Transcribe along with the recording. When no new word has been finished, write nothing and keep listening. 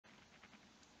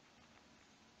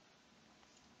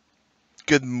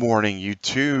Good morning,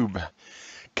 YouTube.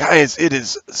 Guys, it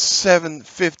is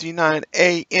 7:59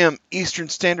 a.m. Eastern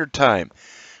Standard Time,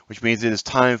 which means it is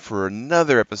time for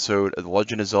another episode of The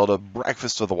Legend of Zelda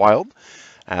Breakfast of the Wild.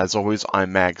 As always,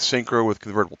 I'm Mag Synchro with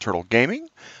Convertible Turtle Gaming,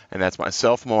 and that's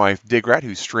myself and my wife Digrat,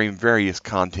 who stream various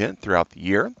content throughout the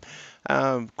year.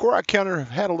 Korok counter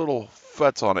had a little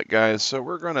futz on it, guys, so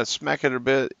we're going to smack it a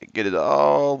bit, get it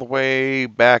all the way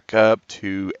back up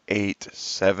to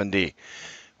 870,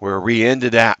 where we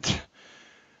ended at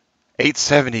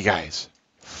 870, guys.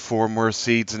 4 more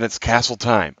seeds and it's castle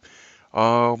time.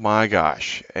 Oh my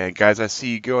gosh. And guys, I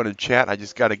see you going in chat. I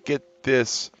just got to get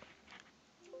this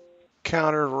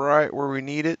counter right where we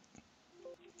need it.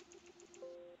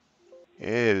 It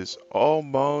is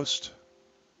almost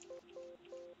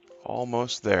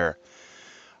there.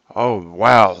 Oh,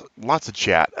 wow. Lots of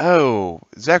chat. Oh,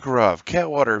 Zakharov,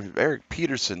 Catwater, Eric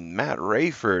Peterson, Matt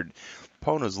Rayford,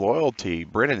 Pona's Loyalty,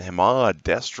 Brennan Hamad,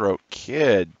 Deathstroke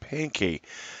Kid, Pinky.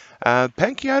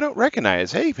 Panky, I don't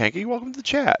recognize. Hey, Panky, welcome to the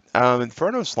chat.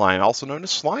 Inferno Slime, also known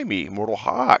as Slimy, Mortal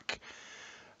Hawk.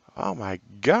 Oh my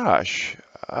gosh.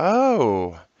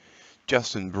 Oh,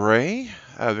 Justin Bray,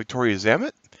 Victoria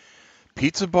Zamet,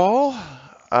 Pizza Ball.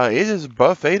 It is a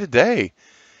buffet today.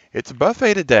 It's a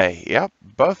buffet today. Yep,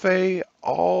 buffet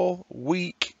all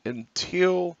week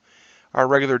until our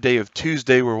regular day of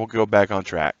Tuesday, where we'll go back on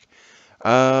track.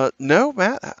 No,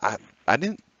 Matt, I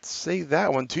didn't say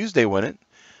that one. Tuesday, wasn't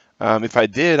it? If I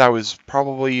did, I was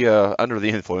probably under the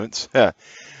influence. Yeah,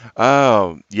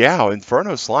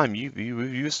 Inferno Slime, you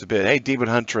used a bit. Hey, David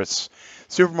Huntress,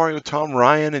 Super Mario Tom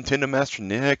Ryan, Nintendo Master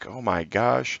Nick, oh my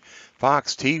gosh,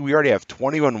 Fox T, we already have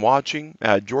 21 watching.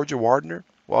 Georgia Wardner,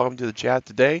 welcome to the chat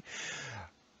today.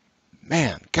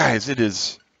 Man, guys, it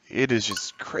is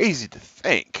just crazy to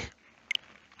think.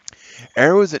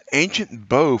 Arrow is an ancient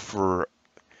bow for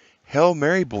Hail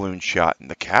Mary balloon shot in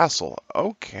the castle.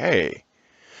 Okay.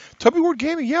 Toby Ward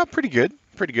Gaming, yeah, pretty good.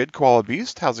 Pretty good. Koala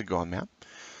Beast, how's it going, man?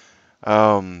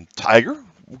 Tiger,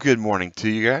 good morning to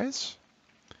you guys.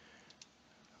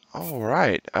 All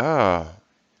right.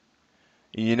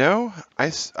 You know,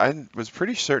 I was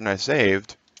pretty certain I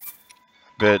saved,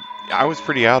 but I was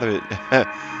pretty out of it.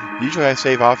 Usually I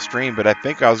save off stream, but I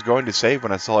think I was going to save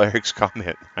when I saw Eric's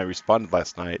comment. I responded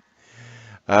last night.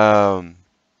 I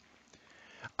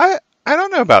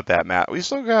don't know about that, Matt. We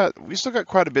still got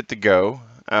quite a bit to go.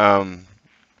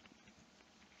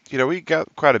 You know, we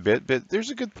got quite a bit, but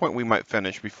there's a good point we might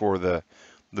finish before the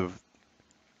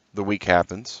week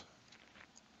happens.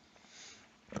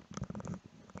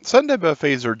 Sunday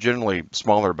buffets are generally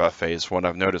smaller buffets, what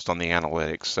I've noticed on the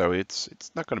analytics, so it's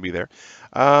not going to be there.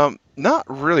 Not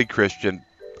really, Christian.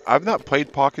 I've not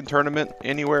played Pokken Tournament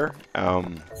anywhere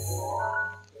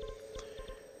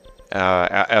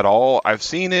at all. I've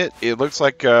seen it. It looks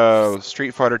like a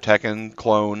Street Fighter Tekken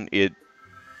clone. It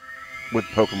with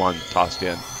Pokemon tossed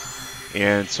in,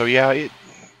 and so yeah, it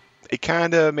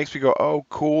kind of makes me go, oh,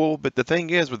 cool. But the thing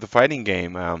is, with the fighting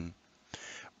game,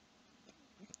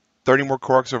 30 more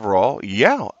Koroks overall.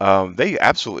 Yeah, they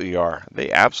absolutely are.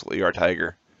 They absolutely are,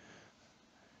 Tiger.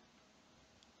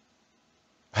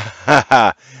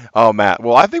 Oh, Matt.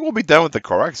 Well, I think we'll be done with the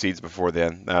Korok seeds before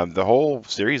then. The whole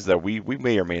series, though, we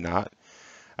may or may not,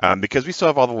 because we still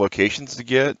have all the locations to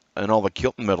get and all the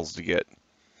Kilton medals to get.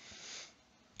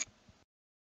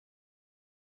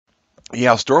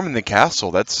 Yeah, storming the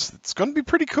castle. It's going to be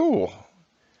pretty cool.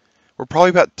 We're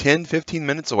probably about 10, 15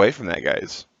 minutes away from that,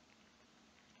 guys.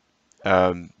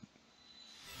 I'm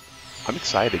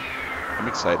excited. I'm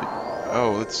excited.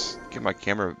 Oh, let's get my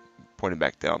camera pointed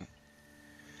back down.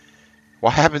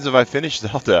 What happens if I finish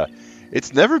Zelda?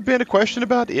 It's never been a question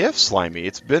about if, Slimy.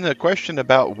 It's been a question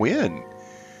about when.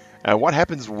 What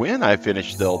happens when I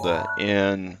finish Zelda?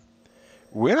 And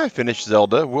when I finish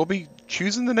Zelda, we'll be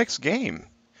choosing the next game.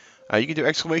 You can do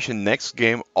exclamation next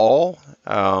game all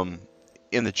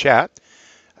in the chat.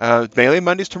 Melee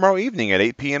Mondays tomorrow evening at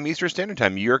 8 p.m. Eastern Standard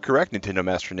Time. You're correct, Nintendo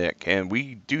Master Nick. And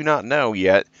we do not know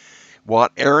yet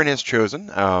what Erin has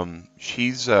chosen.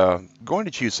 She's going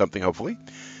to choose something, hopefully.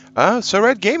 So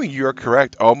Red Gaming, you are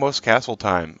correct. Almost castle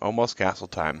time. Almost castle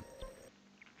time.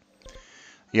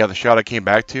 Yeah, the shot I came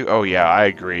back to. Oh yeah, I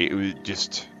agree. It was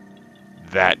just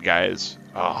that, guys.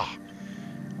 Ah.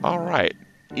 All right.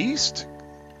 East.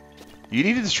 You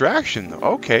need a distraction.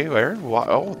 Okay, Aaron. Well,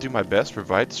 I'll do my best to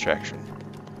provide distraction.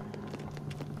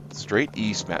 Straight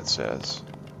east, Matt says.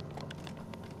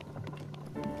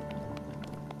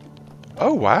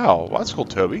 Oh wow, well, that's cool,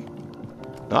 Toby.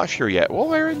 Not sure yet.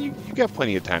 Well, Aaron, you got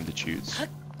plenty of time to choose.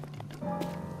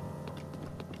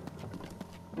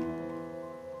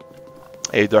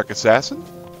 Hey, Dark Assassin.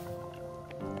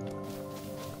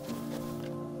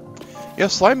 Yeah,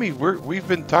 Slimy, we've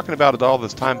been talking about it all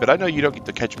this time, but I know you don't get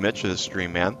to catch much of this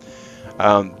stream, man.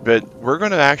 But we're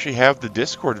going to actually have the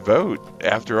Discord vote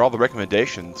after all the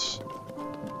recommendations.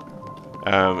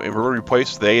 And we're going to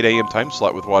replace the 8 a.m. time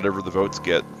slot with whatever the votes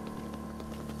get.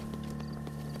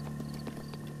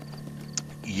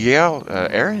 Yeah,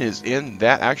 Aaron is in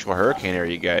that actual hurricane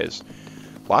area, guys.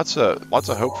 Lots of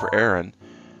hope for Aaron.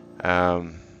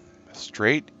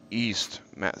 Straight east,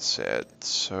 Matt said.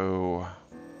 So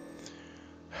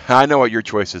I know what your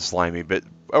choice is, Slimy, but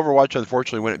Overwatch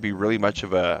unfortunately wouldn't be really much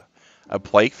of a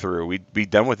playthrough. We'd be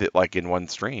done with it like in one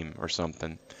stream or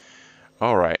something.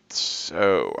 All right,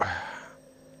 so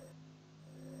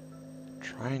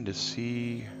trying to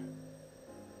see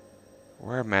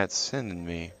where Matt's sending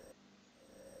me.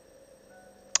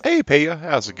 Hey, Paya,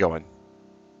 how's it going?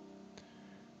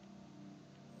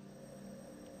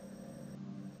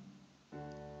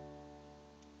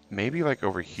 Maybe like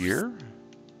over here?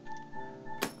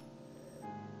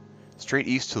 Straight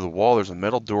east to the wall, there's a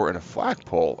metal door and a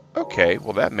flagpole. Okay,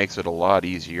 well that makes it a lot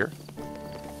easier.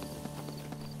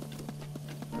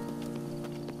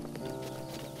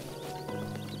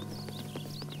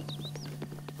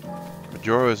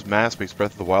 Majora's Mask makes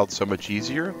Breath of the Wild so much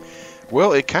easier.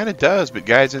 Well, it kind of does, but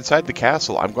guys, inside the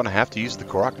castle, I'm going to have to use the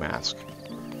Korok mask.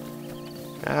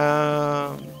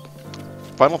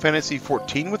 Final Fantasy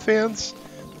 14 with fans?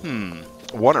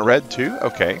 One at red too?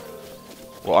 Okay.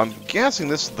 Well, I'm guessing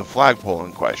this is the flagpole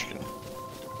in question.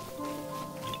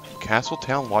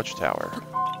 Castletown Watchtower.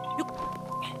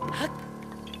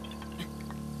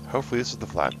 Hopefully this is the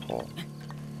flagpole.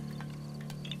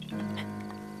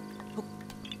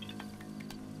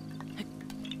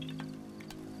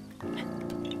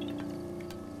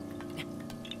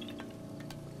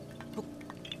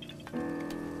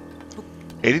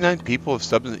 $89 people have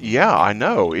subbed. Yeah, I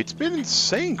know. It's been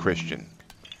insane, Christian.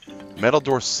 Metal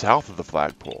door south of the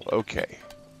flagpole. Okay.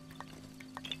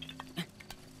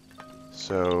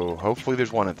 So, hopefully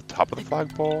there's one at the top of the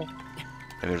flagpole.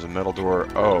 And there's a metal door.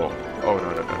 Oh, no.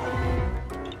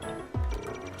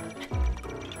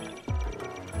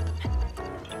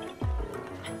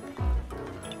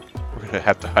 We're going to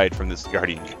have to hide from this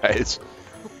guardian, guys.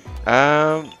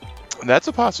 That's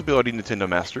a possibility, Nintendo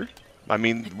Master. I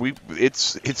mean,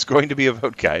 it's going to be a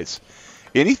vote, guys.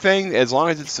 Anything, as long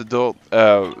as it's adult,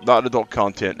 not adult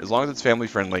content, as long as it's family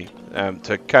friendly,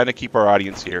 to kind of keep our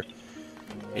audience here.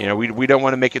 You know, we don't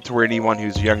want to make it to where anyone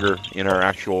who's younger in our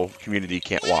actual community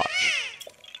can't watch.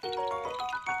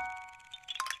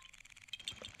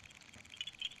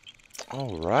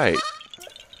 All right.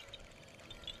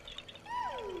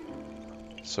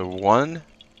 So 1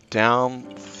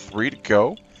 down, 3 to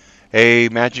go. Hey,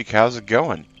 Magic, how's it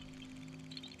going?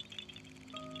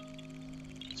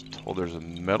 Well, there's a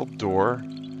metal door.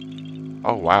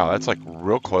 Oh, wow, that's like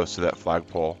real close to that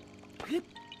flagpole.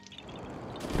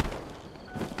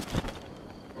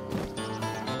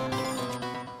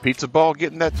 Pizza Ball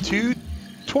getting that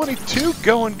 222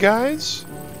 going, guys.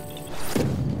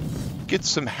 Get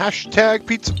some hashtag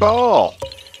Pizza Ball.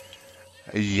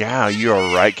 Yeah, you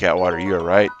are right, Catwater. You are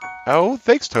right. Oh,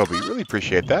 thanks, Toby. Really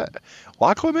appreciate that.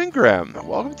 Lachlan Ingram,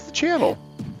 welcome to the channel.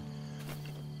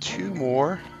 2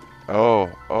 more.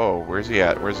 Oh, where's he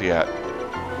at? Where's he at?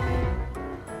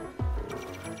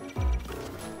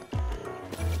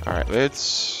 Alright,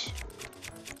 let's...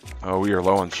 Oh, we are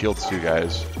low on shields too,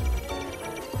 guys.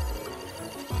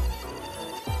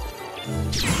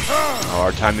 Oh,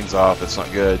 our timing's off. That's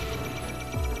not good.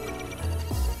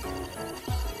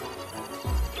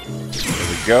 There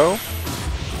we go.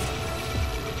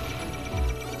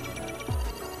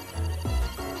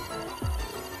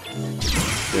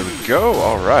 There we go.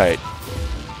 All right.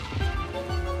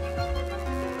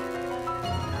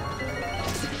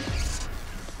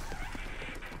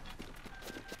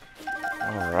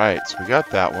 All right. So we got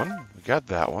that one. We got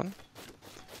that one.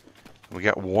 We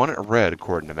got 1 at red,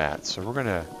 according to Matt. So we're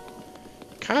gonna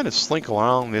kind of slink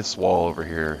along this wall over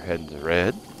here, heading to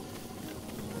red.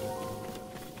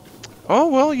 Oh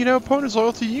well, you know, opponent's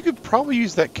loyalty. You could probably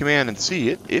use that command and see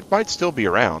it. It might still be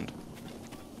around.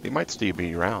 It might still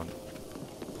be around.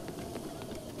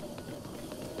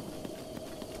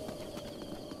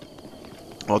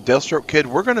 Well, Deathstroke Kid,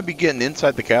 we're going to be getting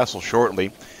inside the castle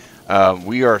shortly.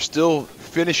 We are still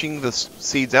finishing the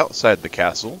seeds outside the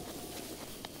castle.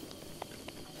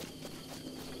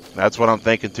 That's what I'm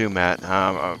thinking too, Matt.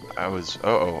 I was...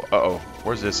 Uh-oh.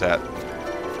 Where's this at?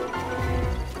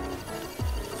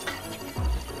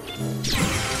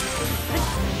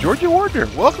 Georgia Warder,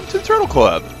 welcome to the Turtle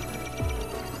Club.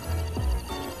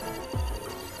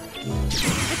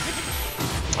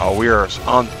 Oh, we are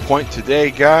on point today,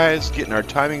 guys. Getting our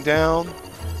timing down.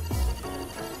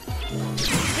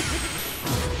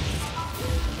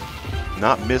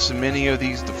 Not missing many of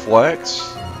these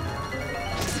deflects.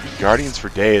 Guardians for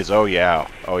days. Oh yeah.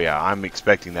 Oh yeah. I'm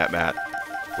expecting that, Matt.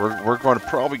 We're going to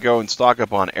probably go and stock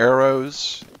up on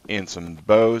arrows and some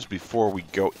bows before we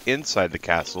go inside the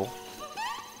castle,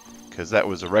 because that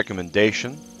was a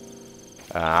recommendation.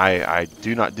 I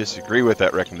do not disagree with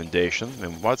that recommendation.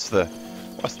 And what's the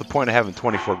point of having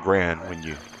 24 grand when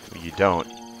you don't?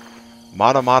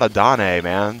 Mata Mata Dane,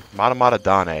 man. Mata Mata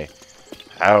Dane.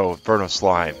 Oh, Inferno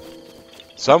Slime.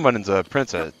 Someone's a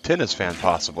Prince tennis fan,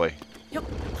 possibly. Yep.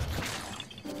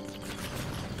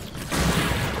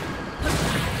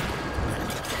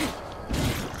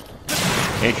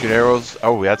 Ancient arrows.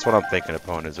 Oh, that's what I'm thinking,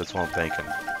 opponents. That's what I'm thinking.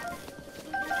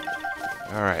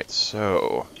 Alright,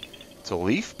 so it's a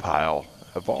leaf pile.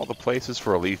 Of all the places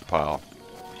for a leaf pile.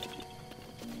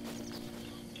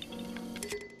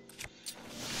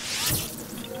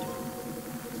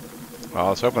 Well, I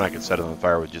was hoping I could set it on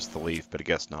fire with just the leaf, but I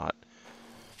guess not.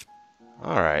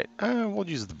 Alright, we'll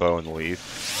use the bow and the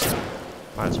leaf.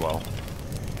 Might as well.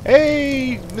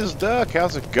 Hey, Ms. Duck,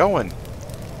 how's it going?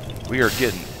 We are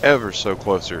getting ever so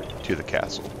closer to the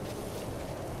castle.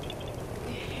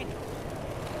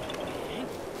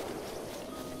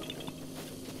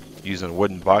 Using a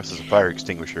wooden box as a fire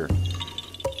extinguisher.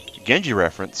 Genji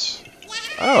reference.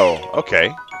 Oh,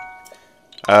 okay.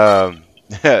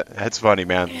 That's funny,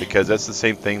 man, because that's the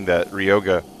same thing that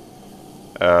Ryoga,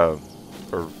 or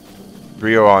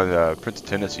Ryo on Prince of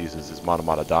Tennis uses, is Mata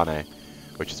Mata Dane,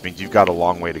 which just means you've got a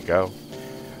long way to go.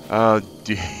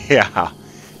 Yeah,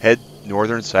 head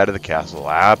northern side of the castle.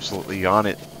 Absolutely on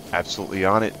it. Absolutely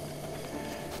on it.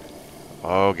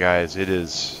 Oh, guys, it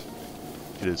is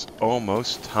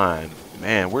almost time.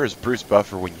 Man, where's Bruce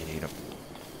Buffer when you need him?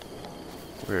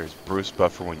 Where's Bruce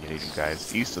Buffer when you need him,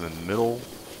 guys? East of the middle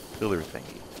pillar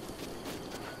thingy.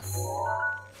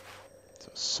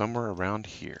 So somewhere around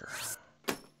here.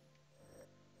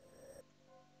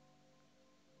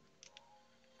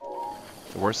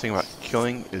 The worst thing about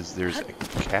killing is there's a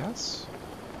cuss?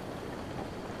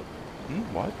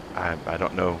 What? I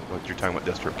don't know what you're talking about,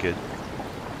 Deathstroke Kid.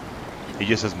 He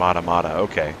just says Mata Mata,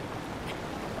 okay.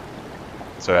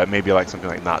 So that may be like something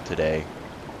like not today.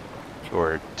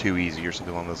 Or too easy or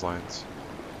something along those lines.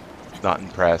 Not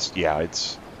impressed. Yeah,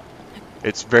 it's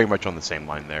very much on the same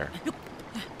line there.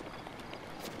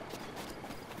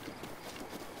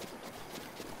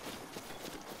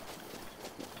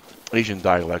 Asian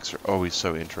dialects are always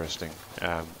so interesting.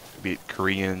 Be it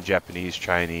Korean, Japanese,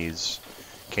 Chinese,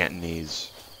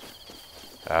 Cantonese.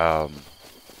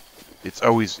 It's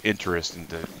always interesting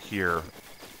to hear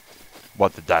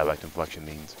what the dialect inflection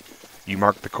means. You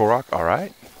marked the Korok,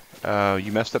 alright.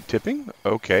 You messed up tipping?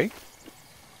 Okay.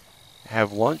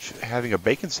 Have lunch having a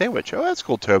bacon sandwich. Oh, that's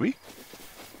cool, Toby.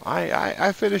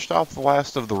 I finished off the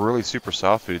last of the really super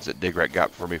soft foods that Digrat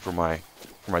got for me for my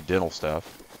dental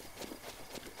stuff.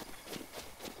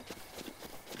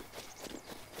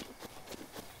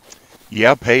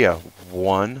 Yeah, Paya,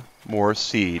 one more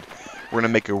seed. We're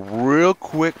gonna make a real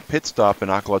quick pit stop in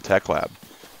Akala Tech Lab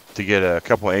to get a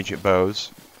couple of ancient bows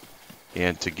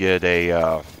and to get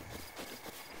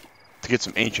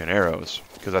some ancient arrows,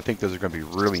 because I think those are going to be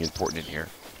really important in here.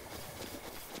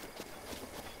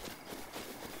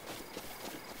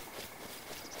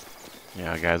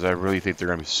 Yeah, guys, I really think they're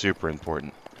going to be super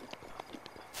important.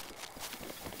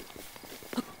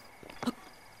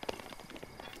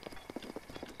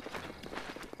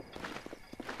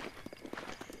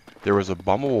 There was a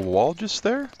bombable wall just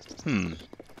there?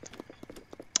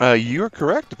 You're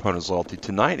correct, Opponent's Loyalty.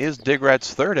 Tonight is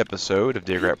Digrat's third episode of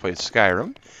Digrat Plays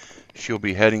Skyrim. She'll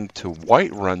be heading to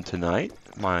Whiterun tonight,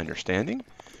 my understanding,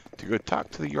 to go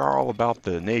talk to the Jarl about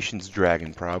the nation's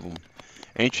dragon problem.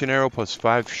 Ancient arrow plus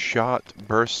 5 shot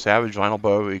burst savage vinyl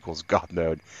bow equals god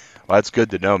mode. Well, that's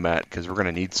good to know, Matt, because we're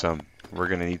gonna need some. We're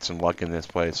gonna need some luck in this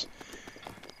place.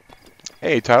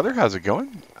 Hey, Tyler, how's it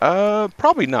going?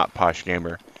 Probably not, Posh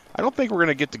Gamer. I don't think we're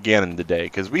gonna get to Ganon today,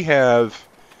 because we have,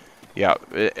 yeah,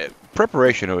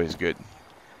 preparation always good.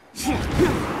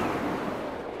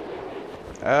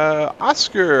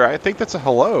 Oscar, I think that's a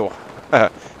hello.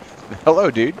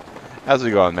 Hello, dude. How's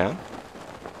it going, man?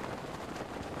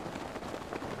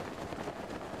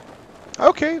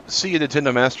 Okay, see you,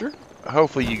 Nintendo Master.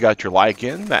 Hopefully you got your like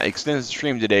in. That extends the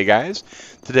stream today, guys.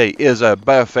 Today is a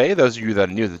buffet. Those of you that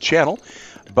are new to the channel,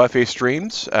 buffet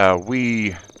streams.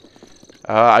 I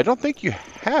don't think you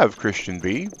have Christian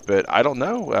B, but I don't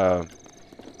know.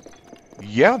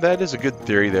 Yeah, that is a good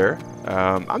theory there.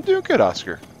 I'm doing good,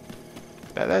 Oscar.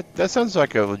 That sounds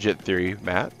like a legit theory,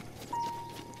 Matt.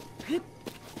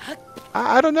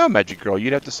 I don't know, Magic Girl.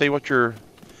 You'd have to say what your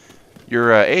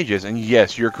your ages. And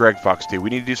yes, you're correct, Fox T. We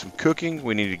need to do some cooking.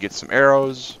 We need to get some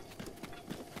arrows.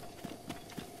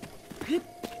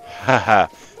 Haha.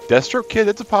 Deathstroke Kid,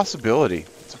 it's a possibility.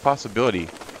 It's a possibility.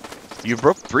 You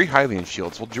broke 3 Hylian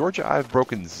shields. Well, Georgia, I've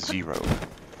broken 0.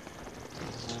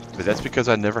 But that's because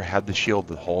I never had the shield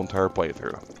the whole entire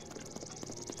playthrough.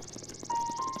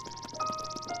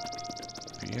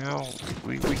 But, you know,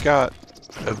 we got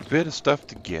a bit of stuff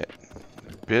to get.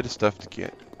 A bit of stuff to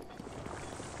get.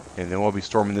 And then we'll be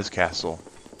storming this castle.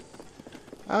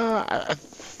 I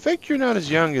think you're not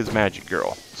as young as Magic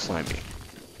Girl, Slimy.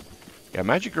 Yeah,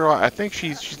 Magic Girl, I think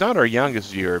she's not our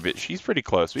youngest viewer, but she's pretty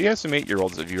close. We have some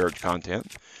 8-year-olds that view our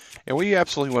content. And we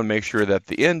absolutely want to make sure that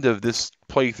the end of this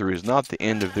playthrough is not the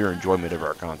end of their enjoyment of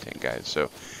our content, guys. So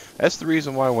that's the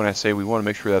reason why when I say we want to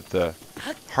make sure that the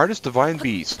hardest divine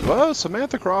beast, well,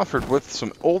 Samantha Crawford with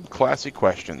some old classic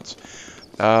questions.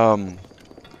 Samantha,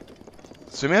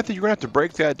 you're going to have to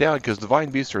break that down because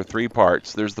divine beasts are 3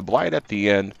 parts. There's the blight at the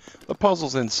end, the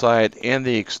puzzles inside, and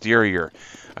the exterior.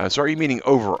 So are you meaning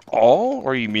overall,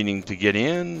 or are you meaning to get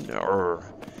in, or...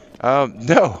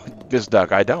 no, Miss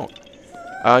Duck, I don't.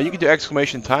 You can do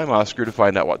exclamation time, Oscar, to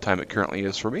find out what time it currently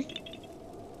is for me.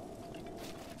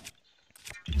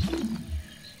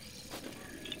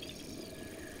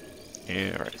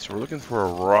 Yeah, alright, so we're looking for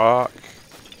a rock.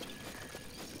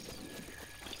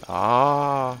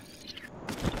 Ah,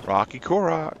 Rocky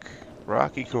Korok.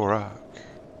 Rocky Korok.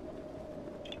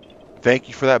 Thank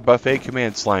you for that buffet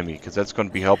command, Slimy, because that's going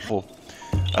to be helpful.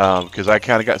 Because I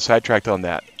kind of got sidetracked on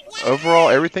that. Overall,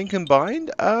 everything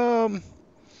combined,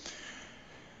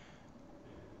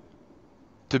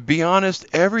 to be honest,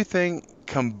 everything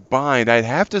combined, I'd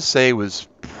have to say was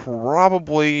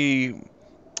probably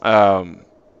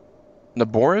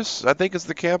Naboris, I think is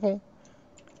the camel.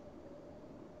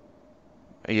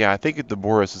 Yeah, I think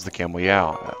Naboris is the camel.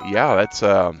 Yeah, yeah, that's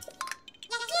now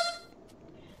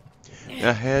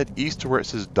head east to where it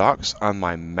says docks on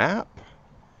my map.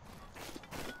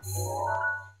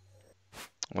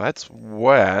 Well, that's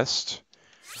west.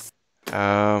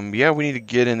 Yeah, we need to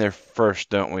get in there first,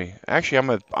 don't we? Actually,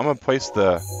 I'm gonna place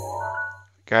the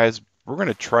guys. We're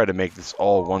gonna try to make this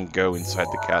all one go inside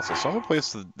the castle. So I'm gonna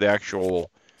place the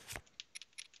actual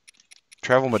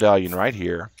travel medallion right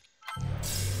here.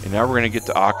 And now we're gonna get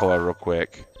to Akala real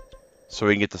quick, so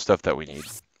we can get the stuff that we need.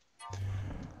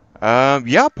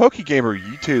 Yeah, PokeGamer,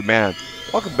 YouTube, man,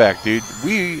 welcome back, dude.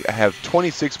 We have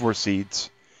 26 more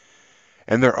seeds,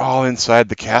 and they're all inside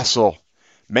the castle.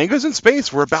 Mango's in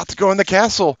space. We're about to go in the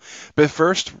castle, but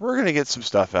first we're gonna get some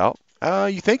stuff out.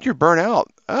 You think you're burnt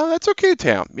out? That's okay,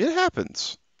 Tam. It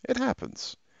happens. It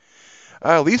happens.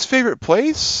 Least favorite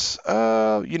place?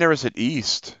 You never said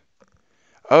east.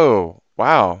 Oh,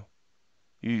 wow.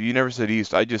 You never said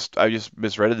east. I just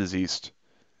misread it as east.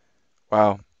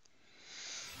 Wow.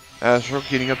 So we're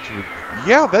getting up to...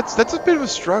 Yeah, that's a bit of a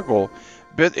struggle.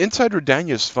 But inside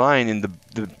Redania is fine, and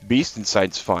the beast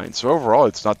inside's fine. So overall,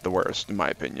 it's not the worst, in my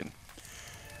opinion.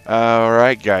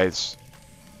 Alright, guys.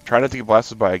 Try not to get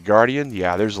blasted by a guardian.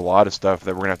 Yeah, there's a lot of stuff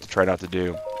that we're going to have to try not to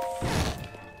do.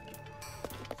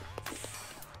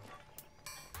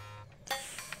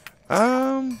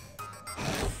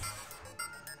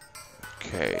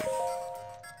 Okay.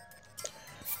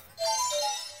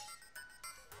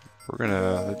 We're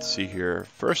gonna, let's see here.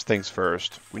 First things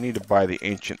first, we need to buy the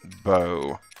ancient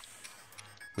bow.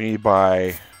 We need to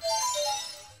buy,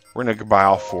 we're gonna buy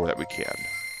all 4 that we can.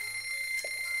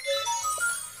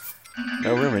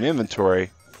 No room in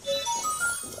inventory.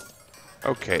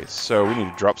 Okay, so we need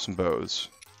to drop some bows.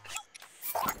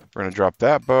 We're gonna drop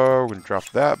that bow, we're gonna drop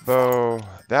that bow.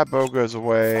 That bow goes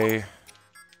away.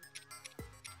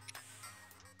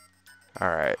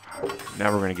 Alright,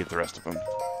 now we're going to get the rest of them.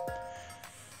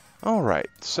 Alright,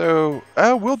 so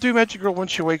we'll do Magic Girl when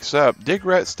she wakes up.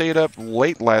 Digrat stayed up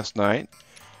late last night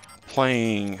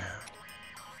playing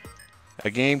a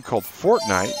game called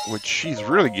Fortnite, which she's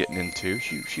really getting into.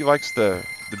 She likes the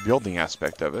building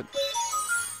aspect of it.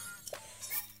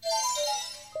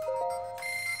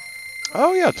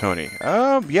 Oh yeah, Tony.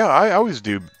 Yeah, I always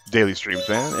do daily streams,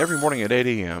 man. Every morning at 8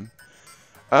 a.m.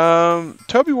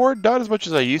 Toby Ward, not as much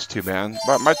as I used to, man.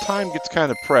 But my time gets kind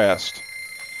of pressed.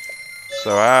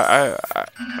 So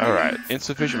alright.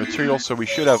 Insufficient material, so we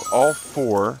should have all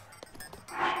 4.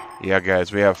 Yeah,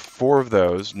 guys, we have 4 of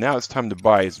those. Now it's time to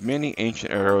buy as many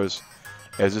ancient arrows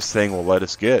as this thing will let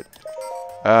us get.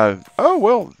 Oh,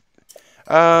 well.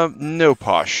 No,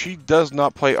 Posh. She does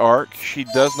not play Ark. She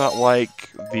does not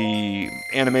like the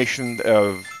animation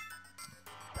of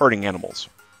hurting animals.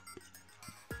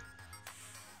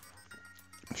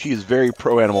 She is very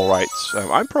pro-animal rights.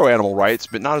 I'm pro-animal rights,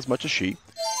 but not as much as she.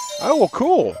 Oh, well,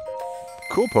 cool.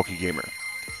 cool, Pokegamer.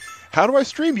 How do I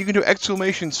stream? You can do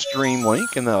exclamation stream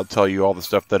link, and that'll tell you all the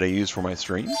stuff that I use for my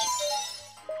streams.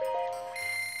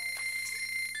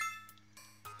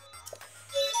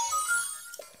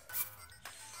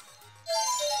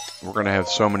 We're going to have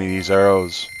so many of these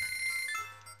arrows.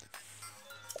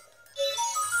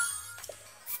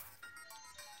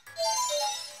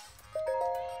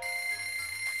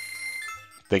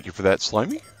 Thank you for that,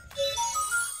 Slimy.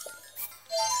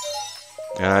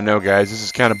 And I know, guys, this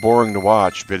is kind of boring to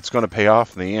watch, but it's going to pay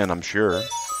off in the end, I'm sure.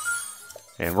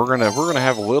 And we're gonna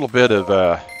have a little bit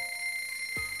of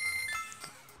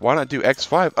why not do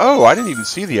X5? Oh, I didn't even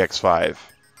see the X5.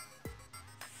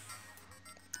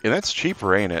 Yeah, that's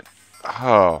cheaper, ain't it?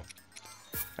 Oh,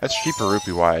 that's cheaper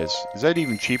rupee-wise. Is that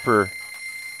even cheaper?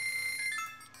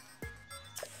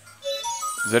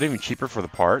 Is that even cheaper for the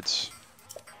parts?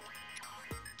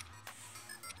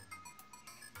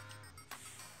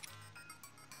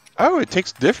 Oh, it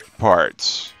takes different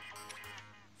parts.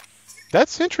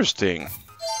 That's interesting.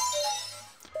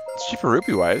 It's cheaper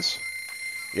rupee-wise.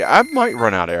 Yeah, I might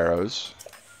run out of arrows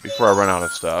before I run out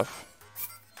of stuff.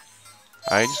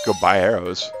 I just go buy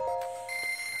arrows.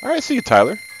 Alright, see you,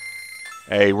 Tyler.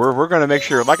 Hey, we're going to make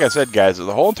sure, like I said, guys,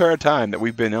 the whole entire time that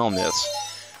we've been on this,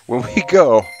 when we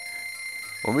go,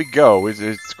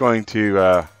 it's going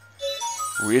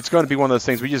to be one of those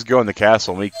things. We just go in the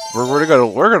castle. And we're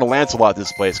gonna Lancelot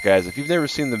this place, guys. If you've never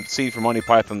seen the scene from Monty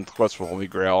Python's Quest for the Holy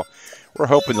Grail, we're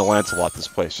hoping to Lancelot this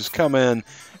place. Just come in.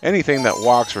 Anything that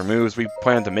walks or moves, we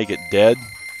plan to make it dead.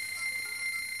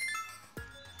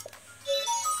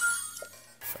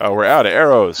 Oh, we're out of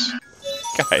arrows,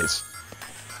 guys.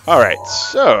 All right,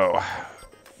 so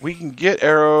we can get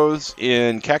arrows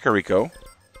in Kakariko.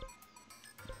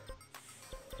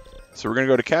 So we're going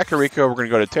to go to Kakariko, we're going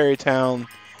to go to Terrytown.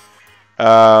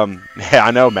 Yeah,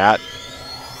 I know, Matt.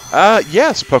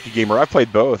 Yes, Pokegamer, I've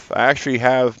played both. I actually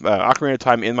have Ocarina of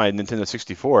Time in my Nintendo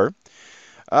 64.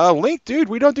 Link, dude,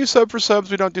 we don't do sub for subs,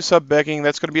 we don't do sub begging.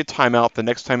 That's going to be a timeout. The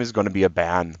next time is going to be a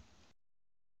ban.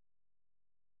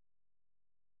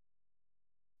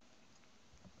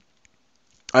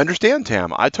 I understand,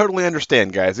 Tam. I totally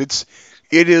understand, guys. It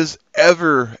is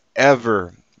ever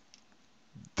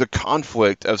the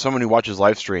conflict of someone who watches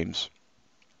live streams.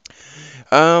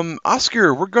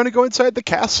 Oscar, we're going to go inside the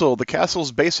castle. The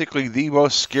castle's basically the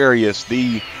most scariest,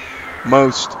 the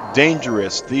most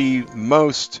dangerous, the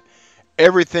most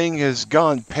everything has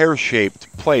gone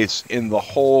pear-shaped place in the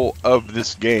whole of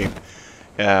this game.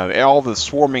 All the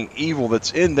swarming evil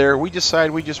that's in there, we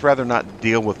decide we just rather not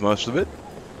deal with most of it.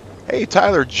 Hey,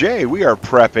 Tyler J, we are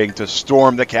prepping to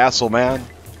storm the castle, man.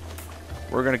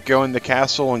 We're going to go in the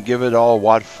castle and give it all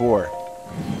what for.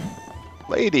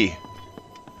 Lady,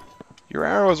 your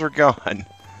arrows are gone.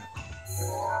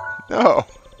 No.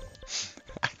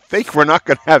 I think we're not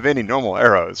going to have any normal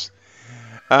arrows.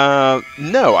 No,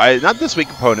 not this week,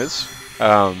 opponents.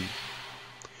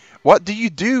 What do you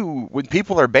do when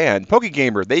people are banned?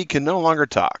 Pokegamer, they can no longer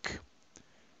talk.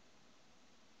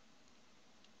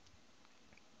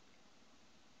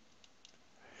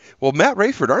 Well, Matt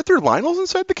Rayford, aren't there Lionels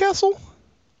inside the castle?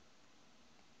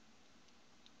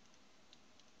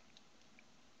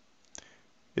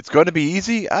 It's going to be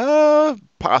easy?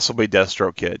 Possibly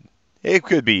Deathstroke Kid. It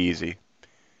could be easy.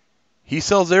 He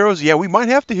sells arrows? Yeah, we might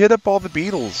have to hit up all the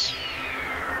beetles.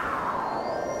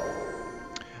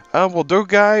 Well,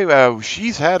 Dogai,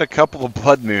 she's had a couple of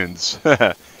blood moons.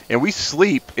 And we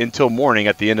sleep until morning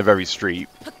at the end of every street.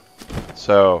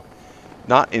 So,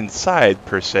 not inside,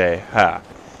 per se.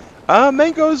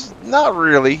 Mango's, not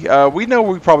really. We know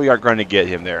we probably aren't going to get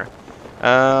him there.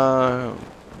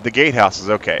 The gatehouse is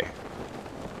okay.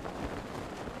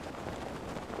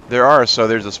 So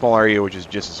there's a small area which is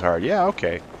just as hard. Yeah,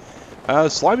 okay.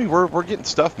 Slimy, we're getting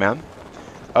stuff, man.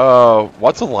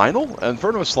 What's a Lionel?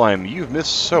 Inferno Slime, you've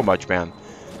missed so much, man.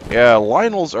 Yeah,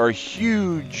 Lionels are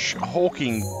huge,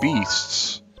 hulking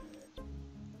beasts.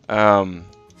 That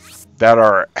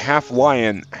are half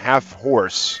lion, half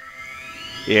horse.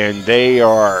 And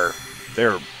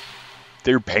they're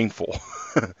painful.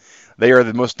 They are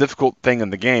the most difficult thing in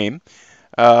the game.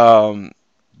 Yeah,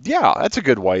 that's a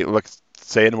good way. Let's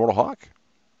say an Immortal Hawk.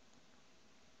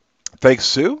 Thanks,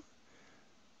 Sue.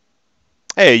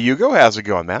 Hey, Hugo, how's it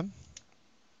going, man?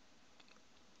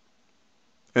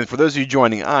 And for those of you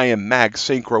joining, I am Mag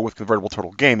Synchro with Convertible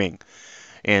Turtle Gaming.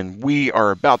 And we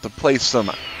are about to play some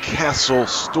Castle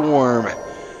Storm,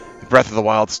 Breath of the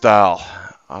Wild style.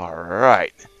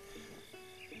 Alright.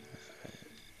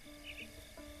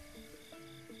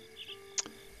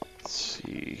 Let's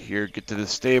see here. Get to the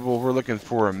stable. We're looking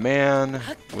for a man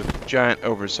with a giant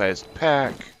oversized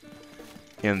pack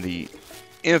in the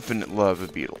infinite love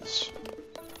of beetles.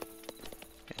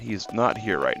 And he is not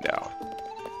here right now.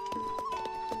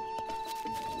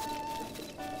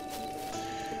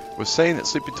 Was saying that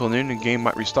sleeping till noon in game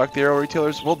might restock the arrow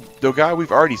retailers. Well, the guy,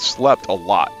 we've already slept a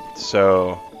lot,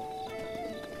 so.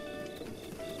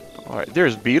 All right,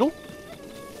 there's Beetle.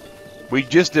 We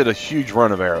just did a huge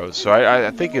run of arrows, so I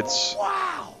think it's.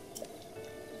 Wow.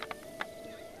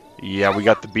 Yeah, we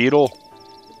got the Beetle.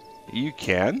 You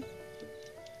can.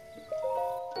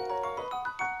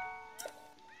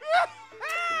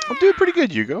 I'm doing pretty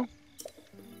good, Hugo.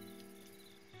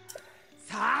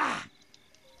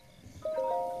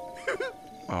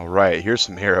 All right, here's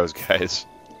some arrows, guys.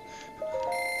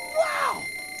 Wow.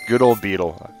 Good old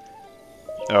Beetle.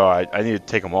 Oh, I need to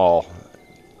take them all.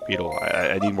 Beetle,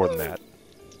 I need more than that.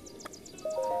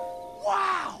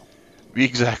 Wow.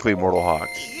 Exactly, Mortal Hawk.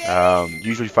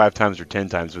 Usually 5 times or 10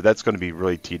 times, but that's going to be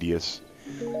really tedious.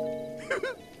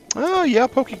 Oh, yeah,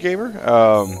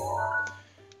 PokeGamer.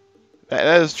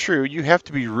 That is true. You have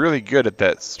to be really good at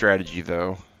that strategy,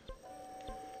 though.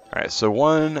 Alright, so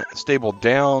 1 stable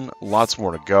down, lots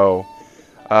more to go.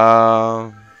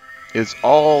 Is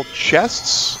all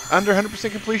chests under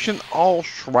 100% completion? All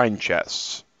shrine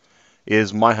chests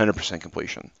is my 100%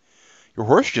 completion. Your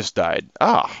horse just died.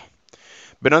 Ah.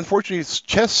 But unfortunately,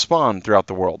 chests spawn throughout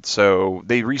the world, so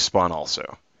they respawn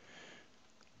also.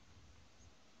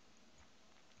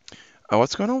 Oh,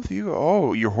 what's going on with you?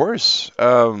 Oh, your horse.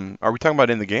 Are we talking about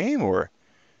in the game, or?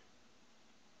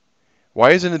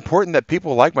 Why is it important that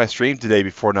people like my stream today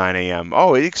before 9 a.m.?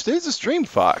 Oh, it extends the stream,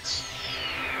 Fox.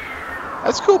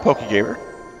 That's cool, PokeGamer.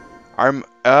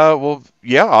 Well,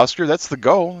 yeah, Oscar, that's the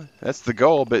goal. That's the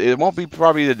goal, but it won't be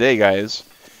probably today, guys.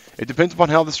 It depends upon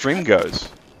how the stream goes.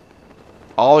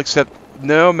 All except,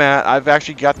 no, Matt, I've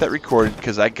actually got that recorded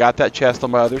because I got that chest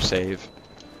on my other save.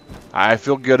 I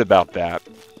feel good about that.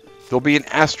 There'll be an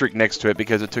asterisk next to it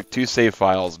because it took 2 save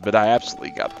files, but I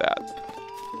absolutely got that.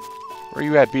 Where are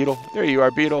you at, Beetle? There you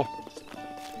are, Beetle.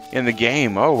 In the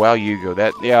game. Oh, wow, Hugo.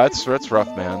 That's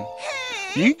rough, man.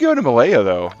 You can go to Malaya,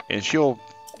 though, and she'll...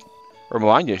 Or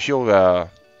Melania, she'll,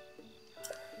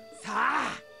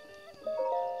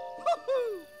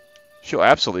 she'll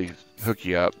absolutely hook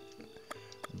you up.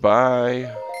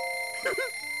 Buy...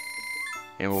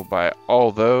 And we'll buy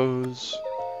all those.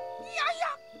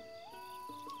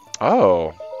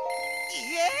 Oh.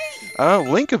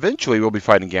 Link eventually will be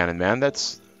fighting Ganon, man.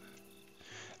 That's...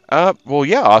 well,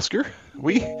 yeah, Oscar.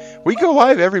 We go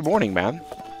live every morning, man.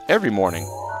 Every morning.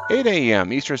 8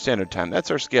 a.m. Eastern Standard Time.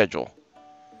 That's our schedule.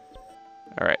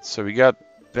 Alright, so we got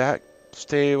that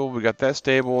stable. We got that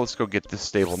stable. Let's go get this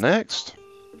stable next.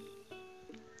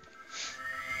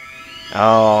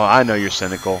 Oh, I know you're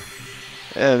cynical.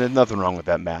 There's nothing wrong with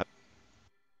that, Matt.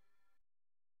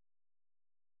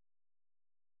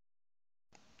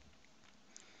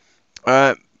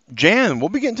 Jan, we'll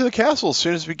be getting to the castle as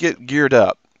soon as we get geared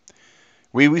up.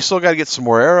 We still got to get some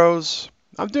more arrows.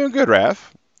 I'm doing good, Raph.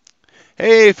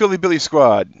 Hey, Philly Billy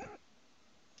Squad.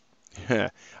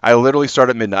 I literally start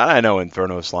at midnight. I know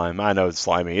Inferno Slime. I know it's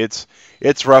slimy.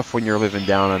 It's rough when you're living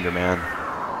down under, man.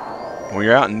 When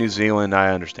you're out in New Zealand,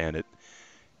 I understand it.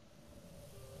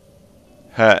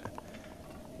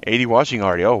 80 watching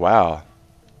already. Oh, wow.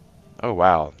 Oh,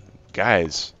 wow.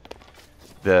 Guys,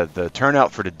 the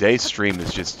turnout for today's stream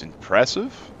is just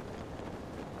impressive.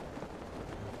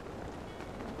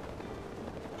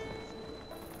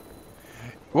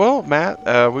 Well,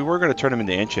 Matt, we were going to turn them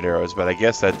into ancient arrows, but I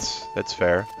guess that's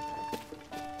fair.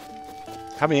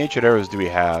 How many ancient arrows do we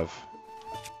have?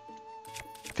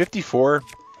 54?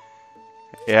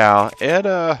 Yeah,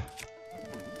 that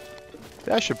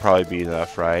should probably be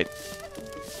enough, right?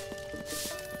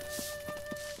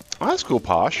 Oh, that's cool,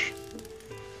 Posh.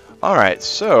 Alright,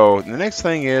 so the next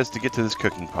thing is to get to this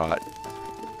cooking pot.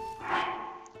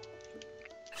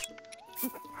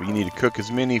 We need to cook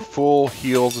as many full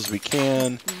heals as we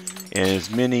can, and as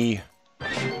many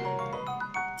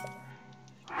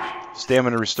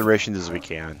stamina restorations as we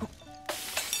can.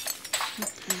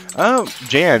 Oh,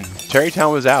 Jan,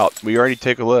 Terrytown was out. We already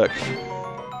took a look.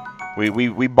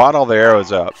 We bought all the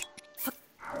arrows up.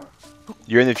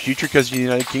 You're in the future because of the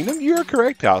United Kingdom? You're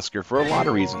correct, Oscar, for a lot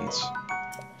of reasons.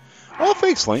 Oh,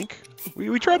 thanks, Link.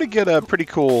 We try to get a pretty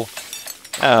cool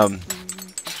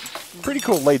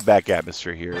laid-back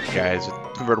atmosphere here, guys,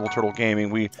 at Convertible Turtle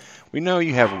Gaming. We know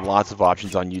you have lots of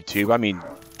options on YouTube. I mean,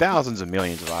 thousands of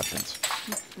millions of options.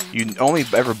 You only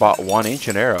ever bought 1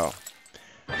 ancient arrow.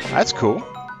 That's cool.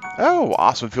 Oh,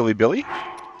 awesome, Philly Billy.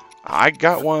 I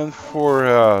got one for,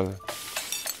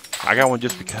 I got one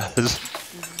just because.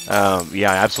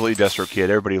 Yeah, absolutely Destro Kid.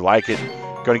 Everybody like it.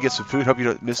 Going to get some food. Hope you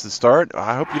don't miss the start.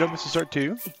 I hope you don't miss the start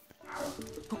too.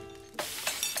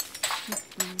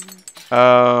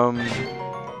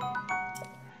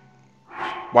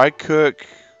 Why cook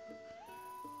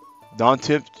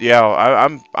non-temp? Yeah,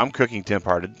 I'm cooking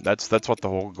temp-hearted. That's what the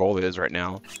whole goal is right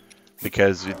now,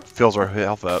 because it fills our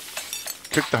health up.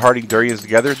 Cook the hearting durians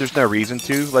together. There's no reason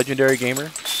to, legendary gamer.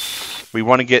 We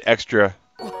want to get extra.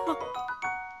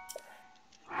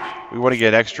 We want to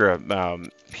get extra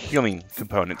healing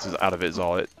components out of it. Is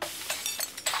all it.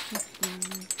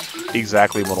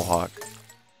 Exactly, Little Hawk.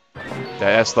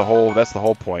 That's the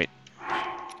whole point.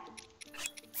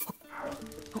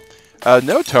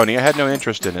 No, Tony, I had no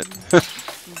interest in it.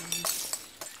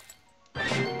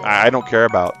 I don't care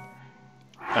about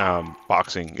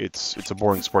boxing. It's a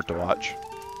boring sport to watch.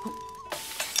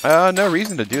 No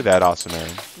reason to do that, awesome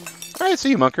Aaron. All right, see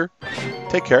you, Munker.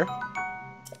 Take care.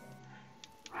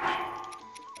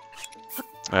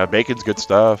 Bacon's good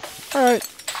stuff. All right.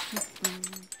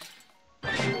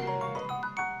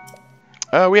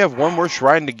 We have one more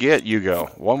shrine to get, Hugo.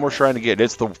 One more shrine to get.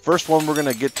 It's the first one we're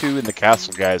going to get to in the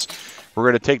castle, guys. We're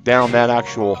going to take down that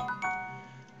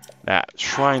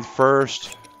shrine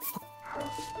first.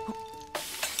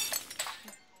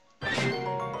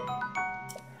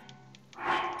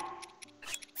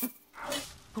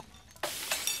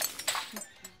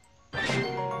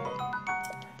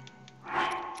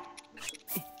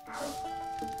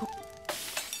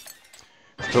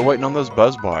 Still waiting on those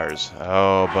buzz bars.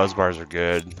 Oh, buzz bars are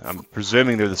good. I'm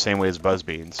presuming they're the same way as buzz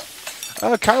beans.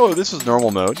 Kylo, this is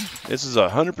normal mode. This is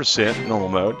 100% normal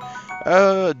mode.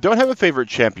 Don't have a favorite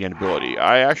champion ability.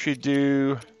 I actually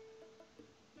do.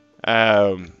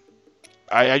 I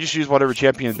just use whatever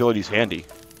champion ability is handy.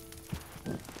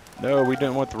 No, we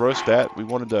didn't want to roast that. We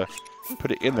wanted to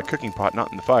put it in the cooking pot,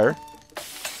 not in the fire.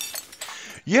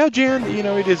 Yeah, Jan, you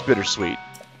know, it is bittersweet.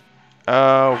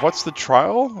 What's the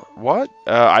trial? What?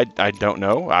 I don't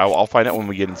know. I'll find out when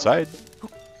we get inside.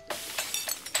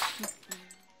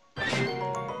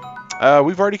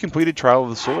 We've already completed Trial of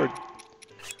the Sword.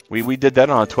 We did that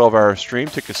on a 12-hour stream.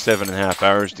 Took us 7.5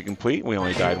 hours to complete. We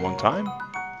only died one time.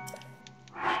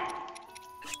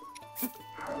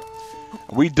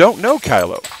 We don't know,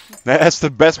 Kylo. That's the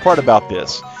best part about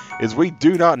this, is we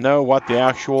do not know what the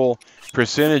actual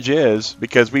percentage is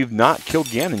because we've not killed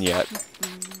Ganon yet.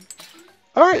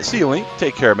 Alright, see you, Link.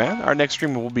 Take care, man. Our next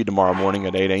stream will be tomorrow morning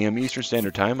at 8 AM Eastern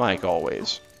Standard Time, like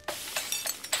always.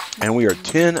 And we are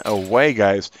 10 away,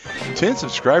 guys. 10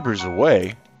 subscribers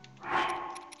away.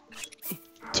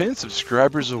 10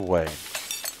 subscribers away.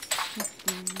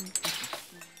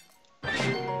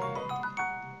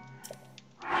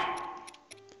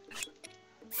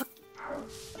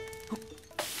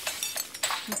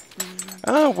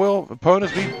 Well,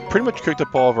 opponents, we pretty much cooked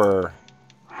up all of our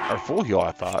full heal,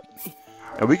 I thought.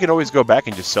 And we can always go back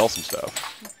and just sell some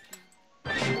stuff.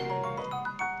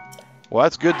 Well,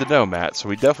 that's good to know, Matt. So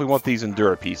we definitely want these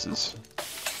Endura pieces.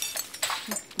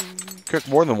 Cook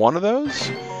more than one of those?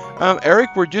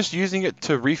 Eric, we're just using it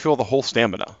to refill the whole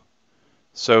stamina.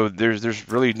 So there's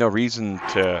really no reason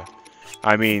to...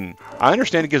 I mean, I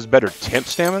understand it gives better temp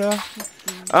stamina.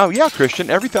 Oh, yeah,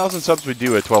 Christian. Every 1,000 subs we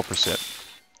do at 12%.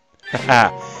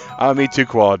 Haha. Me too,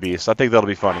 Koala Beast. I think that'll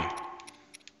be funny.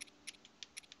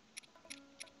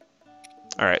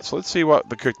 Alright, so let's see what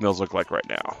the cooked meals look like right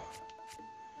now.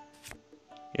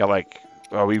 Yeah, like,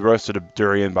 we roasted a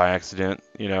durian by accident,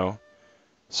 you know.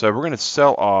 So we're going to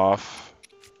sell off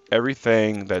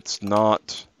everything that's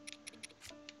not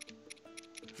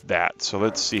that. So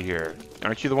let's see here.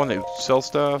 Aren't you the one that sells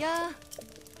stuff? Yeah.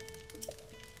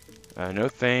 No,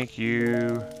 thank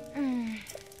you.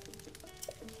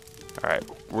 Alright,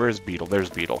 where's Beetle? There's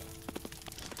Beetle.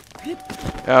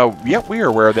 Yep, we are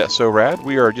aware of that, so rad.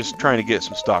 We are just trying to get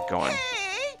some stock going.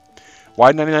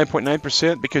 Why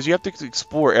 99.9%? Because you have to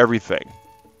explore everything.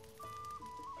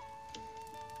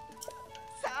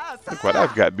 Look what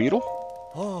I've got, Beetle.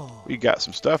 We got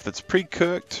some stuff that's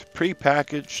pre-cooked,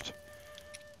 pre-packaged,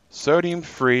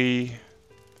 sodium-free.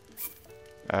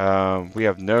 We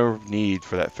have no need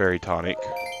for that fairy tonic.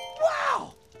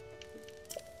 Wow!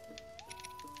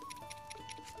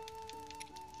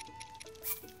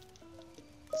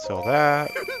 Sell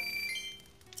that.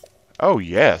 Oh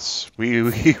yes,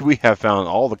 we have found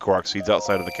all the Korok seeds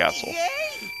outside of the castle.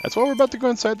 That's why we're about to go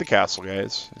inside the castle,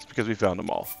 guys. It's because we found them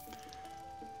all.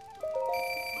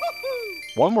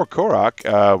 One more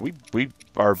Korok. We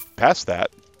are past that.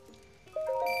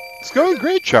 It's going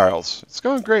great, Charles. It's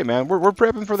going great, man. We're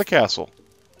prepping for the castle.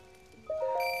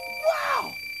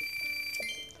 Wow!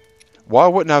 Why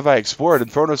wouldn't have I explored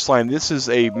Inferno Slime? This is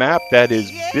a map that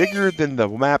is bigger than the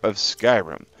map of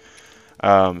Skyrim.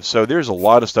 So there's a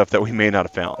lot of stuff that we may not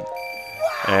have found.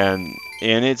 And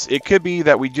it could be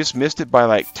that we just missed it by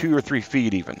like 2 or 3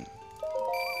 feet even.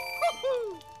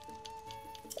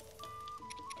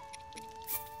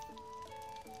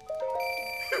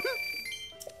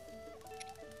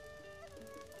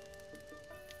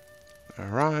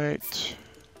 Alright.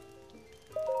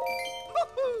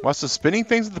 What's the spinning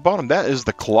things at the bottom? That is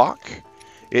the clock.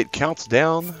 It counts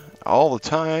down all the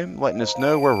time, letting us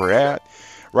know where we're at.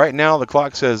 Right now, the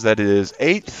clock says that it is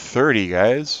 8:30,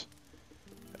 guys.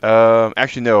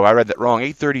 Actually, no, I read that wrong.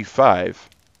 8:35.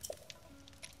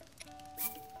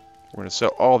 We're going to sell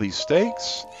all these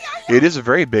steaks. It is a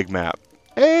very big map.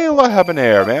 Hey, La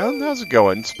Habanera, man. How's it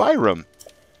going? Spy Room.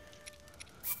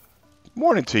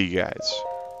 Morning to you guys.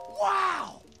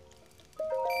 Wow!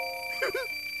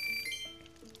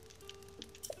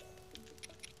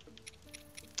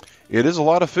 It is a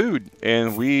lot of food,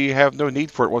 and we have no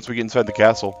need for it once we get inside the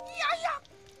castle.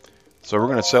 So we're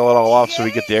going to sell it all off so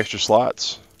we get the extra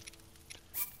slots.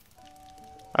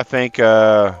 I think,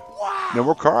 no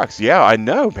more Koroks. Yeah, I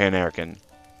know, Pan American.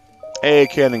 Hey,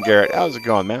 Ken and Garrett. How's it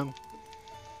going, man?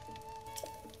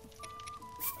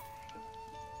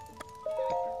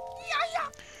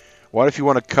 What if you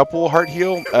want a couple heart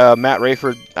heal? Matt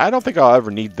Rayford, I don't think I'll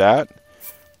ever need that.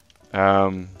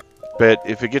 But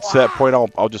if it gets to that point,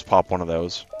 I'll just pop one of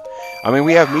those. I mean,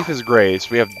 we have Mifa's Grace.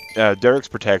 We have Derek's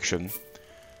Protection.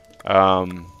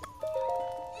 And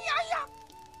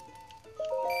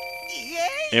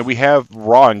we have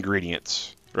raw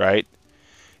ingredients, right?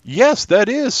 Yes, that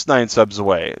is 9 subs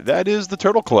away. That is the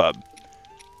Turtle Club.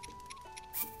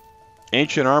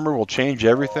 Ancient armor will change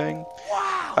everything.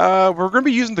 We're going to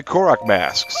be using the Korok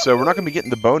masks, so we're not going to be getting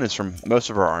the bonus from most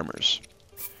of our armors.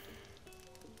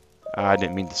 I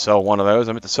didn't mean to sell one of those.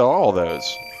 I meant to sell all of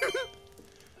those.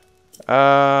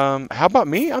 How about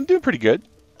me? I'm doing pretty good.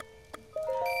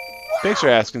 Thanks for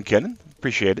asking, Kenan.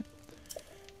 Appreciate it.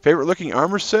 Favorite looking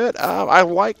armor set? I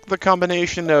like the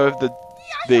combination of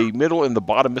the middle and the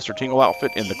bottom Mr. Tingle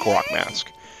outfit and the Korok mask.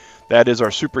 That is our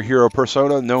superhero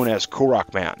persona known as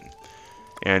Korok Man.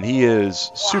 And he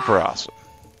is super awesome.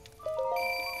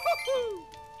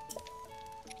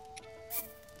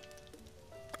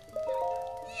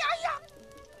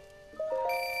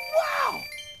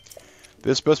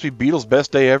 This must be Beetle's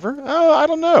best day ever? Oh, I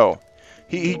don't know.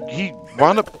 He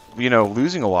wound up,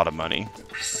 losing a lot of money.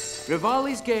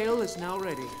 Rivali's Gale is now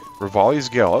ready. Rivali's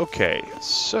Gale. Okay,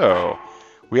 so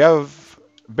we have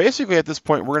basically at this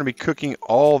point we're going to be cooking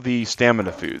all the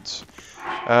stamina foods.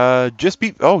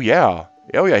 Oh yeah,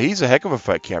 he's a heck of a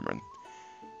fight, Cameron.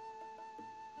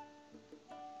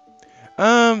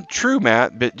 True,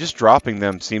 Matt, but just dropping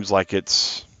them seems like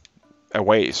it's a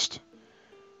waste.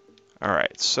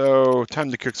 Alright, so time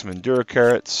to cook some Enduro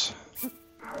carrots.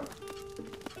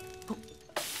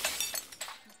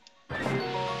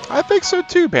 I think so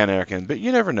too, Pan American, but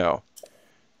you never know.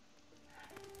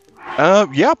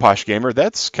 Yeah, Posh Gamer,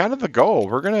 that's kind of the goal.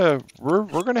 We're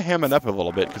gonna ham it up a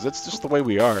little bit because that's just the way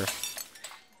we are.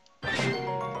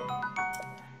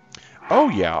 Oh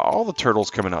yeah, all the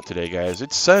turtles coming out today, guys.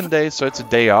 It's Sunday, so it's a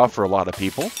day off for a lot of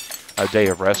people, a day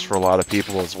of rest for a lot of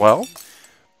people as well.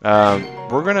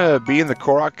 We're gonna be in the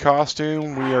Korok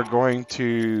costume. We're going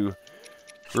to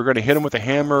hit him with a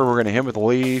hammer. We're gonna hit him with a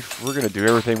leaf. We're gonna do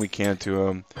everything we can to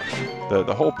him.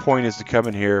 The whole point is to come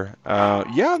in here.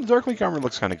 Yeah, the Dark Link armor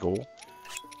looks kind of cool,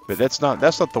 but that's not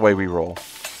the way we roll.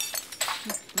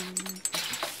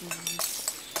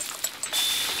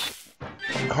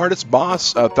 Hardest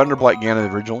boss, Thunderblight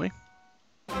Ganon originally.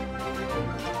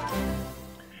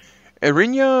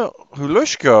 Erinya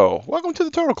Hulushko, welcome to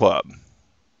the Turtle Club.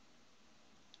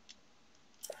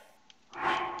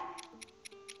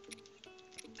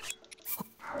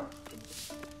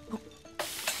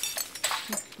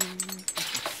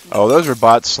 Oh, those are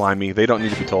bots, Slimy. They don't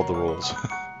need to be told the rules.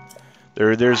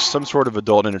 There's some sort of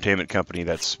adult entertainment company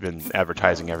that's been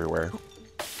advertising everywhere.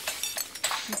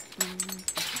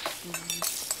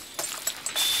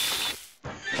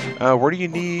 Where do you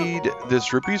need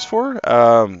this rupees for?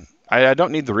 I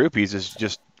don't need the rupees. It's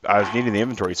just I was needing the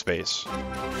inventory space.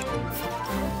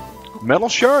 Metal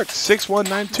Shark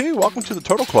 6192. Welcome to the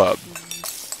Turtle Club.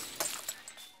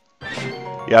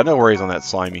 Yeah, no worries on that,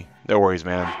 Slimy. No worries,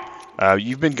 man.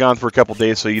 You've been gone for a couple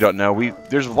days, so you don't know.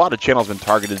 There's a lot of channels been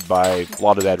targeted by a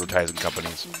lot of advertising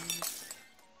companies.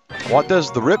 What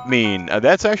does the rip mean?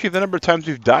 That's actually the number of times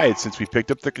we've died since we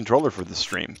picked up the controller for this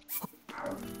stream.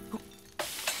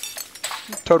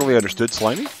 Totally understood,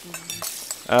 Slimy.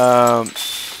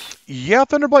 Yeah,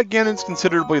 Thunderblight Ganon's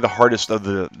considerably the hardest of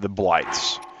the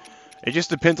blights. It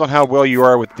just depends on how well you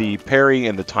are with the parry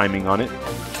and the timing on it.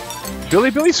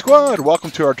 Billy Squad,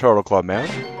 welcome to our Turtle Club, man.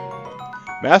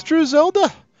 Master of Zelda,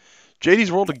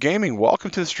 JD's World of Gaming, welcome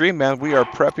to the stream, man. We are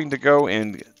prepping to go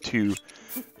into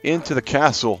the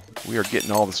castle. We are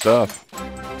getting all the stuff.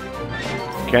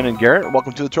 Ken and Garrett,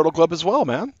 welcome to the Turtle Club as well,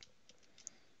 man.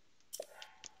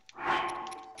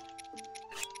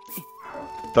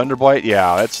 Thunderblight,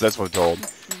 yeah, that's what I'm told.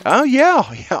 Oh yeah,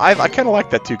 I kind of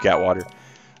like that too, Catwater.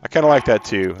 I kind of like that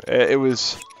too. It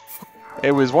was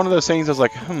one of those things. I was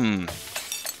like,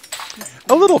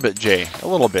 a little bit, Jay, a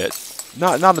little bit.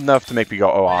 Not enough to make me go,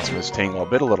 oh, awesome, it's tingle,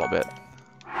 but a little bit.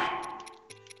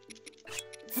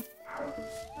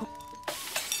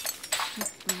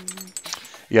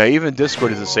 Yeah, even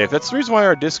Discord isn't safe. That's the reason why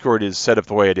our Discord is set up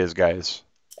the way it is, guys.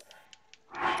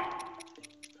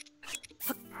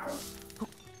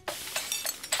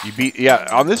 You beat, yeah,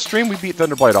 on this stream we beat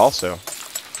Thunderblight also.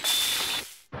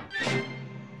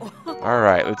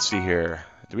 Alright, let's see here.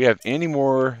 Do we have any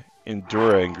more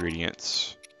Endura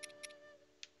ingredients?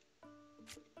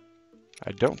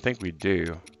 I don't think we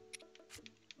do.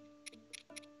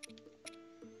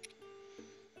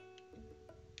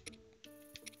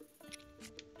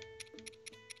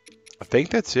 I think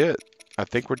that's it. I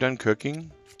think we're done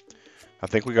cooking. I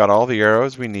think we got all the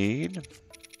arrows we need.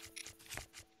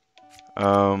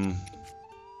 I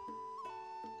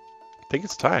think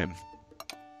it's time.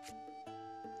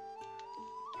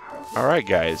 Alright,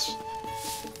 guys.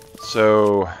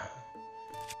 So,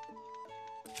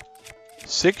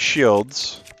 6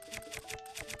 shields.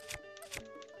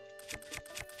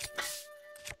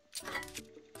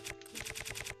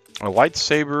 A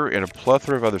lightsaber and a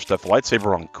plethora of other stuff. A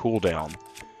lightsaber on cooldown.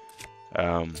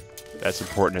 That's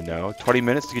important to know. 20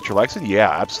 minutes to get your likes in? Yeah,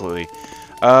 absolutely.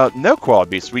 No Koala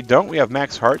Beasts. We don't. We have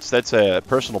max hearts. That's a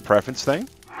personal preference thing.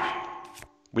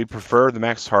 We prefer the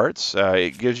max hearts.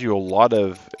 It gives you a lot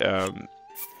of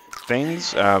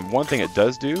things. One thing it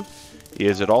does do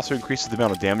is it also increases the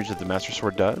amount of damage that the Master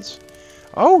Sword does.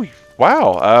 Oh,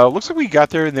 wow. Looks like we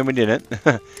got there and then we didn't.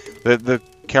 the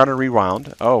counter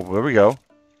rewound. Oh, there we go.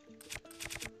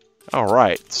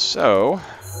 Alright, so...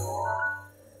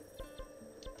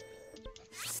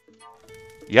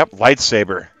 Yep,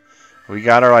 lightsaber. We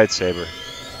got our lightsaber.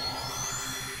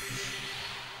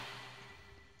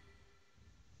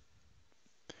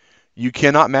 You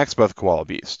cannot max both Koala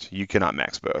Beast. You cannot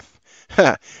max both.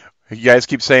 You guys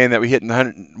keep saying that we hit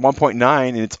 1.9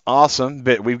 and it's awesome,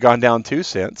 but we've gone down 2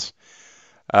 cents.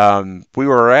 We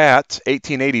were at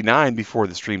 1889 before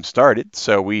the stream started,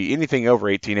 so anything over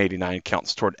 1889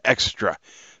 counts toward extra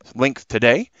length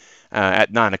today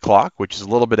at 9 o'clock, which is a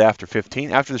little bit after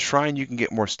 15. After the shrine, you can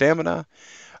get more stamina.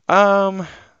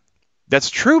 That's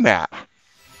true, Matt.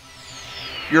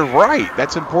 You're right.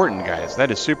 That's important, guys.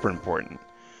 That is super important.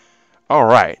 All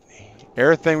right.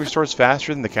 Everything restores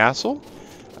faster than the castle?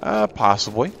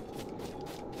 Possibly.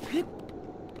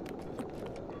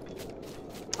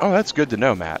 Oh, that's good to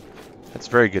know, Matt. That's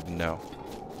very good to know.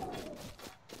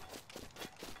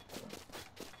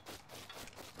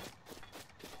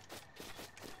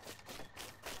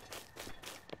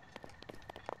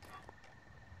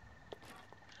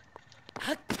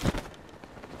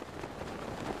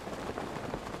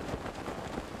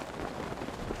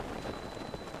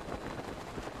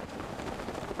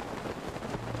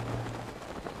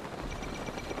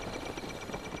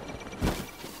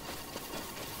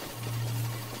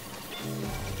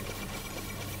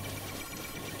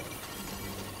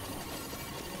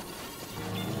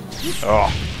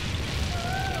 Oh.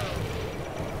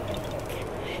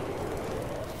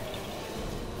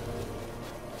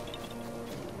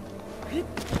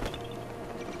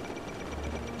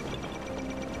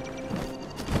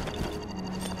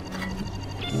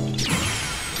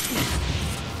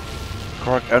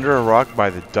 Korok under a rock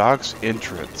by the dock's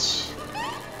entrance.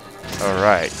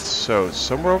 Alright, so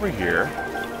somewhere over here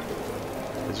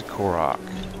is a Korok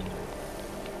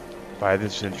by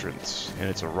this entrance, and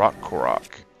it's a rock Korok.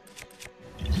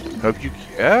 Hope you...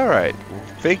 Alright. Well,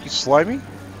 thank you, Slimy.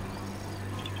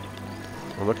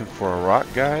 We're looking for a rock,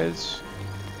 guys.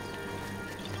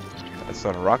 That's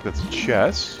not a rock, that's a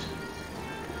chest.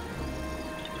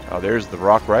 Oh, there's the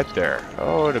rock right there.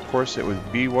 Oh, and of course it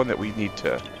would be one that we need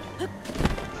to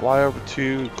fly over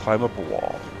to, climb up a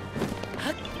wall.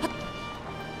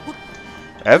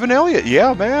 Evan Elliott,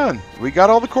 yeah, man. We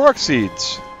got all the Korok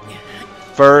seeds.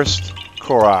 First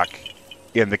Korok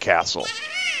in the castle.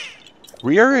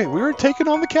 We are taking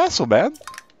on the castle, man.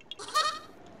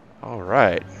 All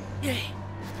right.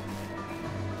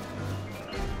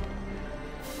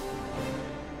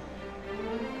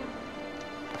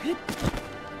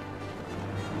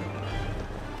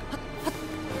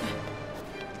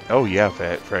 Oh yeah,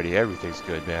 Freddy, everything's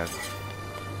good, man.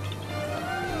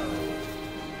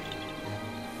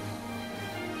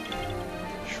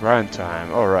 Shrine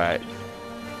time. Alright.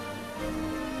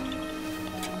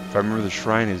 If I remember, the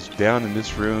shrine is down in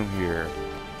this room here.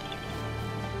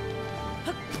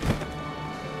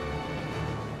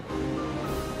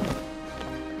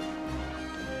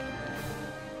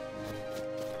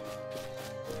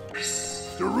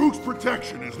 Daruk's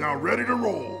protection is now ready to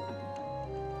roll.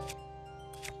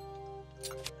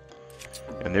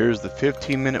 And there's the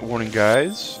 15-minute warning,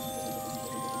 guys.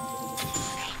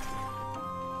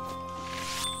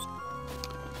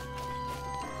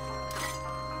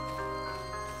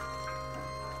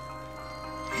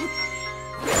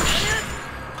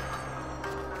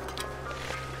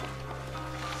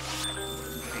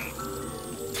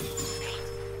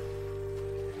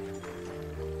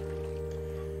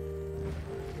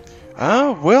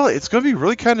 Well, it's going to be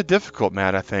really kind of difficult,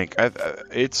 Matt, I think.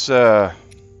 It's kind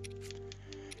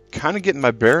of getting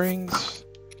my bearings,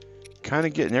 kind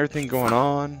of getting everything going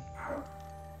on.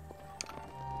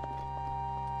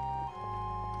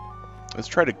 Let's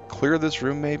try to clear this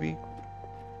room, maybe.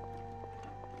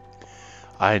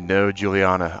 I know,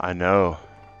 Juliana, I know.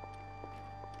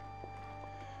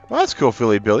 Well, that's cool,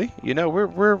 Philly Billy. You know,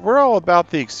 we're all about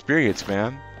the experience,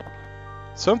 man.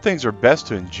 Some things are best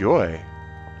to enjoy.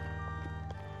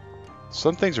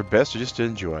 Some things are best just to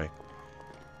enjoy.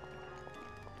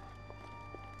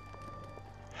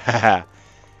 Haha.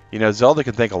 You know, Zelda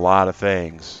can think a lot of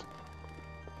things.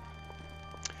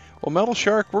 Well, Metal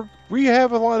Shark, we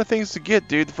have a lot of things to get,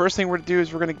 dude. The first thing we're going to do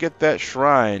is we're going to get that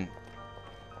shrine.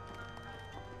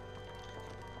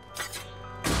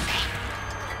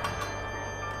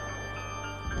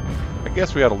 I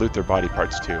guess we ought to loot their body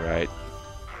parts too, right?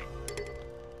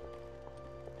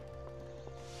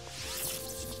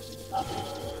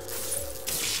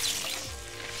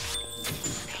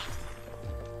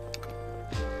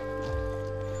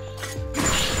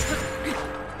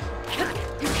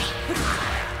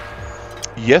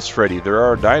 Yes, Freddy, there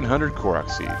are 900 Korok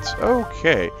seeds.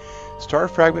 Okay. Star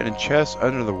fragment and chest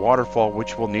under the waterfall,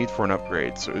 which we'll need for an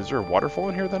upgrade. So is there a waterfall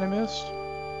in here that I missed?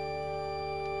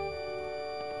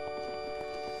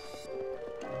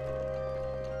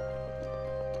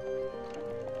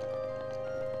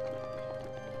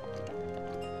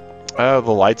 Oh,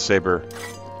 the lightsaber.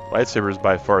 Lightsaber is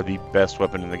by far the best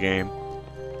weapon in the game.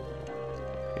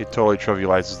 It totally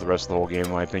trivializes the rest of the whole game,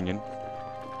 in my opinion.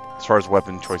 As far as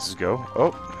weapon choices go.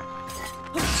 Oh,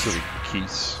 silly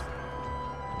keys.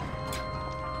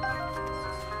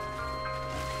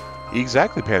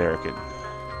 Exactly, Pan-American.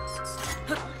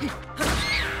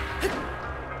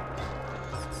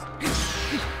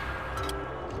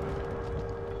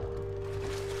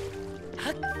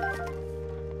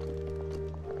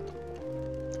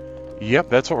 Yep,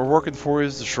 that's what we're working for,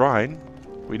 is the shrine.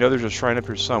 We know there's a shrine up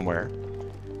here somewhere.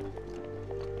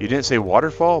 You didn't say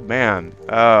waterfall? Man,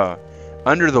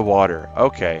 under the water.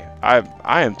 Okay,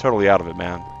 I am totally out of it,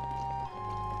 man.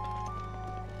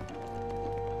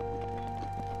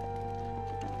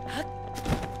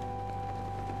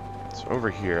 So over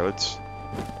here, let's...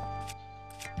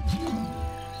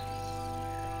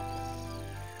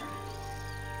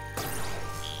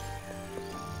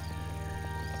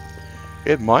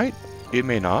 It might, it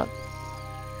may not.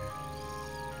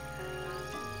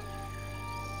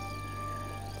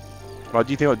 Well,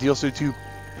 do you think what DLC 2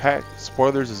 pack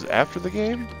spoilers is after the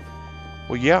game?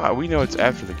 Well, yeah, we know it's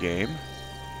after the game.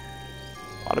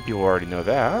 A lot of people already know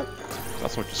that.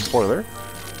 Not so much a spoiler.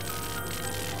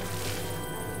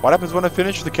 What happens when I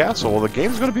finish the castle? Well, the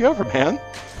game's going to be over, man.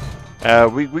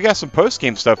 We got some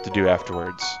post-game stuff to do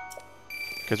afterwards.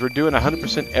 Because we're doing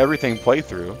 100% everything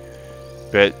playthrough.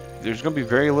 But there's going to be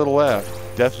very little left.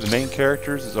 Death of the main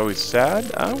characters is always sad.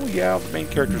 Oh, well, yeah, the main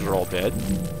characters are all dead.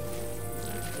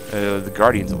 The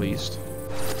Guardians, at least.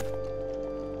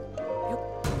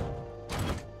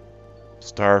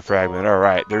 Star fragment.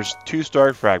 Alright, there's 2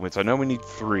 star fragments. I know we need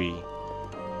 3.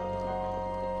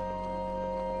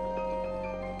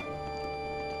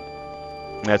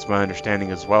 That's my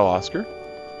understanding as well, Oscar.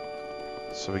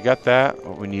 So we got that,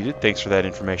 what we needed. Thanks for that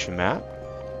information, Matt.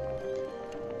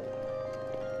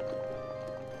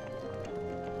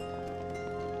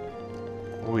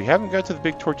 Well, we haven't got to the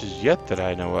big torches yet that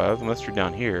I know of, unless you're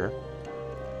down here.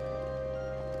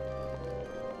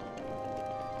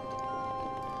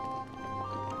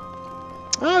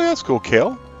 Oh, that's cool,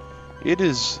 Kale. It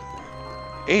is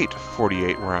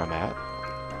 8:48 where I'm at.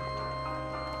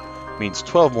 Means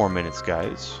 12 more minutes,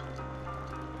 guys.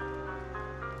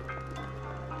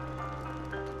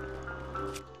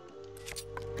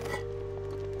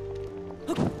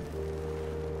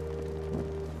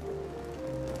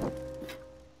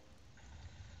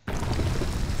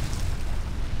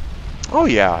 Oh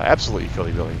yeah, absolutely,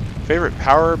 Philly Billy. Favorite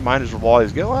power? Mine is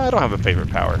Wally's Gale. I don't have a favorite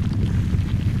power.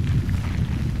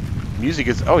 Music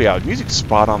is, oh yeah, music's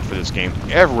spot on for this game,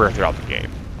 everywhere throughout the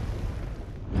game.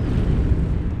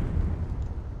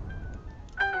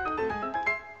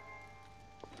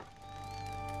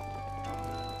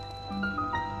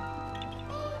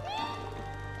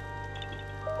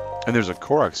 And there's a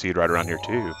Korok seed right around here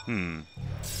too.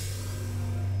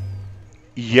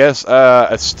 Yes,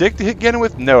 a stick to hit Ganon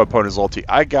with? No, opponent's ulti.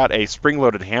 I got a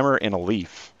spring-loaded hammer and a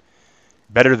leaf.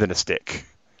 Better than a stick.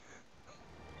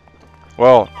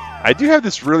 Well, I do have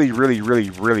this really, really, really,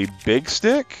 really big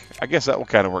stick. I guess that will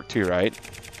kind of work too, right?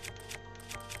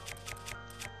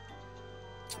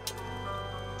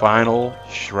 Final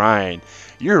Shrine.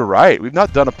 You're right. We've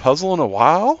not done a puzzle in a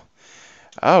while.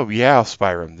 Oh, yeah,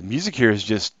 Spyrum. The music here is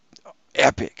just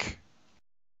epic.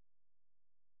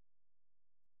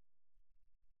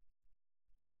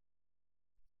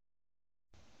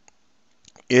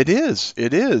 It is.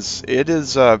 It is. It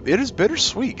is. It is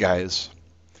bittersweet, guys.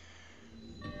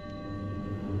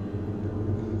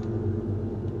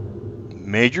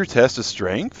 Major test of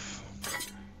strength.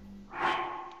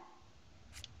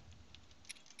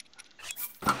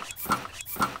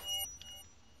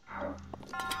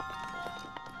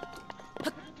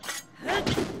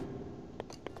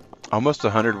 Almost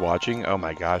 100 watching. Oh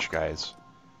my gosh, guys.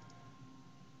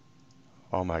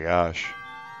 Oh my gosh.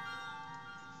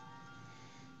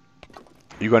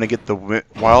 You going to get the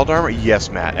wild armor?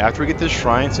 Yes, Matt. After we get this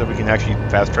shrine, so we can actually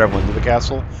fast travel into the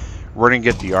castle, we're going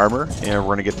to get the armor, and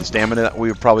we're going to get the stamina that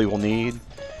we probably will need.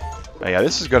 Yeah,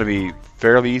 this is going to be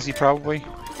fairly easy, probably.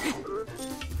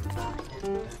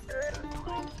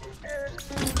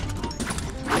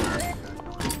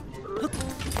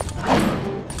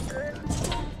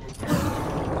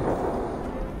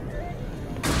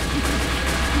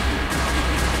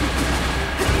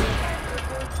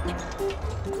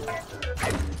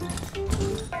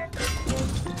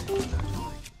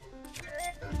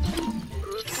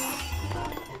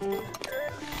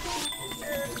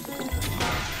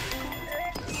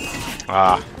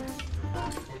 Ah.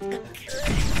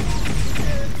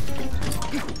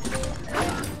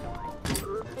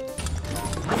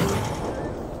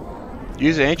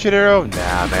 Use the ancient arrow?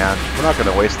 Nah, man. We're not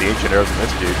going to waste the ancient arrows on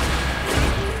this dude.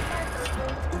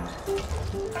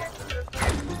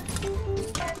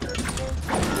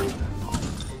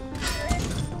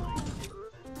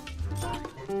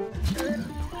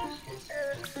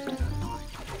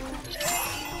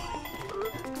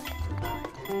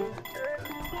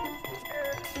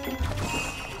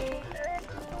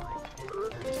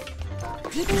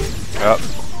 Oh,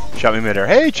 shot me midair.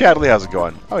 Hey, Chadley, how's it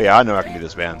going? Oh yeah, I know I can do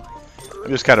this, man.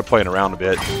 I'm just kind of playing around a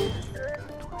bit.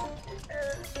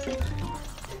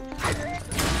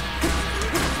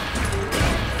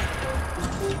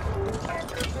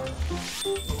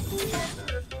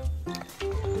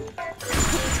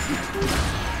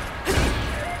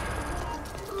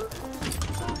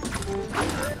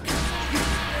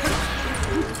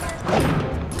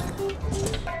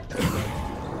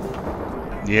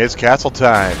 Yeah, it's castle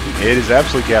time. It is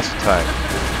absolutely castle time.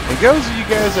 And those of you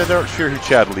guys that aren't sure who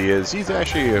Chadley is, he's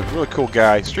actually a really cool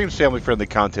guy. Streams family-friendly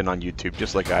content on YouTube,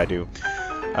 just like I do.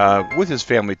 With his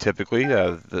family, typically,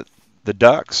 the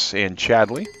Ducks and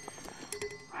Chadley.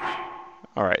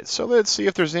 All right, so let's see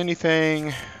if there's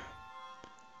anything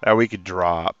that we could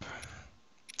drop.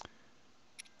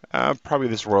 Probably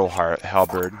this Royal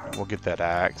Halberd. We'll get that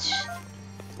axe.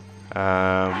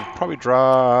 Probably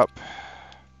drop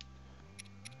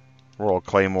Royal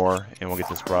Claymore, and we'll get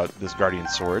this Guardian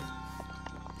Sword.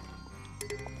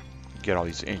 Get all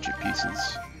these ancient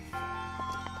pieces.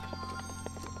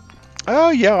 Oh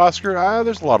yeah, Oscar.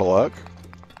 There's a lot of luck.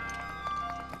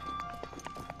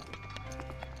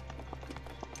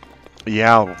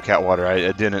 Yeah, Catwater.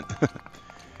 I didn't.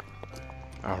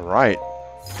 All right.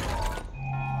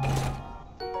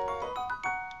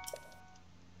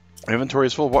 Inventory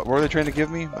is full. What were they trying to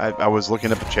give me? I was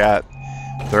looking up a chat.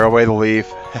 Throw away the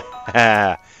leaf.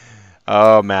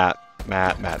 Oh, Matt.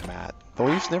 The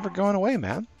leaf's never going away,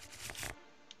 man.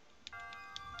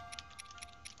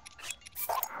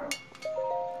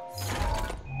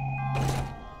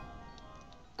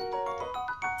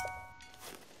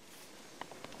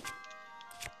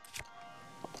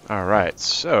 Alright,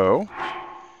 so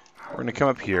we're going to come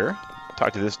up here,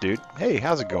 talk to this dude. Hey,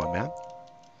 how's it going, man?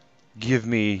 Give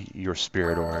me your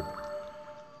spirit orb.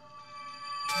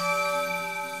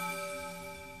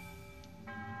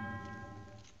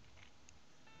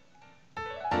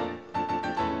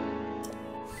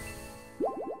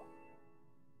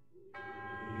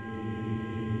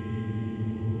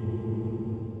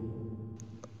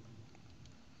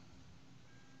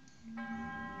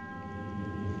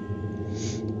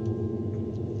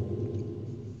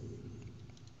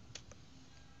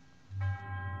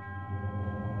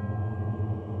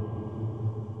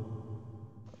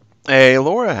 Hey,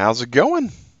 Laura, how's it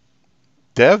going?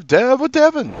 Dev with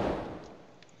Devin.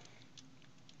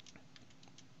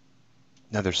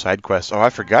 Another side quest. Oh, I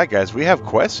forgot, guys. We have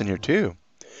quests in here, too.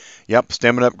 Yep,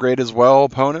 stamina upgrade as well,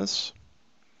 opponents.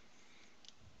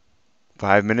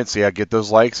 5 minutes. Yeah, get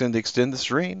those likes in to extend the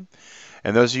stream.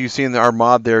 And those of you seeing our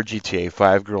mod there, GTA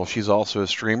 5 girl, she's also a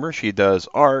streamer. She does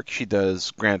Ark. She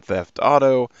does Grand Theft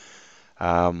Auto.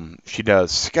 She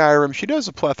does Skyrim. She does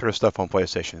a plethora of stuff on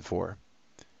PlayStation 4.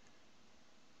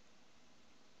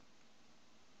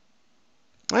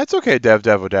 That's okay, Dev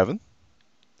with Devin.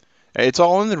 It's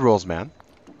all in the rules, man.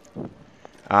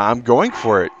 I'm going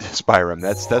for it, Spyrim.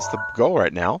 That's the goal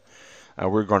right now.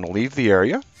 We're going to leave the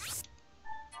area.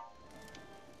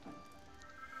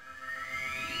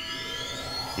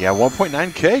 Yeah,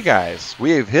 1.9K, guys.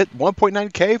 We have hit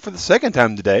 1.9K for the second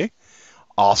time today.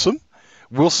 Awesome.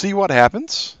 We'll see what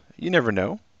happens. You never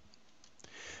know.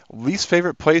 Least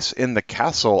favorite place in the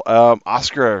castle?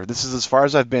 Oscar, this is as far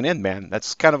as I've been in, man.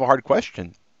 That's kind of a hard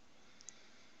question.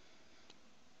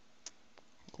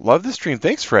 Love the stream.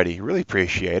 Thanks, Freddie. Really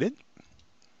appreciate it.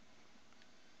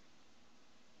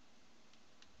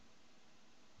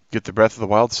 Get the Breath of the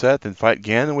Wild set, then fight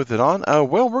Ganon with it on.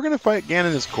 Well, we're going to fight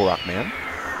Ganon as Korok Man.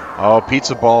 Oh,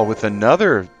 Pizza Ball with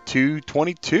another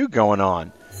 222 going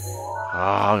on.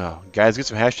 Oh, no. Guys, get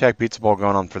some hashtag Pizza Ball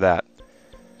going on for that.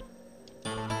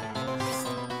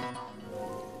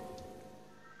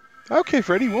 Okay,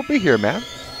 Freddie, we'll be here, man.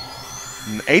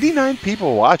 89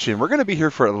 people watching. We're going to be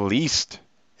here for at least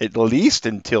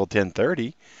until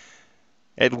 10:30.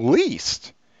 At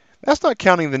least. That's not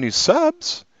counting the new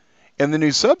subs. And the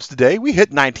new subs today, we hit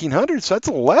 1,900, so that's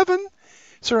 11.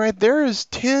 So right there is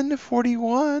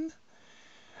 1041.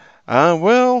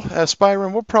 Well,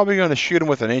 Spyrim, we're probably going to shoot them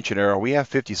with an ancient arrow. We have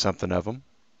 50-something of them.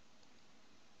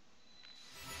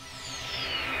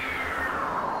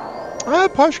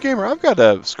 Posh Gamer, I've got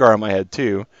a scar on my head,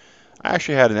 too. I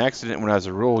actually had an accident when I was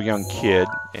a real young kid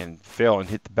and fell and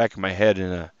hit the back of my head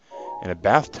in a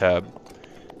bathtub.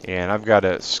 And I've got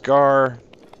a scar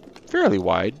fairly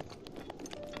wide.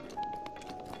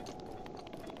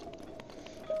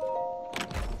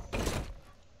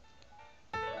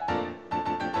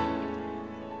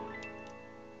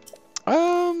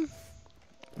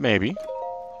 Maybe.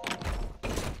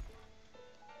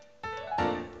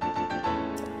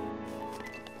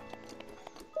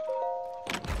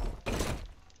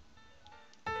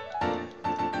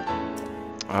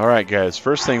 Alright, guys.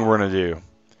 First thing we're going to do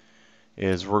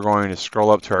is we're going to scroll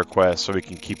up to our quest so we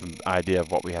can keep an idea of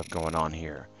what we have going on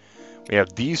here. We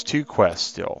have these two quests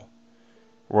still.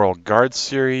 World Guard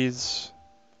Series.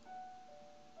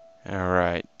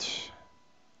 Alright.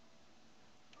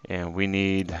 And we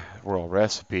need World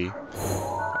Recipe.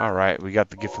 Alright, we got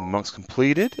the Gift from the Monks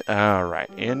completed. Alright,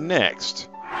 and next,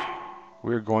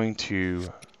 we're going to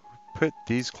put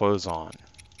these clothes on.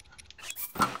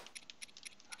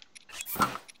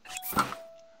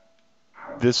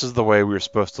 This is the way we were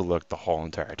supposed to look the whole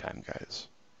entire time, guys.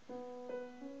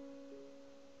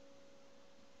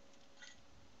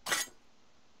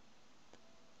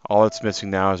 All that's missing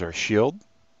now is our shield.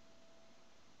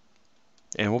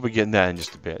 And we'll be getting that in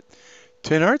just a bit.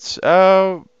 10 Arts,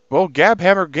 well,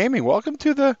 Gabhammer Gaming, welcome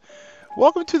to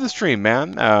the stream,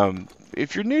 man.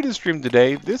 If you're new to the stream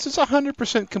today, this is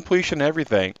 100% completion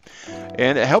everything.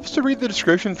 And it helps to read the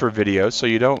description for videos so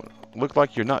you don't look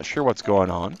like you're not sure what's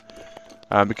going on.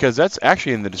 Because that's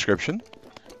actually in the description.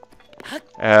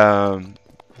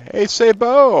 Hey,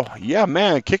 Sabo! Yeah,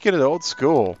 man, kicking it old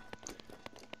school.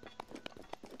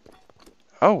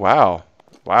 Oh, wow.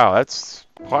 Wow, that's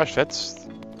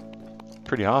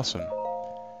pretty awesome.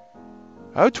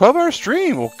 Oh, 12-hour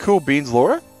stream. Well, cool beans,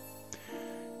 Laura.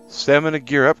 Stamina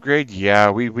gear upgrade.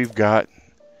 Yeah, here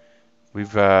we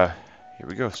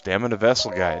go. Stamina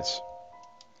vessel, guys.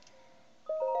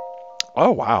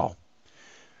 Oh, wow.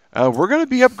 We're going to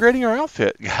be upgrading our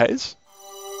outfit, guys.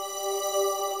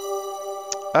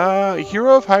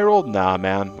 Hero of Hyrule? Nah,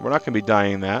 man. We're not going to be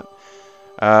dying that.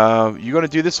 You going to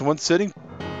do this in one sitting?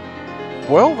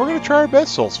 Well, we're going to try our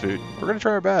best, Souls Food. We're going to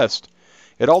try our best.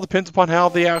 It all depends upon how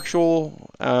the actual,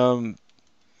 how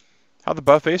the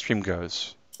buffet stream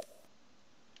goes.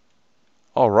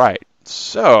 Alright,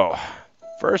 so,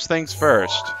 first things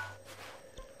first.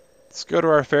 Let's go to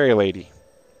our fairy lady.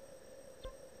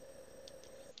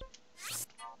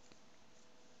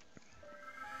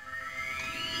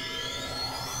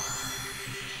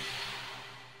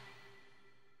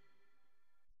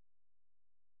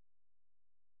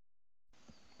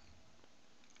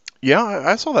 Yeah,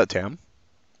 I saw that, Tam.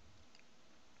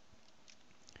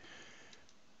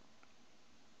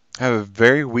 Have a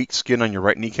very weak skin on your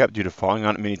right kneecap due to falling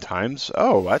on it many times.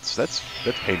 Oh, that's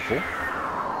painful.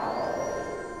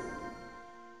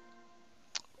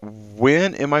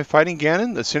 When am I fighting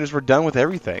Ganon? As soon as we're done with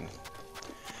everything.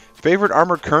 Favorite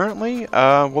armor currently?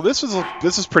 Well, this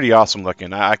is pretty awesome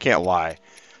looking. I can't lie.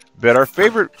 But our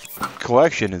favorite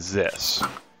collection is this.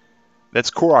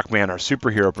 That's Korok Man, our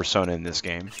superhero persona in this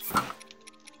game.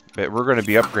 But we're going to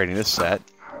be upgrading this set.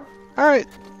 Alright,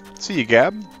 see you,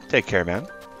 Gab. Take care, man.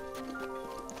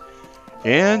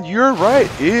 And you're right,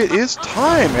 it is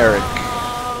time, Eric.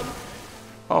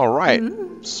 Alright,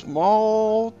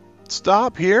 small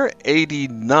stop here,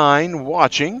 89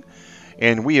 watching.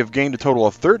 And we have gained a total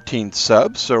of 13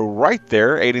 subs, so right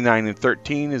there, 89 and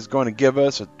 13 is going to give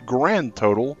us a grand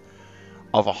total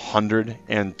of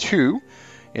 102.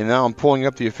 And now I'm pulling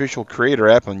up the official creator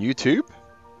app on YouTube,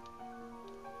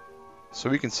 so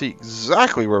we can see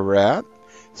exactly where we're at.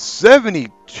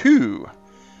 72,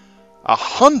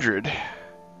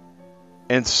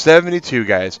 172,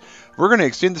 guys. We're going to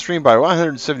extend the stream by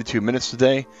 172 minutes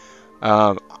today.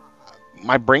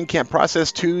 My brain can't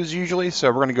process twos usually, so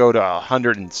we're going to go to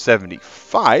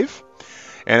 175.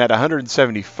 And at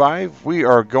 175, we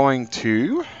are going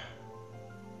to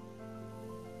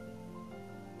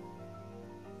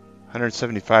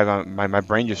 175. My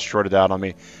brain just shorted out on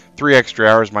me. 3 extra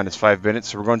hours minus 5 minutes,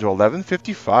 so we're going to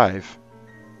 1155.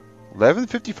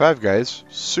 1155, guys.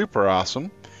 Super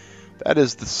awesome. That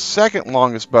is the second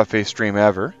longest buffet stream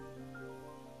ever.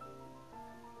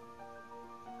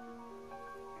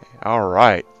 All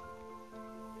right.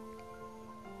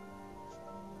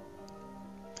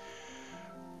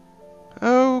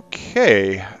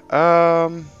 Okay.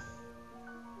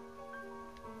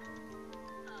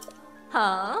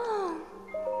 Huh?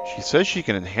 She says she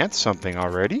can enhance something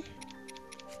already.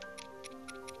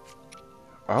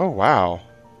 Oh, wow.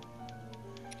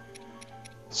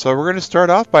 So we're going to start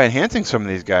off by enhancing some of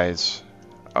these guys.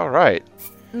 All right.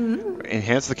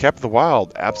 Enhance the Cap of the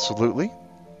Wild. Absolutely.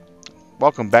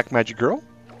 Welcome back, Magic Girl.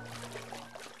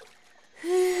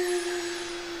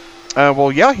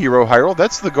 Well, yeah, Hero Hyrule,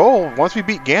 that's the goal. Once we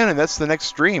beat Ganon, that's the next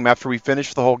stream after we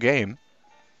finish the whole game.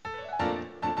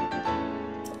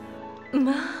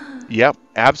 Yep,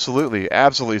 absolutely.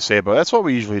 Absolutely, Sabo. That's what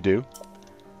we usually do.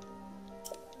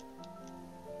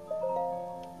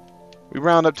 We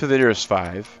round up to the nearest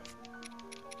 5.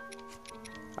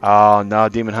 Oh, no,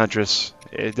 Demon Huntress.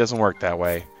 It doesn't work that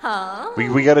way. Huh?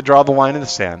 We got to draw the line in the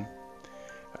sand.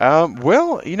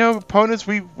 Well, you know, opponents,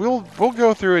 we'll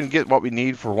go through and get what we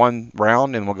need for one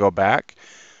round, and we'll go back.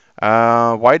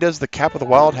 Why does the Cap of the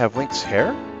Wild have Link's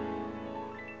hair?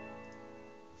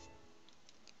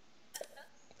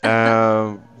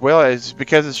 Well, it's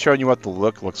because it's showing you what the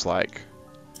look looks like.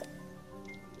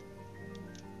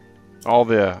 All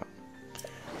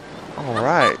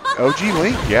right, OG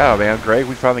Link, yeah, man, great,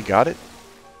 we finally got it.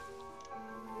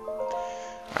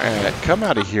 Alright, come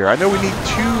out of here. I know we need 2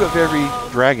 of every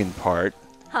dragon part.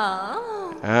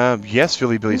 Huh? Yes,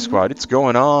 Philly Billy Squad. It's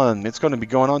going on. It's going to be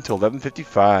going on till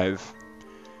 11:55.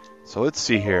 So let's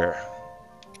see here.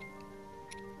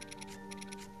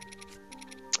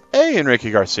 Hey,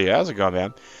 Enrique Garcia. How's it going,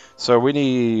 man? So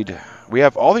we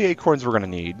have all the acorns we're going to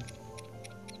need.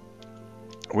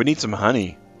 We need some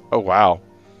honey. Oh, wow.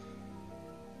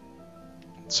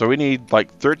 So we need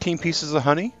like 13 pieces of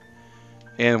honey.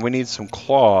 And we need some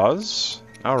claws.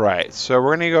 Alright, so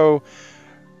we're going to go...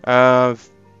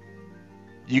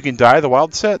 you can dye the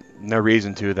wild set? No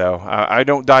reason to, though. I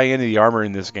don't dye any of the armor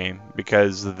in this game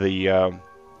because of the...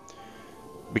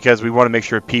 because we want to make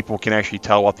sure people can actually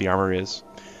tell what the armor is.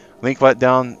 Link let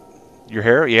down your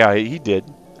hair? Yeah, he did.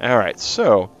 Alright,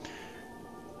 so...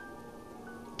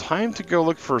 time to go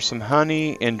look for some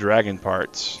honey and dragon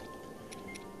parts.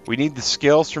 We need the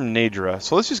scales from Nadra.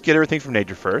 So let's just get everything from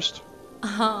Nadra first.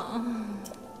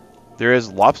 There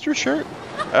is lobster shirt.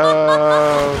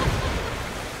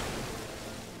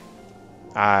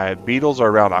 Beetles are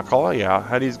around Akala. Yeah,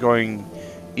 honey's going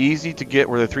easy to get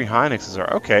where the 3 Hynixes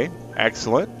are. Okay,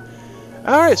 excellent.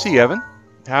 All right, see you, Evan.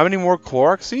 How many more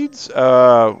Koroks seeds?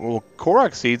 Well,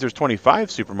 Koroks seeds. There's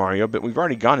 25 Super Mario, but we've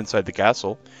already gone inside the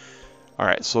castle. All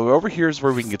right, so over here is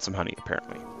where we can get some honey,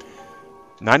 apparently.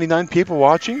 99 people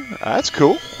watching. That's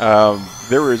cool.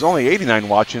 There was only 89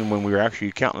 watching when we were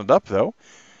actually counting it up, though.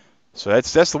 So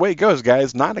that's the way it goes,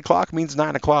 guys. 9 o'clock means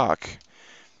 9 o'clock.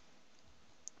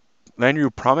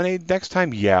 Lanryu Promenade next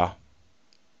time? Yeah.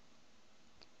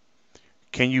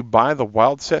 Can you buy the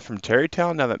wild set from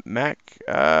Terrytown now that Mac...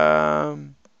 I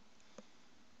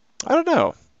don't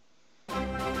know.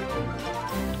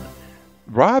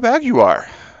 Rob Aguiar.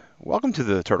 Welcome to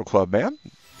the Turtle Club, man.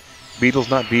 Beetles,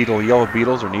 not beetle. Yellow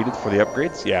beetles are needed for the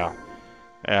upgrades. Yeah.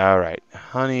 All right.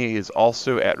 Honey is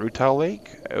also at Rutile Lake.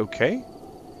 Okay.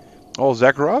 Oh,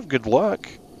 Zakharov, good luck.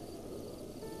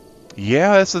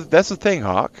 Yeah, that's the thing,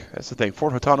 Hawk. That's the thing.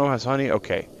 Fort Hotano has honey.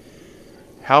 Okay.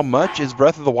 How much is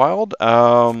Breath of the Wild?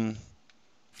 Let's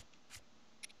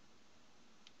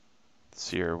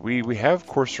see here. We have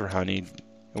coarser honey,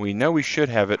 and we know we should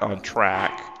have it on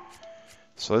track.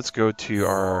 So let's go to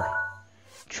our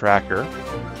tracker.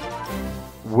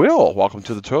 Will, welcome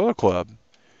to the Toilet Club.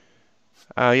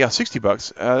 Yeah, 60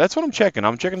 bucks. That's what I'm checking.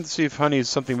 I'm checking to see if honey is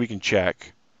something we can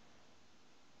check.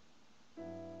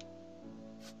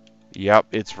 Yep,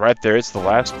 it's right there. It's the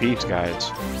last piece,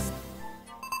 guys.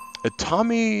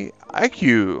 Tommy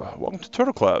IQ, welcome to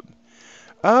Turtle Club.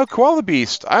 Koala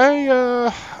Beast,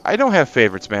 I don't have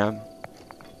favorites, man.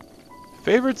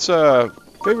 Favorites are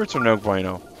no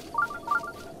bueno.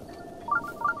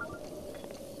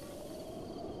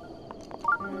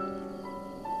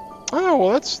 Oh,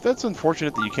 well, that's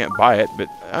unfortunate that you can't buy it, but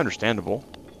understandable.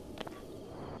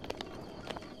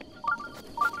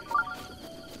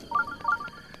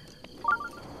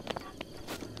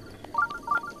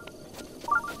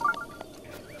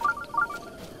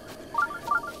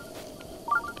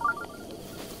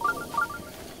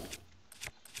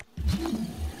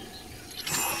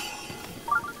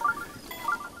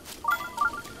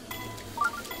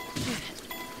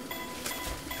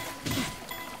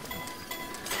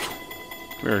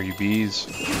 Where are you, bees?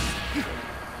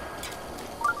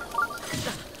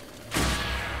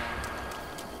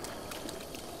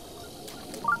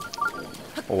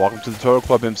 Well, welcome to the Total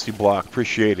Club MC Block.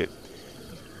 Appreciate it.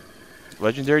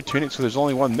 Legendary tunic, so there's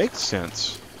only one. Makes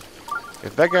sense.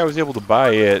 If that guy was able to buy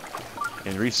it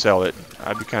and resell it,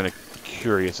 I'd be kind of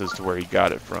curious as to where he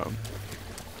got it from.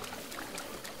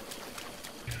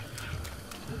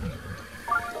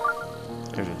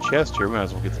 There's a chest here. We might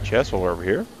as well get the chest while we're over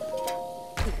here.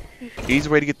 Easy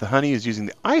way to get the honey is using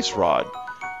the ice rod.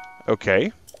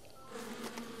 Okay.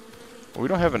 Well, we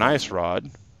don't have an ice rod.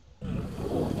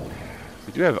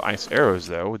 We do have ice arrows,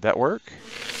 though. Would that work?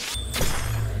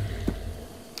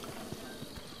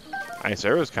 Ice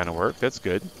arrows kind of work. That's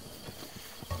good.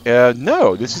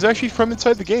 No. This is actually from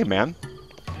inside the game, man.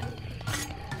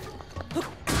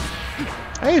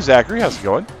 Hey, Zachary. How's it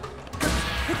going?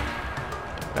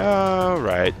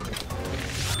 Alright.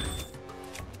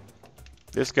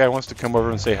 This guy wants to come over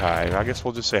and say hi. I guess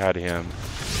we'll just say hi to him.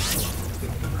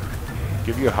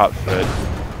 Give you a hot foot.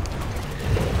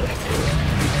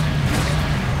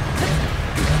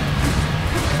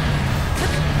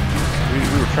 We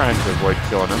were trying to avoid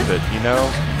killing him, but you know,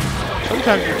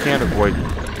 sometimes you can't avoid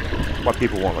what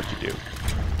people won't let you do.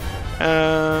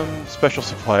 Special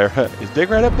supplier. Is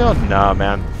Digrat up now? Nah,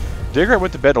 man. Digrat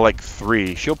went to bed at like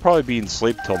 3. She'll probably be in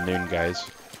sleep till noon, guys.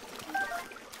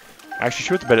 Actually,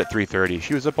 she went to bed at 3:30.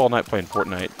 She was up all night playing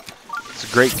Fortnite. It's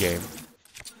a great game.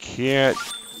 Can't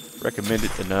recommend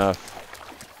it enough.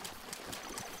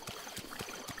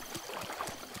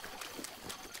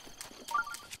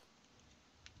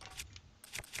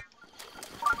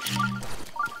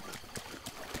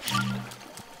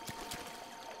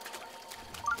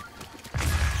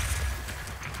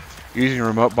 Using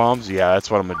remote bombs? Yeah,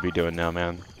 that's what I'm going to be doing now,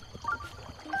 man.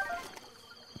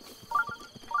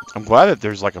 I'm glad that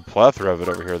there's like a plethora of it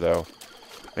over here, though.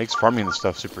 Makes farming this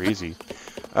stuff super easy.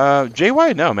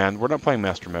 JY, no, man. We're not playing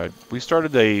Master Mode. We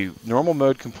started a normal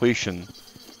mode completion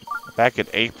back in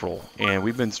April, and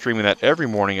we've been streaming that every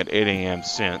morning at 8 AM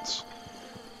since.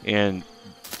 And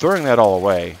throwing that all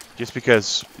away, just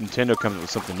because Nintendo comes up with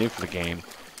something new for the game,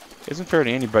 isn't fair to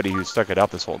anybody who's stuck it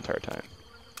out this whole entire time.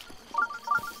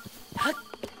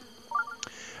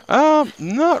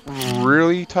 Not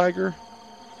really, Tiger.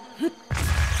 It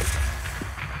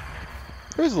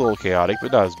was a little chaotic,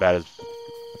 but not as bad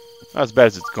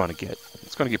as it's going to get.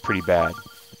 It's going to get pretty bad.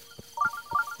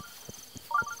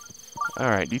 All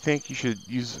right, do you think you should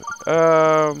use?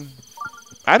 I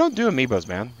don't do amiibos,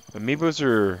 man. Amiibos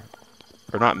are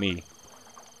not me.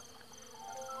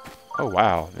 Oh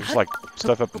wow, there's like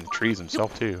stuff up in the trees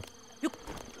himself too.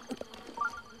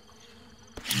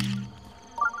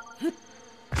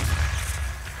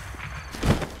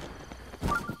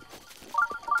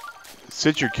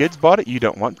 Since your kids bought it, you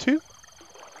don't want to?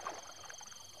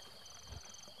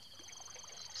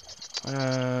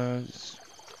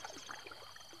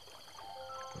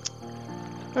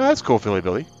 That's cool, Philly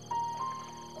Billy.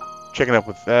 Checking up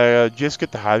with, just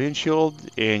get the Hylian Shield,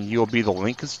 and you'll be the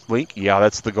Link. Yeah,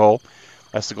 that's the goal.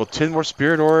 That's the goal. 10 more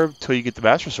Spirit Orb till you get the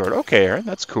Master Sword. Okay, Aaron,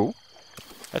 that's cool.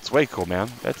 That's way cool, man.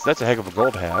 That's a heck of a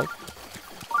goal to have.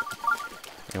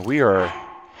 And we are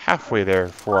halfway there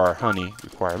for our honey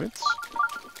requirements.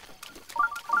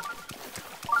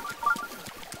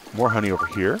 More honey over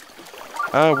here.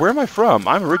 Where am I from?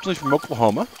 I'm originally from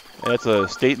Oklahoma. That's a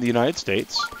state in the United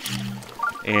States.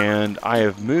 And I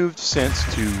have moved since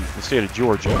to the state of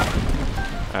Georgia.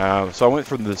 So I went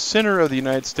from the center of the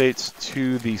United States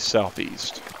to the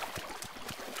southeast.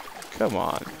 Come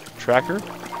on, tracker.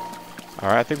 All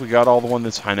right, I think we got all the one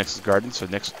that's Hynex's garden. So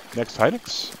next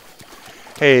Hynex.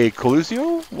 Hey,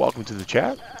 Coluzio, welcome to the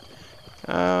chat.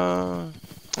 Oh,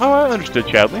 I understood,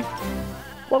 Chadley.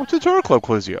 Welcome to the Turtle Club,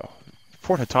 Coluzio.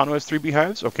 Fort Hatano has 3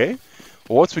 beehives. Okay.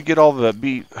 Well, once we get all the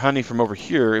bee honey from over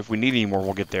here, if we need any more,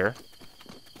 we'll get there.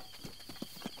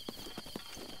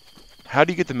 How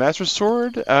do you get the Master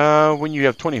Sword? When you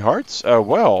have 20 hearts?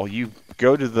 Well, you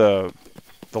go to the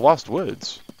Lost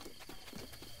Woods.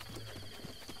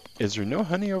 Is there no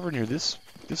honey over near this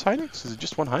Hynex? Is it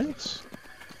just one Hynex?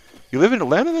 You live in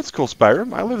Atlanta? That's cool,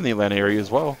 Spyrum. I live in the Atlanta area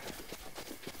as well.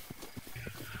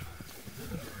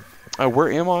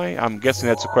 Where am I? I'm guessing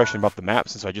that's a question about the map,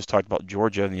 since I just talked about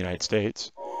Georgia in the United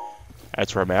States.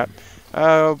 That's where I'm at.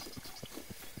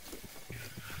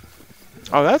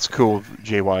 Oh, that's cool,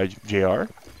 JYJR.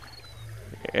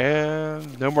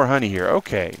 And no more honey here.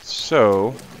 Okay,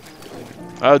 so...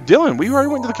 Dylan, we already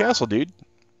went to the castle, dude.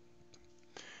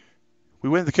 We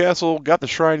went to the castle, got the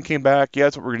shrine, came back. Yeah,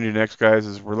 that's what we're going to do next, guys,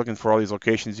 is we're looking for all these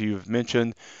locations you've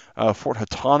mentioned. Fort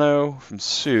Hatano from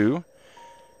Sue.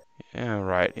 Yeah,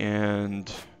 right, and...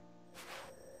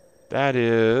 that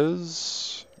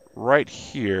is... right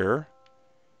here.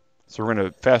 So we're going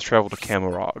to fast travel to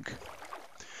Camarog.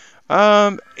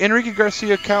 Enrique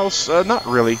Garcia Caus, not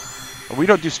really. We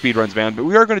don't do speed runs, man, but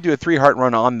we are going to do a 3-heart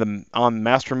run on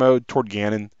Master Mode toward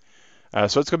Ganon.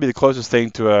 So it's going to be the closest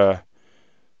thing to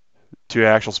an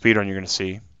actual speed run you're going to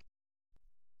see.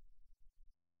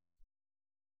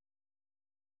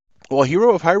 Well,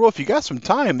 Hero of Hyrule, if you got some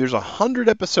time, there's 100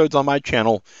 episodes on my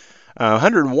channel.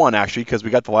 101, actually, because we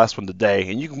got the last one today.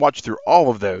 And you can watch through all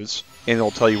of those, and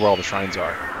it'll tell you where all the shrines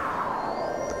are.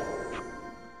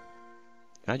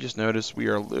 I just noticed we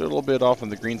are a little bit off on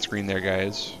the green screen there,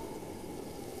 guys.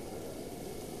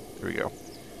 There we go.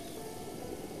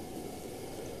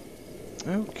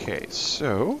 Okay,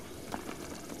 so...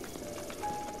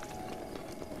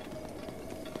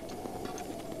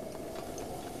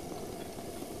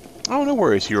 oh, no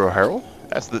worries, Hero Harold.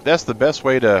 That's the best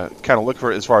way to kind of look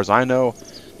for it, as far as I know.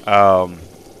 I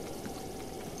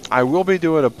will be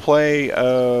doing a play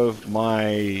of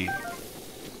my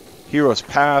Hero's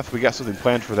Path. We got something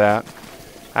planned for that.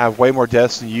 I have way more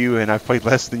deaths than you, and I've played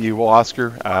less than you, Will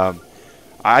Oscar.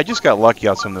 I just got lucky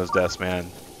on some of those deaths, man.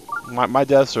 My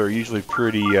deaths are usually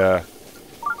pretty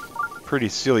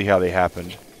silly how they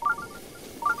happened.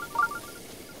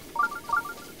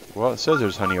 Well, it says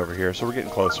there's honey over here, so we're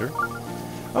getting closer.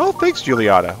 Oh, thanks,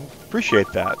 Juliana. Appreciate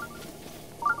that.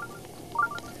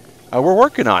 We're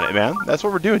working on it, man. That's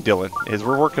what we're doing, Dylan, is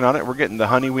we're working on it. We're getting the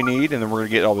honey we need, and then we're going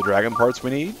to get all the dragon parts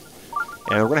we need.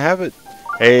 And we're going to have it.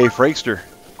 Hey, Frakester.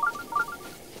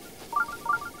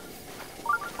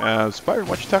 Spider,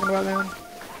 what you talking about, man?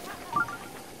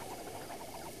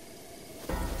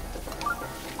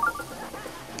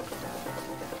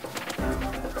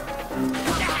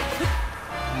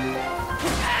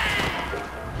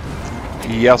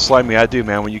 Yeah, Slimy, I do,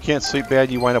 man. When you can't sleep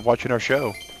bad, you wind up watching our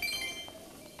show.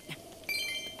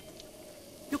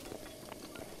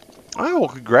 Oh, well,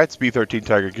 congrats, B13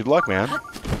 Tiger. Good luck, man.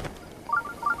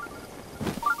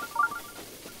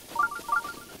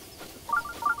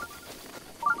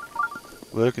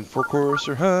 Looking for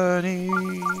coarser honey.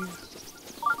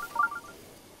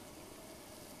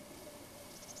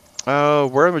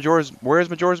 Where's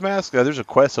Majora's Mask? There's a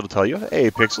quest that'll tell you. Hey,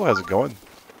 Pixel, how's it going?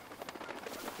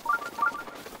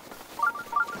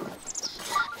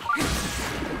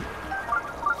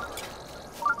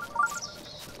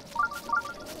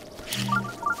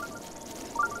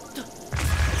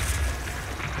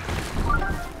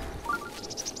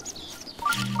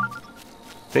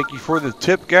 Thank you for the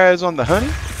tip, guys, on the honey.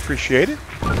 Appreciate it.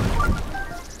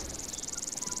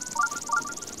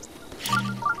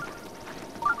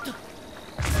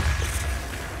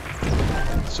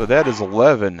 So that is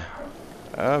 11.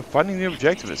 Finding the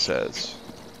objective, it says.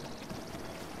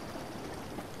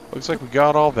 Looks like we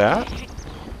got all that.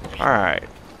 Alright.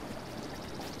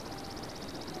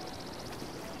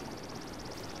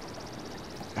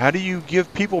 How do you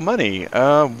give people money?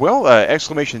 Well,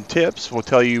 exclamation tips will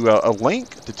tell you a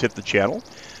link to tip the channel.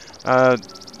 And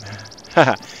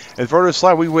for the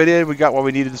slide, we went in, we got what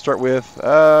we needed to start with.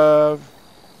 I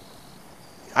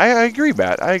agree,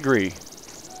 Matt. I agree.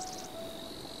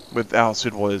 with how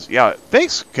suitable it is. Yeah,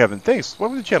 thanks, Kevin. Thanks.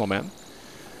 Welcome to the channel, man.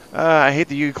 I hate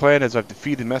the Yugi clan as I've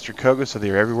defeated Master Koga, so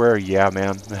they're everywhere. Yeah,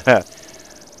 man.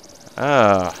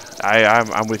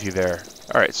 I'm with you there.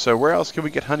 All right, so where else can we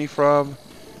get honey from?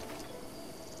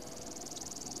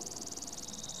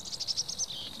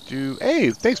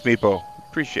 Hey, thanks, Meepo.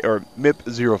 Appreciate, or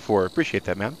Mip04. Appreciate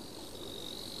that, man.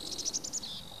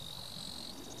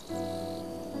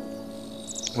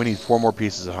 We need 4 more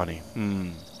pieces of honey.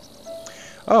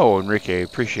 Oh, Enrique,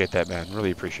 appreciate that, man.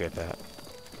 Really appreciate that.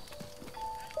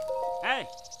 Hey.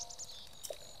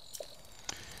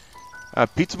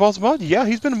 Pizza Balls Mud? Yeah,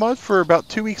 he's been a mud for about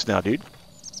 2 weeks now, dude.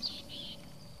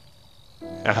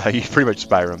 He's pretty much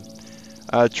Spyro.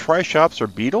 Try shops or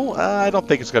beetle? I don't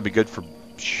think it's going to be good for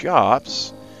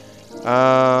shops.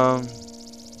 Well,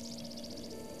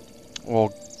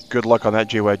 good luck on that,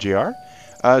 JYJR.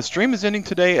 Stream is ending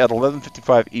today at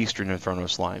 11:55 Eastern, Inferno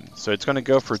Slime. So it's going to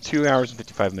go for 2 hours and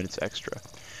 55 minutes extra.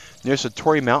 Near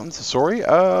Satori Mountains, Satori?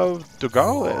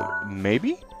 Dogal?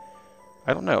 Maybe?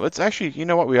 I don't know. Let's actually, you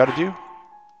know what we ought to do?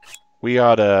 We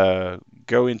ought to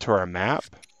go into our map,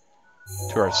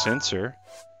 to our sensor,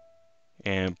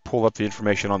 and pull up the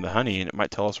information on the honey, and it might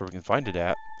tell us where we can find it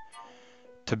at.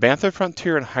 To Bantha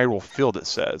Frontier and Hyrule Field, it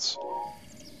says.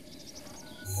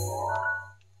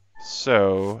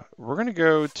 So, we're going to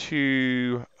go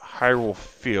to Hyrule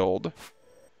Field,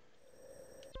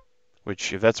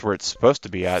 which, if that's where it's supposed to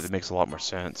be at, it makes a lot more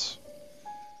sense.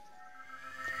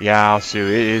 Yeah, Sue,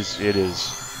 it is.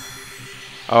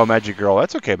 Oh, Magic Girl,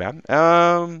 that's okay, man.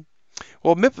 Well,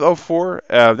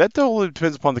 MIP04, that totally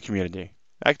depends upon the community.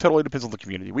 That totally depends on the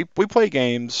community. We play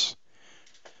games.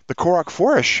 The Korok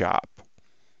Forest Shop.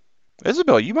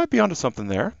 Isabel, you might be onto something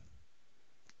there.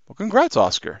 Well, congrats,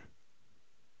 Oscar.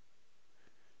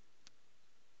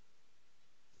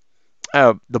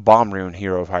 The Bomb Rune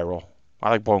Hero of Hyrule.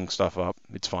 I like blowing stuff up.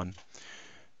 It's fun.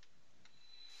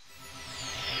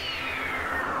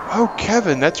 Oh,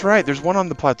 Kevin, that's right. There's one on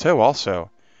the plateau also.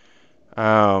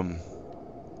 So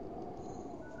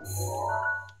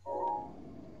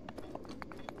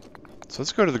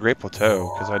let's go to the Great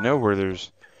Plateau, because I know where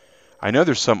there's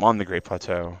some on the Great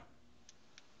Plateau.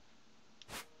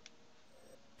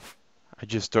 I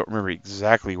just don't remember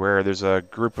exactly where. There's a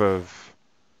group of...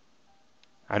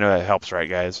 I know that helps, right,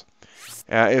 guys?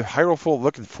 If Hyrule full of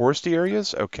looking foresty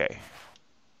areas? Okay.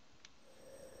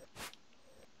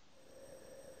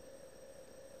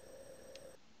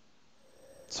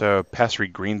 So, Passery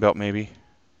Greenbelt, maybe?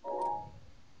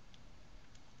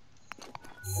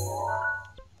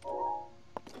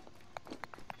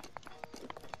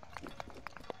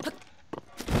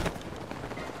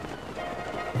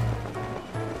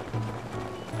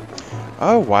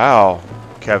 Oh, wow.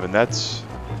 Kevin, that's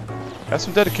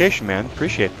some dedication, man.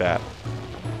 Appreciate that.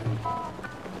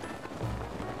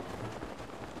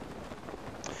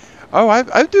 Oh,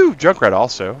 I do Junkrat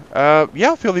also.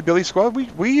 Yeah, Philly Billy Squad.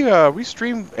 We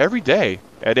stream every day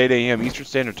at 8 a.m. Eastern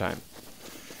Standard Time,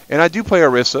 and I do play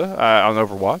Orisa on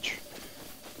Overwatch.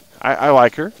 I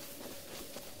like her.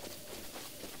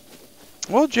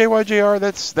 Well, JYJR,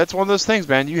 that's one of those things,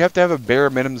 man. You have to have a bare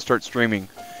minimum to start streaming.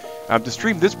 To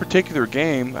stream this particular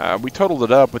game, we totaled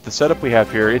it up with the setup we have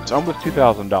here. It's almost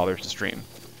 $2,000 to stream.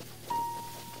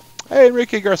 Hey,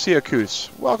 Enrique Garcia Cus,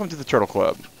 welcome to the Turtle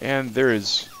Club. And there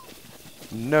is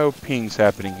no pings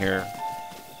happening here.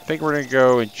 I think we're going to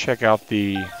go and check out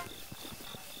the...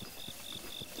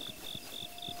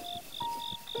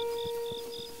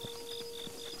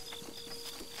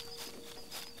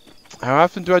 How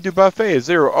often do I do buffets?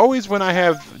 There are always when I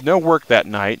have no work that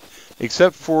night,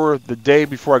 except for the day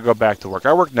before I go back to work.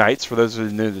 I work nights, for those who are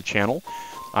new to the channel.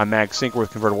 I'm Mag Sync with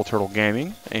Convertible Turtle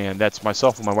Gaming, and that's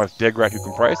myself and my wife Degrat who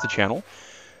comprise the channel.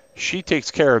 She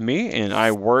takes care of me, and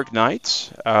I work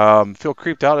nights. Feel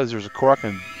creeped out as there's a Korok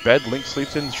in bed Link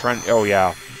sleeps in. Trying. Oh,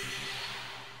 yeah.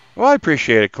 Well, I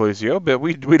appreciate it, Colusio, but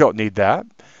we don't need that.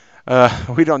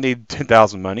 We don't need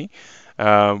 10,000 money.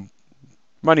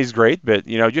 Money's great, but,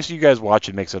 you know, just you guys watch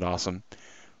it makes it awesome.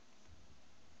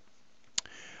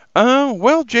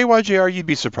 Well, JYJR, you'd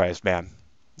be surprised, man.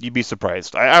 You'd be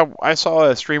surprised. I saw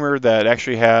a streamer that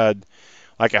actually had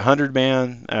like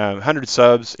 100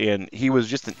 subs, and he was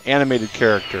just an animated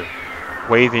character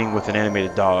waving with an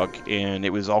animated dog, and it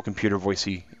was all computer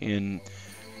voicey, and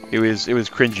it was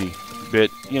cringy, but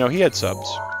you know, he had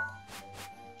subs.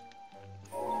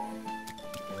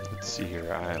 Let's see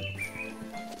here.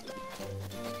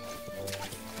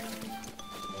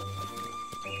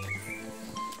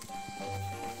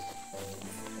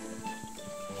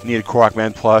 Need a Korok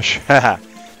Man plush.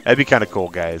 That'd be kind of cool,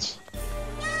 guys.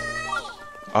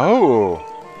 Oh,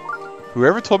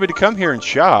 whoever told me to come here and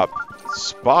shop.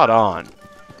 spot on.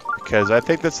 Because I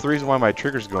think that's the reason why my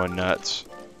trigger's going nuts.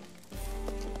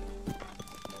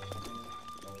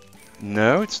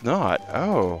 No, it's not.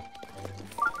 Oh.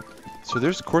 So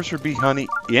there's courser bee honey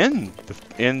in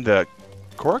the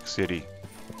Korok City.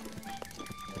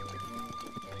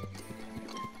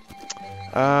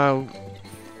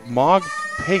 Mog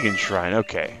Pagan Shrine.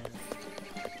 Okay.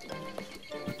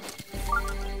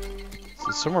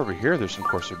 So somewhere over here there's some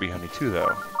courser bee honey too,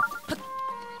 though.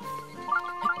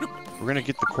 We're gonna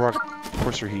get the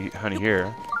courser honey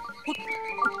here.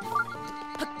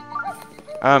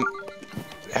 Are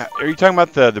you talking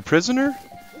about the prisoner?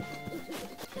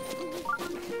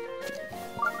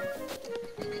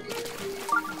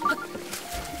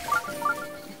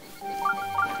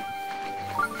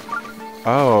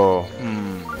 Oh,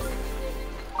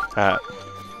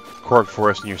 Korok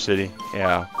Forest in your city.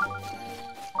 Yeah.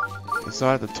 It's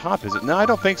not at the top, is it? No, I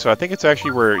don't think so. I think it's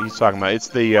actually where he's talking about. It's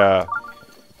the,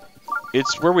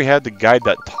 it's where we had to guide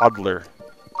that toddler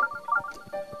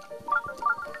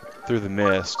through the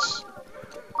mists.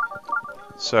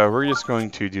 So we're just going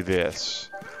to do this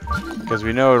because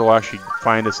we know it'll actually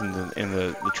find us in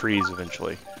the trees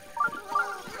eventually.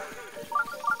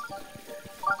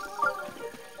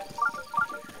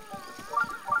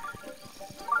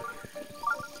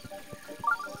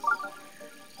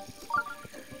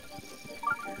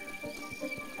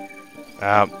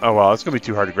 Oh well, it's gonna be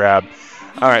too hard to grab.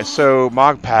 All right, so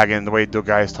Mog Pagan, the way the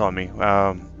guy is telling me,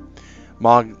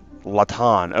 Mog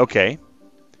Latan. Okay.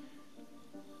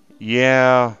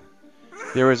 Yeah,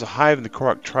 there was a hive in the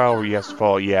Korok trial where you have to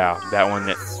follow. Yeah, that one.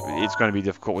 It's going to be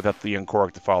difficult without the young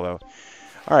Korok to follow.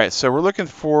 All right, so we're looking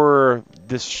for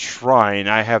this shrine.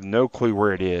 I have no clue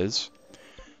where it is.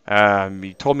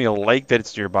 You told me a lake that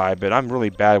it's nearby, but I'm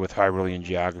really bad with Hyrulean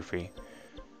geography.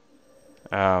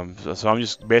 So I'm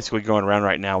just basically going around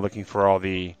right now looking for all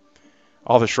the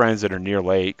shrines that are near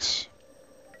lakes.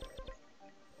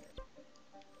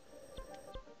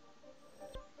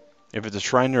 If it's a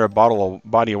shrine near a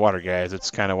body of water, guys,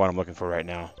 it's kind of what I'm looking for right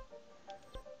now.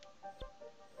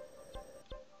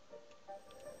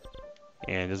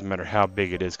 And it doesn't matter how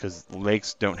big it is, because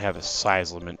lakes don't have a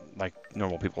size limit like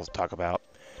normal people talk about.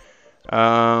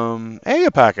 Hey,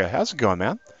 Apaka, how's it going,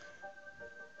 man?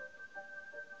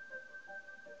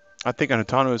 I think on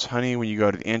Autonomous Honey, when you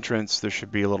go to the entrance, there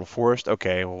should be a little forest.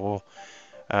 Okay, well,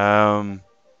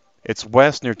 it's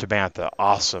west near Tabantha.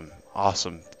 Awesome,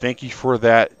 awesome. Thank you for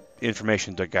that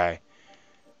information, Doug guy.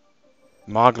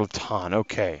 Moglatan,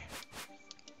 okay.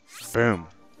 Boom.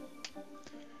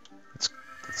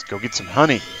 Let's go get some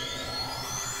honey.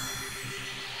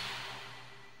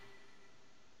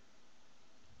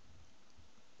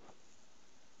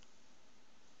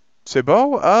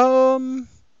 Sebo,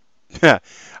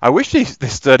 I wish they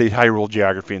studied Hyrule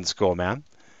geography in school, man.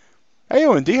 Hey,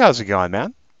 O&D, how's it going,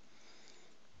 man?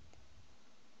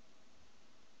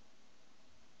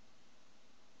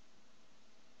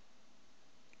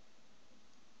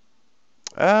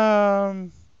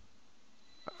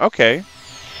 Okay.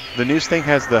 The news thing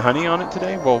has the honey on it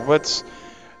today? Well,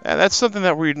 that's something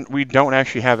that we don't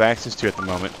actually have access to at the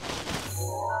moment.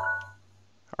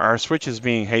 Our Switch is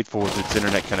being hateful with its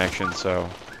internet connection, so...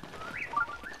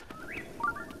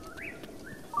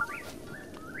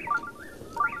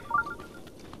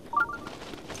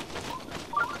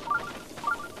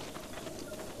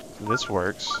 This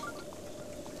works.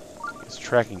 It's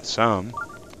tracking some.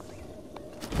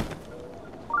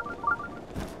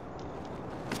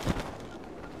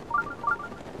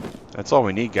 That's all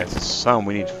we need, guys. Is some.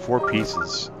 We need 4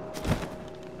 pieces.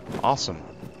 Awesome.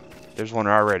 There's one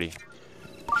already.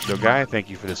 So, Guy, thank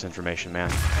you for this information, man.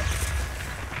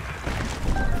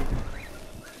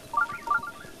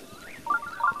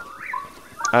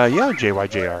 Yeah,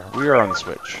 JYJR. We are on the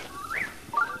Switch.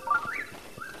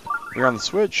 We're on the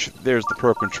Switch. There's the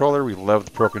Pro Controller. We love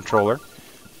the Pro Controller.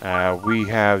 We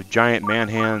have giant man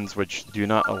hands, which do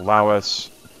not allow us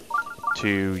to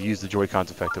use the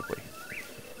Joy-Cons effectively.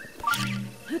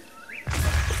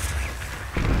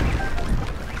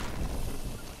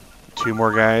 Two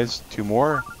more guys. 2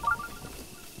 more.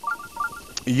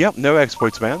 Yep, no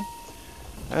exploits, man.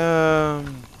 Yeah,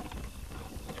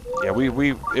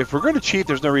 if we're going to cheat,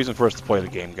 there's no reason for us to play the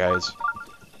game, guys.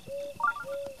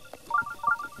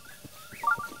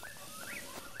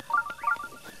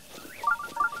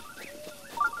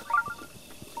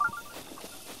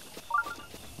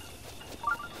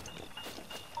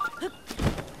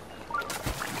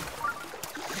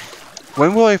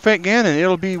 When will I fight Ganon?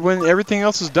 It'll be when everything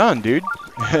else is done, dude.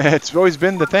 It's always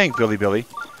been the thing, Billy.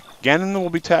 Ganon will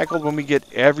be tackled when we get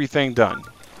everything done.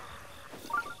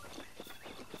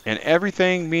 And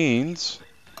everything means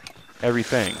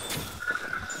everything.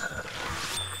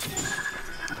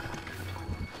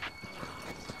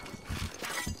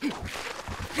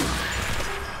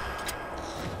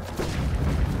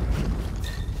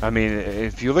 I mean,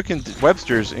 if you look into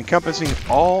Webster's, encompassing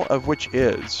all of which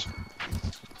is.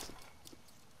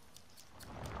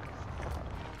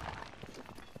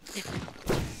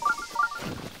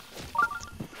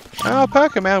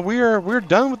 Alpaca, man, we're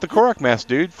done with the Korok mask,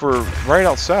 dude, for right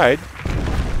outside.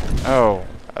 Oh,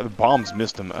 the bombs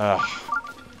missed him. Ugh.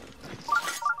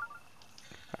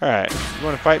 Alright, you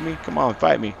want to fight me? Come on,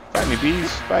 fight me. Fight me,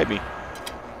 bees. Fight me.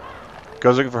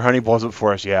 Goes looking for honey, blows up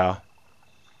for us, yeah.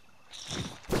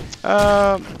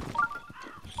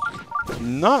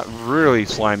 Not really,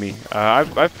 Slimy.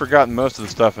 I've forgotten most of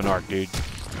the stuff in Ark, dude.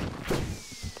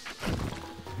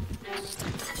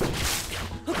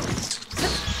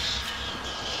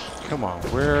 Come on,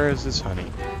 where is this honey?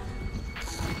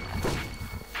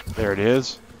 There it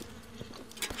is.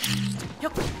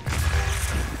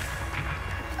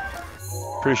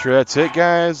 Pretty sure that's it,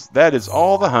 guys. That is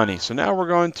all the honey. So now we're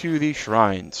going to the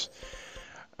shrines.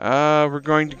 We're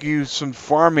going to do some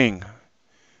farming.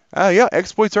 Yeah,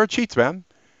 exploits are cheats, man.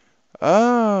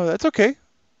 That's okay.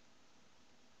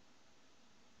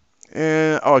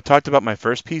 And oh, I talked about my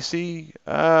first PC.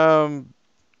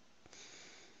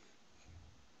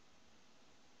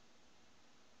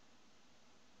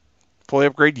 Fully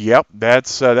upgrade. Yep,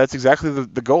 that's exactly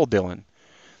the goal, Dylan.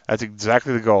 That's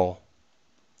exactly the goal.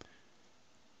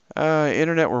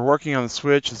 Internet, we're working on the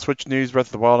Switch news, Breath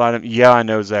of the Wild item. Yeah, I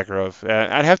know, Zakharov.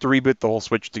 I'd have to reboot the whole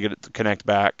Switch to get it to connect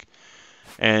back,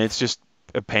 and it's just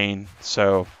a pain.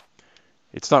 So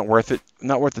it's not worth it.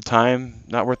 Not worth the time.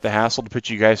 Not worth the hassle to put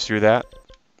you guys through that.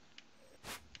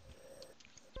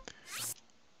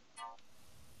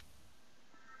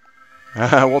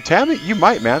 Well, Tammy, you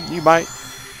might, man. You might.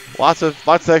 Lots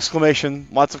of exclamation,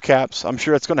 lots of caps. I'm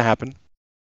sure it's going to happen.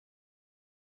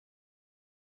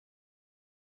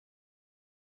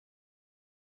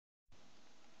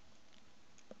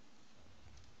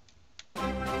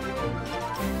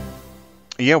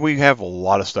 Yeah, we have a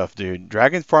lot of stuff, dude.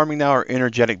 Dragon farming now or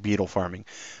energetic beetle farming?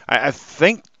 I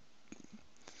think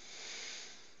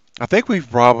we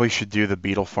probably should do the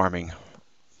beetle farming.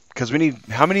 Because we need,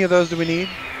 how many of those do we need?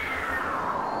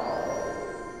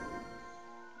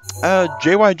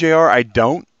 JYJR, I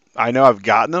don't. I know I've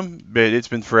gotten them, but it's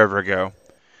been forever ago.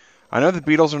 I know the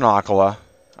beetles are Nocula.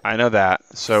 I know that.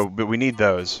 So, but we need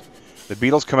those. The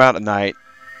beetles come out at night.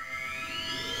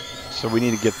 So we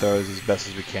need to get those as best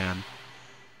as we can.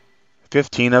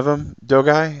 15 of them,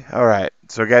 Dogai? Alright.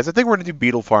 So guys, I think we're going to do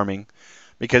beetle farming.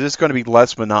 Because it's going to be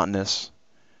less monotonous.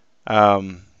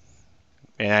 And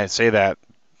I say that.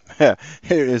 It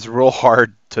is real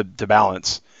hard to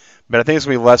balance. But I think it's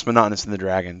going to be less monotonous than the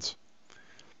dragons.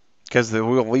 Because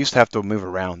we'll at least have to move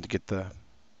around to get the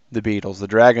beetles. The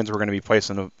dragons we're going to be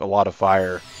placing a lot of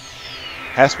fire.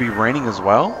 Has to be raining as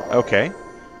well? Okay.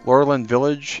 Laurelin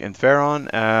Village and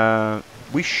Pharaon.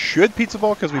 We should pizza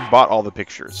ball because we bought all the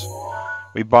pictures.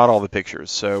 We bought all the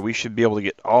pictures. So we should be able to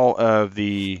get all of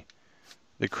the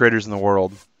critters in the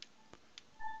world.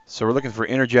 So we're looking for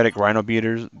energetic rhino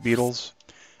beetles.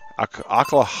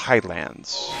 Akla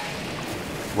Highlands.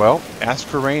 Well, ask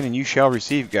for rain and you shall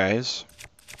receive, guys.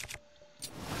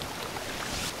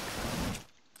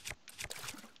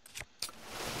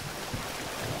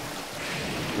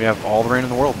 We have all the rain in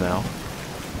the world now.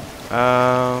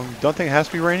 Don't think it has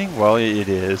to be raining? Well, it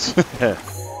is.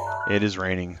 It is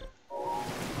raining.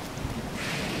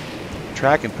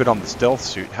 Track and put on the stealth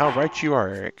suit. How right you are,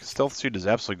 Eric. Stealth suit is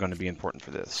absolutely going to be important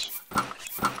for this.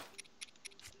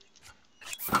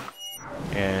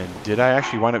 And did I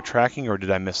actually wind up tracking, or did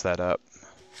I mess that up?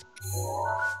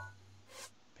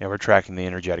 Yeah, we're tracking the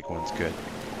energetic ones. Good.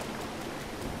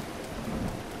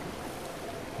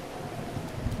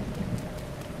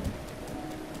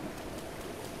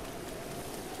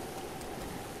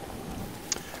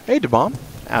 Hey, DeBomb.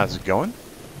 How's it going?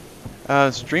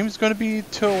 Stream is going to be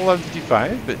till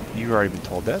 11:55, but you've already been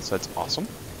told that, so that's awesome.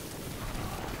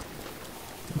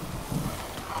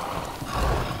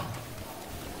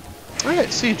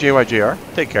 Alright, see you, JYJR.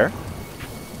 Take care.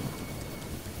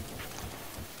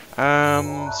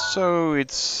 So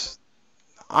it's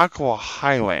Aqua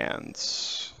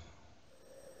Highlands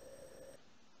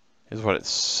is what it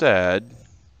said.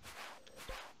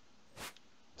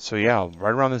 So yeah,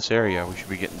 right around this area we should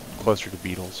be getting closer to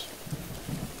beetles.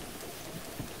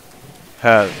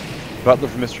 Butler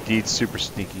from Mr. Deeds, super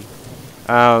sneaky.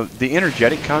 The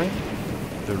energetic kind,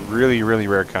 the really, really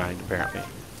rare kind, apparently.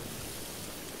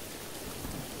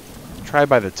 Tried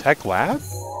by the Tech Lab?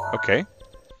 Okay.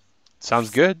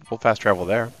 Sounds good. We'll fast travel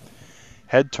there.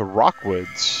 Head to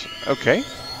Rockwoods. Okay.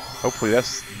 Hopefully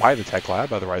that's by the tech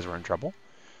lab, otherwise we're in trouble.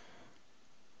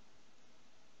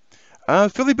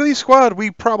 Philly Billy Squad,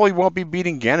 we probably won't be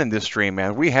beating Ganon this stream,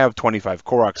 man. We have 25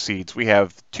 Korok seeds. We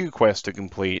have 2 quests to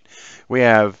complete. We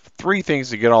have 3 things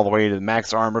to get all the way to the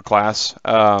max armor class.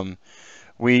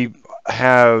 We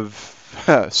have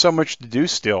so much to do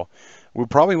still. We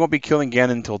probably won't be killing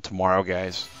Ganon until tomorrow,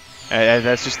 guys. And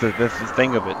that's just the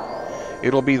thing of it.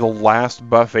 It'll be the last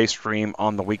buffet stream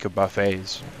on the week of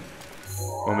buffets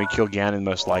when we kill Ganon,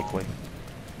 most likely.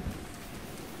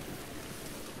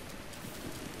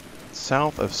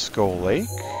 South of Skull Lake.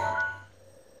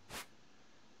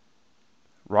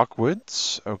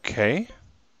 Rockwoods, okay.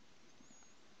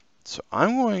 So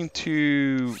I'm going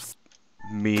to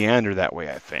meander that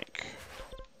way, I think.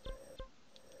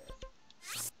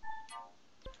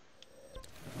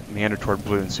 Meander toward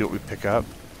blue and see what we pick up.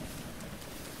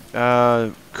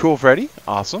 Cool Freddy,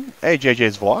 awesome. Hey,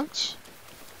 JJ's Vlogs.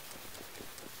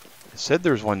 I said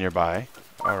there was one nearby.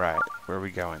 Alright, where are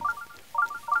we going?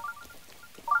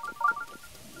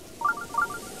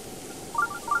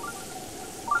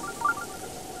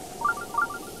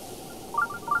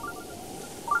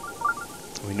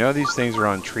 We know these things are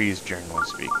on trees, generally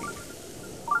speaking.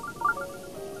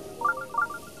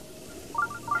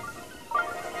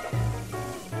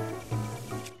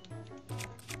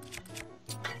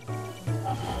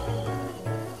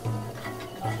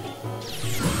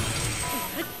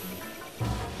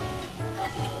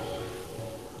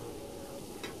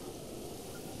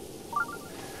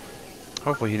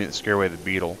 Hopefully he didn't scare away the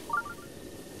beetle.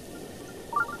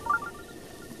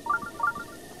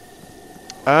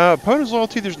 Opponent's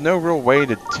loyalty, there's no real way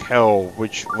to tell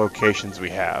which locations we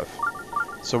have.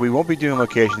 So we won't be doing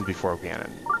locations before Ganon.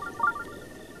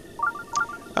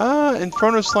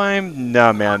 Inferno Slime,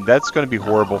 nah man, that's going to be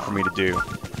horrible for me to do.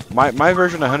 My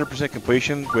version of 100%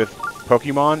 completion with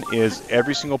Pokemon is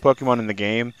every single Pokemon in the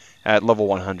game at level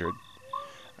 100.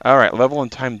 Alright, level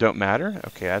and time don't matter?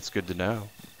 Okay, that's good to know.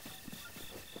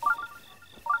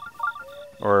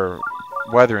 Or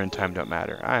weather and time don't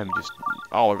matter. I'm just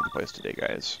all over the place today,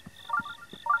 guys.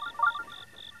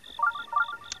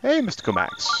 Hey, Mystical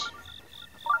Max.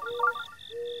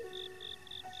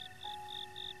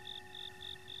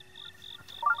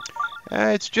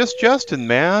 It's just Justin,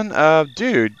 man.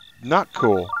 Dude, not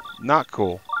cool. Not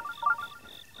cool.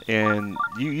 And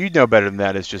you know better than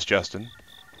that, it's just Justin.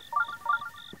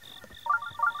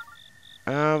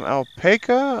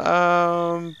 Alpaca,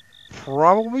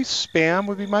 probably spam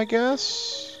would be my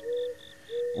guess.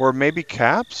 Or maybe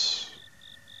caps.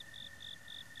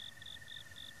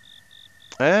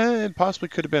 It possibly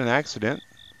could have been an accident.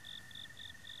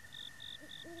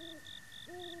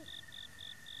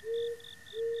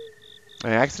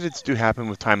 And accidents do happen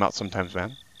with timeouts sometimes,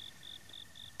 man.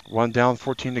 1 down,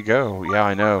 14 to go. Yeah,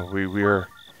 I know. We're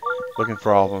looking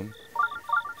for all of them.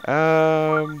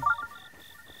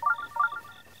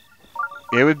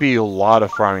 It would be a lot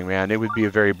of farming, man. It would be a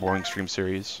very boring stream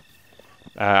series.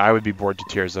 I would be bored to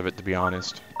tears of it, to be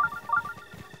honest.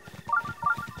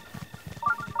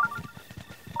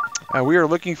 We are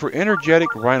looking for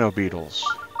energetic rhino beetles.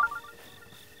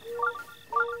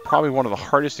 Probably one of the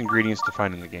hardest ingredients to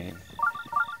find in the game.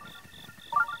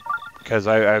 Because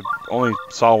I only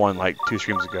saw one like 2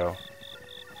 streams ago.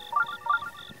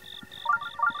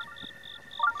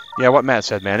 Yeah, what Matt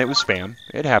said, man, it was spam.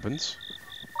 It happens.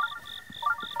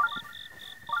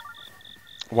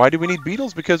 Why do we need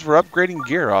beetles? Because we're upgrading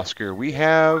gear, Oscar. We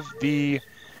have the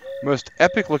most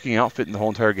epic looking outfit in the whole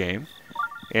entire game.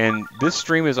 And this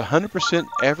stream is 100%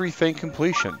 everything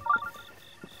completion.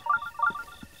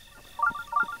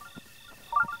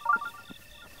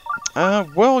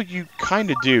 Well, you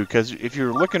kind of do, because if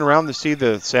you're looking around to see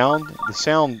the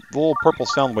little purple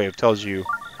sound wave tells you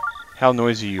how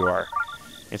noisy you are.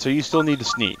 And so you still need to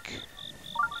sneak.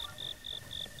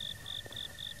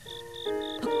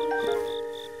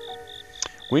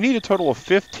 We need a total of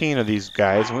 15 of these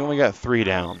guys, and we only got 3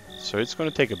 down. So it's going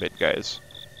to take a bit, guys.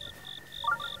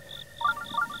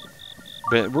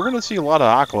 But we're going to see a lot of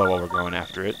Akala while we're going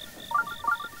after it.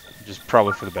 Which is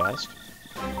probably for the best.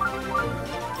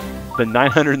 The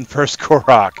 901st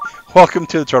Korok. Welcome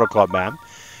to the Turtle Club, man.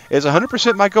 Is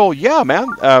 100% my goal? Yeah, man.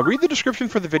 Read the description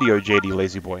for the video, JD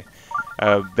Lazy Boy.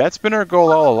 That's been our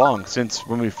goal all along, since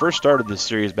when we first started this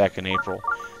series back in April.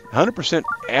 100%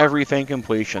 everything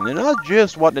completion. And not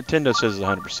just what Nintendo says is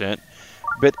 100%,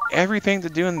 but everything to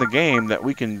do in the game that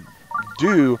we can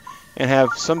do and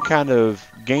have some kind of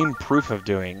game proof of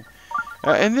doing.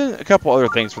 And then a couple other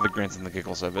things for the grins and the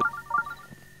giggles of it.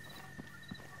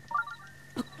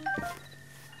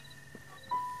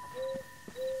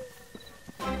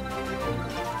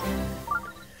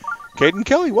 Caden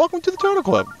Kelly, welcome to the Turtle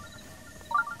Club.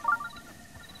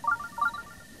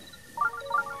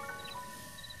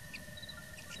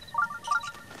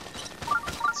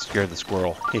 Scared the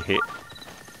squirrel. Hehe.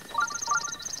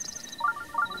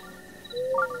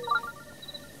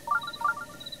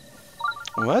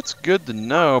 Well, that's good to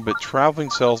know, but traveling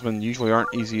salesmen usually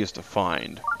aren't easiest to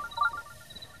find.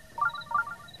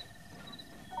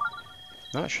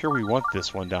 Not sure we want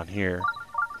this one down here.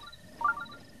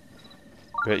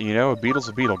 But, you know, a beetle's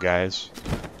a beetle, guys.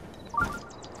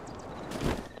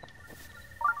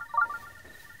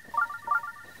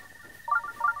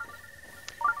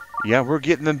 Yeah, we're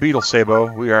getting them beetles,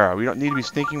 Sabo. We are. We don't need to be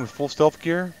sneaking with full stealth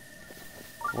gear.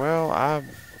 Well,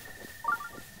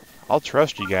 I'll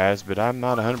trust you guys, but I'm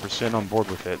not 100% on board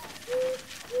with it.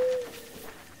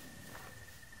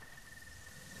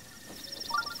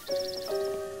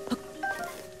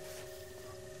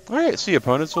 Alright, see,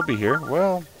 opponents will be here.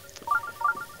 Well,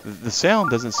 the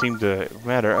sound doesn't seem to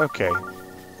matter. Okay.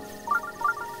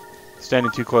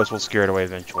 Standing too close will scare it away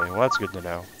eventually. Well, that's good to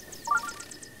know.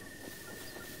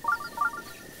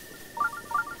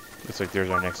 Looks like there's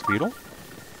our next beetle.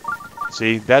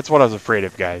 See, that's what I was afraid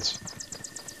of, guys.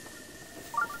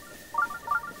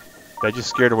 That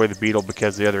just scared away the beetle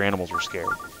because the other animals were scared.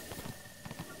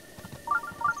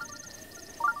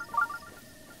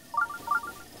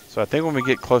 So I think when we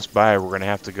get close by, we're going to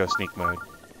have to go sneak mode.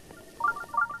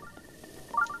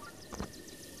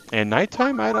 And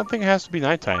nighttime? I don't think it has to be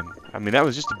nighttime. I mean, that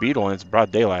was just a beetle and it's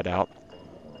broad daylight out.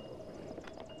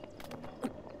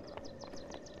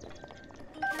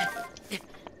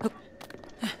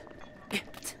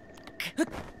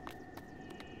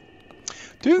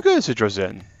 Doing good,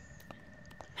 Citrozen.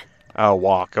 Oh,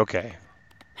 walk. Okay.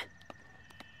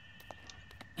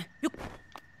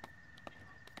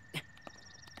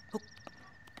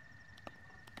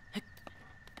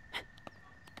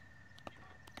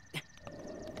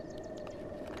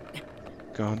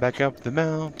 Going back up the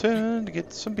mountain to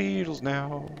get some beetles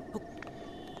now.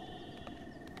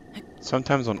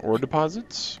 Sometimes on ore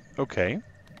deposits. Okay.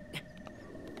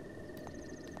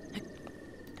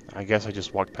 I guess I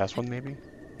just walked past one, maybe?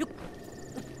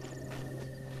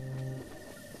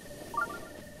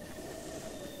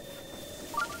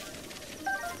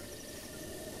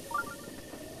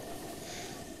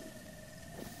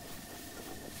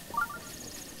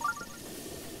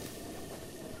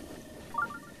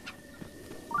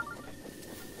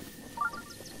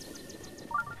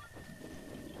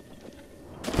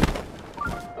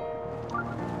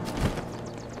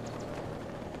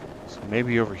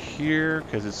 Maybe over here,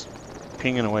 because it's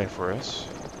pinging away for us.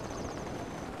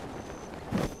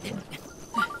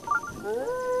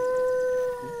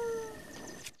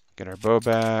 Get our bow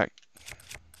back.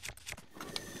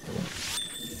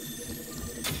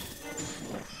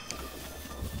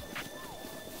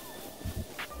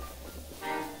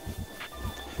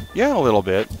 Yeah, a little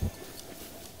bit.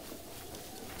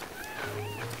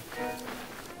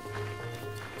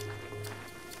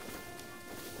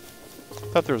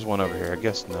 Thought there was one over here. I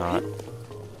guess not.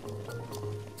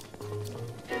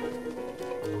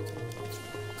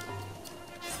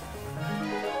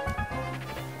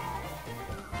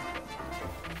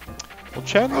 Well,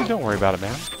 Chadley, don't worry about it,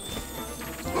 man.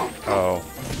 Oh.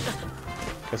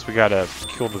 Guess we gotta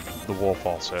kill the wolf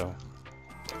also.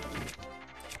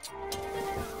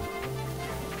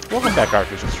 Welcome back,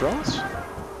 Artificial Straws.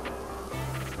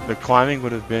 The climbing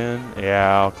would have been...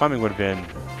 Yeah, climbing would have been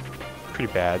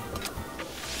pretty bad.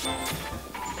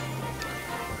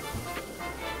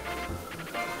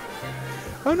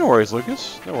 Oh, no worries,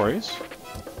 Lucas. No worries.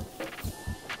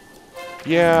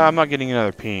 Yeah, I'm not getting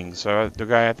another ping, so the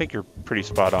guy, I think you're pretty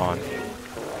spot on.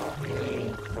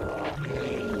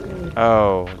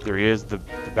 Oh, there he is. The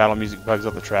battle music bugs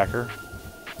up the tracker.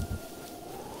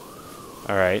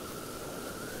 Alright.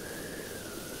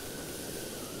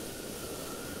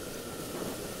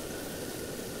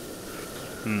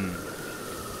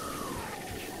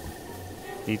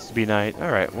 Needs to be night.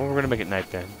 Alright, well, we're going to make it night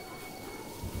then.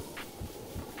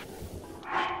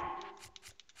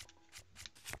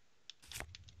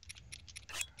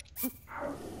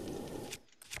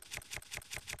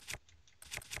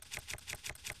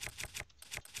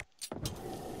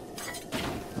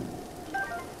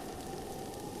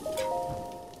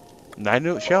 Night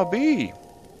it shall be.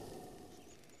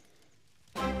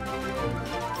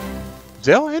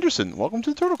 Zell Anderson, welcome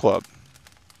to the Turtle Club.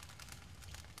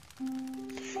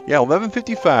 Yeah,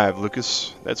 11:55,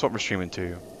 Lucas. That's what we're streaming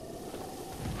to.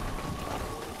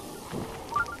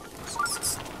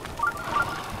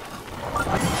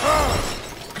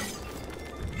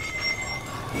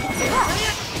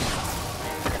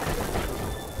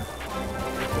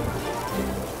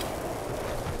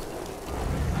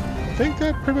 think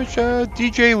that pretty much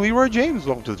DJ Leroy James,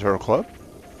 welcome to the Turtle Club.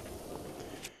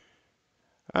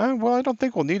 Well, I don't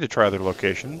think we'll need to try other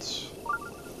locations.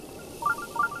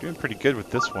 Doing pretty good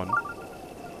with this one.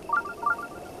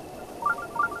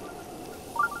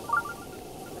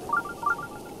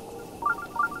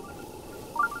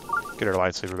 Get our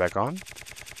lightsaber back on.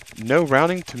 No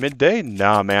rounding to midday?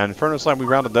 Nah, man. Inferno Slime, we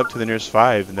rounded up to the nearest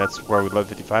 5, and that's where level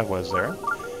 55 was there.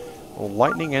 Well,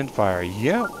 lightning and fire.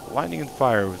 Yeah, lightning and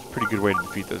fire was a pretty good way to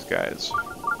defeat those guys.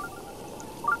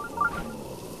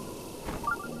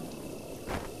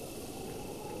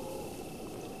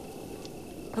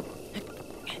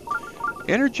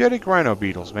 Energetic rhino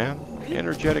beetles, man.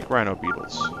 Energetic rhino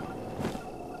beetles.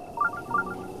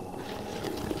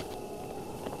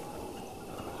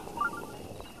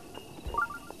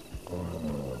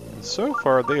 So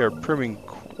far, they are proving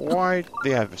quite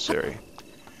the adversary.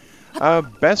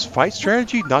 Best fight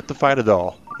strategy? Not to fight at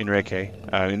all, Enrique.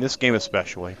 In this game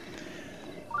especially.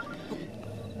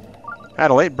 Had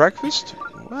a late breakfast?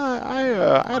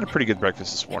 I had a pretty good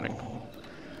breakfast this morning.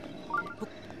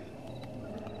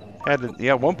 Had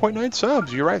 1.9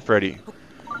 subs. You're right, Freddy.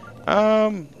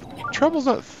 Trouble's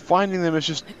not finding them. It's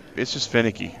just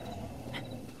finicky.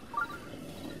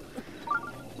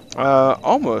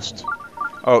 Almost.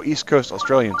 Oh, East Coast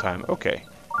Australian time. Okay.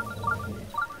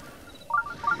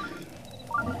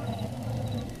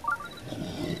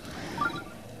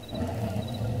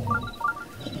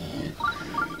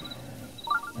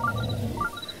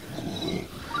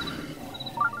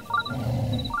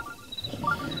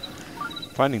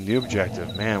 Finding the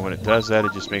objective. Man, when it does that,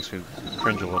 it just makes me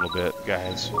cringe a little bit,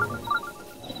 guys.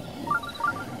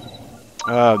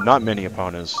 Not many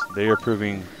opponents. They are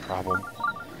proving problematic.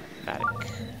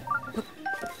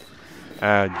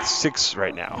 6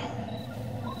 right now.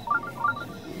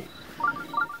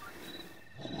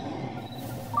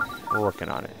 We're working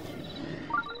on it.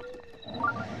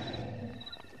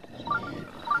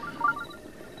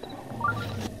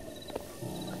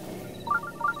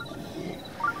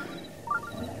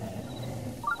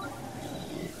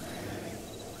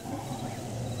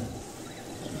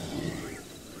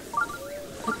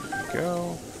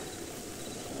 Go.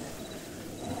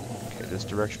 Okay, this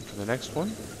direction for the next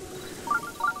one.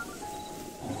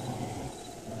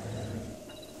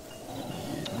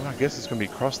 Well, I guess it's going to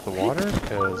be across the water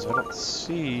because I don't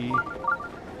see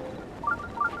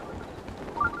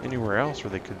anywhere else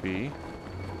where they could be.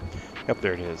 Yep,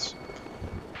 there it is.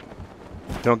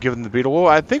 Don't give them the beetle. Well,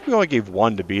 I think we only gave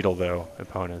 1 to beetle though,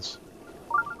 opponents.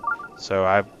 So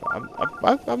I'm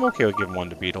okay with giving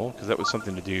 1 to beetle because that was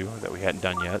something to do that we hadn't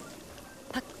done yet.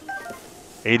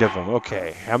 8 of them.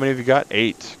 Okay. How many have you got?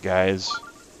 8, guys.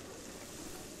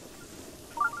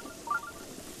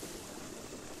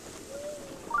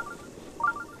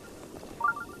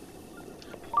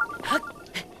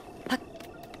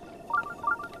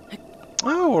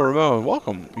 Oh, Ramon,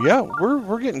 welcome. Yeah,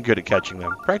 we're getting good at catching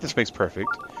them. Practice makes perfect.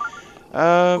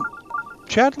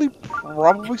 Chadley,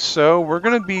 probably so. We're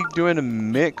going to be doing a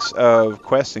mix of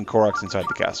quests and Koroks inside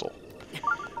the castle.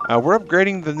 We're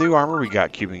upgrading the new armor we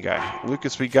got, Cuban guy.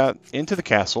 Lucas, we got into the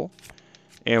castle,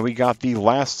 and we got the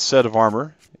last set of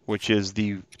armor, which is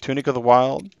the Tunic of the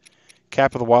Wild,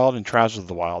 Cap of the Wild, and Trousers of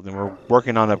the Wild, and we're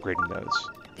working on upgrading those.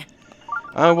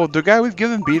 Well, the guy, we've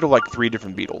given Beetle like 3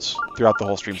 different Beetles throughout the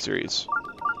whole stream series.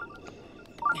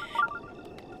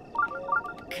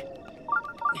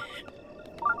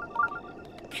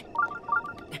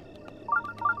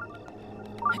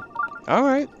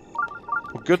 Alright.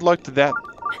 Well, good luck to that,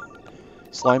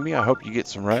 Slimy. I hope you get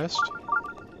some rest.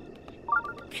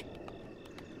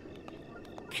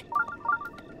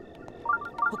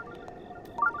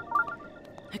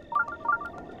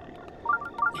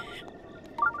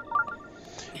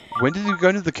 When did you go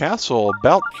into the castle?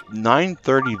 About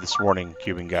 9:30 this morning,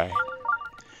 Cuban guy.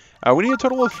 We need a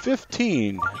total of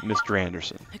 15, Mr.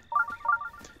 Anderson.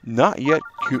 Not yet,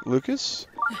 cute Lucas.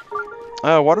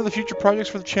 What are the future projects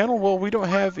for the channel? Well, we don't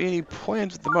have any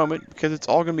plans at the moment because it's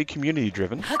all going to be community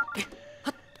driven.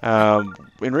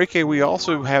 Enrique, we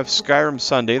also have Skyrim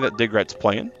Sunday that Digrat's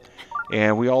playing.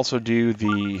 And we also do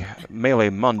the Melee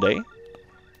Monday.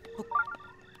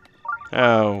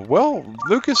 Well,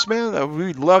 Lucas, man,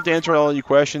 we'd love to answer all your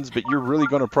questions, but you're really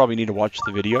going to probably need to watch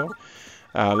the video.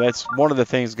 That's one of the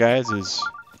things, guys, is...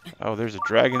 Oh, there's a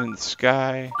dragon in the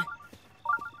sky.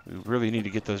 We really need to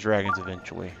get those dragons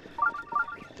eventually.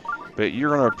 But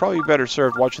you're going to probably be better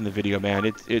served watching the video,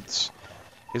 man. It's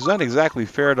not exactly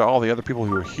fair to all the other people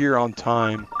who are here on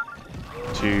time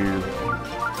to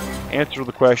answer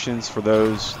the questions for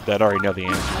those that already know the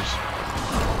answers.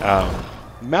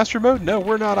 Master mode? No,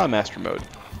 we're not on master mode.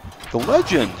 The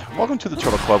Legend. Welcome to the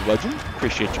Turtle Club, Legend.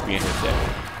 Appreciate you being here today.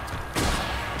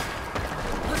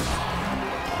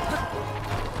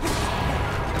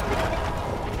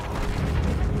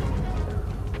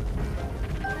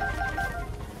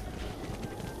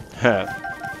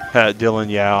 Dylan,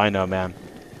 yeah, I know, man.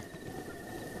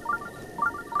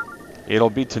 It'll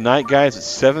be tonight, guys, at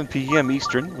 7 p.m.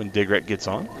 Eastern when Digret gets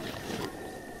on.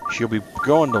 She'll be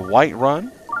going to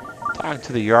Whiterun, talking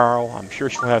to the Jarl. I'm sure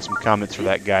she'll have some comments for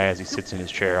that guy as he sits in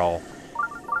his chair all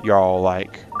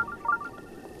Jarl-like.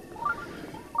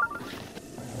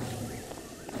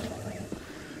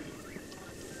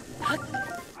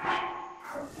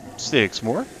 Six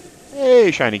more.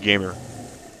 Hey, Shiny Gamer.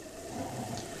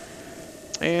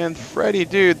 And Freddy,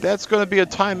 dude, that's going to be a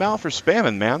timeout for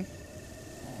spamming, man.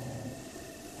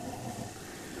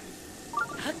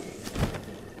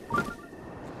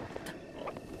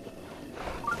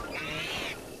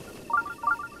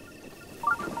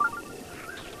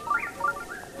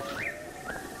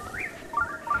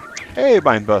 Hey,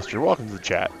 Mindbuster, welcome to the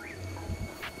chat.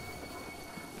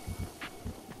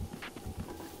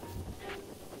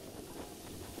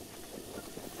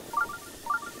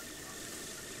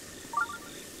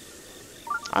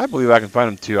 I believe I can find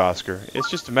him too, Oscar. It's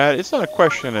just a matter. It's not a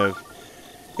question of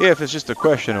if. It's just a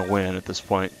question of when at this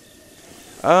point.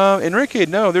 Enrique,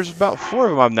 no. There's about 4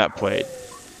 of them I've not played.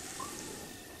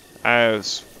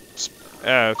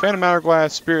 Phantom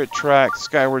Hourglass, Spirit Track,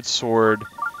 Skyward Sword,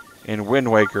 and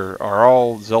Wind Waker are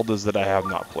all Zeldas that I have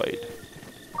not played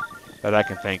that I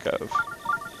can think of.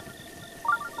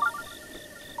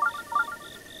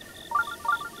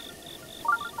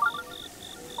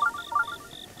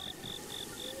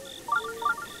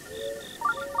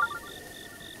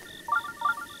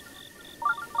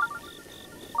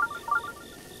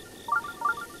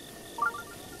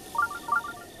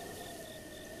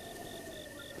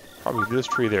 Probably this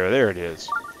tree there. There it is.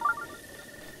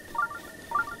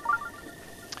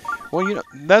 Well, you know,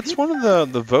 that's one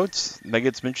of the votes that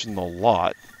gets mentioned a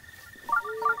lot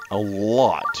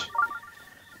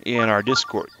in our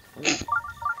Discord.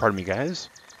 Pardon me, guys.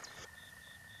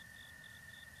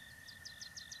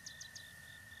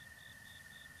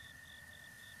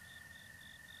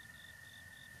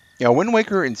 Yeah, Wind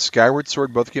Waker and Skyward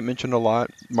Sword both get mentioned a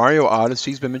lot. Mario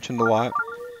Odyssey's been mentioned a lot.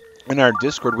 In our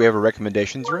Discord, we have a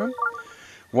recommendations room.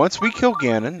 Once we kill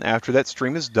Ganon, after that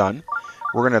stream is done,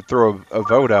 we're going to throw a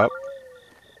vote up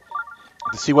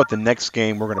to see what the next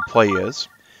game we're going to play is.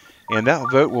 And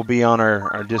that vote will be on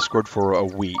our Discord for a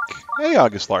week. Hey,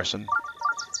 August Larson.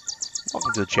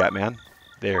 Welcome to the chat, man.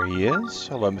 There he is.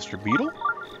 Hello, Mr. Beetle.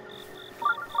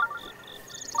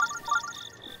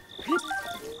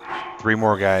 3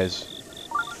 more, guys.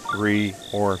 3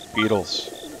 more Beetles.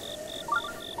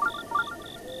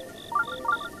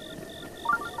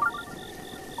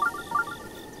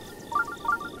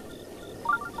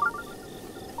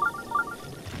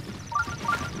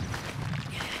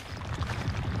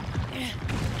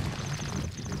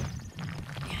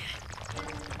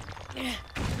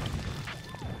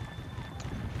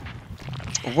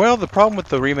 Well, the problem with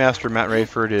the remaster, Matt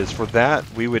Rayford, is for that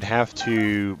we would have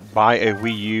to buy a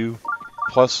Wii U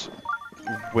plus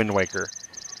Wind Waker,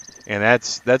 and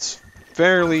that's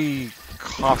fairly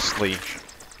costly,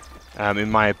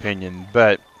 in my opinion.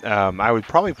 But I would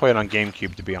probably play it on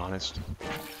GameCube, to be honest.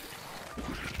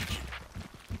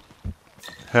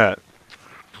 Huh.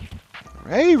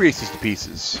 Hey, Reese's to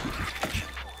Pieces.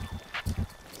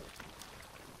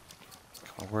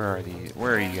 Where are these?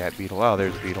 Where are you at, Beetle? Oh,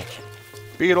 there's Beetle.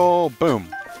 Beetle, boom.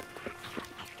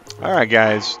 Alright,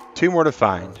 guys. 2 more to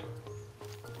find.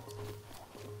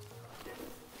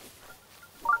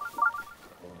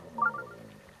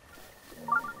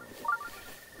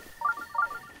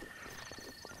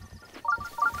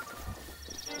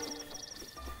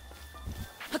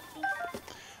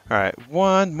 Alright,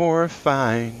 1 more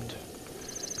find.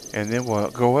 And then we'll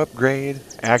go upgrade.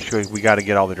 Actually, we got to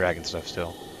get all the dragon stuff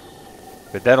still.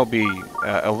 But that'll be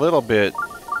a little bit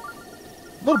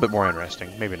more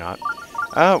interesting. Maybe not.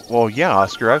 Well, yeah,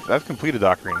 Oscar, I've completed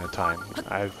Ocarina of Time.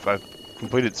 I've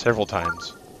completed it several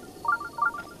times.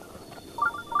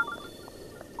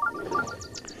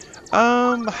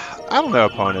 I don't know,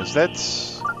 opponents.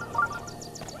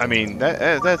 I mean,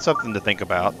 that's something to think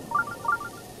about.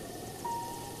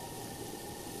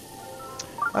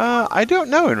 I don't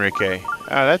know, Enrique.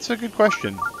 That's a good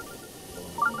question.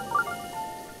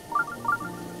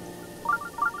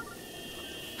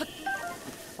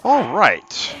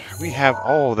 Alright, we have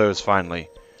all of those finally.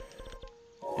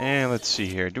 And let's see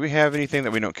here. Do we have anything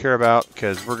that we don't care about?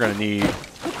 Because we're gonna need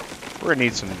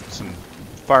some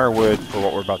firewood for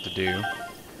what we're about to do.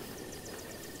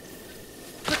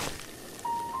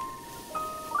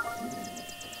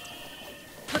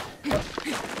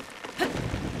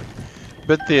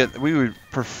 But we would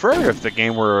prefer if the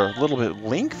game were a little bit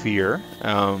lengthier.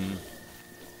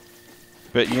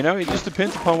 But, you know, it just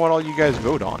depends upon what all you guys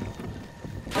vote on.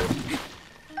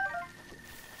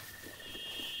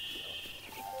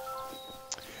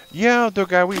 Yeah,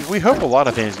 Dogai, we hope a lot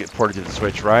of things get ported to the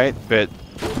Switch, right? But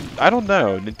I don't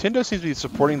know. Nintendo seems to be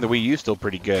supporting the Wii U still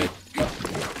pretty good.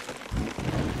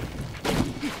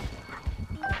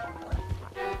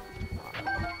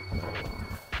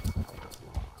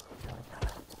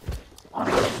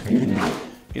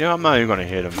 You know, I'm not even going to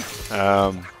hit him.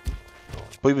 I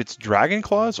believe it's Dragon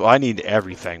Claws? Well, I need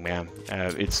everything, man.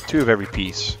 It's 2 of every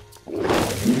piece.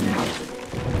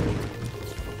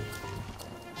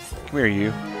 Come here,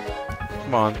 you.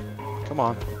 Come on. Come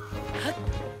on.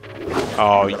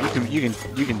 Oh, you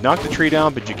can knock the tree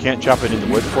down, but you can't chop it into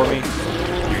wood for me?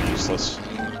 You're useless.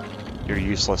 You're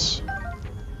useless.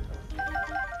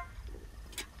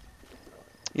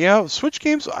 You know, Switch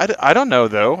games, I don't know,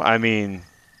 though. I mean,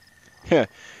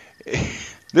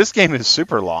 this game is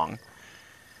super long.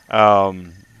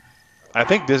 I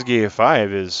think this Disgaea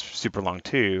 5 is super long,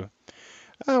 too.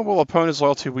 Well, opponent's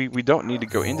loyalty, we don't need to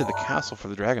go into the castle for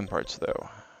the dragon parts, though.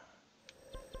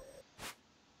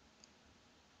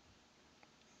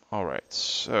 Alright,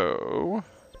 so...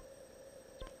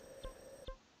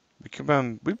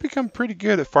 we've become pretty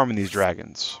good at farming these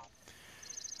dragons.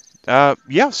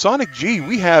 Yeah, Sonic G,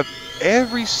 we have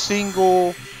every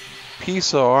single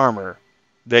piece of armor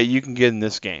that you can get in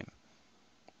this game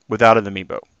without an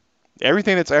amiibo.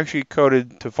 Everything that's actually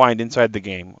coded to find inside the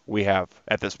game, we have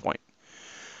at this point.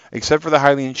 Except for the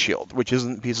Hylian Shield, which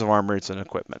isn't a piece of armor, it's an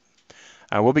equipment.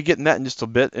 We'll be getting that in just a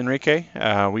bit, Enrique.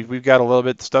 We've got a little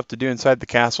bit of stuff to do inside the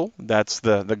castle. That's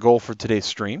the goal for today's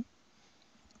stream.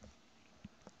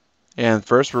 And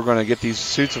first, we're going to get these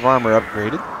suits of armor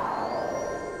upgraded.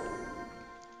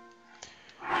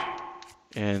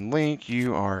 And Link,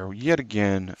 you are yet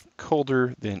again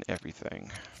colder than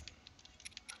everything.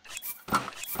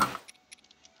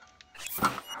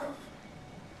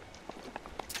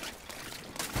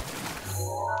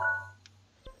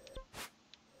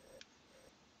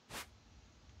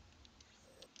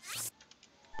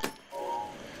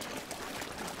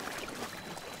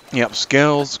 Yep,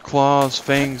 scales, claws,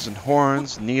 fangs, and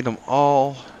horns. Need them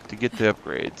all to get the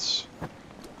upgrades.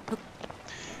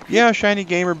 Yeah, shiny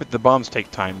gamer, but the bombs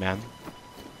take time, man.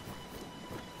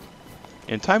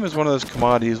 And time is one of those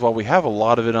commodities. While we have a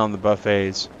lot of it on the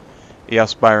buffets,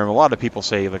 yes, Byron, a lot of people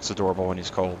say he looks adorable when he's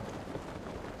cold.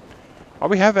 While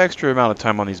we have extra amount of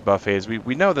time on these buffets,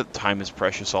 we know that time is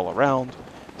precious all around,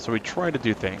 so we try to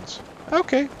do things.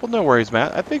 Okay, well, no worries,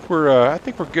 Matt. I think we're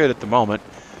good at the moment.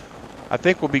 I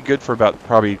think we'll be good for about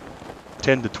probably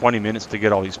 10 to 20 minutes to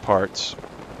get all these parts.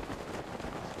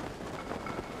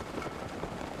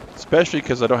 Especially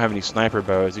because I don't have any sniper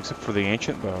bows, except for the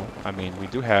ancient bow. I mean, we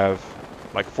do have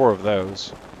like 4 of those,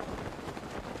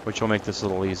 which will make this a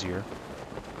little easier.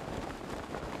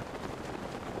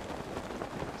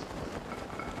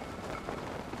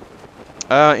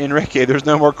 Enrique, there's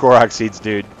no more Korok seeds,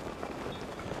 dude.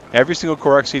 Every single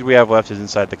Korok seed we have left is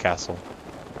inside the castle.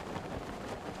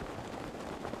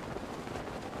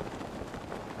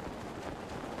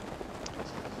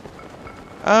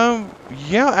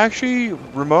 Yeah, actually,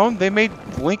 Ramon, they made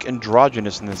Link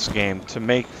androgynous in this game to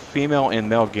make female and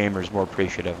male gamers more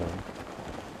appreciative of him.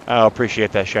 I'll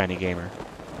appreciate that, shiny gamer.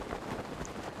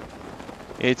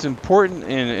 It's important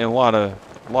in a lot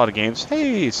of games.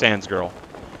 Hey, Sans Girl.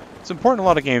 It's important in a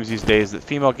lot of games these days that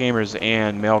female gamers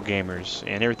and male gamers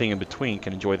and everything in between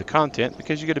can enjoy the content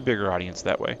because you get a bigger audience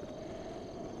that way.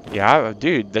 Yeah,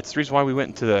 dude, that's the reason why we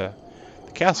went into the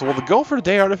castle. Well, the goal for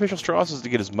today, Artificial Straws, is to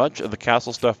get as much of the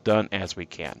castle stuff done as we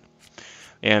can.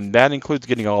 And that includes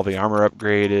getting all the armor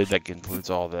upgraded. That includes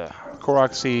all the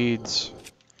Korok seeds.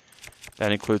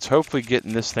 That includes hopefully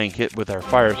getting this thing hit with our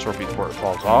fire sword before it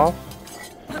falls off.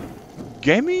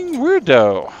 Gaming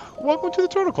Weirdo, welcome to the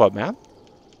Turtle Club, man.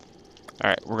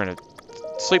 Alright, we're going to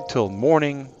sleep till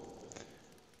morning.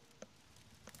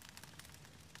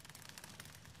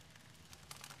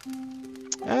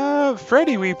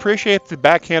 Freddy, we appreciate the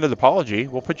backhanded apology.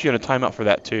 We'll put you in a timeout for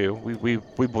that, too.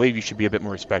 We believe you should be a bit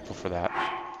more respectful for that.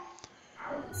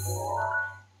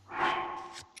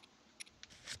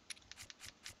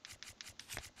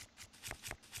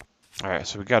 Alright,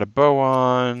 so we got a bow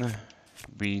on.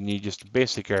 We need just a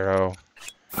basic arrow.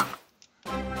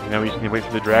 And now we just need to wait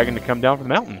for the dragon to come down from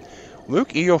the mountain. Luke,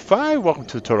 EO5, welcome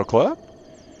to the Turtle Club.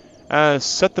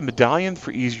 Set the medallion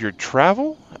for easier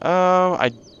travel.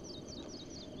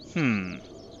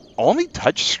 Only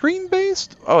touchscreen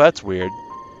based? Oh, that's weird.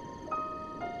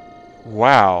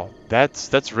 Wow,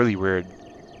 that's really weird.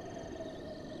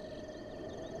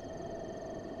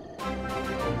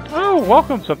 Oh,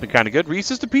 welcome, something kind of good.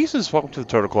 Reese's to Pieces, welcome to the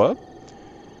Turtle Club.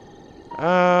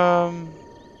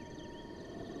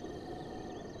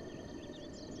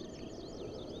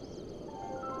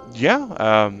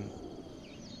 Yeah,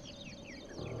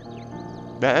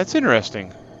 that's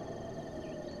interesting.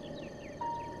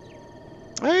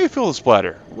 Hey, Phil the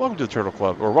Splatter, welcome to the Turtle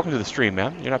Club, or welcome to the stream,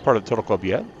 man. You're not part of the Turtle Club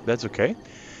yet. That's okay.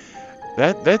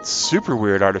 That's super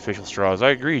weird, artificial straws.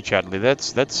 I agree, Chadley.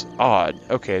 That's odd.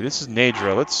 Okay, this is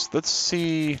Nadra. Let's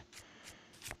see.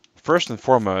 First and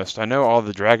foremost, I know all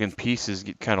the dragon pieces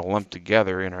get kind of lumped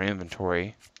together in our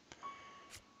inventory.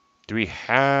 Do we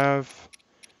have...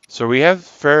 So we have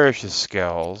Farish's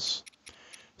scales.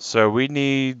 So we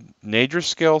need Nadra's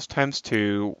scales times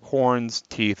 2, horns,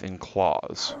 teeth, and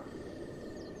claws.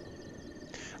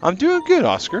 I'm doing good,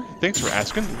 Oscar. Thanks for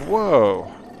asking. Whoa.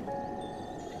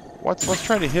 What's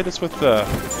trying to hit us with the...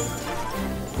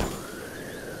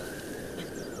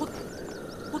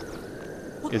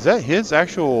 Is that his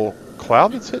actual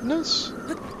cloud that's hitting us?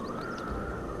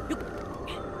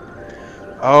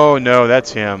 Oh no,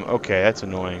 that's him. Okay, that's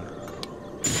annoying.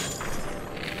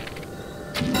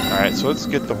 Alright, so let's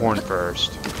get the horn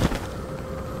first.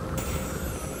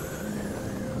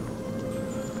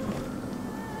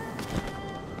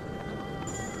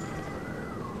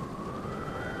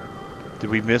 Did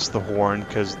we miss the horn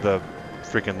because the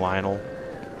freaking Lionel?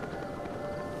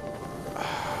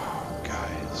 Oh,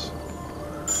 guys.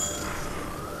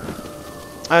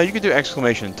 You can do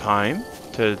exclamation time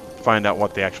to find out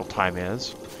what the actual time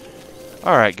is.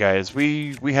 Alright, guys,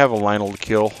 we have a Lionel to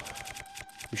kill.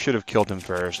 We should have killed him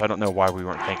first. I don't know why we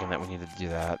weren't thinking that we needed to do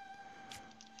that.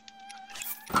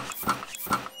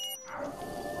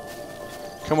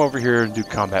 Come over here and do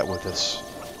combat with us.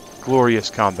 Glorious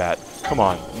combat. Come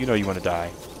on, you know you want to die.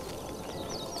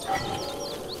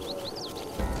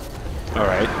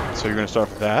 Alright, so you're going to start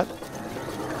with that.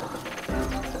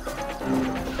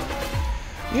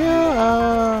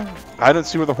 Yeah, I don't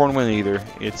see where the horn went either.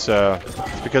 It's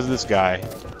because of this guy.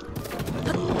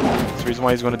 That's the reason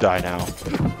why he's going to die now.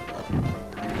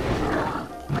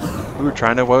 We were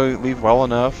trying to leave well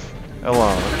enough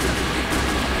alone.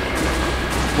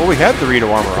 Well, we had the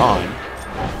Dorito armor on.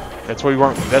 That's why we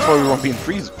weren't. That's why we weren't being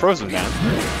frozen, man.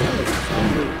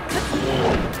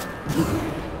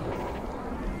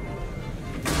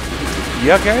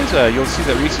 Yeah, guys. You'll see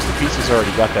that Reese's the Pieces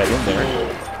already got that in there.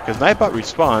 Because Nightbot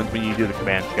responds when you do the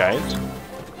command, guys.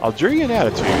 Algerian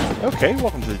Attitude. Okay,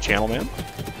 welcome to the channel, man.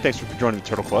 Thanks for joining the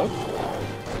Turtle Club.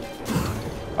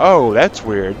 Oh, that's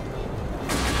weird.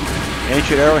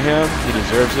 Ancient Arrow him. He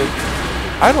deserves it.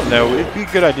 I don't know. It'd be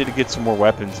a good idea to get some more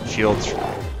weapons and shields,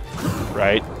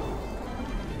 right?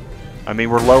 I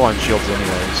mean, we're low on shields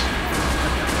anyways.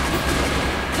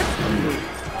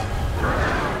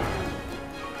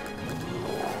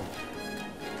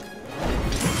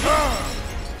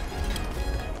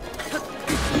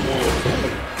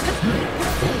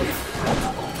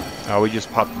 Oh, we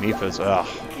just popped Mifas. Ugh.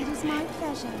 It is my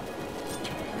pleasure.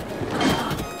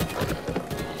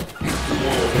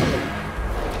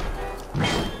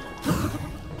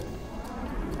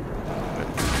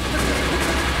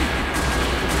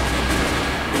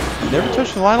 Never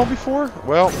touched the Lionel before?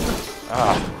 Well,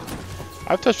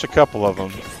 I've touched a couple of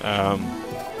them.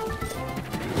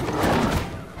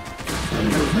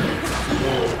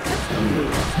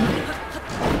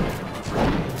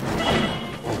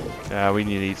 We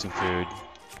need to eat some food.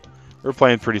 We're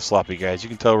playing pretty sloppy, guys. You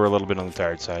can tell we're a little bit on the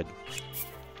tired side.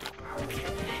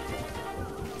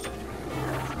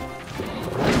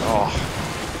 Oh.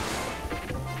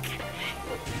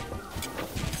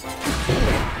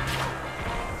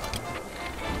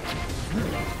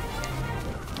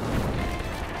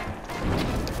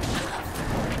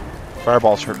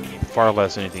 Fireballs hurt far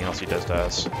less than anything else he does to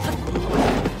us.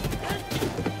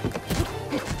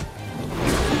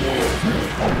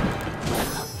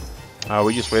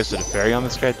 We just wasted a fairy on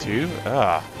this guy too?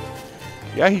 Ah.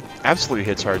 Yeah, he absolutely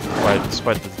hits hard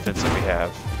despite the defense that we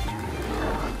have.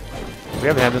 We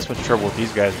haven't had this much trouble with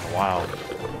these guys in a while.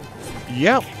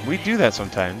 Yeah, we do that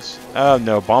sometimes.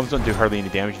 No, bombs don't do hardly any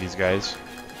damage to these guys.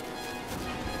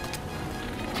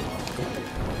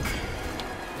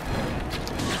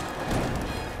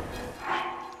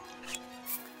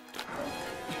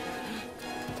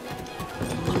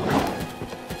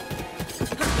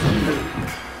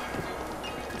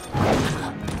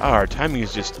 Oh, our timing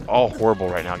is just all horrible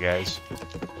right now, guys.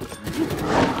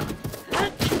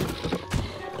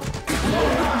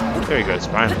 There he goes,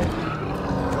 finally.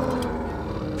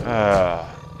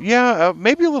 Yeah,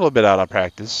 maybe a little bit out of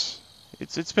practice.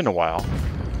 It's been a while.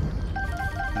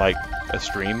 Like a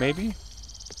stream, maybe?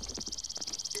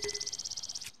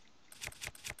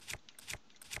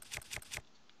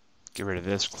 Get rid of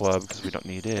this club because we don't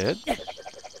need it.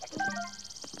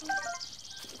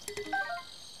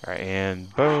 Alright,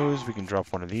 and bows, we can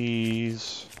drop one of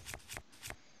these.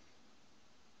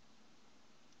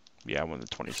 Yeah, one of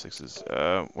the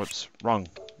 26s. Whoops, wrong.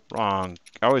 I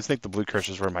always think the blue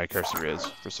cursor is where my cursor is,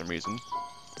 for some reason.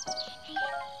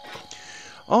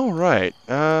 Alright,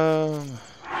 yeah,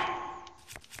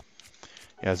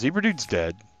 Zebra Dude's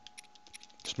dead.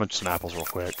 Just munch some apples real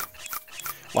quick.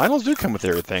 Lionels do come with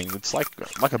everything. It's like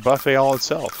a buffet all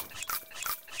itself.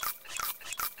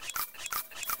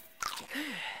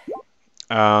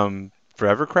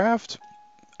 Forevercraft?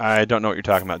 I don't know what you're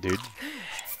talking about, dude.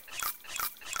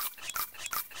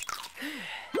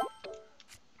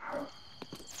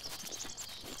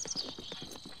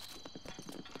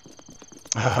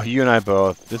 Oh, you and I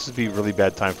both. This would be a really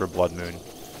bad time for a blood moon.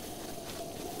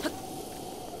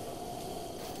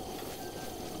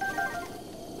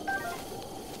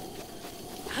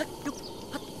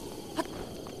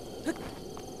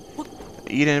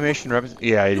 Eat animation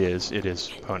yeah, it is. It is,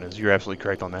 Ponas. You're absolutely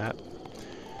correct on that.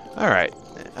 Alright.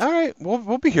 Alright,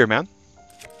 we'll be here, man.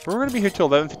 We're gonna be here till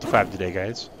 11:55 today,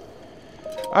 guys.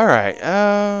 Alright,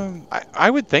 I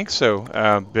would think so,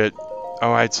 but...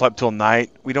 Oh, I'd slept till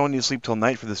night. We don't need to sleep till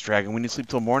night for this dragon. We need to sleep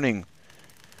till morning.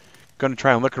 Gonna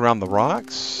try and look around the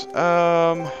rocks.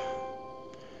 Now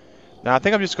I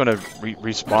think I'm just gonna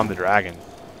respawn the dragon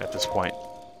at this point.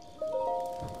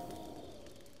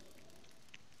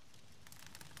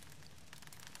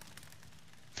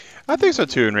 I think so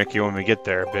too, Enrique, when we get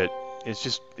there, but it's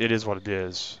just, it is what it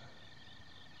is.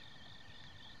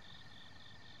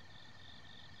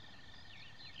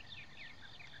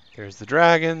 There's the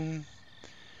dragon.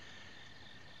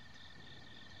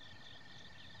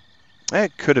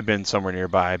 It could have been somewhere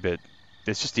nearby, but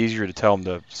it's just easier to tell them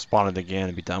to spawn it again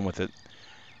and be done with it.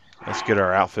 Let's get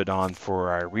our outfit on for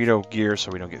our Rito gear so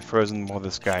we don't get frozen while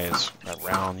this guy is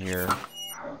around here.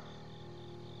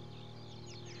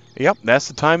 Yep, that's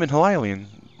the time in Hylian.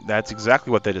 That's exactly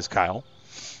what that is, Kyle.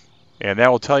 And that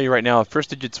will tell you right now, first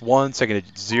digit's 1, second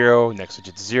digit's 0, next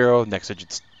digit's 0, next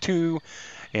digit's 2,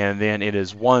 and then it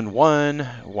is 1, 1,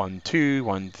 1, 2,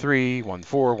 1, 3, 1,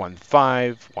 4, 1,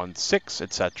 5, 1, 6,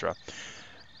 etc.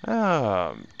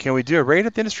 Can we do a raid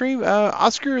at the end of stream?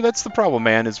 Oscar, that's the problem,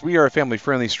 man, is we are a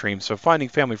family-friendly stream, so finding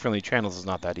family-friendly channels is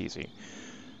not that easy.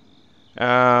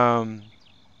 Yeah,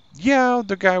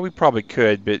 the guy, we probably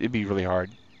could, but it'd be really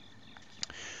hard.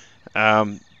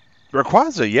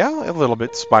 Rayquaza, yeah, a little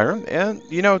bit, Spyro, and,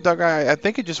 you know, Doug, I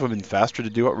think it just would have been faster to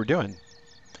do what we're doing.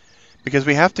 Because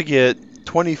we have to get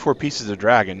 24 pieces of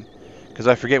dragon, because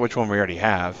I forget which one we already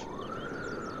have.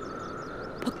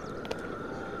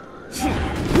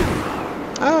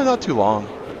 Oh, not too long.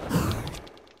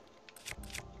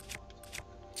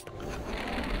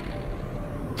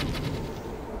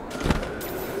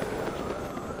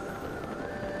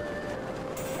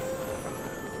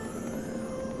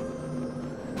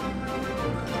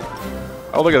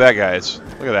 Oh, look at that, guys.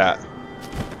 Look at that.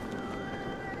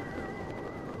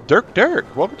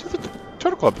 Dirk, welcome to the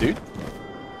Turtle Club, dude.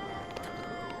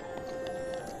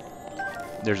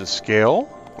 There's a scale,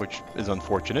 which is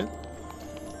unfortunate.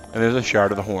 And there's a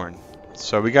shard of the horn.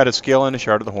 So we got a scale and a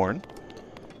shard of the horn.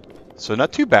 So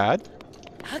not too bad.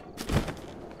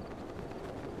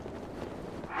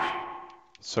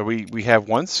 So we have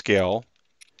one scale.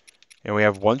 And we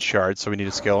have one shard, so we need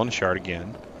a scale and a shard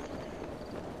again.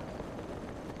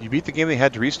 You beat the game, they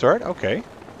had to restart? Okay.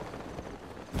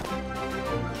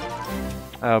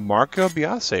 Marco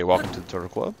Biase, welcome to the Turtle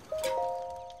Club.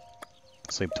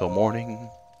 Sleep till morning.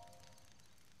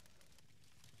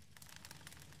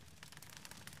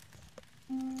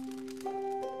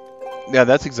 Yeah,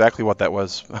 that's exactly what that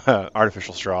was.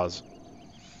 Artificial straws.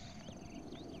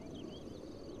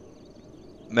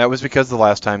 That was because the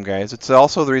last time, guys. It's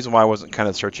also the reason why I wasn't kind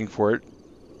of searching for it.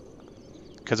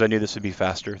 Because I knew this would be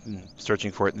faster than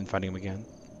searching for it and then finding them again.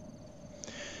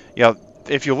 Yeah,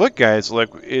 if you look, guys,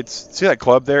 look, see that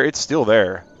club there? It's still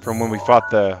there from when we fought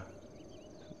the...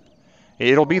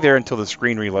 It'll be there until the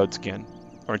screen reloads again.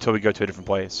 Or until we go to a different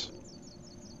place.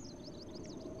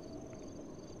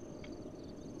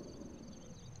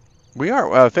 We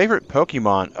are favorite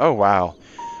Pokemon. Oh wow.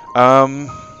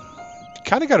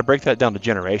 Kind of got to break that down to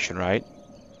generation, right?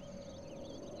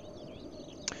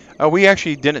 Oh, we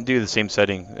actually didn't do the same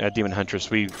setting at Demon Huntress.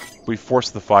 We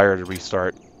forced the fire to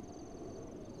restart.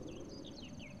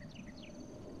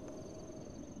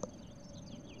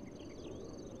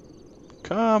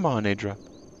 Come on, Adra.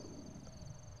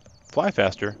 Fly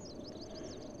faster.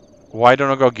 Why don't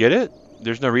I go get it?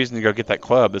 There's no reason to go get that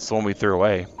club. It's the one we threw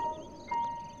away.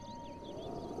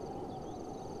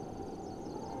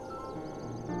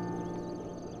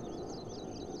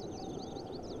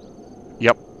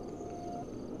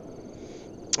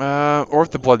 Or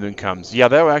if the blood moon comes. Yeah,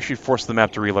 that will actually force the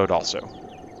map to reload also.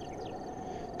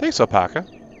 Thanks, Alpaca.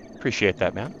 Appreciate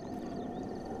that, man.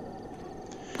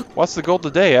 What's the goal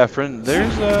today, Efren?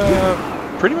 There's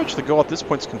pretty much the goal at this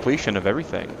point is completion of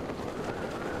everything.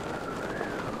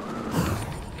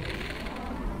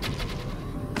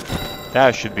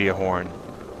 That should be a horn.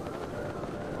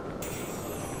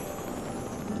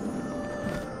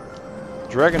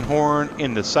 Dragon horn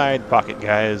in the side pocket,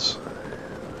 guys.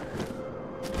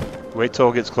 Wait till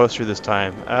it gets closer this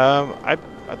time. I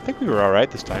think we were alright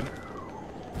this time.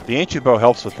 The ancient bow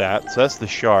helps with that, so that's the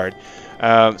shard.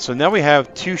 So now we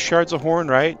have 2 shards of horn,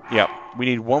 right? Yep. We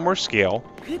need 1 more scale.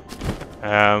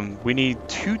 We need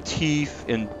 2 teeth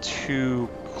and 2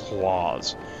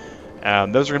 claws.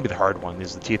 Those are going to be the hard one,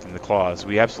 is the teeth and the claws.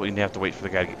 We absolutely have to wait for the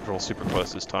guy to get real super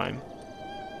close this time.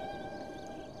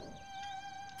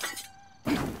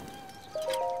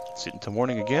 Sit until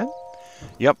morning again.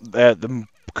 Yep, the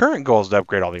current goal is to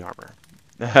upgrade all the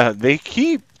armor. They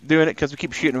keep doing it because we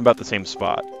keep shooting them about the same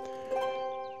spot.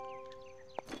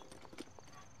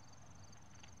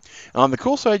 On the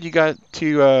cool side, you got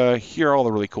to hear all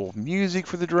the really cool music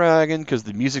for the dragon, because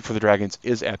the music for the dragons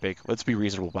is epic. Let's be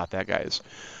reasonable about that, guys.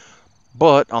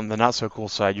 But on the not so cool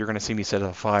side, you're going to see me set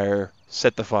the fire,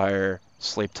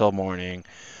 sleep till morning,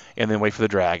 and then wait for the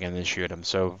dragon and shoot him.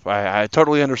 So I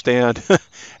totally understand.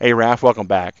 Hey, Raph, welcome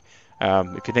back.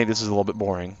 If you think this is a little bit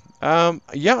boring.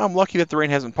 Yeah, I'm lucky that the rain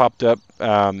hasn't popped up.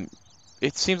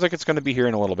 It seems like it's going to be here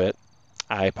in a little bit.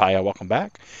 Hi, Paya, welcome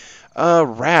back.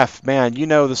 Raph, man, you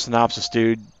know the synopsis,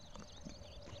 dude.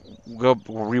 Go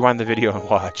rewind the video and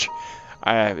watch.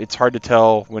 It's hard to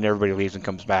tell when everybody leaves and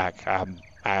comes back.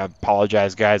 I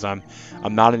apologize, guys. I'm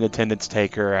not an attendance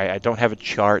taker. I don't have a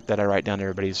chart that I write down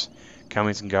everybody's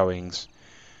comings and goings.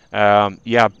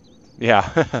 Yeah.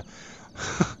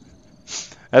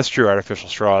 That's true, artificial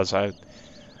straws.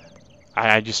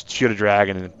 I just shoot a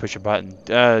dragon and push a button.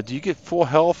 Do you get full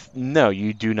health? No,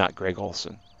 you do not, Greg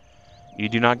Olson. You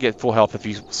do not get full health if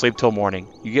you sleep till morning.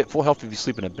 You get full health if you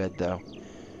sleep in a bed, though.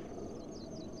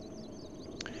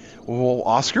 Well,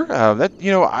 Oscar,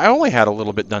 I only had a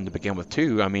little bit done to begin with,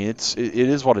 too. I mean, it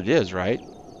is what it is, right?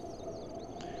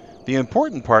 The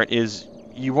important part is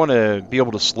you want to be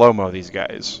able to slow-mo these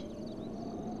guys.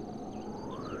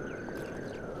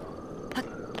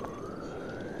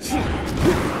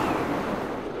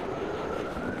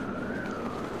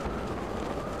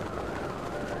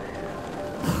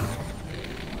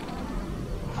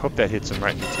 Hope that hits him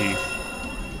right in the teeth.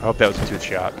 I hope that was a tooth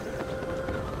shot.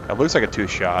 It looks like a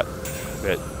tooth shot,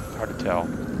 but hard to tell.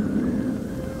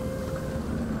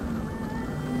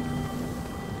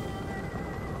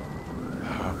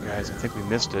 Oh, guys, I think we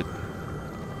missed it.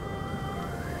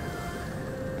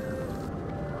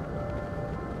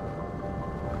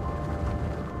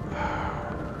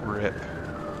 Rip.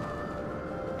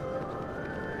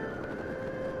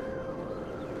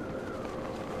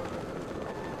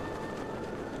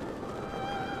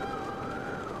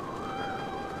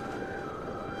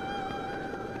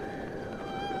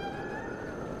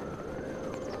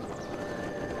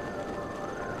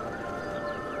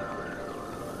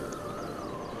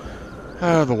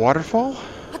 The waterfall?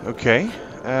 Okay.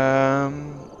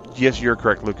 Yes, you're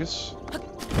correct, Lucas.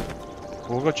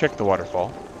 We'll go check the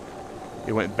waterfall.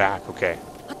 It went back, okay.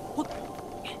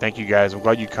 Thank you, guys. I'm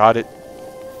glad you caught it.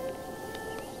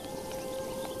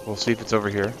 We'll see if it's over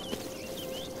here.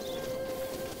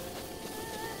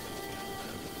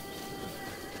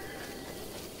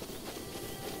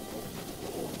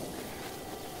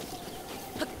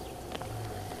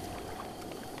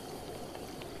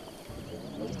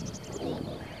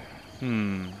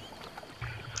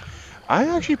 I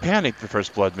actually panicked the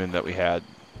first blood moon that we had.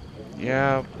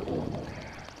 Yeah.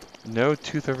 No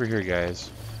tooth over here, guys.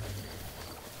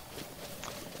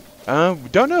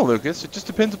 Don't know, Lucas. It just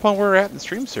depends upon where we're at in the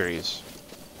stream series.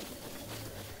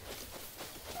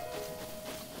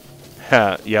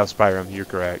 Yeah, Spyrum, you're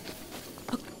correct.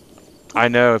 I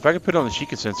know. If I could put it on the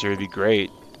Sheikah sensor, it'd be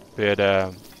great. But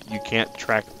you can't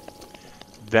track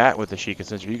that with the Sheikah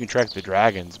sensor. You can track the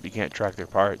dragons, but you can't track their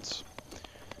parts.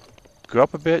 Go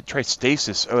up a bit. Try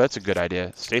stasis. Oh, that's a good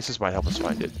idea. Stasis might help us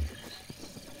find it.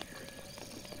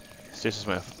 Stasis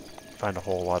might find a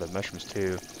whole lot of mushrooms,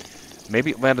 too.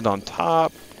 Maybe it landed on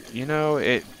top. You know,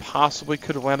 it possibly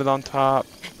could have landed on top.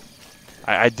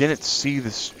 I didn't see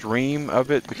the stream of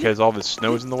it because all the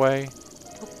snow is in the way.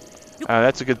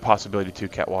 That's a good possibility, too,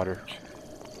 Catwater.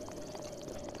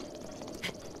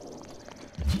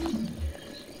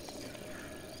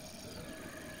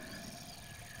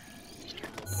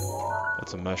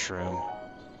 That's a mushroom.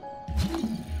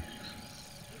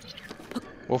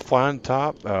 We'll fly on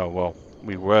top. Oh, well,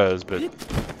 We was, but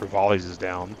Rivali's is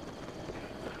down.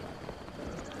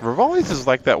 Rivali's is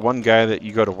like that one guy that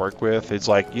you go to work with. It's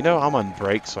like, you know, I'm on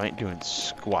break, so I ain't doing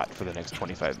squat for the next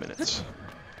 25 minutes.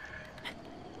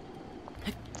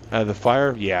 The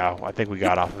fire, yeah, I think we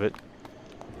got off of it.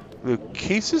 The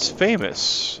case is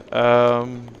famous.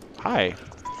 Hi.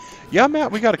 Yeah,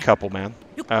 Matt, we got a couple, man.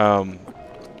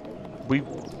 We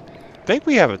think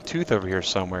we have a tooth over here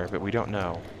somewhere, but we don't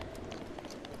know.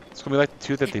 It's gonna be like the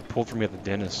tooth that they pulled from me at the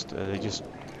dentist. They just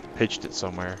pitched it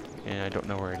somewhere, and I don't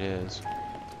know where it is.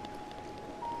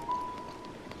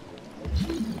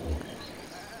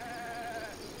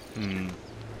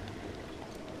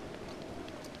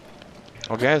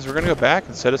 Well, guys, we're gonna go back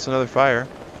and set us another fire.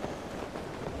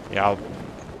 Yeah,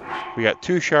 we got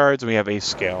 2 shards and we have a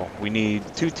scale. We need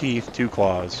 2 teeth, 2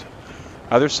 claws.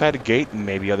 Other side of gate and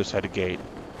maybe other side of gate.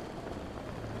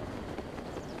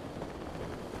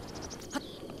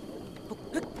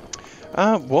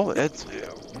 Well,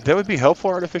 that would be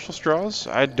helpful, artificial straws.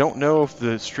 I don't know if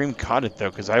the stream caught it though,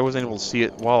 because I wasn't able to see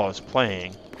it while I was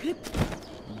playing.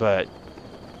 But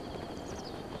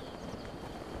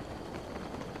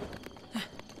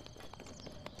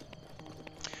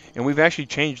and we've actually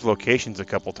changed locations a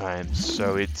couple times,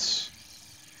 so it's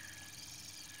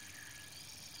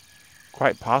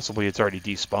quite possibly it's already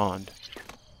despawned.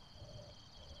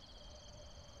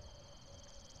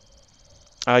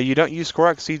 You don't use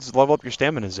Korok seeds to level up your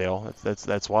stamina, Zale.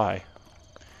 That's why.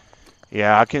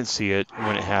 Yeah, I can see it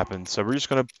when it happens. So we're just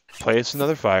gonna place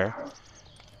another fire.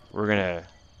 We're gonna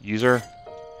use our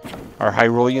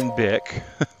Hyrulean Bic.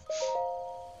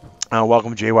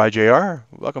 Welcome JYJR.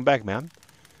 Welcome back, man.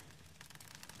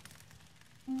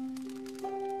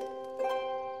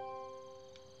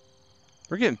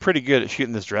 We're getting pretty good at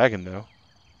shooting this dragon, though.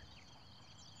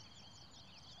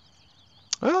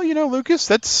 Well, you know, Lucas,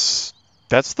 that's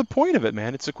the point of it,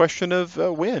 man. It's a question of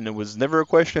when. It was never a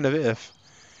question of if.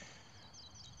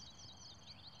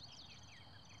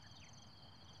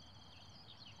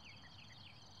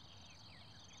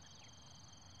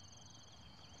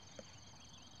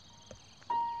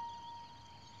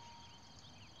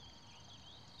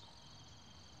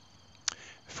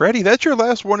 Freddy, that's your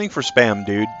last warning for spam,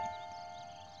 dude.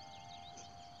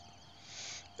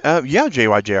 Yeah,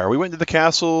 JYJR. We went to the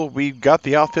castle. We got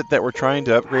the outfit that we're trying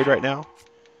to upgrade right now,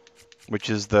 which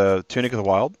is the Tunic of the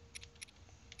Wild.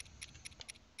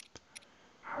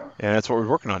 And that's what we're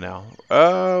working on now.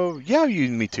 Yeah, you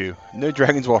and me too. No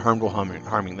dragons while harmed while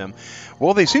harming them.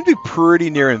 Well, they seem to be pretty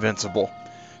near invincible.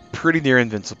 Pretty near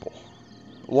invincible.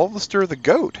 Lullister the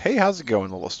goat. Hey, how's it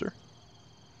going, Lullister?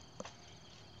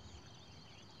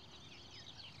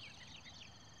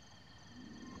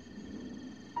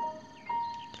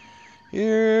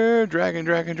 Here, dragon.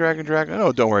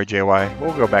 Oh, don't worry, JY.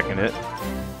 We'll go back in it.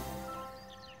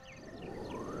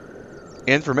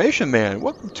 Information Man,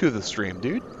 welcome to the stream,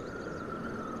 dude.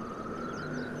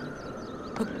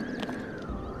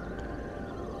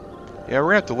 Yeah, we're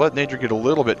gonna have to let nature get a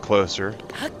little bit closer,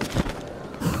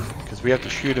 because we have to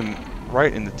shoot him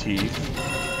right in the teeth.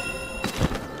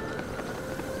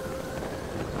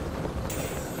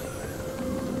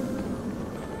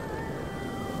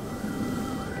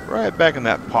 Right back in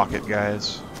that pocket,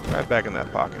 guys. Right back in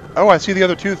that pocket. Oh, I see the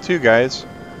other tooth too, guys.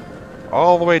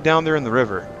 All the way down there in the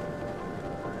river.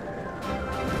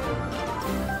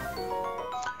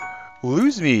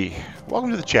 Lose me.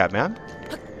 Welcome to the chat, man.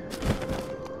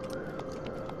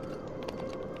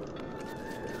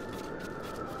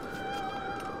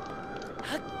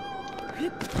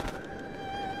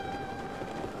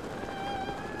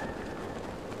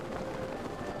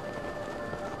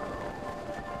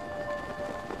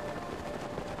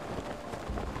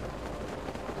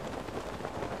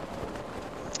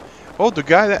 Oh, the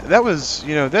guy that was,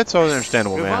 you know, that's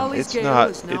understandable, man. It's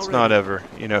not ever,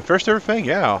 you know, first ever thing,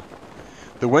 yeah.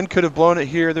 The wind could have blown it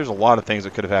here. There's a lot of things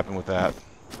that could have happened with that.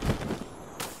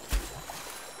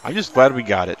 I'm just glad we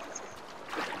got it.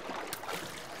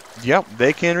 Yep,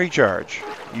 they can recharge.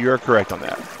 You are correct on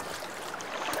that.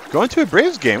 Going to a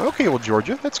Braves game. Okay, well,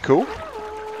 Georgia, that's cool.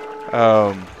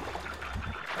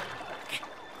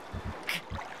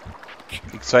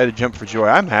 Excited jump for joy.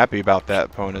 I'm happy about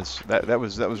that, Ponas. That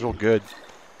was real good.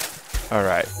 All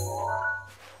right.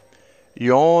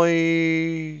 You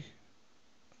only.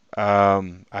 I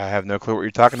have no clue what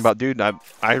you're talking about, dude.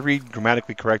 I read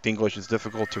grammatically correct English. It's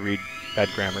difficult to read bad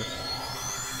grammar.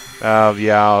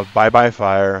 Yeah, bye-bye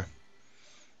fire.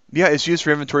 Yeah, it's used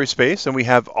for inventory space, and we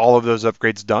have all of those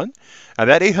upgrades done.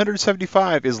 That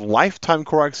 875 is lifetime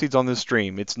Korok seeds on this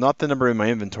stream. It's not the number in my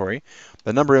inventory.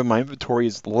 The number in my inventory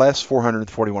is less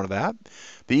 441 of that.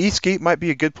 The East Gate might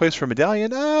be a good place for a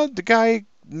medallion. The guy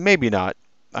maybe not.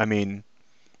 I mean,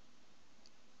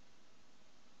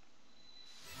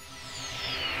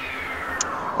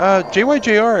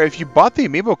 JYJR, if you bought the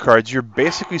amiibo cards, you're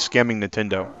basically scamming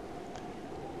Nintendo.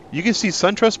 You can see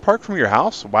SunTrust Park from your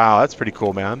house? Wow, that's pretty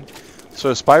cool, man.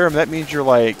 So, Spyrum, that means you're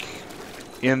like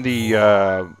in the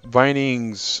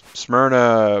Vinings,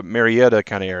 Smyrna, Marietta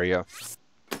kind of area.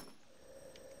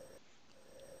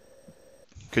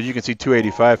 Because you can see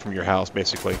 285 from your house,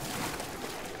 basically.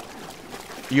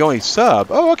 You only sub?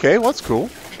 Oh, okay, well, that's cool.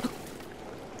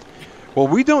 Well,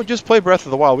 we don't just play Breath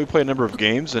of the Wild, we play a number of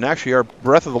games, and actually our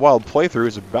Breath of the Wild playthrough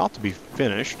is about to be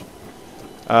finished.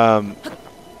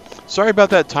 Sorry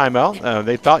about that timeout.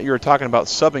 They thought you were talking about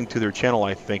subbing to their channel,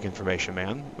 I think, information,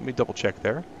 man. Let me double check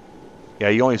there. Yeah,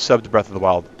 you only subbed to Breath of the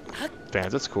Wild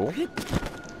fans, that's cool.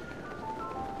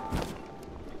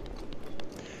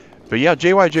 But yeah,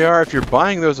 JYJR, if you're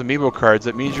buying those amiibo cards,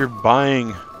 that means you're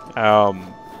buying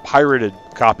pirated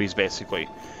copies, basically.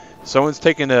 Someone's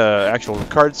taking an actual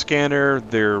card scanner,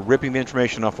 they're ripping the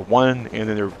information off of one, and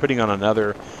then they're putting on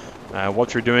another.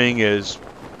 What you're doing is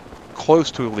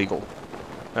close to illegal.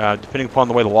 Depending upon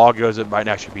the way the law goes, it might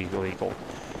actually be illegal.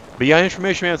 But yeah,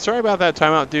 information, man, sorry about that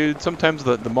timeout, dude. Sometimes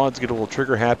the mods get a little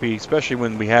trigger happy, especially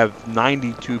when we have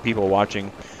 92 people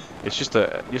watching. It's just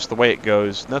the way it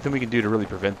goes. Nothing we can do to really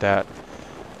prevent that.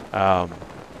 But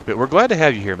we're glad to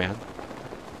have you here, man.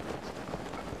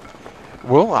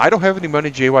 Well, I don't have any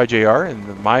money, JYJR,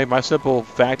 and my simple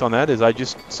fact on that is I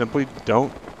just simply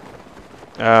don't.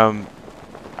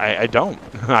 I don't.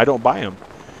 I don't buy them.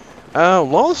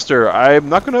 Lawster, I'm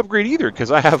not going to upgrade either because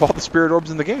I have all the spirit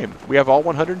orbs in the game. We have all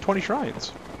 120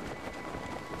 shrines.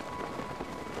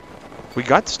 We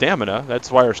got stamina.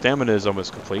 That's why our stamina is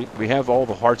almost complete. We have all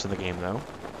the hearts in the game, though.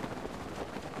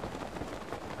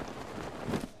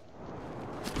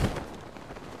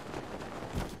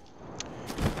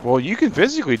 Well, you can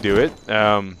physically do it.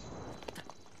 But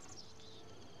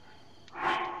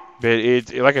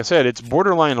like I said, it's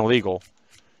borderline illegal.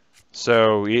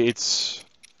 So it's...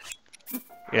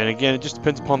 And again, it just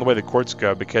depends upon the way the courts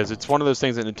go, because it's one of those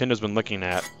things that Nintendo's been looking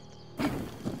at.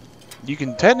 You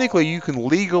can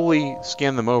legally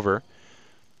scan them over.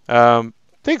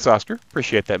 Thanks, Oscar.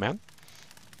 Appreciate that, man.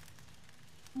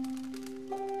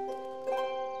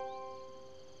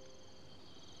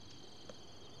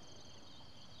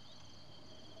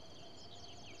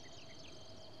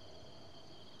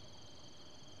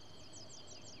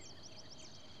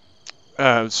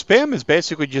 Spam is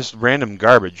basically just random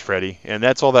garbage, Freddy, and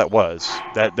that's all that was.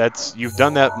 You've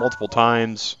done that multiple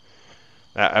times.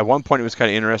 At one point, it was kind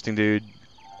of interesting, dude.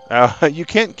 You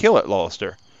can't kill it,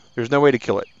 Lawlister. There's no way to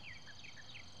kill it.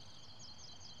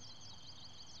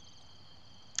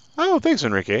 Oh, thanks,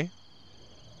 Enrique.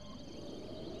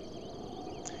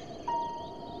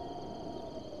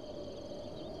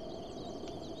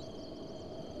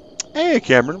 Hey,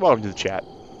 Cameron. Welcome to the chat.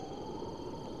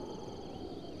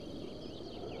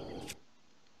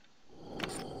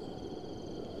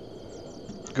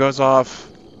 Goes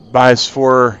off, buys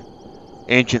 4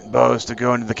 ancient bows to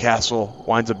go into the castle,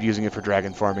 winds up using it for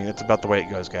dragon farming. That's about the way it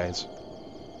goes, guys.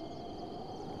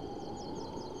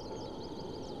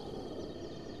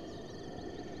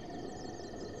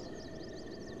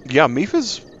 Yeah,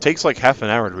 Mipha's takes like half an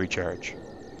hour to recharge.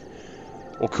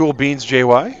 Well, cool beans,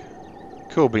 JY.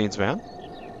 Cool beans, man.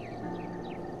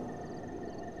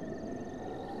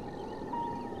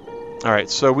 Alright,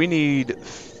 so we need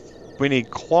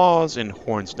claws and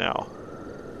horns now.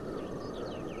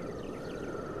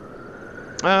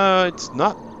 It's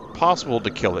not possible to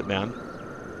kill it, man.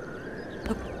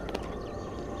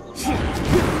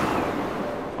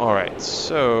 Alright,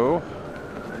 so...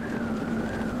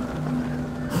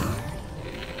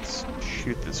 let's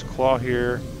shoot this claw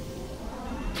here.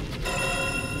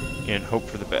 And hope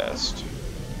for the best.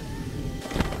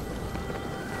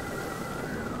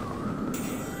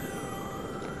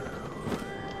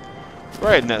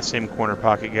 Right in that same corner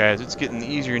pocket, guys. It's getting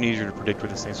easier and easier to predict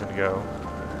where this thing's going to go.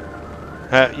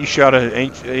 You shot an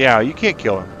ancient... yeah, you can't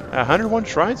kill him. 101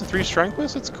 shrines and 3 shrine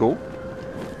quests? That's cool.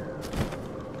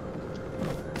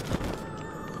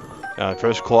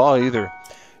 Fresh claw either.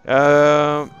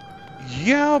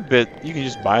 Yeah, but you can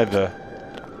just buy the...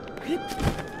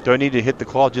 do I need to hit the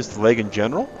claw, just the leg in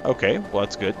general? Okay, well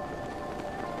that's good.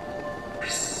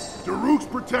 Daruk's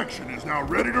protection is now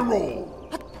ready to roll.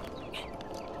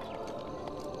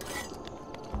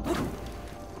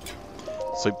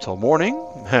 Sleep till morning.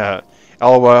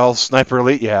 LOL, Sniper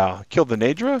Elite, yeah. Killed the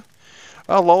Nadra?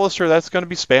 Lawlister, that's going to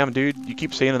be spam, dude. You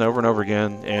keep saying it over and over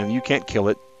again, and you can't kill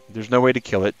it. There's no way to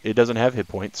kill it. It doesn't have hit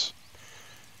points.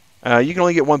 You can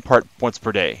only get 1 part once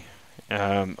per day.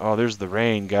 Oh, there's the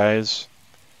rain, guys.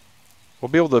 We'll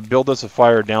be able to build us a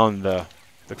fire down the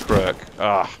crook.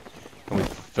 Ah, and we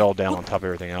fell down on top of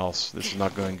everything else. This is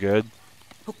not going good.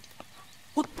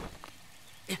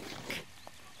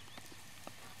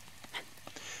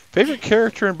 Favorite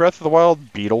character in Breath of the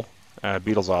Wild? Beetle.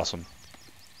 Beetle's awesome.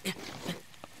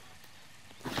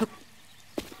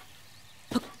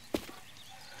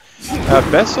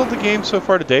 Best Zelda game so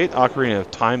far to date, Ocarina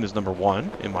of Time is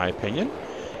 #1, in my opinion.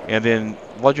 And then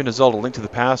Legend of Zelda: Link to the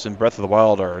Past and Breath of the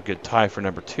Wild are a good tie for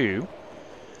 #2.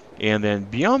 And then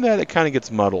beyond that, it kind of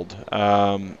gets muddled.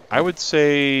 I would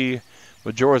say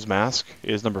Majora's Mask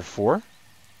is #4.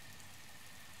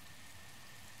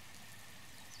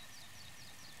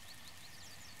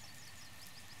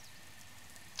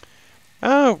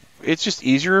 It's just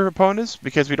easier opponents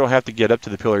because we don't have to get up to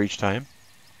the pillar each time.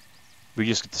 We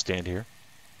just get to stand here.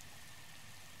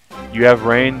 You have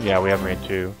rain? Yeah, we have rain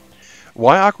too.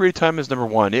 Why Ocarina of Time is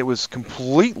 #1? It was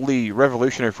completely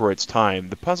revolutionary for its time.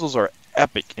 The puzzles are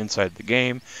epic inside the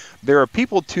game. There are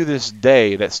people to this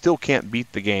day that still can't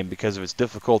beat the game because of its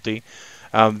difficulty.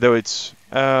 Though it's...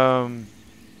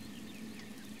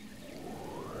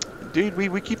 Dude,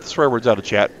 we keep the swear words out of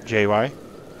chat, JY.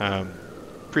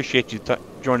 Appreciate you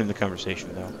joining the conversation,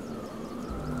 though.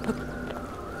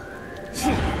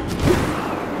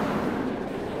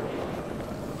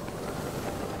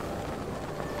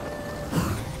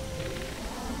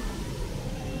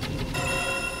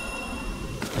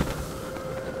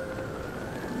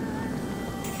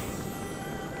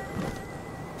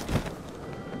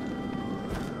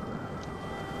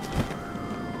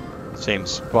 Same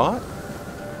spot.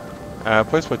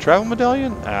 Place my travel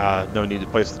medallion? No need to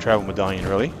place the travel medallion,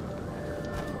 really.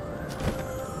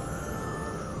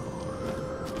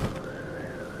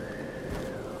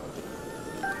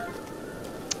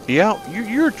 Yeah,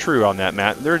 you're true on that,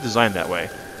 Matt. They're designed that way.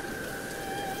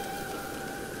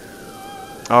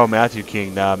 Oh, Matthew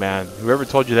King, nah, man. Whoever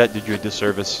told you that did you a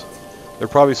disservice. They're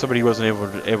probably somebody who wasn't able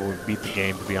to beat the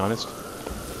game, to be honest.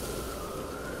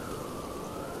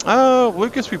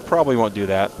 Lucas, we probably won't do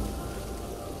that.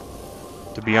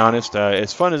 To be honest,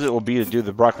 as fun as it will be to do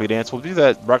the broccoli dance, we'll do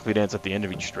that broccoli dance at the end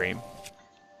of each stream.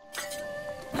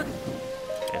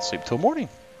 And sleep till morning.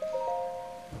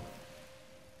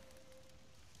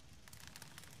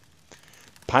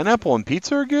 Pineapple and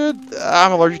pizza are good?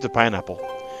 I'm allergic to pineapple.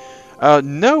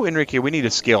 No, Enrique, we need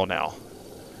a scale now.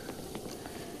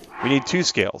 We need 2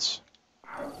 scales.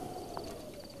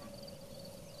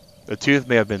 The tooth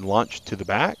may have been launched to the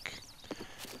back.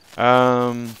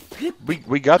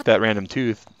 We got that random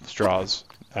tooth, straws.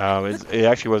 It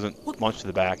actually wasn't launched to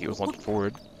the back, it was launched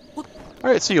forward.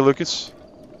 Alright, see you, Lucas.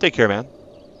 Take care, man.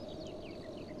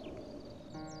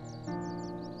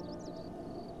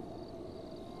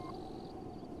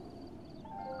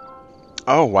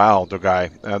 Oh, wow,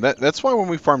 Dogai. That's why when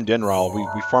we farm Denral,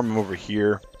 we farm him over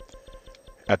here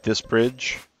at this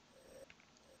bridge.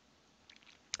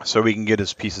 So we can get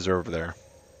his pieces over there.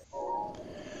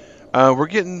 We're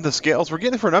getting the scales. We're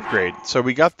getting it for an upgrade. So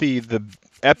we got the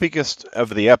epicest of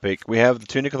the epic. We have the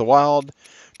Tunic of the Wild,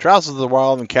 Trousers of the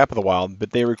Wild, and Cap of the Wild.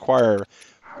 But they require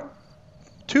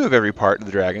 2 of every part of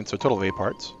the dragon, so a total of 8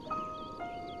 parts.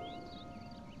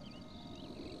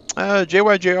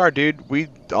 JYJR, dude. We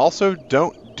also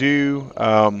don't do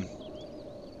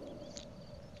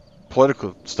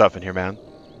political stuff in here, man.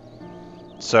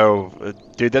 So,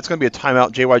 dude, that's going to be a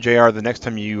timeout, JYJR. The next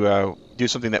time you do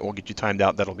something that will get you timed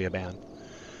out, that'll be a ban.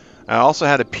 I also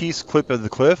had a piece clip of the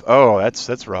cliff. Oh,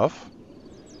 that's rough.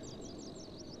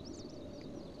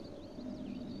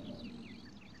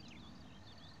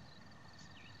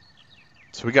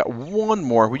 So we got 1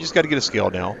 more. We just got to get a scale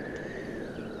now.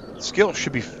 Skill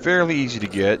should be fairly easy to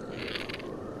get,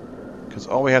 because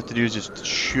all we have to do is just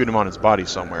shoot him on his body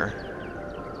somewhere.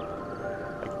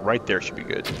 Like right there should be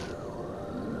good.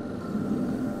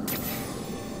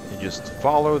 And just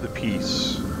follow the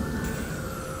piece.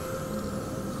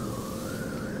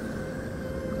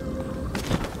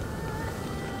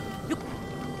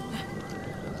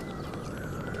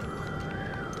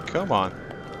 Come on.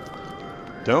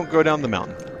 Don't go down the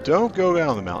mountain. Don't go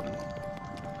down the mountain.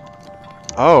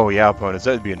 Oh, yeah, opponents,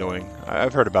 that'd be annoying.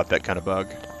 I've heard about that kind of bug.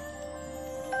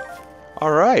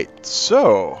 Alright,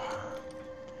 so...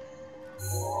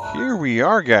 here we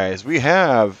are, guys. We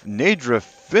have Nadra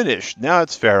finished. Now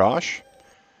it's Farosh.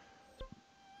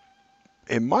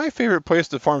 And my favorite place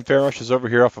to farm Farosh is over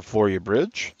here off of Floria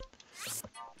Bridge.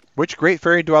 Which Great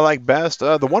Fairy do I like best?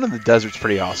 The one in the desert's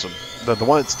pretty awesome. The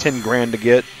one that's 10 grand to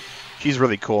get. She's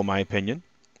really cool, in my opinion.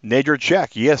 Nadra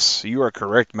check. Yes, you are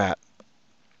correct, Matt.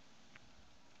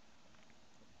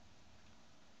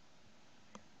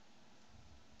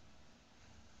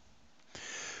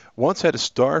 Once had a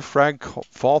star frag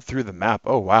fall through the map.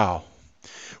 Oh, wow.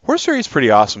 Horse Fairy is pretty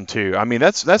awesome, too. I mean,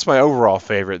 that's my overall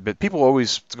favorite, but people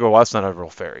always go, well, that's not overall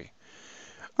fairy.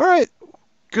 All right.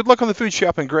 Good luck on the food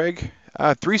shopping, Greg.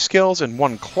 3 scales and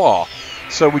 1 claw.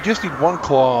 So we just need 1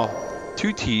 claw,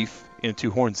 2 teeth, and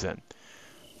 2 horns then.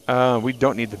 We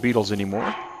don't need the beetles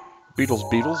anymore.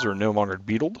 Beetles are no longer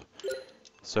beetled.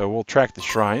 So we'll track the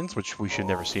shrines, which we should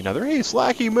never see another. Hey,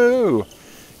 Slacky Moo!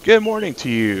 Good morning to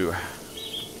you.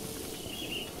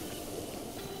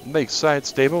 Lakeside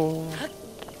Stable.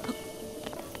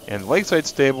 And Lakeside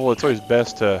Stable, it's always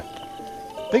best to...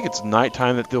 I think it's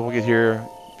nighttime that they'll get here.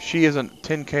 She isn't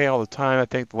 10k all the time. I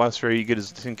think the last fairy you get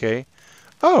is 10k.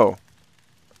 Oh.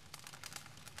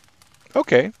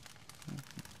 Okay.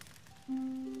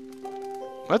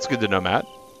 That's good to know, Matt.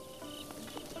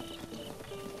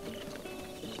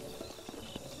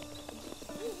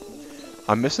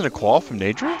 I'm missing a claw from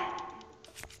Nadra?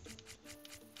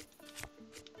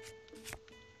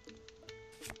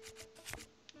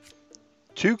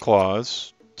 Two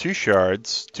claws, 2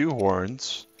 shards, 2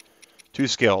 horns, 2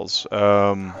 scales.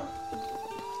 You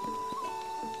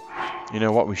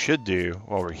know what we should do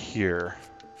while we're here,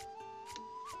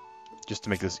 just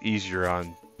to make this easier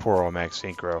on poor old Max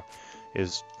Synchro,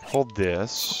 is hold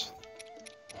this,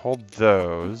 hold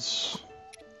those.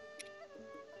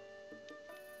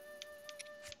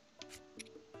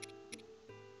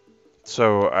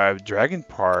 So, dragon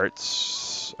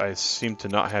parts, I seem to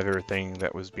not have everything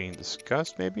that was being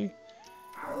discussed, maybe?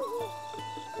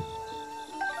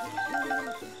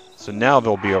 So now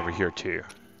they'll be over here, too.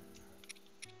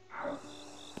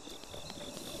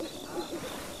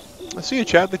 I see you,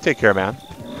 Chad. They take care, man.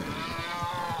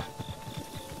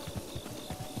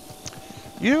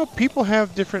 You know, people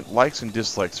have different likes and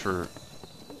dislikes for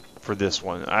this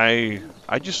one. I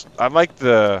like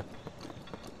the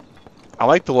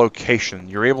location.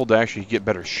 You're able to actually get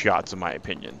better shots, in my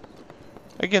opinion.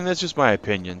 Again, that's just my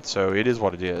opinion, so it is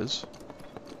what it is.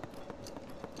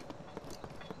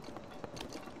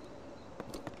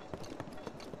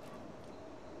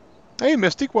 Hey,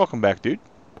 Mystic, welcome back, dude.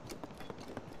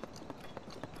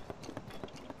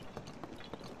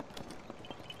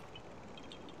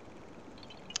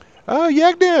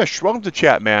 Yagnesh, welcome to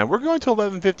chat, man. We're going to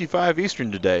 11:55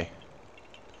 Eastern today.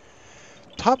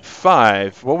 Top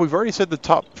 5. Well, we've already said the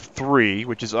top 3,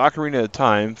 which is Ocarina of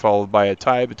Time, followed by a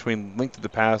tie between Link to the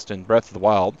Past and Breath of the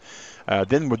Wild.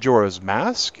 Then Majora's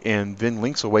Mask, and then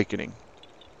Link's Awakening.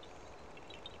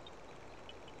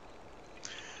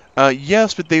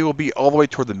 Yes, but they will be all the way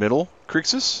toward the middle,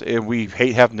 Crixus, and we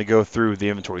hate having to go through the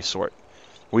inventory sort.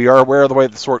 We are aware of the way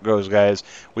the sort goes, guys.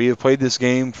 We have played this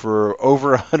game for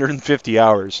over 150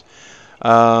 hours.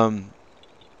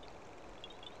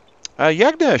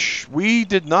 Yagnesh, we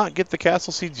did not get the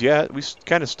castle seeds yet. We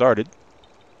kind of started.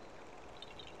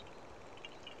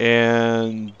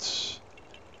 And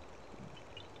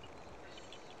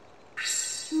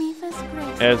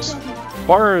as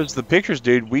far as the pictures,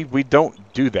 dude, we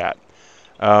don't do that.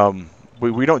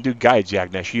 We don't do guides,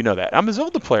 Yagnesh. You know that. I'm a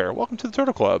Zelda player. Welcome to the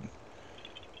Turtle Club.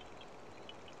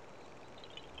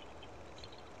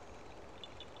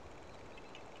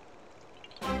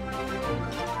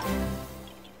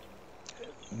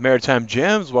 Maritime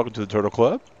Gems, welcome to the Turtle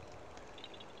Club.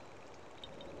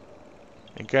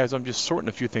 And guys, I'm just sorting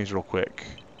a few things real quick.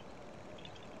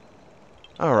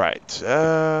 Alright,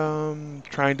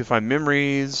 trying to find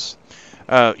memories.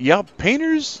 Yeah,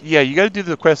 painters, yeah, you gotta do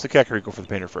the quest of Kakariko for the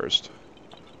painter first.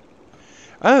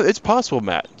 It's possible,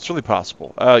 Matt. It's really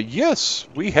possible. Yes,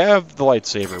 we have the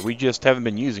lightsaber. We just haven't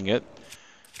been using it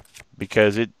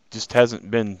because it just hasn't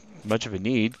been much of a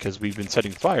need because we've been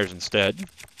setting fires instead.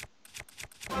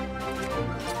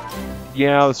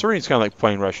 Yeah, the sorting is kind of like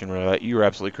playing Russian roulette. You were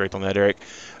absolutely correct on that, Eric.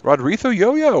 Rodrigo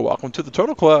Yo-Yo, welcome to the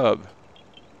Turtle Club.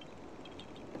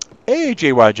 Hey,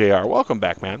 JYJR, welcome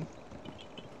back, man.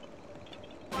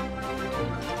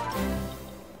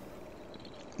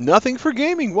 Nothing for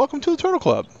gaming, welcome to the Turtle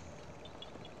Club.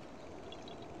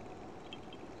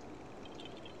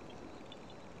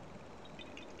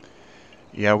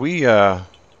 Yeah, we,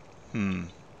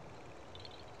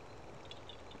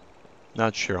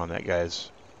 not sure on that,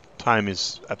 guys. Time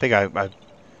is, I think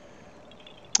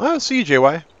oh, see you,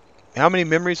 JY. How many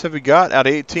memories have we got out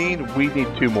of 18? We need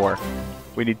 2 more.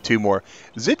 We need 2 more.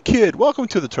 Zit Kid, welcome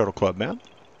to the Turtle Club, man.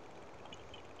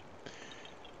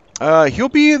 He'll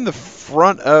be in the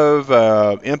front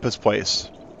of Impa's place.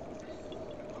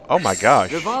 Oh my gosh.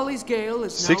 Rivali's Gale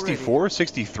is 64,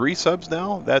 63 subs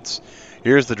now?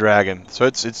 Here's the dragon. So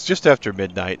it's just after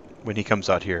midnight when he comes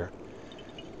out here.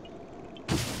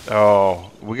 Oh,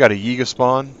 we got a Yiga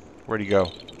spawn. Where'd he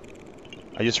go?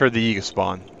 I just heard the Yiga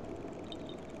spawn.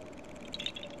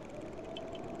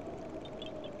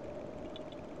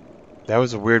 That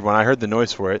was a weird one. I heard the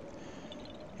noise for it.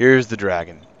 Here's the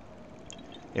dragon.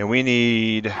 And we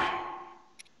need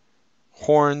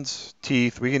horns,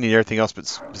 teeth. We can need everything else but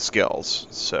scales.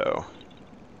 So,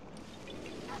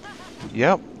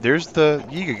 yep, there's the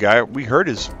Yiga guy. We heard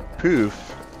his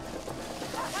poof.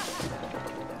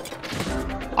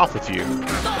 Off with you.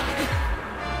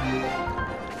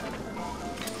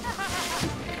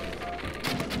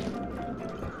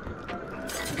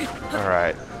 All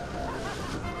right.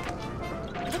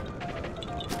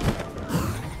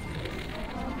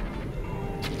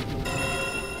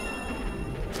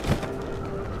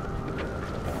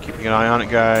 Keeping an eye on it,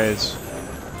 guys.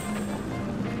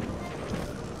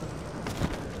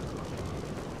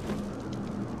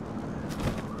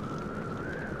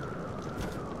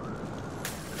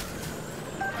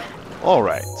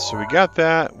 Alright, so we got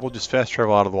that. We'll just fast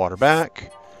travel out of the water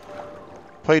back.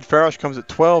 Played Farosh comes at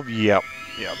 12. Yep.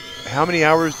 How many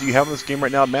hours do you have in this game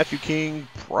right now? Matthew King,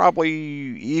 probably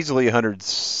easily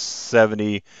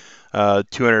 170,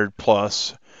 200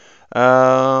 plus.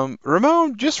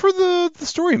 Ramon, just for the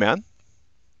story, man.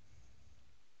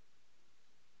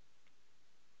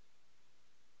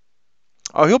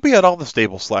 Oh, he'll be at all the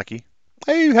stables, Slacky.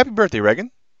 Hey, happy birthday, Reagan.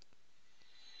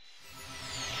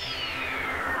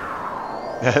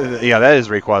 Yeah, that is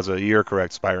Rayquaza. You're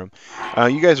correct, Spyrum.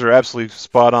 You guys are absolutely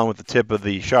spot on with the tip of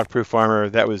the shockproof armor.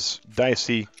 That was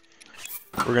dicey.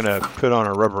 We're going to put on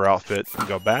our rubber outfit and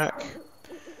go back.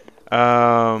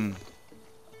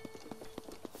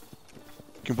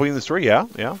 Completing the story, yeah.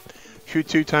 Shoot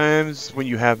 2 times when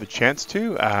you have a chance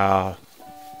to. Yeah,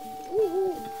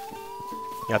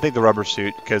 I think the rubber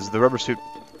suit, because the rubber suit,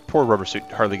 poor rubber suit,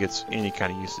 hardly gets any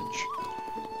kind of usage.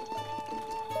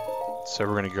 So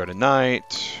we're going to go to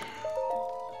night.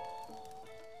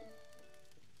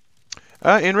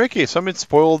 Enrique, someone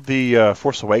spoiled the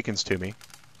Force Awakens to me.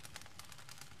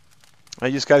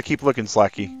 I just got to keep looking,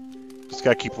 Slacky. Just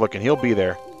got to keep looking. He'll be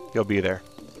there. He'll be there.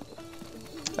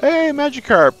 Hey,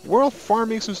 Magikarp. We're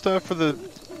farming some stuff for the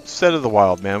set of the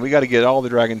wild, man. We got to get all the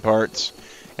dragon parts,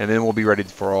 and then we'll be ready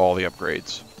for all the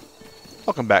upgrades.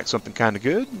 Welcome back. Something kind of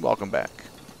good. Welcome back.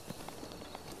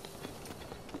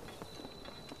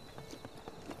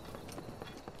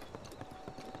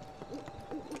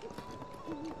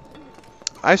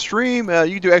 I stream,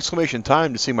 you do exclamation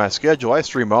time to see my schedule. I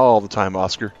stream all the time,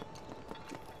 Oscar.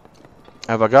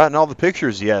 Have I gotten all the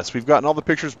pictures? Yes, we've gotten all the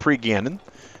pictures pre-Ganon.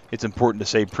 It's important to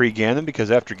say pre-Ganon because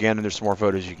after Ganon there's some more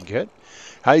photos you can get.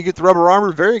 How you get the rubber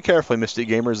armor? Very carefully, Mystic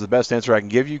Gamer, is the best answer I can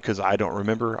give you because I don't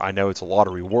remember. I know it's a lot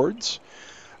of rewards.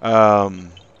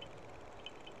 And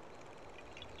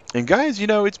guys, you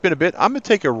know, it's been a bit. I'm going to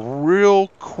take a real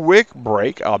quick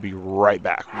break. I'll be right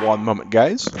back. One moment,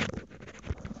 guys.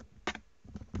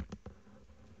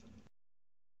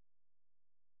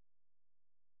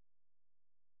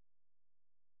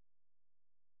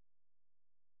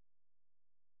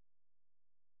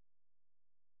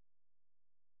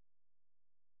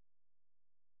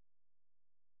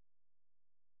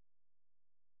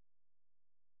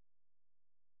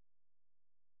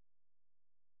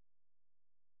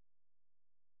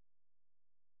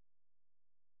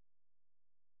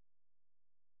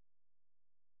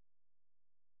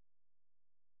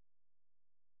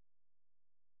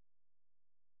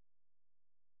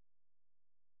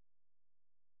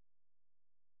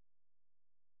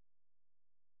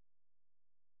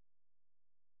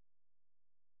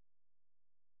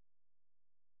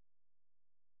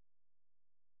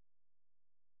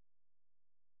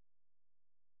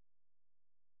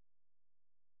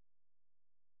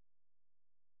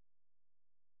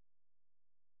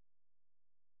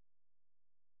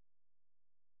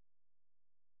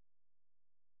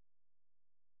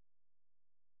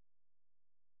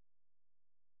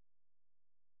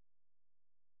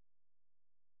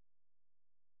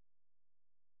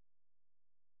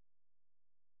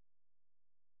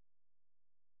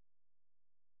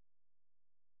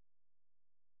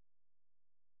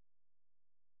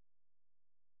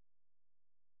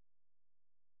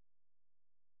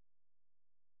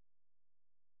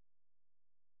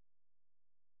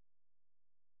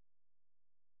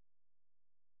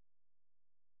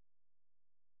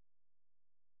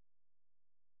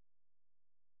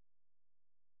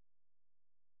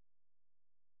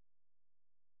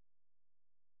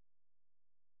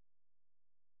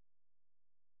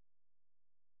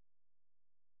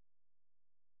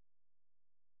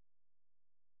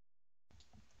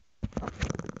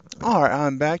 Alright,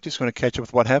 I'm back. Just going to catch up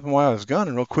with what happened while I was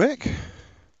gone real quick.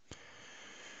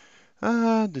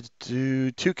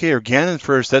 2K or Ganon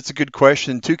first? That's a good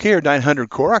question. 2K or 900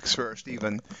 Koroks first,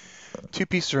 even. 2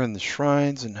 pieces are in the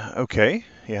shrines, and okay,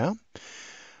 yeah.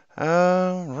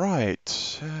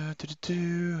 Right.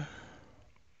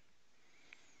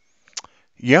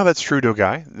 Yeah, that's true, though,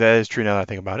 guy. That is true now that I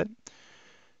think about it.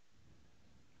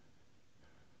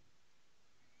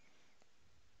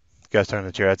 Guy's talking in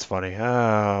the chair. That's funny.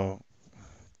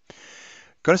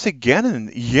 Gonna say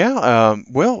Ganon. Yeah.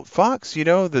 Well, Fox, the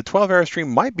 12-hour stream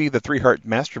might be the 3-heart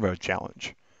master mode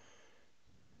challenge.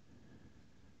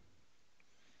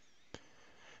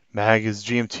 Mag is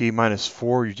GMT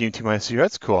 -4. Your GMT -0.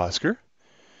 That's cool, Oscar.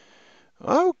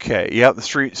 Okay. Yeah, the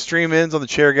stream ends on the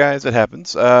chair, guys. It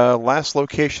happens. Last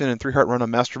location and 3-heart run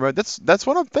on master mode. That's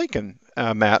what I'm thinking,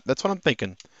 Matt. That's what I'm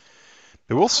thinking.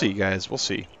 But we'll see, guys. We'll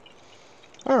see.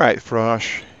 All right,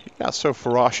 Frosh. You're not so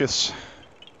ferocious.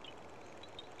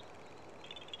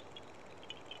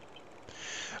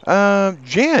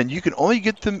 Jan, you can only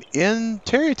get them in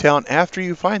Terrytown after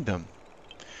you find them.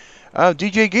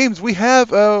 DJ Games, we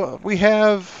have a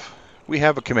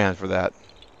command for that.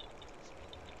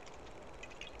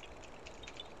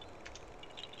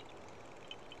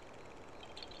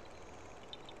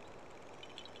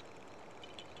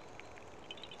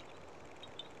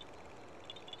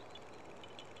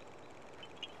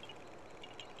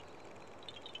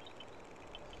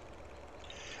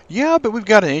 Yeah, but we've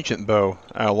got an ancient bow,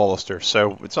 Lollister,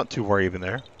 so it's not too worrying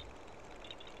there.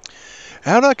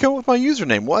 How did I come up with my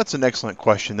username? Well, that's an excellent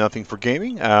question. Nothing for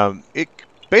gaming. It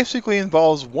basically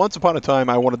involves once upon a time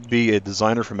I wanted to be a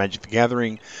designer for Magic the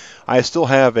Gathering. I still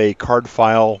have a card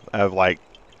file of like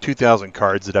 2,000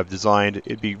 cards that I've designed.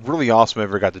 It'd be really awesome if I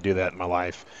ever got to do that in my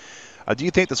life. Do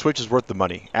you think the Switch is worth the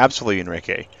money? Absolutely,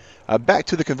 Enrique. Back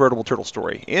to the convertible turtle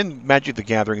story. In Magic the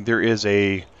Gathering, there is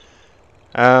a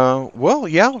well,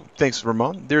 yeah. Thanks,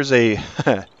 Ramon. There's a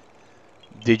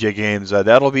DJ Games.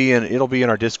 It'll be in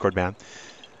our Discord, man.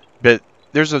 But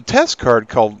there's a test card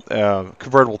called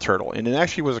Convertible Turtle, and it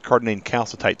actually was a card named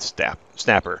Calcitite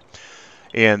Snapper.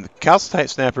 And Calcitite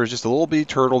Snapper is just a little bitty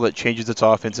turtle that changes its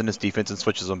offense and its defense and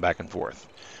switches them back and forth.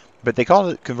 But they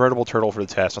called it Convertible Turtle for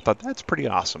the test. I thought that's pretty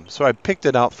awesome, so I picked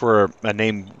it out for a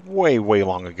name way, way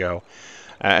long ago,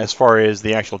 as far as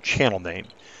the actual channel name.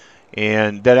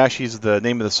 And that actually is the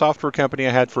name of the software company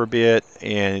I had for a bit,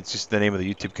 and it's just the name of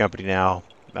the YouTube company now.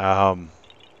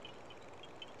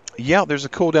 Yeah, there's a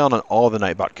cooldown on all the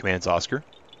Nightbot commands, Oscar.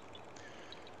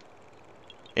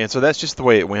 And so that's just the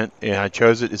way it went, and I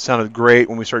chose it. It sounded great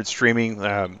when we started streaming.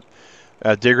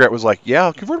 Digrat was like,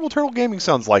 yeah, Convertible Turtle Gaming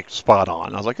sounds like spot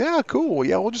on. I was like, yeah, cool.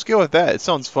 Yeah, we'll just go with that. It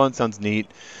sounds fun, sounds neat.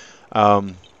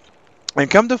 And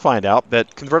come to find out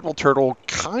that Convertible Turtle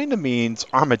kind of means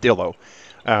armadillo.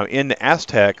 In the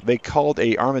Aztec, they called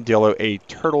a armadillo a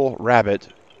turtle rabbit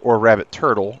or rabbit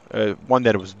turtle, one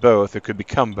that it was both. It could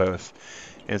become both.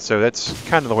 And so that's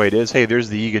kind of the way it is. Hey, there's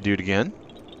the Yiga dude again.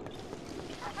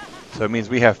 So it means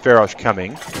we have Farosh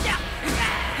coming.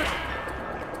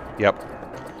 Yep.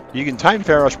 You can time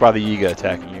Farosh by the Yiga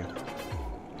attacking you.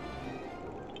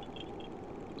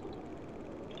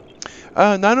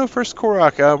 901st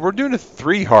Korok, we're doing a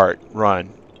 3-heart run.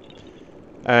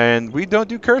 And we don't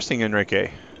do cursing,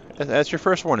 Enrique. That's your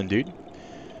first warning, dude.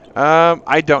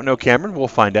 I don't know, Cameron. We'll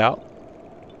find out.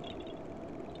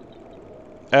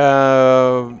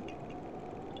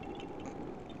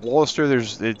 Lollister,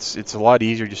 it's a lot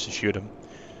easier just to shoot him,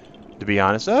 to be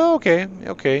honest. Oh,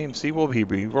 okay. See, we'll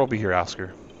be here,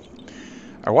 Oscar.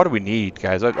 What do we need,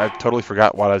 guys? I totally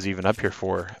forgot what I was even up here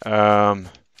for.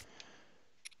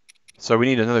 So we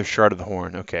need another shard of the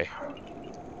horn. Okay.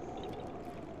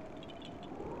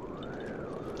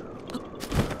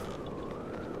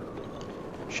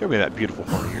 Show me that beautiful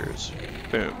horn of yours.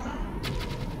 Boom.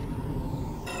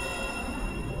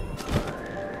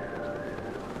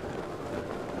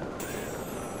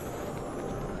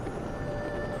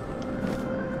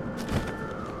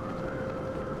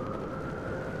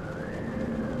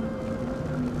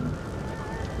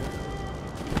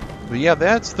 But yeah,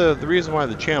 that's the reason why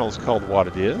the channel is called what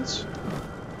it is.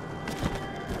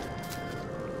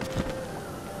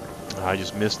 I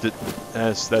just missed it.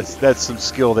 That's some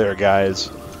skill there, guys.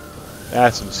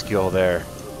 That's some skill there.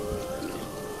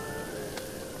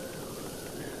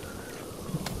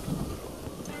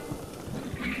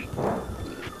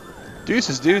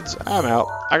 Deuces, dudes. I'm out.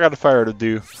 I got a fire to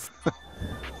do.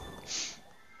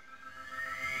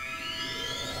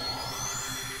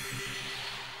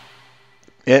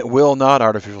 It will not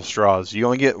artificial straws. You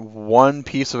only get one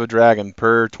piece of a dragon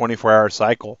per 24-hour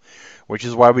cycle, which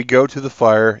is why we go to the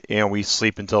fire and we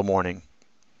sleep until morning.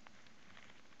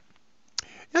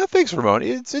 Yeah, thanks, Ramon.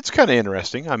 It's kind of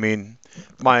interesting. I mean,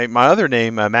 my other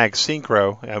name, Mag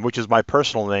Synchro, which is my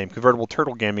personal name, Convertible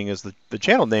Turtle Gaming is the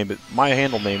channel name, but my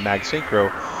handle name, Mag Synchro,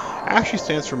 actually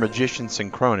stands for Magician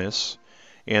Synchronous.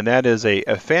 and that is a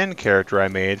fan character I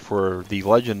made for the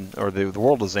Legend or the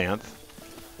World of Xanth.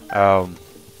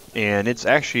 And it's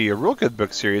actually a real good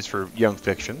book series for young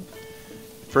fiction.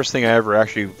 First thing I ever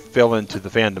actually fell into the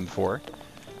fandom for.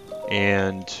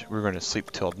 And we're going to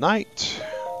sleep till night.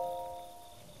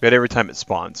 But every time it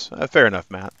spawns. Fair enough,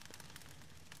 Matt.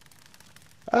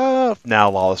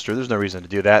 Now, Lawlister, there's no reason to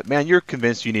do that. Man, you're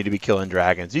convinced you need to be killing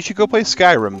dragons. You should go play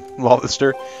Skyrim,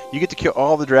 Lawlister. You get to kill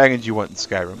all the dragons you want in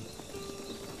Skyrim.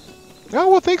 Oh,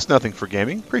 well, thanks, Nothing for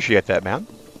Gaming. Appreciate that, man.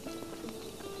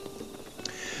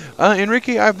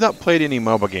 Enrique, I've not played any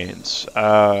MOBA games.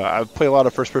 I play a lot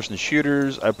of first-person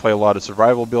shooters. I play a lot of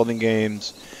survival building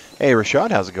games. Hey,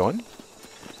 Rashad, how's it going?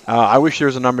 I wish there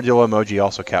was an armadillo emoji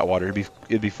also, Catwater.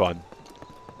 It'd be fun.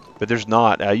 But there's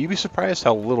not. You'd be surprised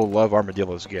how little love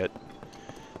armadillos get.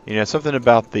 You know, something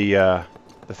about the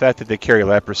fact that they carry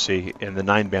leprosy in the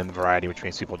 9-band variety, which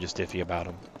makes people just iffy about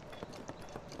them.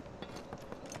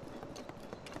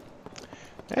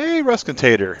 Hey,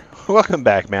 Ruscantator. Welcome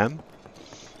back, man.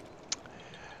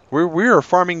 We are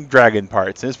farming dragon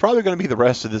parts, and it's probably going to be the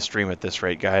rest of this stream at this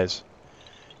rate, guys.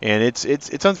 And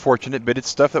it's unfortunate, but it's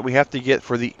stuff that we have to get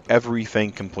for the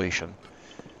everything completion.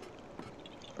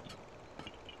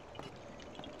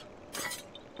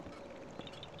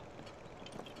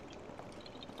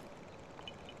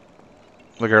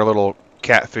 Look at our little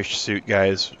catfish suit,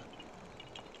 guys.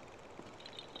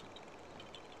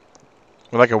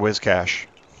 We're like a whiz-cash.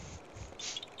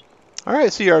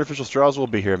 Alright, see you, Artificial Straws. We'll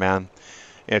be here, man.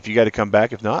 And if you got to come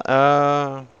back, if not,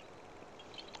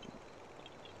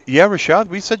 yeah, Rashad,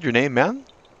 we said your name, man.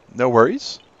 No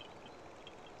worries.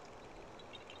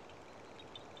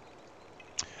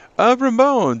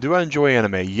 Ramon, do I enjoy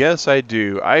anime? Yes, I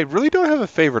do. I really don't have a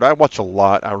favorite. I watch a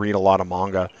lot. I read a lot of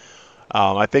manga.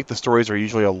 I think the stories are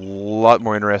usually a lot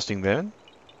more interesting then.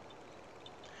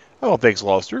 Oh, thanks,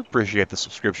 Lobster. Appreciate the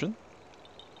subscription.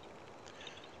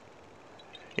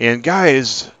 And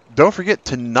guys, don't forget,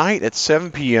 tonight at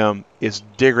 7 p.m. is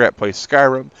Digrat Plays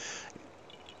Skyrim.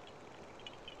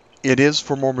 It is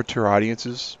for more mature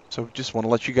audiences, so just want to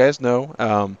let you guys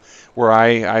know. Where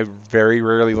I very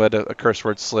rarely let a curse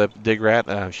word slip.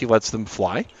 Digrat, she lets them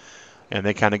fly, and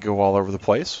they kind of go all over the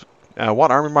place.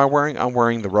 What armor am I wearing? I'm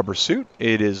wearing the rubber suit.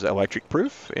 It is electric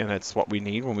proof, and that's what we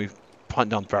need when we hunt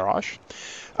down Farosh.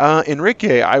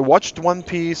 Enrique, I watched One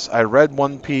Piece. I read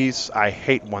One Piece. I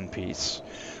hate One Piece.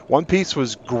 One Piece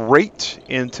was great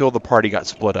until the party got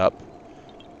split up.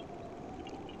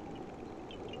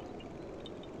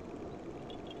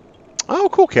 Oh,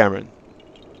 cool, Cameron.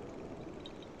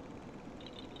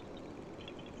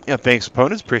 Yeah, thanks,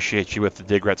 opponents. Appreciate you with the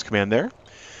Digrat's command there.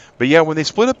 But yeah, when they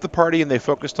split up the party and they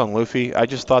focused on Luffy, I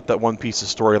just thought that One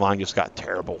Piece's storyline just got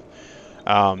terrible.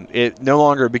 It no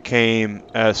longer became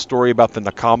a story about the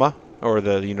Nakama or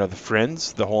the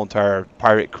friends, the whole entire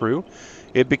pirate crew.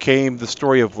 It became the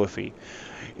story of Luffy,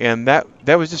 and that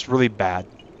was just really bad.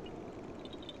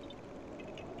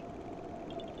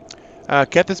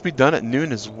 Can't this be done at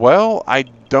noon as well? I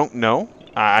don't know.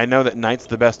 I know that night's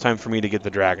the best time for me to get the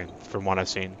dragon, from what I've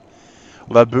seen.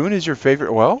 Laboon is your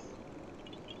favorite well?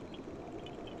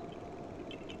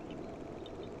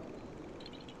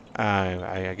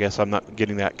 I guess I'm not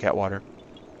getting that, Catwater.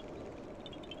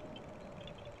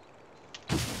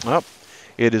 Well,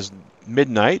 it is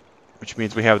midnight, which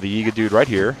means we have the Yiga dude right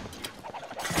here.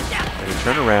 And we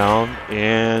turn around,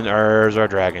 and there's our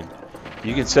dragon.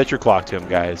 You can set your clock to him,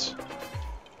 guys.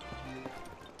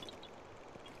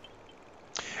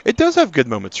 It does have good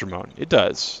moments, Ramon. It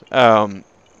does.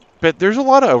 But there's a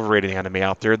lot of overrated anime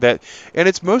out there that, and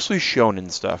it's mostly shonen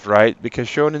stuff, right? Because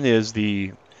shonen is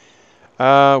the...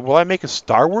 will I make a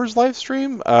Star Wars live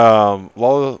stream?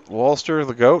 Walster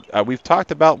the Goat? We've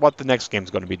talked about what the next game's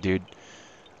going to be, dude.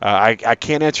 I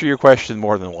can't answer your question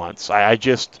more than once. I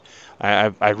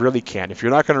really can't. If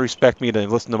you're not going to respect me to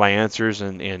listen to my answers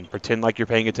and pretend like you're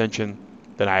paying attention,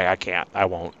 then I can't. I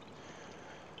won't.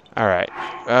 All right.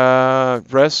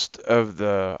 Rest of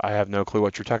the... I have no clue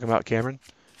what you're talking about, Cameron.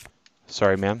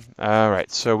 Sorry, man. All right.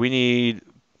 So we need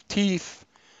teeth,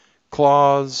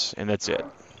 claws, and that's it.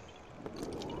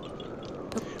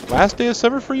 Last day of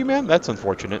summer for you, man? That's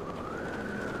unfortunate.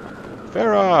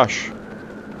 Farosh!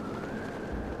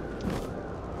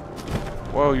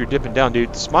 Whoa, you're dipping down,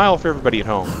 dude. Smile for everybody at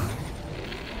home.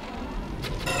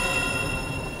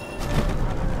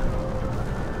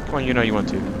 Come on, you know you want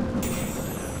to.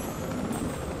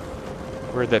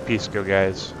 Where'd that piece go,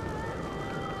 guys?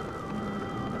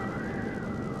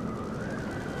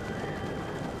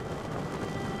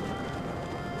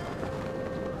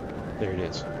 There it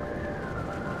is.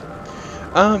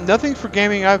 Nothing for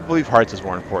gaming. I believe hearts is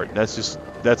more important.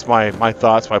 That's my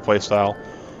thoughts, my play style.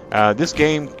 This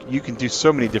game, you can do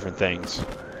so many different things.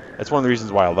 That's one of the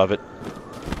reasons why I love it.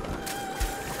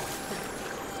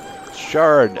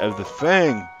 Shard of the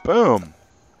Fang. Boom.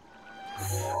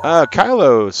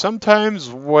 Kylo, sometimes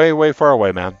way, way far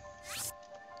away, man.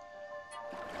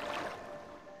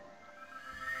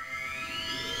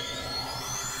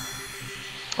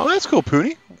 Oh, that's cool,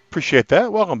 Pooney. Appreciate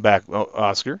that. Welcome back,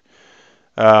 Oscar.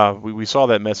 We saw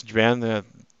that message, man.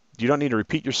 You don't need to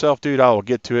repeat yourself, dude. I will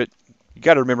get to it. You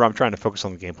got to remember I'm trying to focus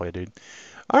on the gameplay, dude.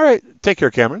 All right. Take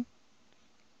care, Cameron.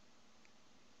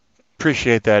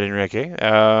 Appreciate that, Enrique.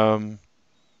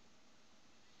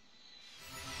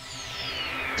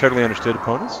 Totally understood,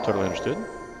 opponents. Totally understood.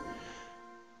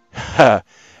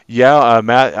 Yeah,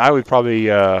 Matt, I would probably...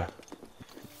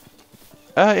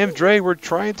 Dre, we're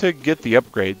trying to get the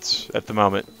upgrades at the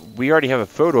moment. We already have a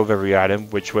photo of every item,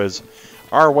 which was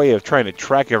our way of trying to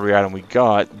track every item we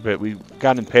got, but we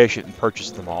got impatient and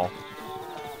purchased them all.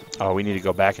 Oh, we need to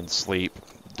go back and sleep.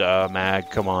 Duh, Mag,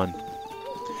 come on.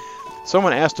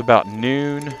 Someone asked about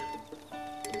noon,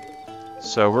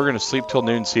 so we're going to sleep till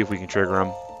noon and see if we can trigger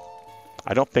them.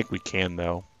 I don't think we can,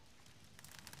 though.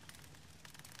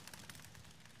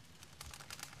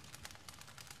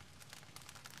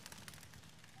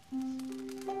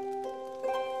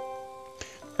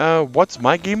 What's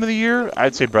my game of the year?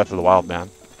 I'd say Breath of the Wild, man.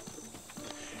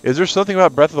 Is there something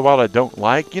about Breath of the Wild I don't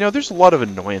like? You know, there's a lot of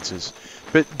annoyances,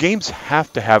 but games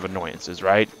have to have annoyances,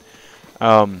 right?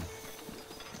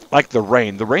 Like the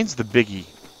rain. The rain's the biggie.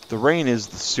 The rain is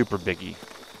the super biggie.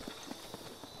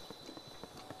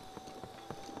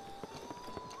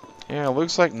 Yeah, it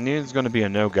looks like noon's going to be a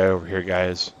no-go over here,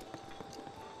 guys.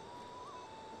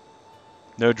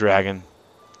 No dragon.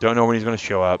 Don't know when he's going to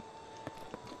show up.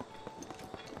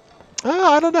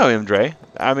 I don't know, Dre.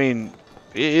 I mean,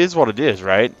 it is what it is,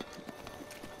 right?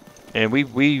 And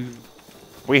we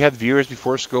had viewers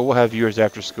before school. We'll have viewers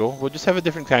after school. We'll just have a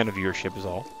different kind of viewership is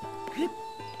all.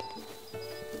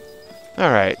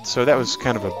 Alright, so that was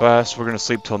kind of a bust. We're going to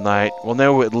sleep till night. We'll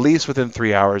know at least within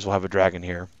 3 hours we'll have a dragon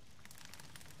here.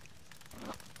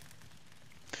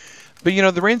 But, you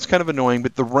know, the rain's kind of annoying,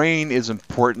 but the rain is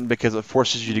important because it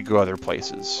forces you to go other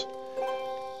places.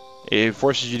 It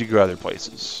forces you to go other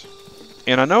places.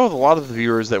 And I know a lot of the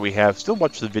viewers that we have still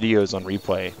watch the videos on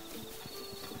replay.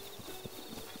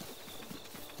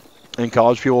 And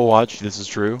college people watch, this is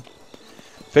true.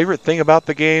 Favorite thing about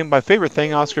the game? My favorite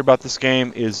thing, Oscar, about this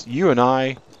game is you and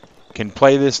I can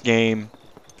play this game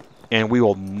and we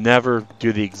will never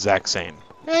do the exact same.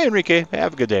 Hey, Enrique,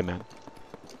 have a good day, man.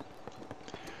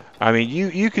 I mean,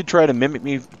 you could try to mimic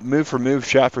me move for move,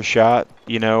 shot for shot.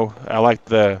 You know, I like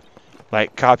the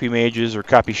copy mages or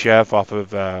copy chef off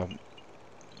of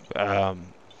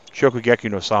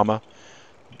Shokugeki no Sama,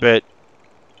 but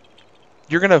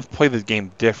you're going to play the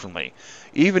game differently.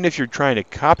 Even if you're trying to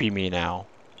copy me now,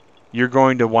 you're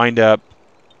going to wind up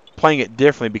playing it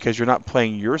differently because you're not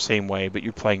playing your same way, but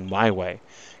you're playing my way,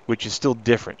 which is still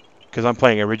different because I'm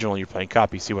playing original and you're playing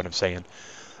copy. See what I'm saying?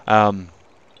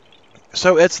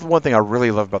 So that's the one thing I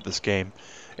really love about this game.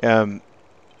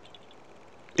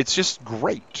 It's just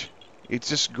great. It's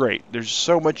just great. There's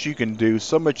so much you can do,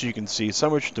 so much you can see, so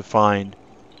much to find.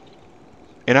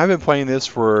 And I've been playing this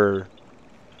for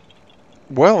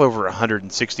well over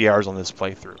 160 hours on this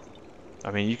playthrough.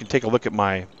 I mean, you can take a look at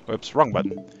my... Oops, wrong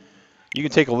button. You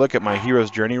can take a look at my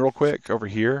hero's journey real quick over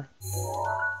here.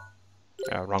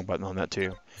 Wrong button on that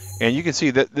too. And you can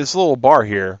see that this little bar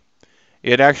here,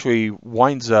 it actually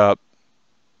winds up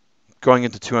going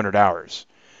into 200 hours.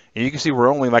 And you can see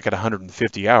we're only like at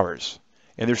 150 hours.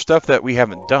 And there's stuff that we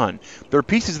haven't done. There are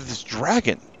pieces of this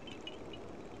dragon.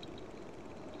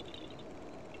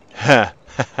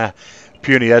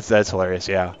 Puny, that's hilarious,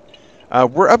 yeah.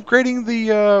 We're upgrading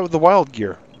the wild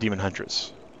gear, Demon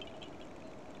Huntress.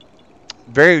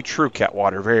 Very true,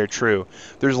 Catwater, very true.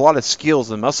 There's a lot of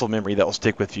skills and muscle memory that will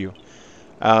stick with you.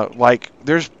 Like,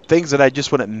 there's things that I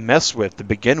just wouldn't mess with to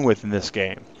begin with in this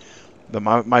game.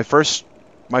 My first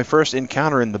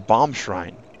encounter in the Bomb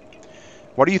Shrine.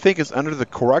 What do you think is under the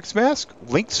Koroks mask?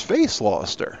 Link's face,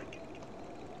 Lawster.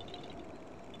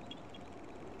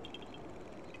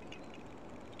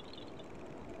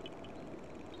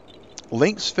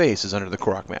 Link's face is under the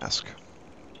Korok mask.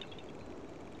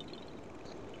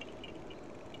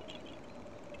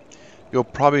 You'll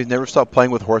probably never stop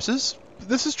playing with horses.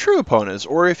 This is true, opponents.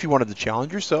 Or if you wanted to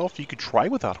challenge yourself, you could try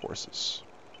without horses.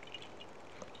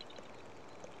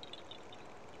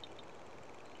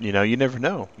 You know, you never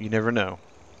know. You never know.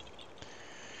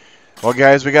 Well,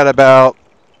 guys, we got about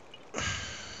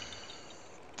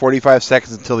 45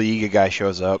 seconds until the Iga guy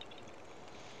shows up.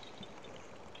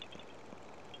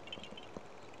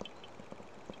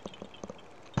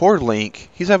 Poor Link.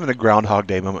 He's having a Groundhog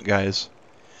Day moment, guys.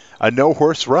 A no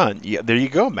horse run. Yeah, there you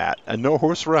go, Matt. A no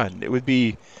horse run. It would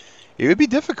be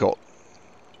difficult.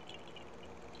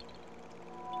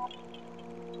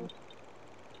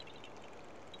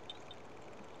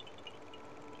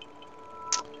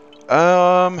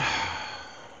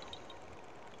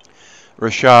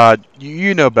 Rashad,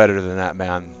 you know better than that,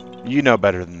 man. You know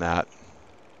better than that.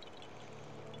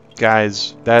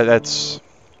 Guys, that's...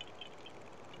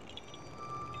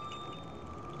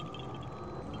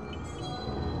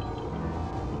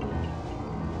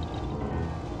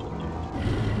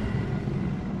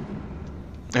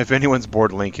 If anyone's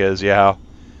bored, Link is, yeah.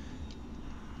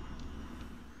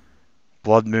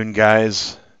 Blood Moon,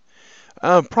 guys.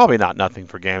 Probably not nothing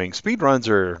for gaming. Speedruns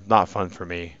are not fun for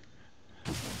me.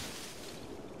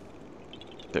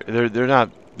 They're not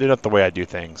the way I do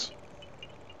things.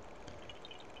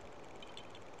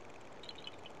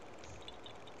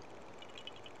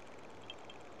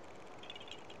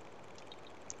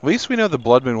 At least we know the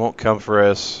Blood Moon won't come for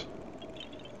us.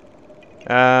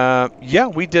 Yeah,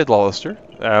 we did, Lawlister.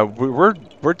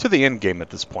 We're to the end game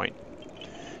at this point.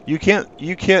 You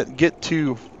can't get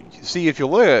to see, if you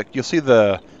look, you'll see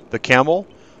the camel.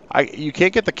 You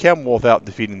can't get the camel without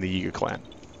defeating the Yiga clan.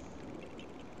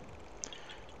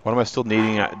 What am I still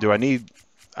needing? Do I need?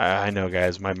 I know,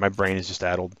 guys. My brain is just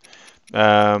addled.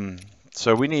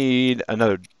 So we need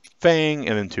another fang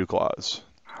and then 2 claws.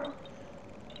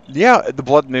 Yeah, the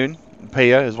Blood Moon.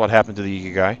 Paya is what happened to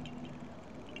the Yiga guy.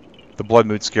 The Blood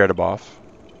Moon scared him off.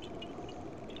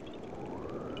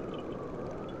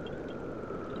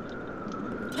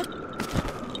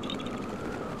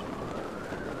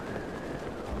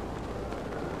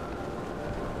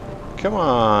 Come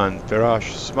on,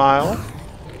 Farash, smile.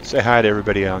 Say hi to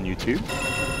everybody on YouTube.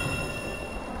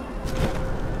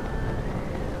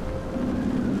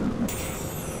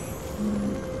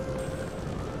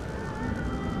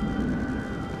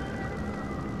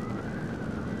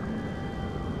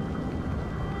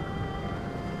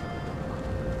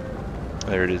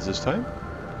 There it is this time.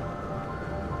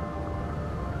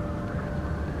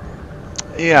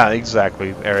 Yeah,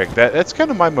 exactly, Eric. That's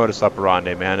kind of my modus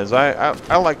operandi, man. Is I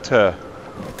like to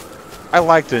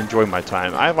enjoy my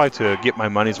time. I like to get my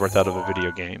money's worth out of a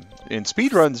video game. And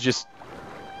speedruns just,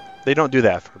 they don't do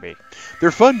that for me.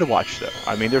 They're fun to watch, though.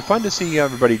 I mean, they're fun to see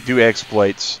everybody do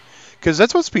exploits, because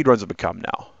that's what speedruns have become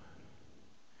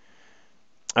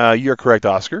now. You're correct,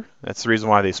 Oscar. That's the reason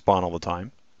why they spawn all the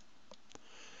time.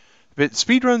 But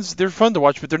speedruns, they're fun to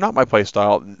watch, but they're not my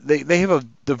playstyle. They have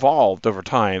evolved over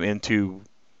time into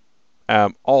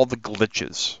all the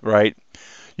glitches, right?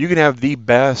 You can have the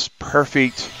best,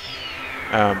 perfect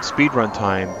speedrun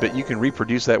time, but you can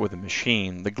reproduce that with a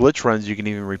machine. The glitch runs you can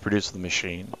even reproduce with the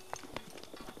machine.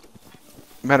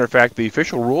 Matter of fact, the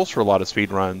official rules for a lot of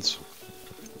speedruns.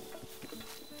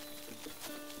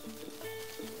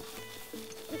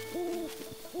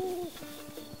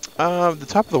 The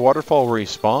top of the waterfall where he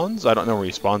spawns, I don't know where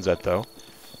he spawns at though.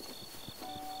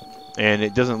 And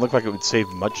it doesn't look like it would save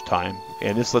much time.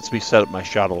 And this lets me set up my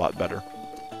shot a lot better.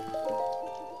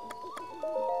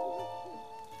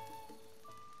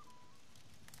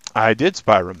 I did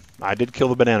Spyrim. I did kill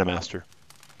the Banana Master.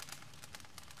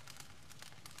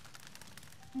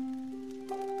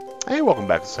 Hey, welcome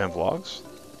back to Sam Vlogs.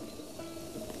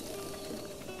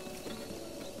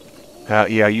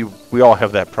 Yeah, we all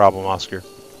have that problem, Oscar.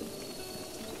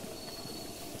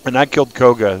 And I killed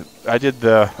Koga. I did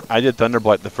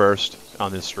Thunderblight the first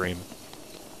on this stream.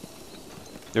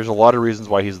 There's a lot of reasons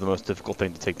why he's the most difficult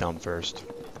thing to take down first.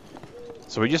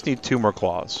 So we just need 2 more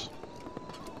claws.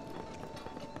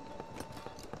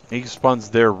 He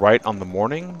spawns there right on the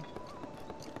morning.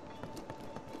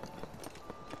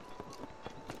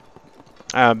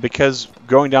 Because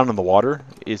going down in the water,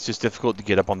 it's just difficult to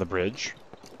get up on the bridge.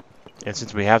 And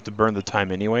since we have to burn the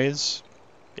time anyways,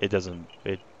 it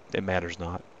matters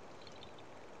not.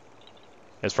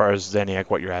 As far as Zaniac,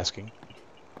 what you're asking.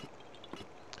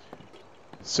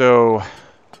 So,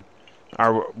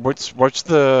 where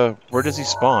does he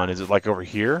spawn? Is it like over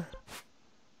here?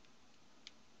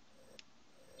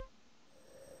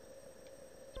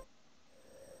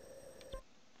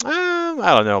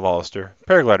 I don't know, Lawlister.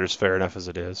 Paraglider's fair enough as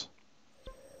it is.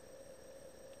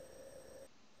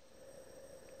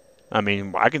 I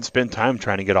mean, I can spend time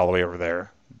trying to get all the way over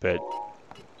there, but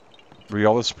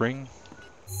Riola Spring?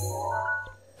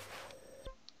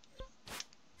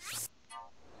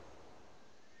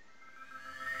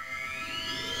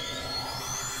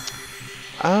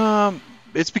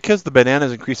 It's because the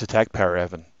bananas increase attack power,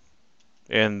 Evan.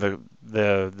 And the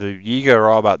Yiga are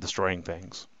all about destroying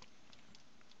things.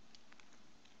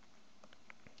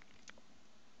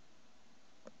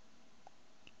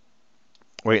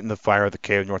 Wait in the fire of the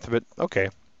cave north of it? Okay.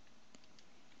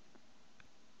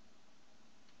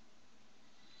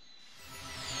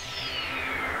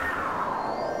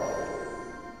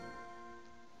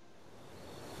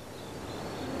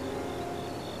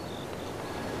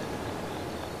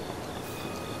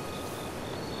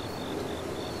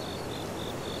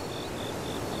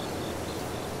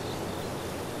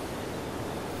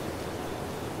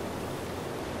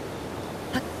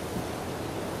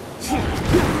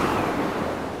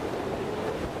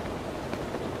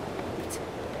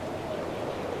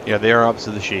 Yeah, they are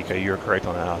opposite the Sheikah. You're correct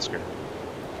on that, Oscar.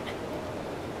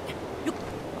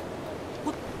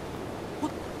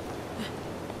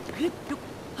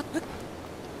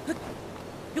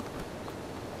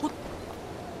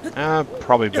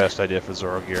 Probably best idea for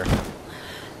Zoro gear.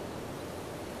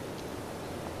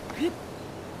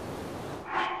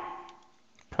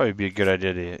 Probably be a good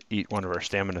idea to eat one of our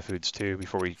stamina foods too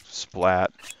before we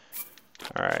splat.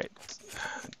 Alright.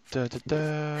 Da, da,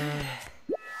 da.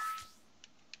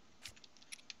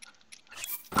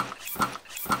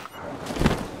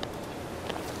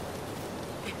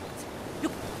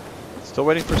 Still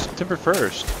waiting for September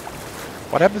 1st.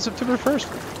 What happened September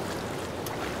 1st?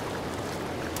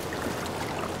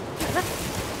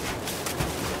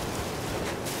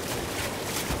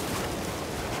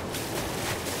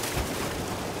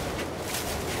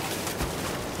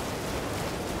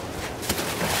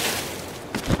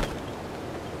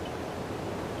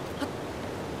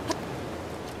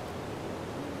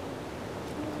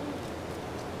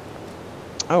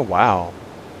 Oh wow,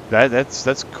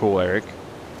 that's cool, Eric.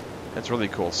 That's really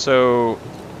cool. So,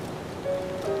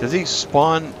 does he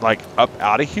spawn like up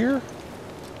out of here?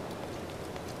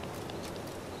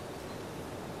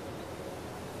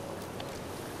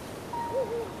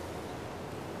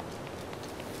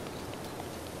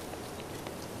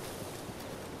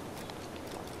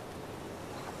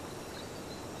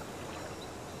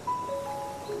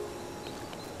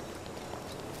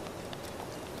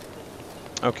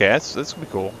 Okay, that's gonna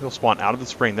be cool. He'll spawn out of the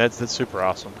spring. That's super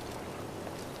awesome.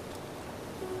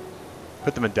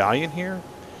 Put the medallion here?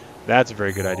 That's a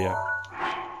very good idea.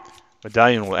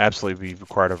 Medallion will absolutely be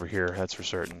required over here, that's for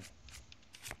certain.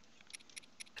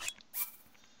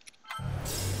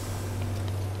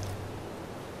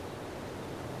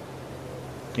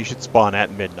 You should spawn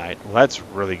at midnight. Well, that's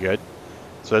really good.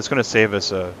 So that's gonna save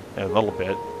us a little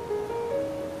bit.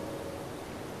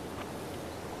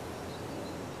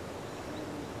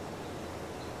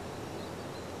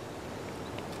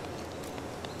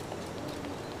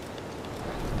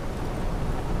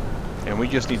 And we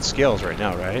just need scales right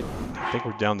now, right? I think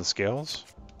we're down the scales.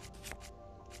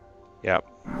 Yep.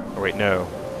 Oh wait, no.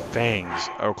 Fangs.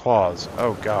 Oh, claws.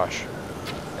 Oh gosh.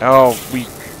 Oh, we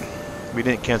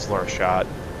didn't cancel our shot.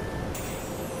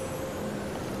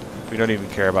 We don't even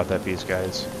care about that beast,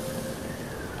 guys.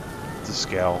 It's a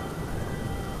scale.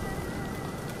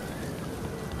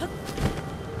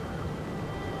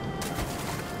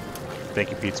 Thank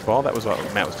you, Pete's Ball. That was what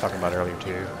Matt was talking about earlier,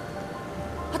 too.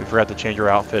 We forgot to change our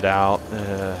outfit out.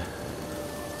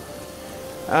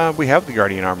 We have the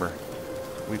Guardian armor.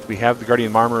 We have the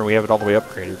Guardian armor and we have it all the way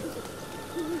upgraded.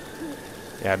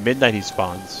 Yeah, midnight he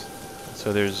spawns.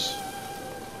 So there's...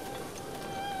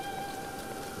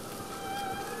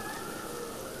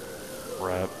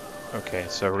 Rep. Okay,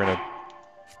 so we're gonna...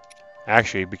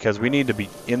 Actually, because we need to be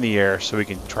in the air so we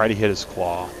can try to hit his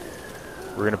claw,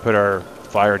 we're gonna put our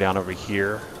fire down over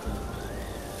here.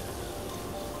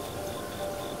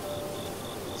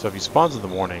 So if he spawns in the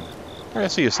morning... Alright,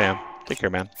 see you, Sam. Take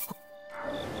care, man.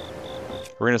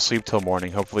 We're going to sleep till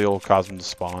morning. Hopefully it'll cause him to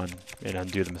spawn and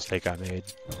undo the mistake I made.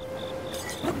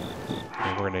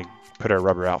 And we're going to put our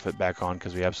rubber outfit back on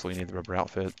because we absolutely need the rubber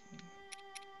outfit.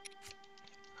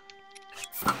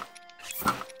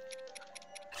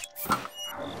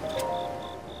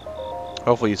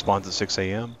 Hopefully he spawns at 6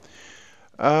 a.m.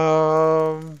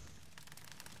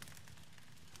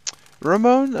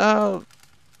 Ramon,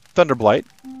 Thunderblight.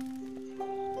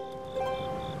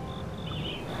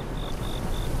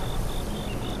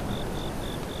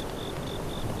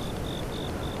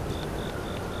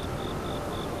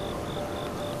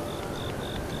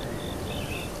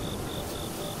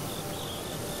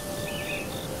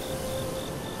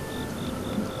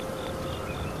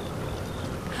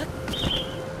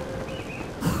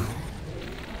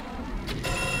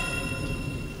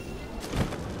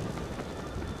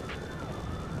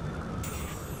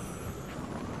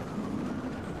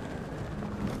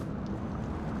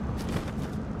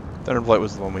 Thunderblight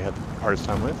was the one we had the hardest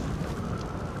time with.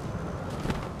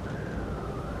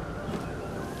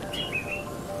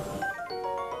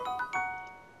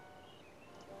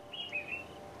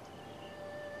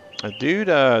 Dude,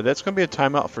 that's going to be a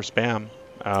timeout for spam.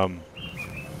 I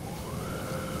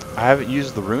haven't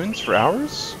used the runes for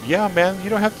hours? Yeah, man, you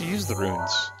don't have to use the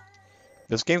runes.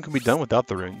 This game can be done without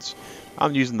the runes.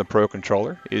 I'm using the Pro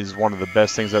Controller. It is one of the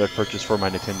best things that I've purchased for my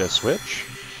Nintendo Switch.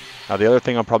 The other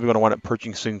thing I'm probably going to wind up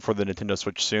purchasing for the Nintendo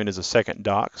Switch soon is a second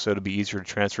dock, so it'll be easier to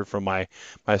transfer from my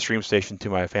stream station to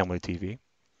my family TV.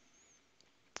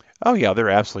 Oh yeah, they're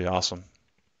absolutely awesome.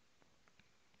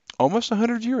 Almost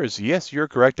 100 viewers. Yes, you're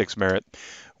correct, Xmerit.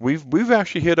 We've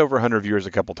actually hit over 100 viewers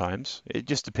a couple times. It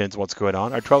just depends what's going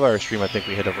on. Our 12-hour stream, I think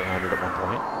we hit over 100 at one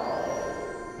point.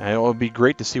 And it will be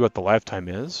great to see what the lifetime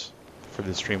is for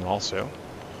this stream also.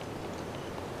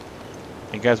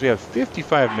 And guys, we have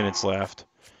 55 minutes left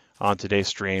on today's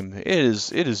stream. It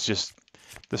is just,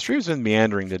 the stream's been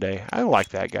meandering today. I like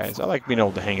that, guys. I like being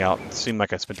able to hang out and seem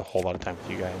like I spent a whole lot of time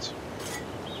with you guys.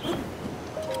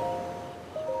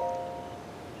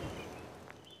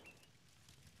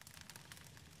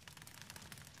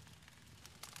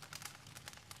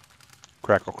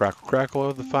 Crackle, crackle, crackle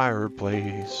of the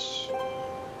fireplace.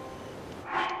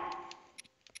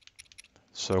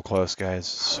 So close, guys.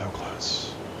 So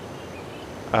close.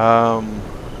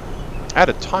 At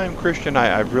a time, Christian,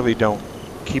 I really don't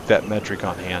keep that metric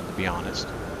on hand, to be honest.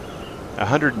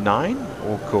 109?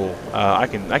 Oh, cool. I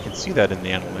can see that in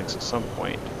the analytics at some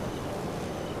point.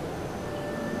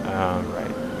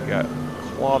 Right. We got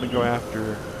Claw to go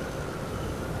after.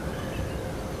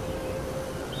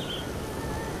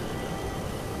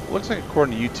 Looks like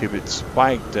according to YouTube, it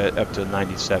spiked up to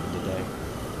 97 today.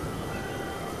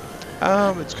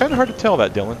 It's kind of hard to tell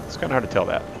that, Dylan. It's kind of hard to tell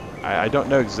that. I don't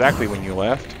know exactly when you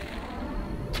left.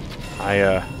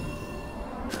 I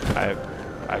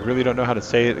really don't know how to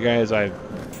say it, guys. I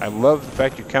love the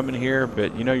fact you're coming here,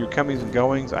 but you know your comings and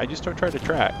goings. I just don't try to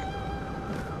track.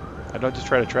 I don't just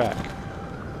try to track.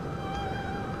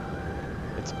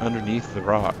 It's underneath the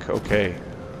rock. Okay.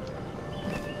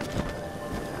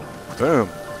 Boom.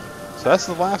 So that's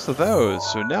the last of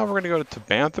those. So now we're going to go to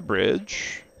Bantha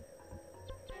Bridge.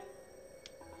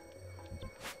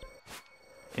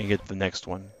 And get the next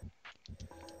one.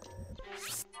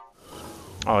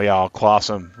 Oh yeah, I'll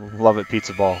class him. Love it,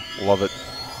 Pizza Ball. Love it.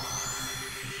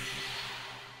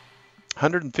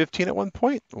 115 at one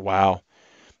point? Wow.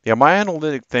 Yeah, my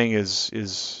analytic thing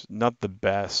is not the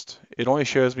best. It only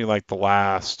shows me like the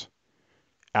last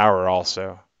hour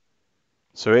also.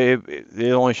 So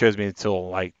it only shows me until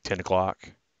like 10 o'clock.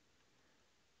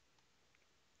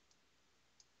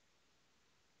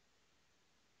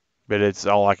 But it's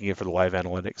all I can get for the live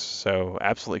analytics. So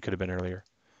absolutely could have been earlier.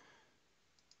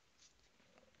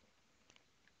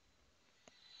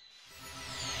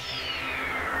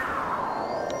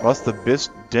 What's the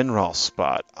best Dinral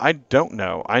spot? I don't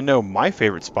know. I know my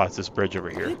favorite spot's this bridge over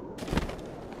here.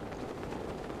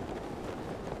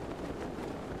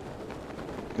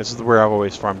 This is where I've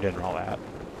always farmed Dinral at.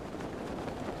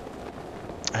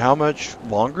 How much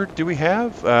longer do we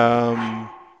have?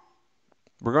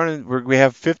 We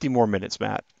have 50 more minutes,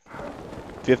 Matt.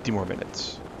 50 more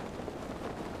minutes.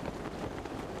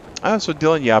 So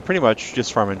Dylan, yeah, pretty much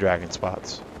just farming dragon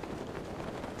spots.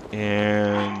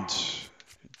 And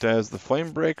does the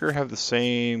flame breaker have the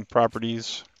same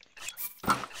properties?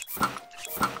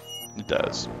 It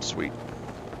does. Sweet.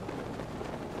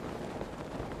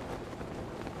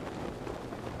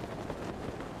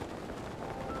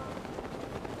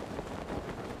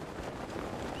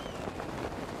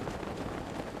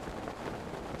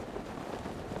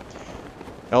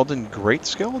 Elden Great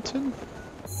Skeleton?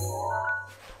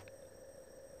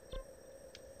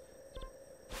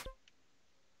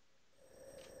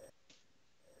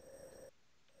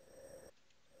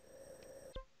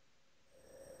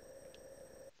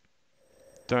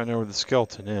 Don't know where the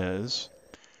skeleton is.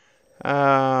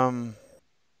 Yeah,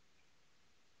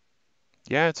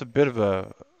 it's a bit of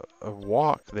a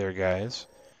walk there, guys.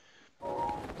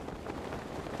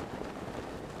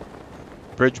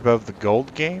 Bridge above the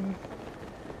gold game?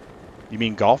 You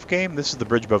mean golf game? This is the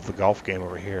bridge above the golf game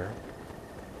over here.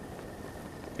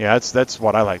 Yeah, that's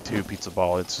what I like too, Pizza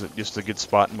Ball. It's just a good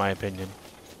spot in my opinion.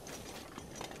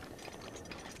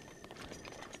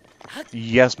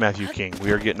 Yes, Matthew King.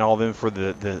 We are getting all of them for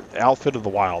the outfit of the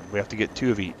wild. We have to get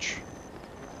 2 of each.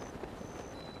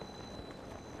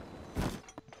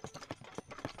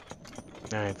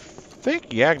 I think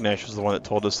Yagnesh was the one that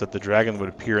told us that the dragon would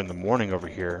appear in the morning over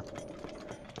here.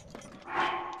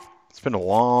 It's been a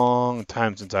long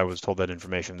time since I was told that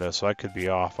information, though, so I could be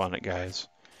off on it, guys.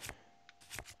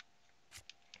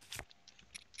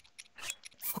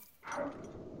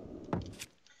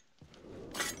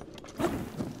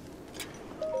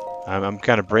 I'm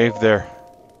kind of brave there.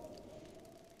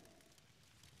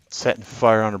 Setting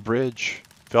fire on a bridge.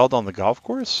 Failed on the golf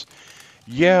course?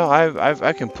 Yeah,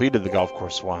 I completed the golf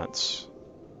course once.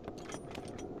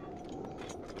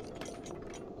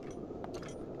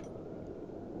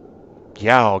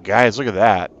 Yeah, guys, look at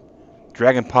that.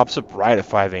 Dragon pops up right at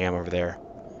 5 a.m. over there.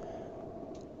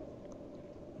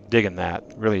 Digging that.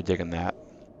 Really digging that.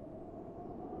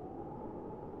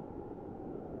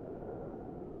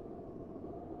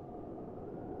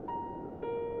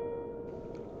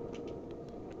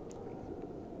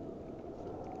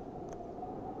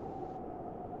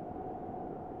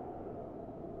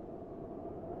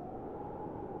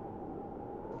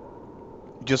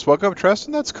 Just woke up,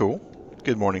 Tristan? That's cool.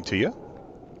 Good morning to you.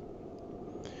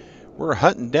 We're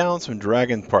hunting down some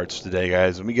dragon parts today,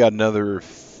 guys, and we got another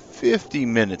 50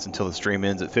 minutes until the stream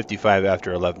ends at 55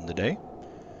 after 11 today.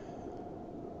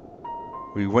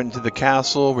 We went into the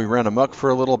castle, we ran amok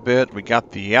for a little bit, we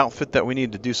got the outfit that we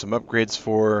need to do some upgrades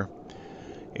for,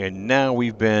 and now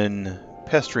we've been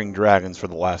pestering dragons for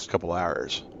the last couple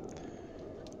hours.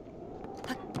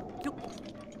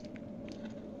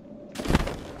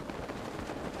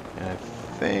 And I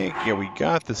think, yeah, we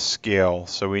got the scale,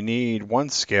 so we need 1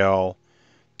 scale,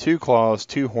 2 claws,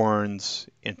 2 horns,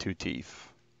 and 2 teeth.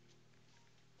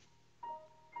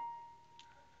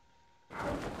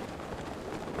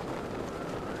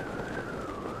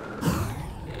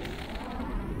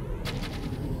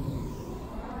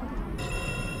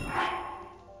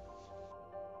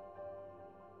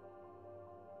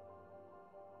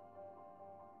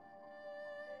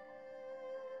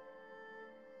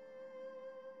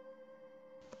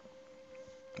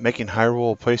 Making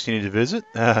Hyrule a place you need to visit?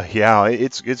 Yeah,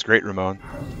 it's great, Ramon.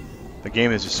 The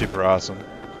game is just super awesome.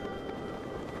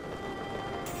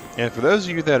 And for those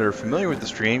of you that are familiar with the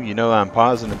stream, you know I'm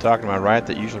pausing and talking to my right.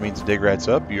 That usually means dig rats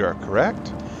up. You are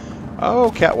correct.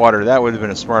 Oh, Catwater, that would have been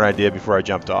a smart idea before I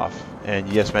jumped off. And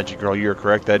yes, Magic Girl, you're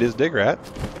correct. That is dig rat.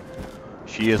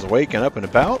 She is awake and up and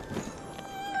about.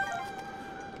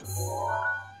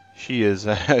 She is.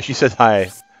 She said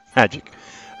hi, Magic.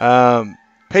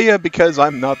 Pay ya because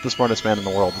I'm not the smartest man in the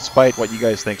world, despite what you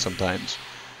guys think sometimes.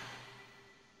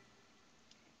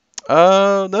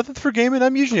 Nothing for gaming.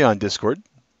 I'm usually on Discord.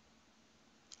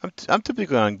 I'm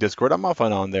typically on Discord. I'm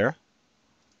often on there.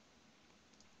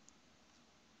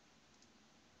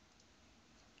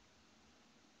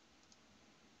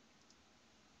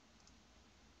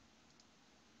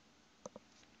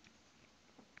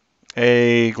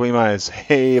 Hey, Gleam Eyes.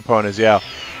 Hey, opponents. Yeah.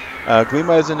 Gleam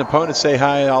Eyes and opponents say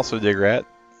hi. Also, Digrat.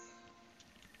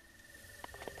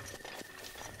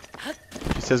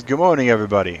 She says, good morning,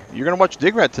 everybody. You're going to watch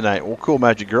Digrat tonight. Well, cool,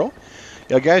 Magic Girl.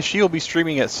 Yeah, guys, she'll be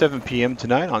streaming at 7 p.m.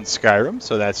 tonight on Skyrim,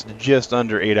 so that's just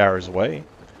under 8 hours away.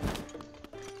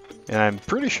 And I'm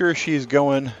pretty sure she's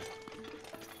going,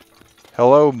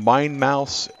 hello, Mind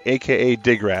Mouse, a.k.a.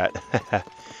 Digrat.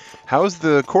 How's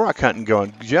the Korok hunting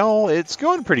going? Gel, it's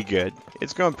going pretty good.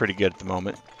 It's going pretty good at the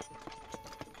moment.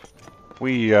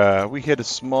 We hit a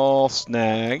small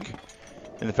snag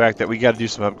in the fact that we got to do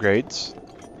some upgrades.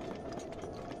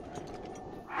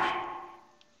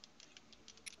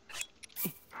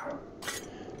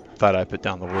 Thought I'd put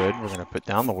down the wood. We're going to put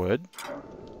down the wood.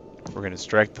 We're going to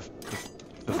strike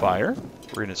the fire.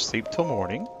 We're going to sleep till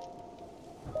morning.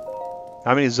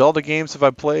 How many Zelda games have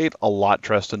I played? A lot,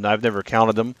 Tristan. I've never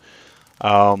counted them.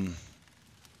 But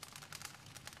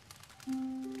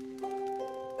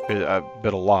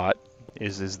a lot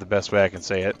is the best way I can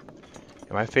say it.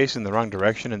 Am I facing the wrong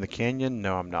direction in the canyon?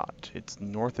 No, I'm not. It's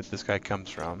north that this guy comes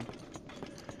from.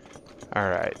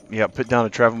 Alright. Yeah, put down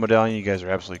the travel medallion. You guys are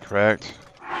absolutely correct.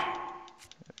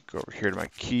 Go over here to my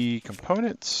key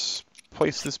components.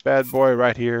 Place this bad boy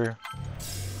right here.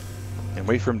 And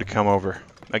wait for him to come over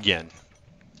again.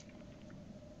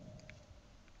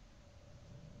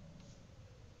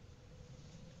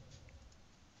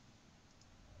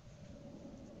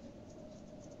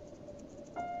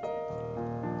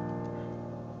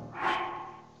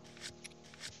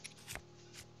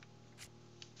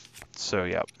 So,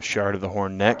 yeah, Shard of the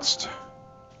Horn next.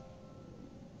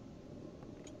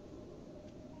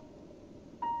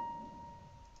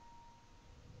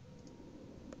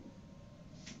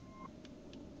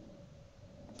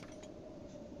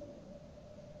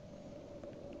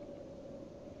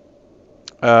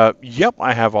 Yep,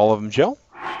 I have all of them, Jill.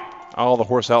 All the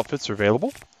horse outfits are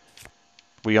available.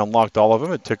 We unlocked all of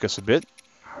them. It took us a bit.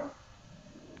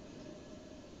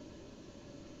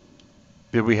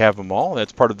 Did we have them all?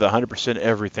 That's part of the 100%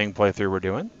 everything playthrough we're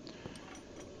doing.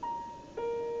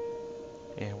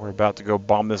 And we're about to go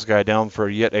bomb this guy down for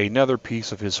yet another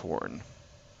piece of his horn.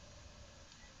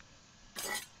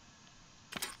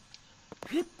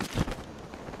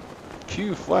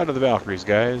 Cue Flight of the Valkyries,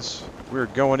 guys. We're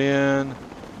going in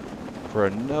for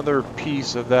another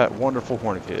piece of that wonderful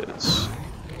horn of his.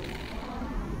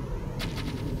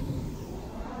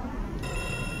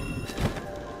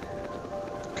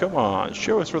 Come on,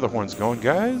 show us where the horn's going,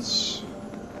 guys.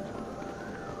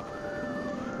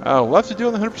 Left to do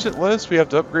on the 100% list, we have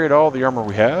to upgrade all the armor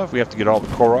we have. We have to get all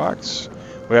the Koroks.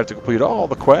 We have to complete all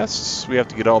the quests. We have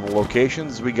to get all the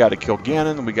locations. We got to kill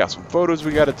Ganon. We got some photos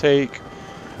we got to take.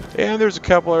 And there's a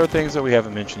couple other things that we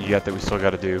haven't mentioned yet that we still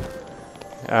got to do.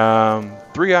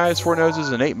 3 eyes, 4 noses,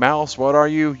 and 8 mouths. What are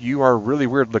you? You are really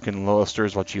weird looking, Lowester,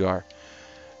 is what you are.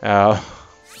 How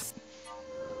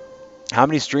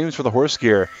many streams for the horse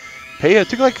gear? It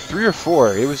took like 3 or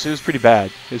 4. It was pretty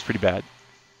bad. It was pretty bad.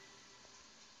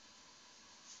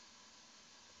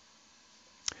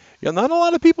 Yeah, not a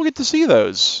lot of people get to see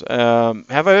those.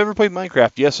 Have I ever played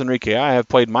Minecraft? Yes, Enrique. I have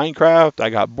played Minecraft. I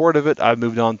got bored of it. I've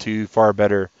moved on to far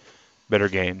better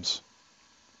games.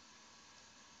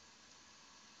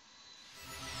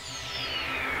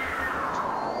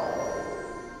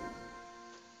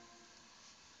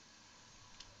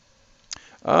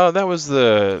 That was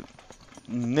the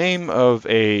name of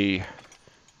a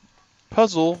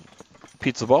puzzle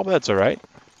pizza ball, but that's alright.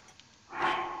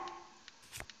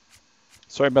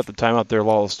 Sorry about the time out there,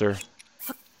 Lawlister.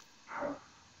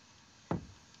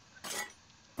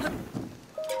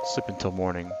 Sleep until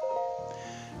morning.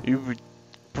 You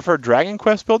prefer Dragon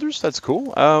Quest builders? That's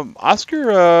cool.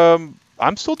 Oscar,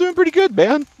 I'm still doing pretty good,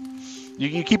 man.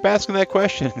 You keep asking that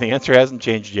question, and the answer hasn't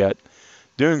changed yet.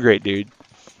 Doing great, dude.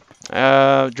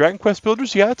 Dragon Quest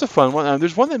builders, yeah, that's a fun one.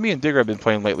 There's one that me and Digger have been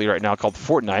playing lately right now called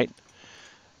Fortnite.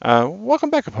 Welcome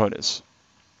back, opponents.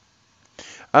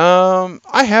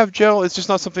 I have Gel. It's just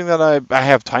not something that I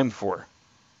have time for.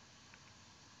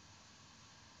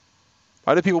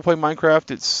 Why do people play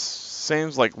Minecraft? It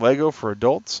seems like Lego for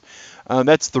adults.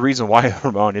 That's the reason why,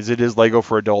 Ramon, is it is Lego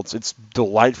for adults. It's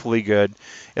delightfully good.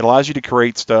 It allows you to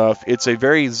create stuff. It's a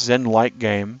very Zen-like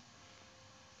game.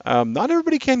 Not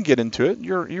everybody can get into it.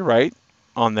 You're right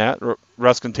on that,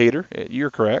 Ruskin Tater.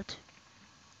 You're correct.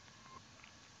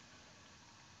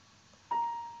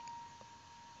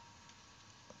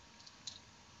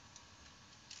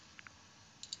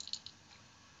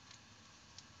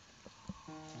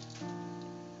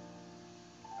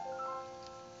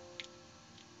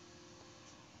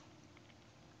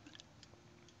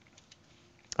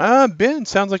 Ben,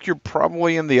 sounds like you're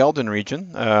probably in the Elden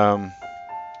region.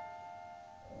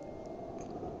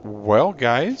 Well,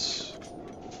 guys,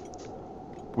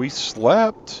 we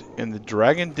slept and the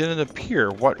dragon didn't appear.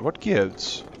 What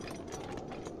gives?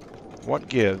 What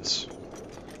gives?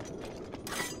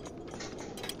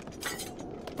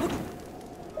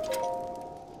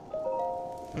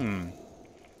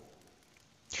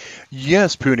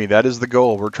 Yes, Pooney, that is the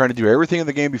goal. We're trying to do everything in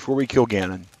the game before we kill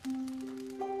Ganon.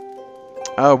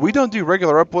 We don't do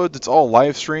regular uploads. It's all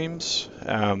live streams.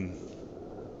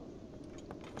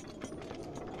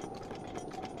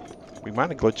 We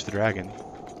might have glitched the dragon.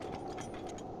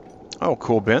 Oh,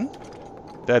 cool, Ben.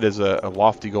 That is a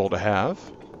lofty goal to have.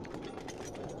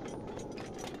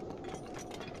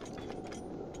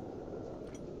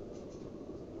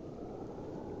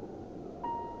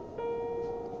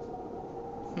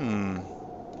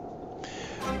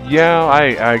 Yeah,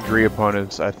 I agree,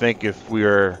 opponents. I think if we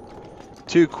are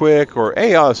too quick, or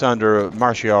hey, Alessandro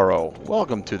Marciaro,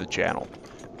 welcome to the channel.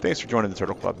 Thanks for joining the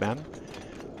Turtle Club, man.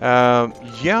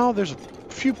 Yeah, there's a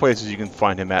few places you can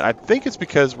find him at. I think it's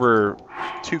because we're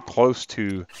too close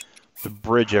to the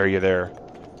bridge area there.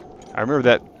 I remember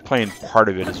that playing part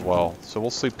of it as well. So we'll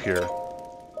sleep here.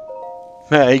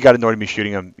 He got annoyed at me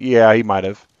shooting him. Yeah, he might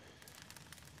have.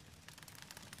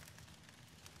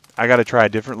 I got to try a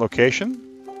different location.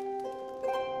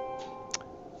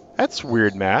 That's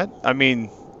weird, Matt. I mean,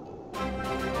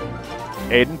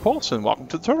 Aiden Paulson, welcome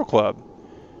to the Turtle Club.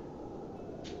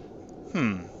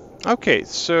 Okay,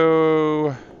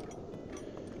 so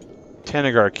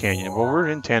Tanagar Canyon. Well, we're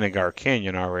in Tanagar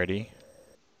Canyon already.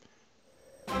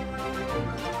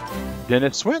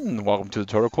 Dennis Swinton, welcome to the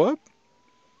Turtle Club.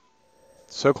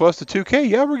 So close to 2K.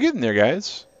 Yeah, we're getting there,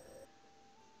 guys.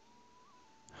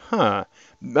 Huh.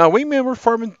 Now, Wingman,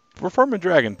 we're farming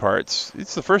dragon parts.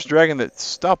 It's the first dragon that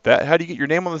stopped that. How do you get your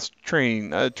name on this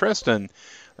train? Treston,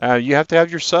 you have to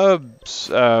have your subs,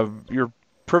 your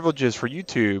privileges for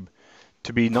YouTube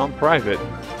to be non-private.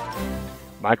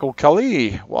 Michael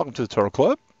Kelly, welcome to the Turtle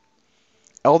Club.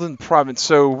 Eldon Province.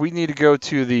 So we need to go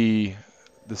to the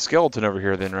skeleton over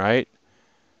here then, right?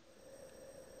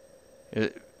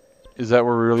 Is that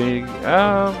where we're really needing?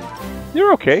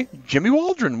 You're okay. Jimmy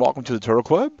Waldron, welcome to the Turtle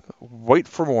Club. Wait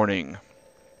for morning.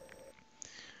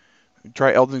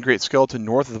 Try Elden Great Skeleton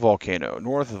north of the volcano.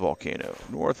 North of the volcano.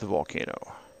 North of the volcano.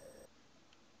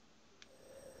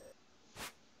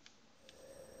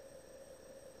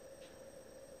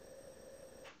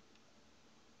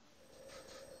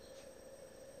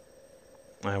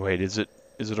 Oh, wait, is it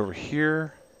over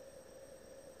here?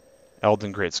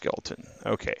 Elden Great Skeleton.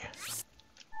 Okay.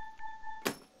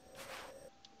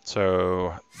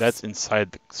 So that's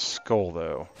inside the skull,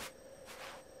 though.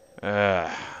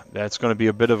 That's going to be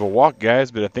a bit of a walk,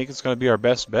 guys, but I think it's going to be our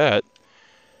best bet.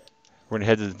 We're going to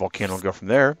head to the volcano and go from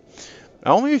there.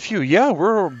 Only a few. Yeah,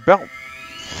 we're about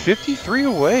 53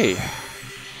 away.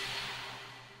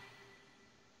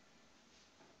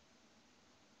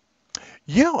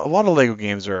 Yeah, a lot of LEGO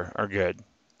games are good.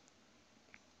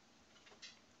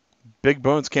 Big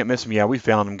Bones, can't miss them. Yeah, we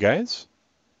found them, guys.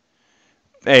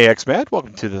 Hey, X-Mad,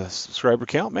 welcome to the subscriber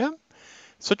count, man.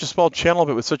 Such a small channel,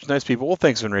 but with such nice people. Well,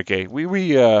 thanks, Enrique. We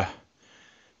try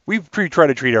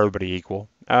to treat everybody equal.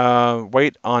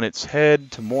 Wait on its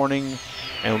head to morning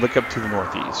and look up to the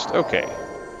northeast. Okay.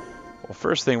 Well,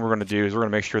 first thing we're going to do is we're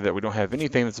going to make sure that we don't have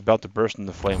anything that's about to burst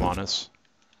into flame on us.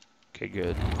 Okay,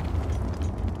 good.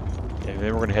 And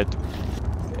then we're going to head to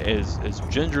as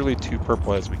gingerly to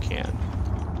purple as we can.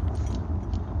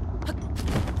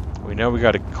 We know we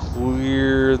got to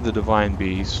clear the Divine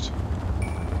Beast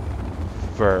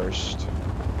first,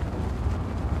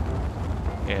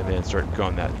 and then start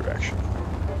going that direction.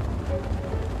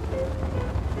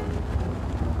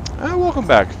 Welcome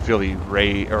back, Philly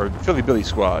Billy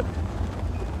Squad.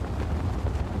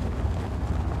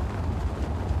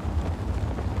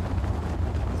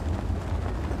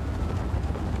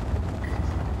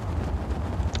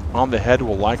 On the head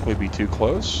will likely be too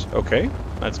close. Okay,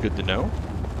 that's good to know.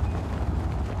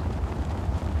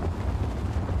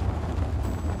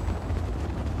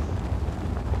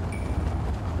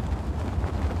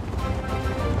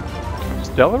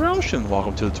 Stellar Ocean,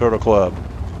 welcome to the Turtle Club.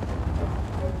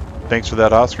 Thanks for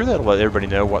that, Oscar. That'll let everybody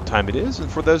know what time it is.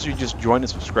 And for those who just joined and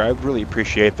subscribed, really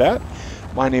appreciate that.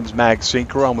 My name's Mag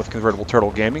Synchro. I'm with Convertible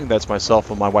Turtle Gaming. That's myself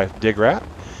and my wife, Digrat.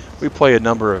 We play a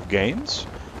number of games.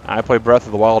 I play Breath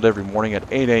of the Wild every morning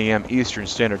at 8 a.m. Eastern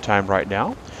Standard Time right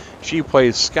now. She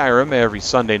plays Skyrim every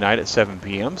Sunday night at 7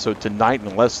 p.m. So tonight,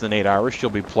 in less than 8 hours, she'll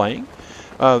be playing.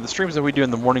 The streams that we do in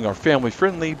the morning are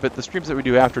family-friendly, but the streams that we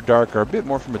do after dark are a bit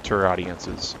more for mature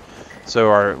audiences.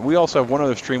 So we also have one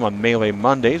other stream on Melee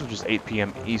Mondays, which is 8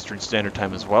 p.m. Eastern Standard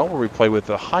Time as well, where we play with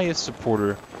the highest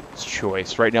supporter's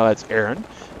choice. Right now that's Erin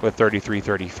with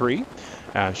 3333.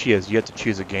 She has yet to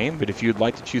choose a game, but if you'd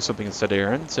like to choose something instead of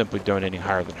Erin, simply donating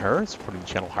higher than her, supporting the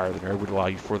channel higher than her would allow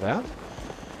you for that.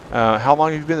 How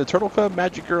long have you been in the Turtle Club,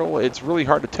 Magic Girl? It's really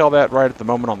hard to tell that right at the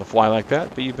moment on the fly like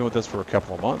that, but you've been with us for a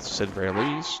couple of months, at the very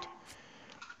least.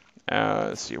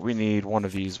 Let's see, we need one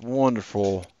of these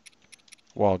wonderful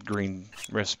wild green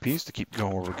recipes to keep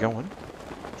going where we're going.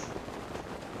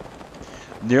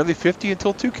 Nearly 50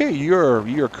 until 2K.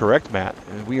 You're correct, Matt.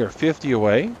 We are 50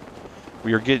 away.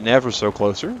 We are getting ever so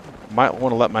closer. Might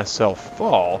want to let myself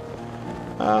fall.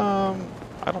 I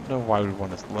don't know why we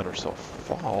want to let ourselves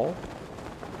fall.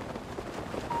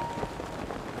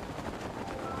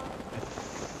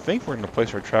 I think we're going to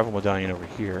place our travel medallion over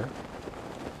here.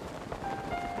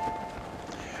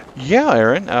 Yeah,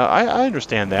 Aaron, I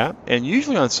understand that. And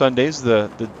usually on Sundays,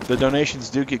 the donations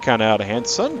do get kind of out of hand.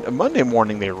 Monday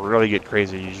morning, they really get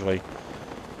crazy usually.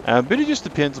 But it just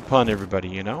depends upon everybody,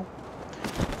 you know.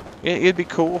 It'd be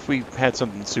cool if we had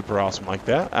something super awesome like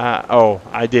that. Oh,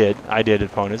 I did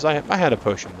opponents. I had a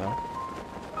potion, though.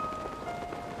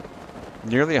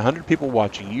 Nearly 100 people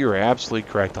watching. You are absolutely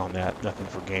correct on that. Nothing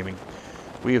for gaming.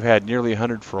 We have had nearly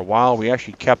 100 for a while. We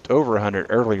actually kept over 100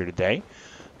 earlier today.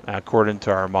 According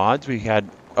to our mods, we had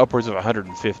upwards of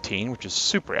 115, which is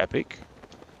super epic.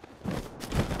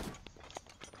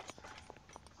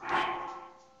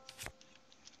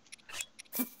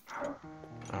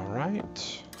 All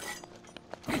right.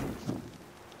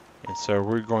 And so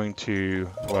we're going to,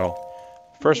 well,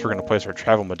 first we're going to place our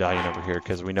travel medallion over here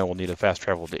because we know we'll need a fast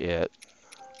travel to it.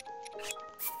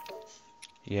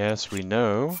 Yes, we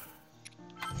know.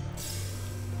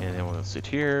 And then we'll sit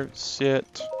here,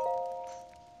 sit.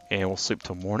 And we'll sleep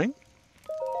till morning.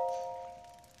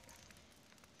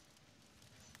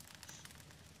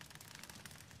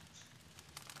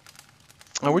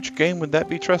 Which game would that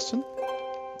be, Tristan?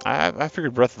 I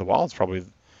figured Breath of the Wild is probably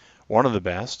one of the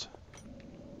best.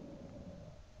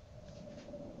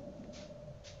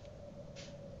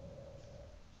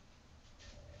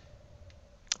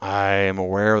 I am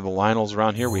aware of the Lionels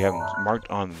around here. We have them marked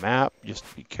on the map.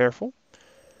 Just be careful.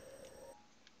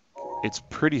 It's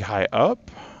pretty high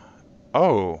up.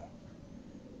 Oh.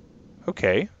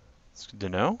 Okay. It's good to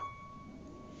know.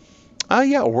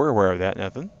 Yeah, we're aware of that,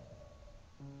 nothing.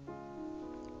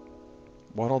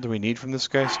 What all do we need from this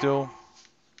guy still?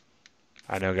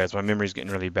 I know, guys, my memory's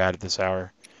getting really bad at this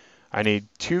hour. I need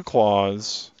 2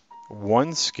 claws,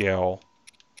 1 scale,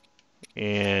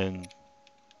 and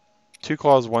 2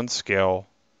 claws, 1 scale,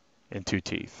 and 2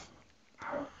 teeth.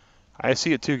 I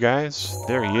see it too, guys.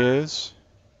 There he is.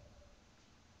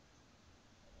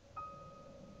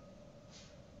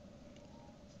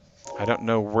 I don't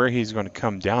know where he's going to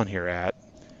come down here at.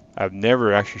 I've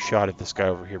never actually shot at this guy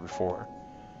over here before.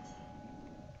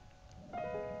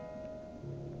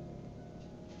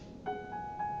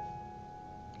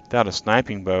 Without a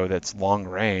sniping bow that's long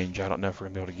range, I don't know if we're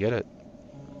going to be able to get it.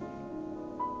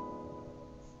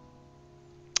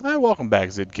 Welcome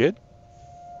back, Zid Kid.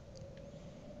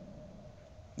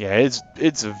 Yeah,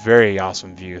 it's a very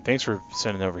awesome view. Thanks for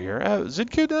sending over here. Zid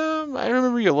Kid, I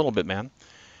remember you a little bit, man.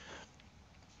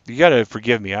 You gotta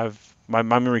forgive me. My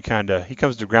memory kinda, he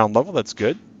comes to ground level. That's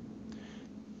good.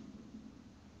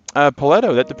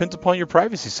 Paletto, that depends upon your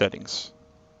privacy settings.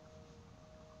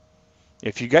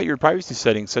 If you got your privacy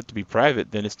settings set to be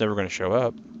private, then it's never going to show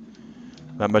up.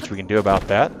 Not much we can do about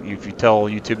that. If you tell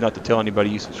YouTube not to tell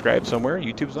anybody you subscribe somewhere,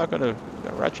 YouTube's not going to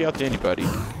rat you out to anybody,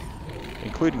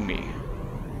 including me.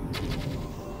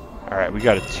 Alright, we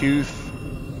got a tooth.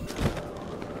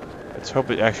 Let's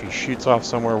hope it actually shoots off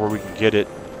somewhere where we can get it.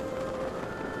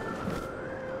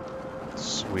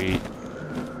 Sweet.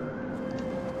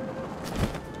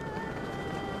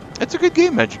 It's a good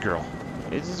game, Magic Girl.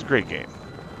 It is a great game.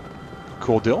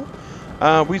 Cool deal.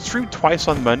 We stream twice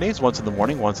on Mondays, once in the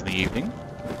morning, once in the evening.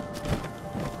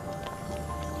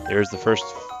 There's the first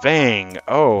fang.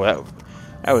 Oh,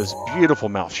 that was beautiful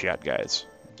mouth shot, guys.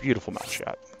 Beautiful mouth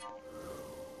shot.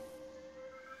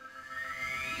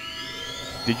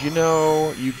 Did you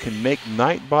know you can make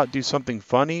Nightbot do something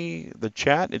funny? The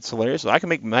chat, it's hilarious. I can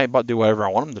make Nightbot do whatever I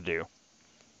want him to do.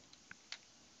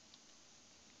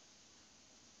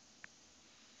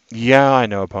 Yeah, I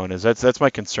know, opponents. That's my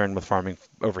concern with farming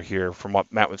over here. From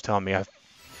what Matt was telling me,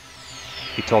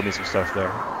 he told me some stuff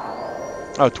there.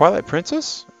 Oh, Twilight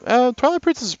Princess? Twilight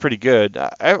Princess is pretty good.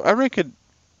 I rank it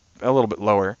a little bit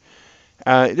lower.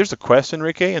 There's a quest,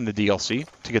 Enrique, in the DLC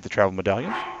to get the travel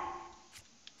medallion.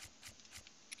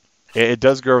 It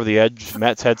does go over the edge.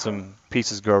 Matt's had some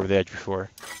pieces go over the edge before.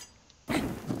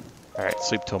 Alright,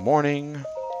 sleep till morning.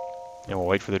 And we'll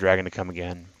wait for the dragon to come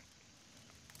again.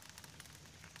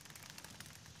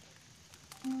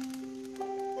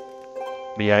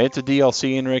 But yeah, it's a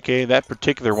DLC, Enrique. That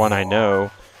particular one I know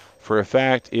for a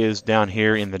fact is down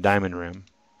here in the Diamond Room.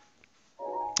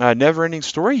 Never-ending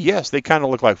Story? Yes, they kind of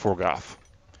look like Forgoth.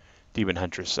 Demon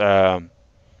Huntress.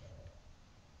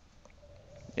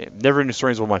 Never-ending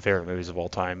Story is one of my favorite movies of all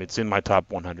time. It's in my top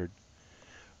 100.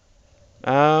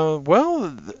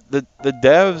 Well, the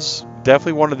devs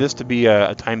definitely wanted this to be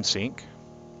a time sink.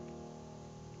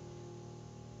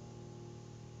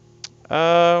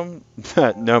 No,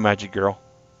 Magic Girl.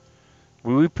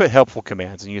 We put helpful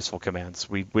commands and useful commands.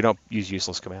 We don't use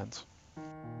useless commands.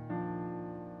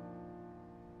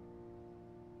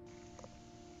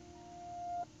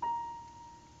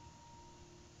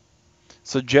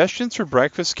 Suggestions for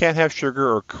breakfast: can't have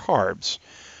sugar or carbs.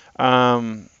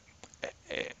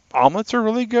 Omelets are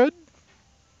really good.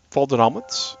 Folded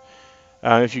omelets.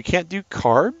 If you can't do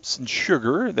carbs and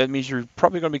sugar, that means you're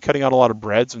probably going to be cutting out a lot of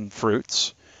breads and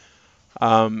fruits.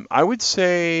 I would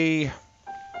say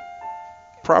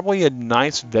probably a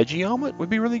nice veggie omelet would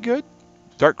be really good.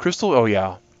 Dark Crystal, oh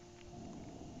yeah.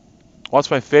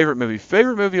 What's my favorite movie?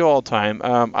 Favorite movie of all time?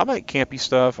 I like campy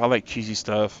stuff. I like cheesy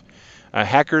stuff.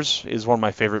 Hackers is one of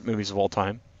my favorite movies of all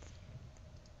time.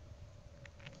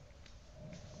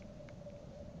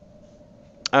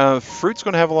 Fruit's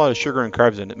going to have a lot of sugar and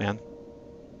carbs in it, man.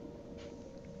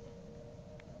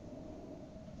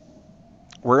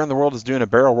 Where in the world is doing a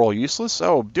barrel roll useless?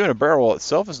 Oh, doing a barrel roll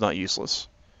itself is not useless.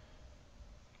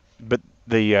 But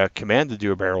the command to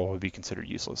do a barrel would be considered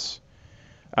useless.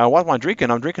 What am I drinking?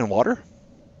 I'm drinking water.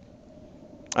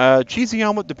 Cheesy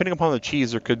omelet, depending upon the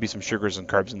cheese, there could be some sugars and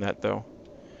carbs in that, though.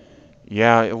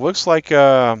 Yeah, it looks like...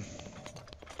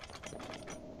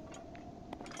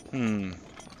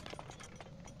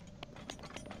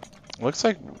 Looks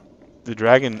like the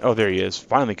dragon... Oh, there he is.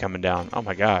 Finally coming down. Oh,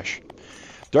 my gosh.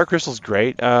 Dark Crystal's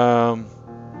great. What's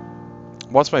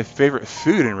my favorite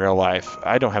food in real life?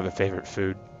 I don't have a favorite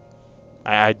food.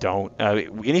 I don't.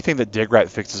 Anything that Dig Rat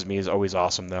fixes me is always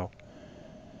awesome, though.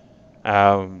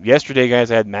 Yesterday, guys,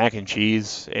 I had mac and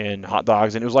cheese and hot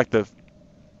dogs, and it was like the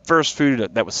first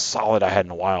food that was solid I had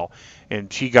in a while.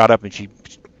 And she got up and she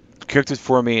cooked it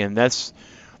for me, and that's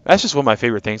That's just one of my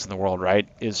favorite things in the world, right?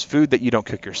 Is food that you don't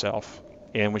cook yourself.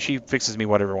 And when she fixes me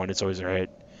whatever one, it's always all right.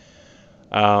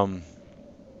 Um,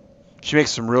 she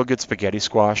makes some real good spaghetti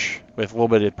squash with a little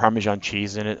bit of Parmesan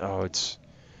cheese in it. Oh, it's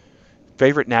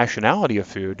favorite nationality of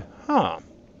food, huh?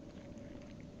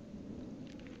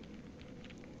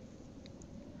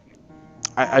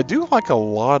 I do like a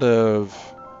lot of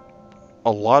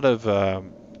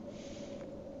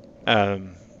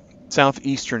um,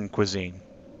 southeastern cuisine,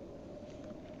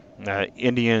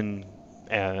 Indian,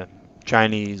 uh,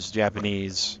 Chinese,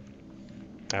 Japanese,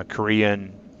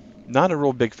 Korean. Not a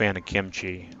real big fan of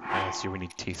kimchi. Let's see, we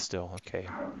need teeth still. Okay.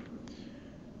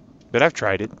 But I've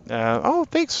tried it. Oh,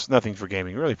 thanks, Nothing for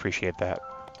Gaming. Really appreciate that.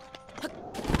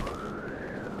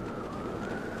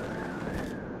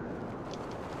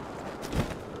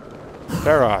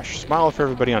 Farosh, smile for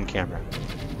everybody on camera.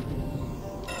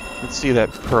 Let's see that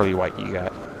pearly white you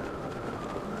got.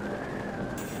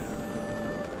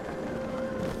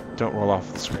 Don't roll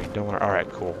off the screen. Don't worry. All right,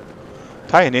 cool.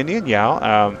 Thai and Indian, yeah.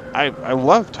 I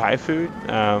love Thai food.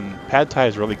 Pad Thai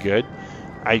is really good.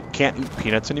 I can't eat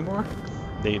peanuts anymore.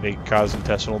 They cause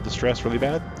intestinal distress really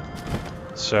bad.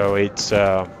 So it's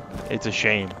a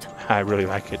shame. I really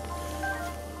like it.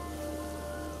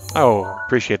 Oh,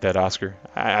 appreciate that, Oscar.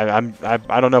 I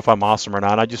don't know if I'm awesome or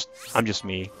not. I'm just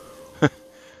me.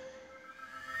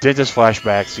 Dentist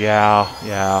flashbacks,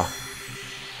 yeah.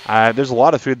 There's a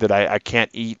lot of food that I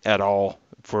can't eat at all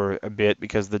for a bit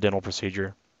because of the dental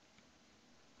procedure.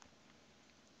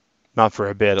 Not for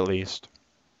a bit, at least.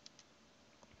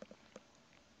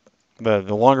 The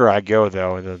longer I go,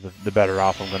 though, the better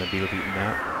off I'm going to be with eating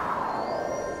that.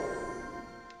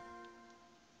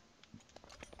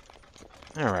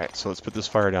 Alright, so let's put this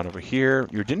fire down over here.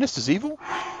 Your dentist is evil?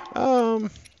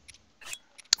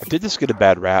 Dentists get a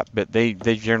bad rap, but they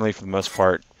generally, for the most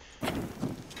part,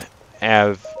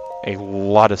 have a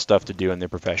lot of stuff to do in their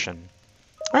profession.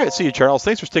 Alright, see you, Charles.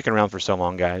 Thanks for sticking around for so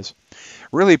long, guys.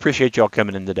 Really appreciate y'all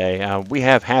coming in today. We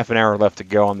have half an hour left to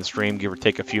go on the stream, give or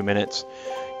take a few minutes.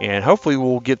 And hopefully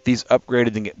we'll get these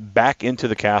upgraded and get back into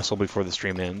the castle before the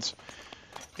stream ends.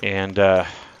 And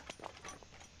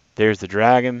there's the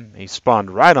dragon. He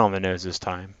spawned right on the nose this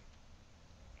time.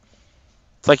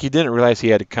 It's like he didn't realize he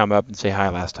had to come up and say hi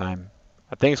last time.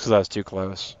 I think it's because I was too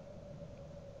close.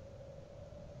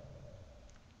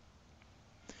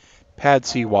 Pad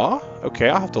Siwa. Okay,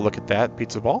 I'll have to look at that.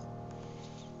 Pizza ball.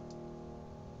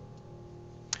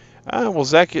 Well,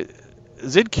 Zidkid,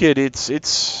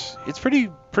 it's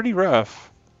pretty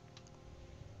rough.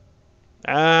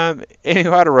 Anyway,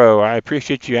 I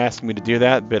appreciate you asking me to do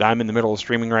that, but I'm in the middle of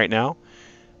streaming right now.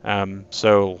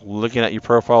 So looking at your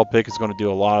profile pic is going to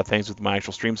do a lot of things with my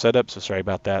actual stream setup, so sorry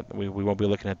about that. We won't be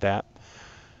looking at that.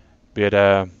 But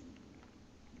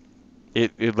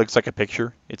it looks like a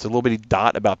picture. It's a little bitty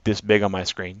dot about this big on my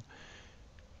screen.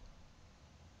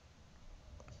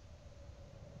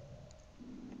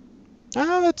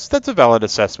 That's a valid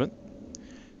assessment.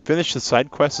 Finish the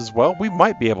side quest as well? We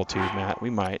might be able to, Matt. We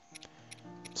might.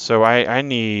 So I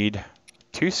need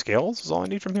 2 scales is all I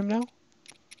need from him now?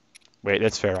 Wait,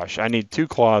 that's Farosh. I need 2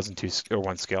 claws and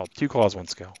 1 scale. 2 claws, 1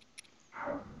 scale.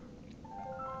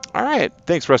 Alright,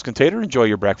 thanks, Ruskin Tater. Enjoy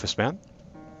your breakfast, man.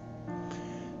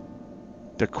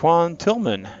 Daquan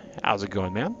Tillman. How's it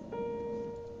going, man?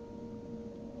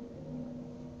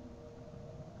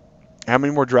 How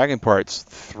many more dragon parts?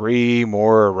 3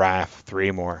 more, Raph.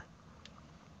 3 more.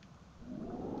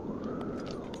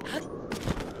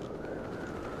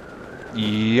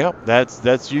 Yep,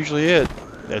 that's usually it.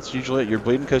 That's usually it. You're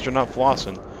bleeding because you're not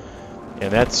flossing,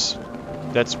 and that's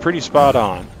pretty spot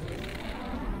on.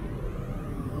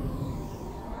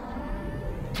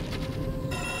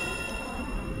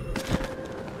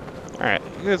 All right,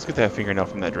 let's get that fingernail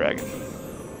from that dragon.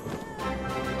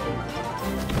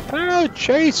 Oh,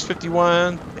 Chase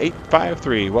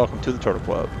 51853. Welcome to the Turtle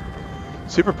Club.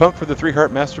 Super pumped for the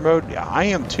 3-heart master mode. Yeah, I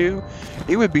am too.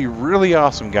 It would be really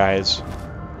awesome, guys.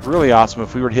 Really awesome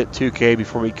if we were to hit 2K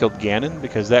before we killed Ganon,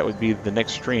 because that would be the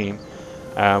next stream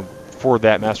for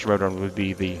that master mode run would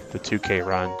be the 2K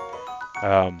run.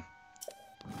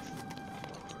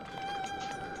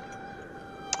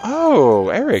 Oh,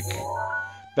 Eric,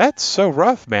 that's so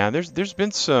rough, man. There's just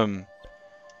been so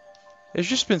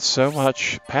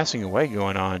much passing away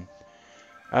going on.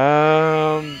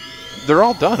 They're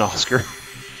all done, Oscar.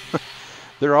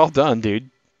 They're all done,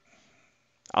 dude.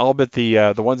 All but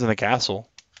the ones in the castle.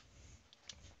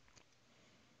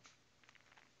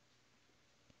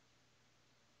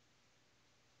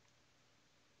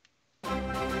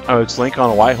 Oh, it's Link on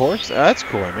a white horse? That's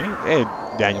cool, I mean. Hey,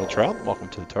 Daniel Trout, welcome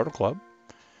to the Turtle Club.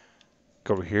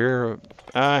 Go over here.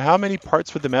 How many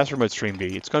parts would the Master Mode stream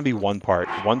be? It's going to be one part,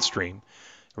 one stream.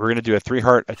 We're going to do a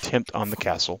 3-heart attempt on the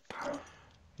castle.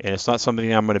 And it's not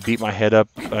something I'm going to beat my head up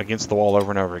against the wall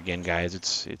over and over again, guys.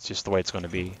 It's just the way it's going to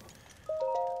be.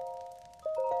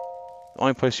 The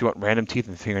only place you want random teeth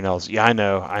and fingernails. Yeah, I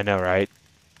know, right?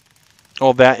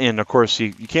 All that, and of course,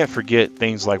 you can't forget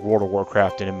things like World of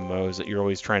Warcraft and MMOs, that you're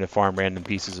always trying to farm random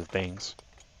pieces of things.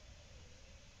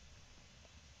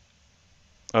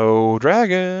 Oh,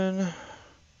 dragon!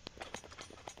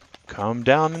 Come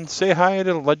down and say hi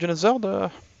to Legend of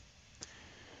Zelda.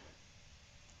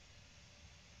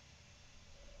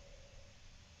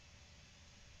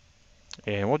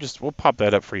 And we'll pop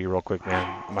that up for you real quick,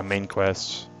 man. My main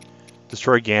quests.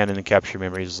 Destroy Ganon and capture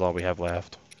memories is all we have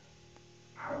left.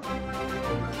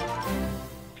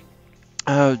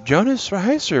 Jonas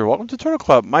Heiser, welcome to Turtle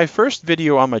Club. My first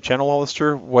video on my channel,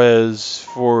 Alistair, was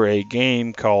for a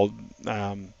game called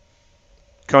Conan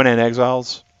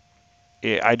Exiles.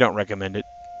 I don't recommend it.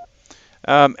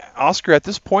 Oscar, at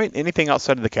this point, anything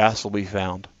outside of the castle we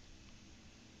found.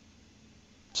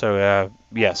 So,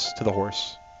 yes, to the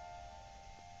horse.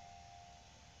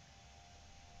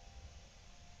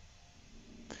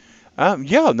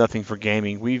 Yeah, nothing for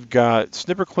gaming. We've got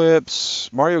Snipper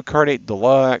Clips, Mario Kart 8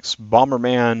 Deluxe,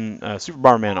 Bomberman, Super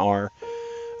Bomberman R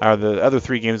are the other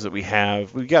 3 games that we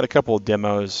have. We've got a couple of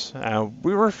demos.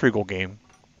 We were a frugal game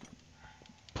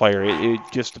player. It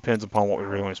just depends upon what we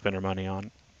really want to spend our money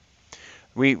on.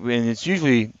 And it's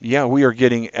usually, yeah, we are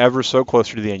getting ever so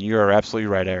closer to the end. You are absolutely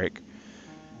right, Eric.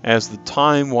 As the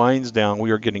time winds down,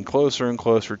 we are getting closer and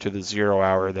closer to the 0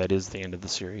 hour that is the end of the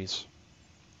series.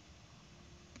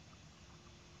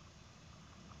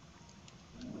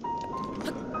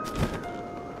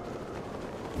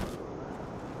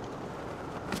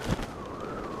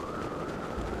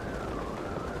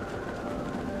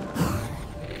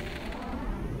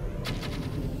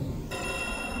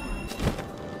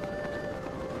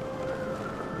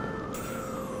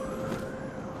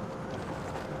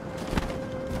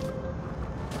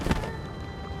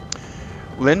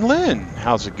 Lynn,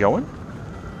 how's it going?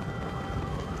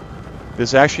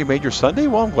 This actually made your Sunday?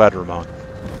 Well, I'm glad, Ramon.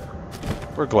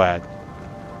 We're glad.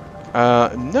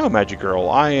 No, Magic Girl.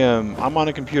 I'm on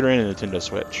a computer and a Nintendo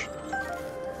Switch.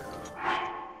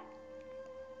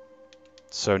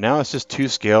 So now it's just 2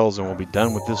 scales and we'll be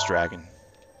done with this dragon.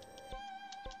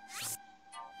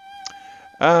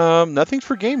 Nothing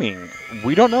for gaming.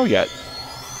 We don't know yet.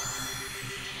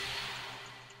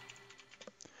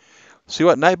 See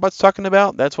what Nightbot's talking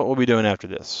about? That's what we'll be doing after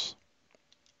this.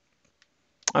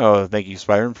 Oh, thank you,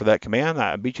 Spyron, for that command.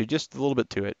 I beat you just a little bit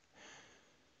to it.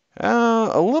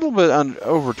 A little bit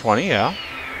over 20, yeah.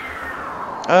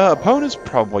 Opponents,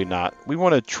 probably not. We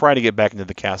want to try to get back into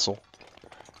the castle.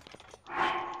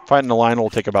 Fighting the Lionel will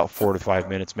take about 4 to 5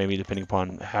 minutes, maybe, depending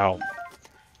upon how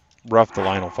rough the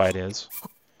Lionel fight is.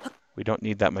 We don't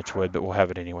need that much wood, but we'll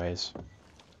have it anyways.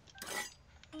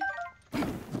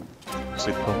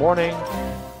 Sleep till morning.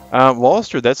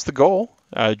 Wallister, that's the goal.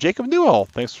 Jacob Newell,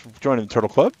 thanks for joining the Turtle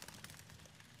Club.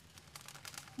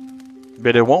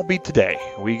 But it won't be today.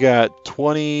 We got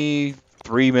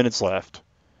 23 minutes left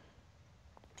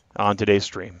on today's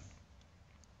stream.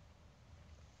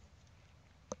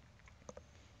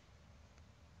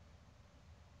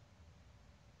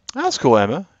 That's cool,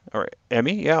 Emma. Or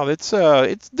Emmy, yeah,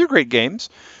 they're great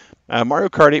games. Mario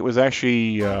Kart 8 was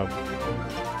actually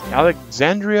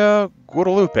Alexandria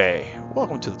Guadalupe.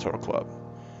 Welcome to the Turtle Club.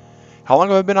 How long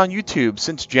have I been on YouTube?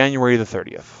 Since January the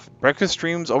 30th. Breakfast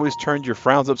streams always turned your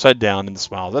frowns upside down into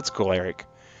smiles. That's cool, Eric.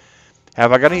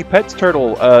 Have I got any pets,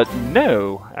 Turtle?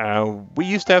 No. We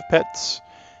used to have pets,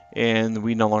 and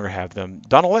we no longer have them.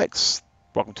 Donald X,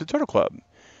 welcome to the Turtle Club.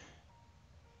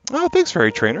 Oh, thanks,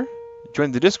 Fairy Trainer.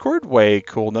 Join the Discord? Way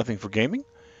cool, nothing for gaming.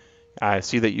 I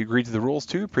see that you agreed to the rules,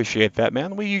 too. Appreciate that,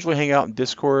 man. We usually hang out in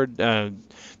Discord,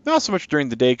 not so much during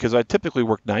the day, because I typically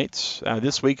work nights.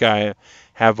 This week I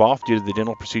have off due to the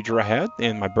dental procedure I had,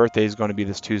 and my birthday is going to be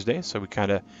this Tuesday, so we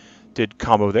kind of did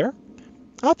combo there.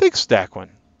 I'll take Stack one.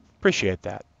 Appreciate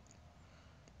that.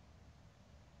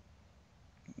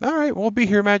 All right, we'll be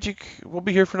here, Magic. We'll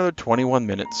be here for another 21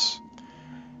 minutes.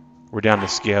 We're down to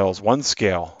scales. One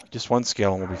scale. Just one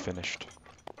scale, and we'll be finished.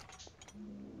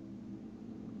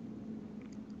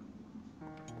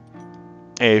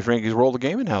 Hey, Frankie's World of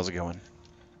Gaming, how's it going?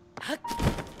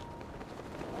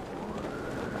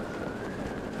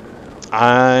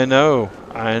 I know.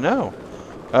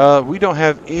 We don't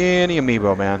have any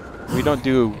amiibo, man. We don't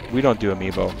do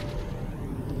amiibo.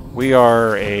 We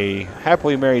are a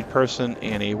happily married person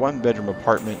in a 1-bedroom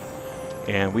apartment,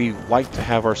 and we like to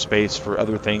have our space for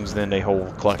other things than a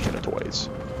whole collection of toys.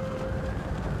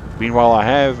 Meanwhile, I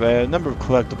have a number of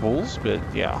collectibles, but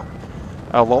yeah.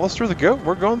 Lawless through the goat,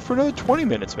 we're going for another 20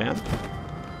 minutes, man.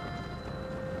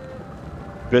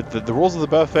 But the rules of the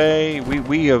buffet,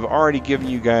 we have already given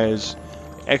you guys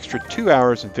extra 2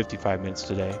 hours and 55 minutes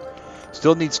today.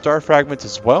 Still need star fragments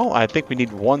as well. I think we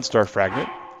need 1 star fragment.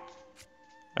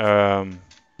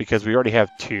 Because we already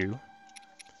have 2.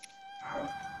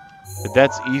 But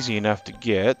that's easy enough to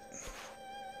get.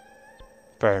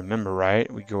 If I remember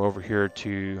right, we go over here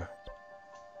to...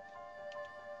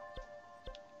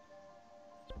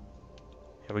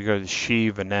 we go to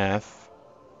She Vaneth.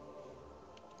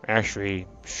 Actually,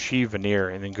 She Veneer,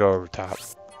 and then go over top.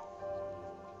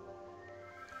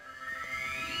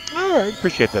 Alright,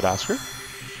 appreciate that, Oscar.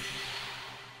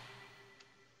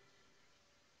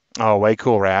 Oh, way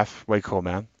cool, Raph. Way cool,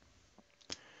 man.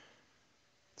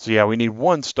 So yeah, we need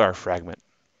 1 star fragment.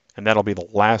 And that'll be the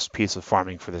last piece of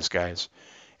farming for this, guys.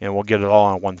 And we'll get it all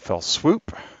on one fell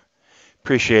swoop.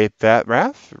 Appreciate that,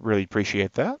 Raph. Really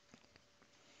appreciate that.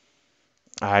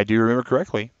 I do remember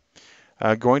correctly.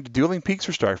 Going to Dueling Peaks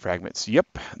for star fragments.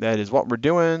 Yep, that is what we're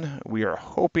doing. We are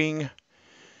hoping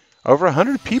over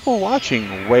 100 people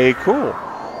watching. Way cool.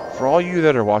 For all you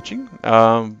that are watching,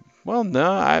 well,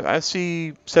 no, I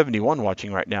see 71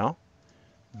 watching right now.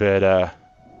 But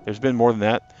there's been more than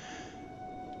that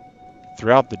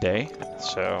throughout the day.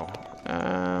 So,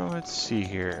 let's see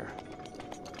here.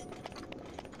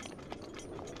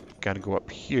 Got to go up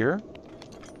here.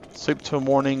 Sleep till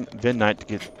morning, then night to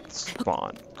get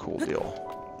spawn. Cool deal.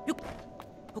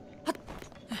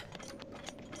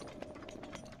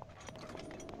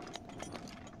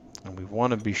 And we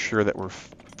want to be sure that we're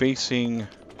facing...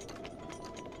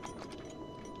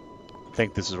 I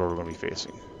think this is where we're going to be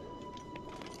facing.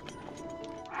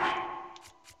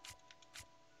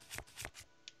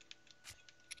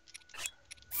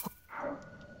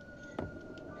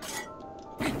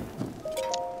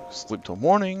 Sleep till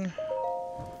morning.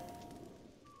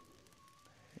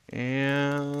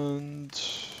 And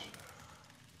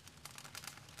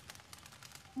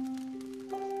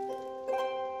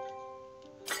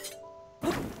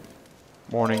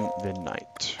morning, then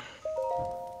night.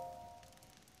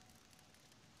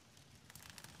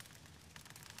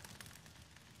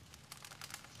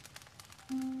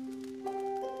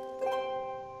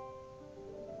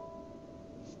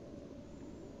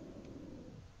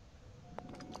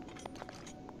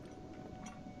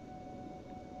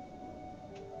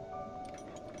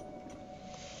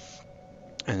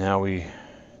 And now we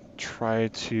try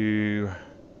to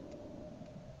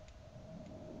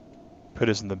put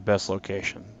us in the best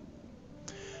location.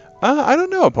 I don't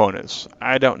know, opponents.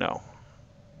 I don't know.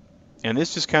 And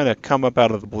this just kind of come up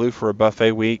out of the blue for a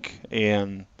buffet week,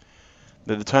 and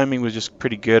the timing was just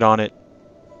pretty good on it.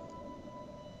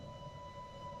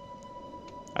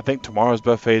 I think tomorrow's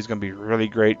buffet is going to be really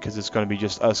great because it's going to be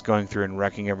just us going through and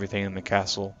wrecking everything in the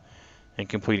castle and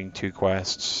completing 2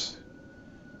 quests.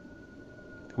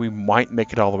 We might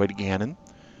make it all the way to Ganon.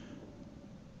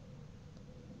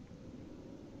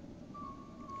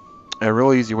 A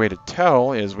real easy way to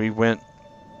tell is we went,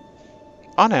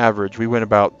 on average, we went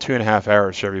about 2.5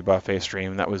 hours for every buffet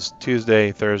stream. That was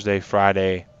Tuesday, Thursday,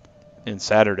 Friday, and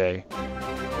Saturday.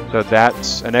 So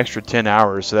that's an extra 10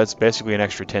 hours, so that's basically an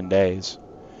extra 10 days.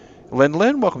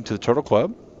 Lin, welcome to the Turtle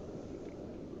Club.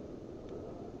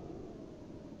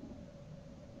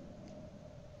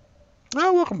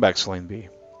 Oh, welcome back, Celine B.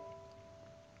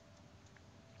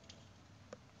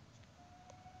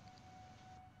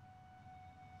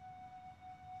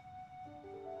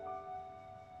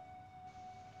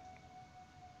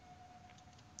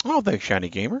 Oh, thanks, Shiny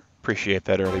Gamer. Appreciate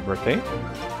that early birthday.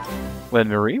 Lynn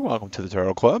Marie, welcome to the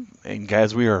Turtle Club. And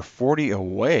guys, we are 40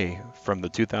 away from the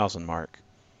 2,000 mark.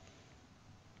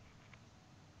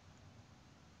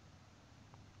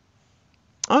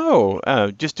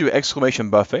 Oh, just do exclamation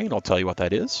buffet, and I'll tell you what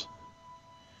that is.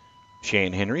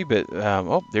 Shane Henry, but,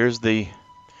 oh, there's the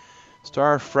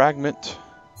star fragment.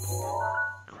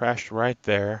 Crashed right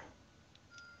there.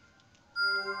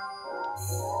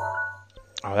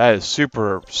 Oh, that is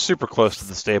super, super close to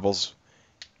the stables.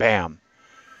 Bam.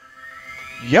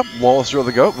 Yep, Wallace or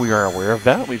the Goat, we are aware of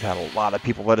that. We've had a lot of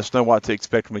people let us know what to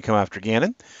expect when we come after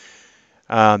Ganon.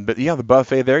 But yeah, the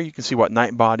buffet there, you can see what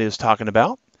Nightbot is talking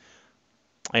about.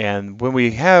 And when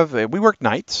we have, we work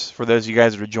nights. For those of you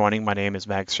guys that are joining, my name is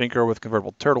Max Schenker with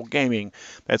Convertible Turtle Gaming.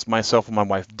 That's myself and my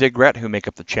wife Digrat who make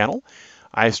up the channel.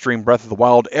 I stream Breath of the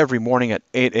Wild every morning at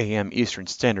 8 a.m. Eastern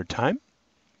Standard Time.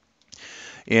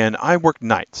 And I work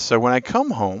nights. So when I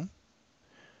come home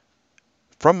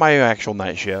from my actual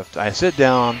night shift, I sit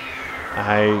down,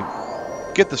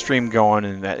 I get the stream going,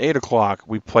 and at 8 o'clock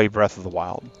we play Breath of the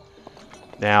Wild.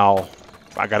 Now,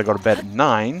 I got to go to bed at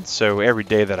 9, so every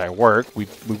day that I work, we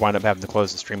wind up having to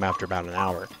close the stream after about an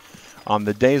hour. On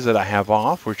the days that I have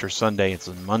off, which are Sundays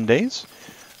and Mondays,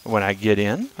 when I get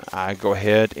in, I go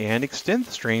ahead and extend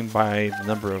the stream by the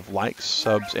number of likes,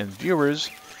 subs, and viewers,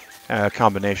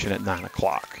 combination at 9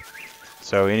 o'clock.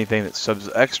 So anything that subs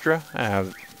extra,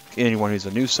 anyone who's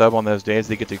a new sub on those days,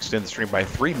 they get to extend the stream by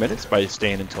 3 minutes by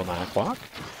staying until 9 o'clock.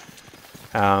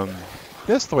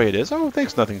 That's the way it is. Oh,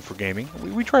 thanks, Nothing for Gaming.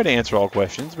 We try to answer all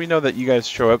questions. We know that you guys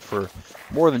show up for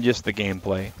more than just the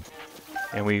gameplay.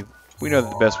 And we know that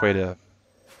the best way to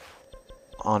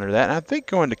honor that. And I think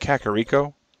going to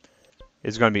Kakariko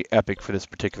is going to be epic for this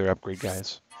particular upgrade,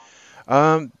 guys.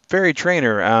 Fairy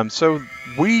Trainer. So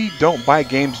we don't buy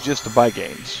games just to buy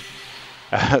games.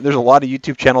 There's a lot of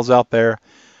YouTube channels out there.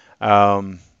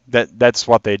 That's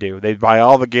what they do. They buy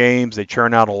all the games. They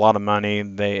churn out a lot of money.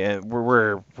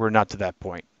 We're not to that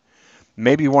point.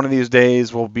 Maybe one of these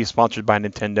days we'll be sponsored by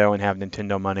Nintendo and have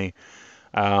Nintendo money.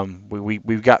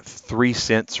 We've got 3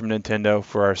 cents from Nintendo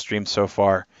for our stream so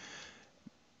far.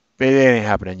 It ain't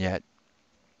happening yet.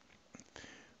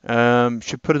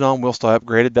 Should put it on whilst I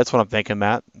upgraded. That's what I'm thinking,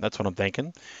 Matt. That's what I'm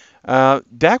thinking.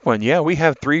 Dakwin, yeah, we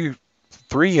have three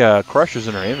crushers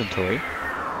in our inventory.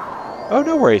 Oh,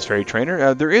 no worries, Fairy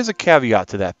Trainer. There is a caveat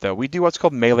to that, though. We do what's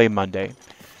called Melee Monday.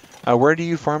 Where do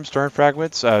you farm star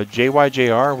fragments?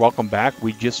 JYJR, welcome back.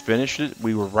 We just finished it.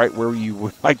 We were right where you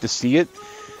would like to see it.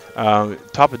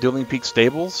 Top of Dueling Peak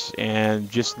Stables, and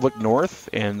just look north,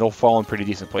 and they'll fall in pretty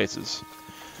decent places.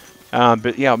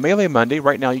 But yeah, Melee Monday,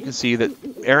 right now you can see that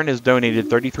Erin has donated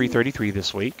 $33.33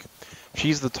 this week.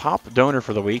 She's the top donor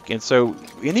for the week, and so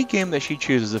any game that she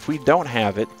chooses, if we don't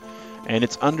have it, and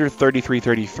it's under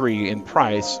 $33.33 in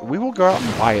price, we will go out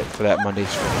and buy it for that Monday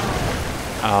stream.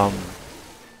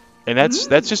 And that's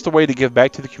just a way to give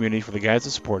back to the community for the guys that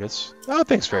support us. Oh,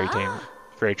 thanks, Fairy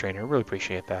Trainer. Really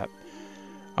appreciate that.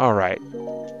 All right.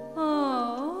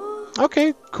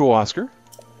 Okay, cool, Oscar.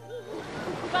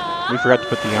 We forgot to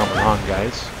put the armor on,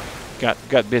 guys.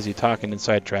 Got busy talking and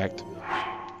sidetracked.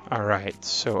 All right,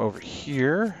 so over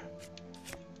here,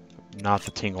 not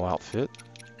the Tingle outfit.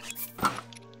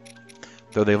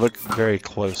 Though they look very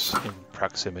close in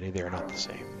proximity, they are not the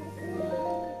same.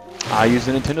 I use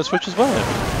the Nintendo Switch as well.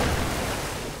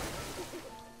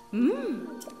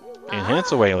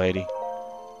 Enhance away, lady.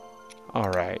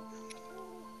 Alright.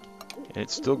 And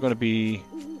it's still going to be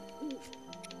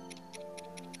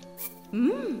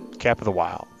Cap of the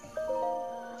Wild.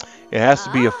 It has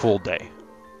to be a full day.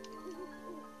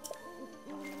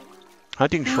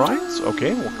 Hunting shrines?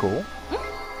 Okay, well, cool.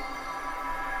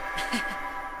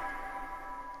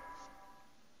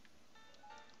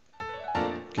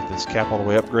 Get this cap all the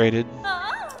way upgraded.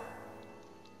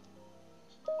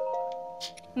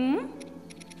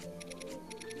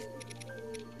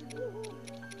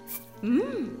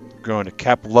 Going to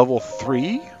cap level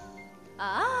 3.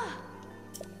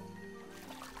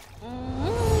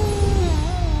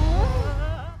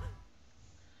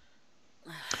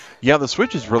 Yeah, the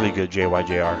Switch is really good,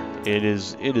 JYJR. It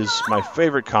is my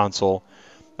favorite console.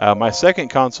 My second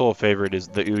console favorite is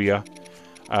the Ouya.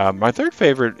 My third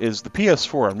favorite is the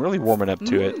PS4. I'm really warming up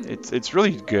to it. It's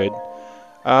really good.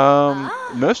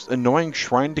 Most annoying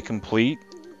shrine to complete.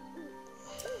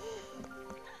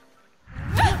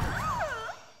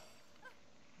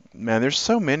 Man, there's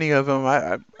so many of them.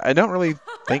 I don't really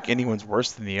think anyone's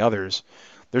worse than the others.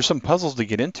 There's some puzzles to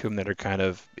get into them that are kind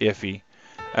of iffy.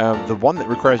 The one that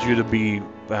requires you to be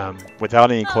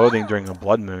without any clothing during a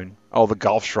blood moon. Oh, the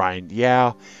golf shrine.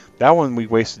 Yeah, that one we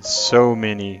wasted so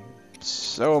many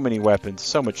weapons,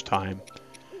 so much time.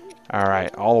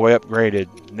 Alright, all the way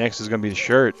upgraded. Next is going to be the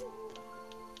shirt.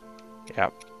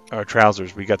 Yep. Our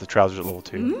trousers. We got the trousers at level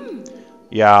 2.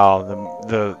 Yeah,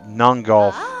 the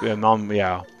non-golf.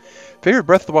 Yeah. Favorite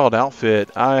Breath of the Wild outfit?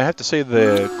 I have to say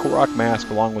the Korok mask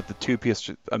along with the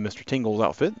 2-piece Mr. Tingle's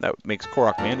outfit. That makes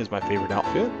Korok Man is my favorite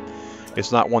outfit.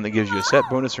 It's not one that gives you a set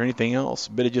bonus or anything else,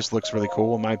 but it just looks really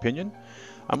cool in my opinion.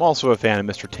 I'm also a fan of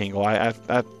Mr. Tingle. I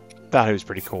thought he was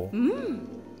pretty cool.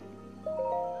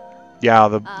 Yeah,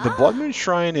 the Blood Moon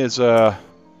Shrine is it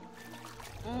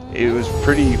was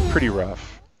pretty rough.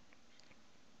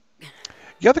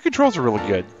 Yeah, the controls are really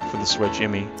good for the Switch,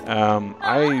 Emmy.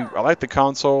 I like the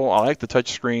console. I like the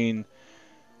touchscreen.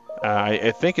 I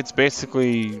think it's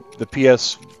basically the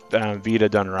PS Vita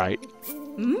done right.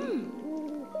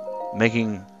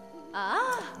 Making.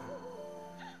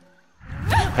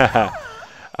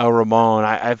 Oh, Ramon,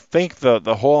 I think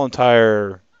the whole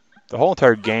entire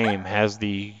game has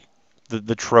the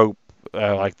trope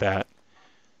like that.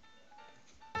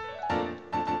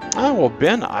 Oh well,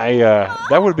 Ben, that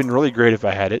would have been really great if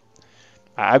I had it.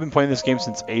 I've been playing this game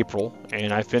since April,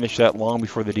 and I finished that long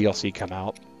before the DLC come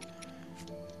out.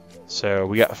 So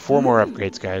we got 4 more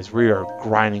upgrades, guys. We are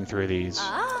grinding through these.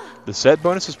 The set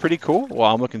bonus is pretty cool.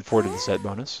 Well, I'm looking forward to the set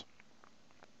bonus.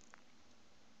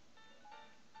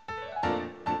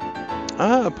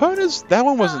 Opponents, that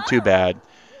one wasn't too bad.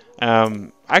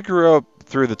 I grew up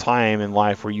through the time in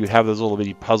life where you'd have those little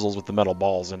bitty puzzles with the metal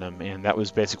balls in them, and that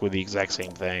was basically the exact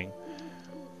same thing.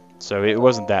 So it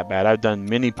wasn't that bad. I've done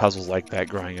many puzzles like that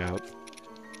growing up.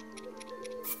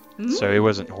 So it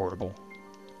wasn't horrible.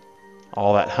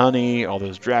 All that honey, all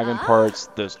those dragon parts,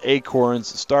 those acorns,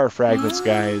 star fragments,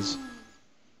 guys.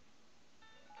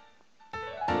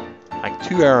 Like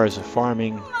 2 hours of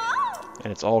farming,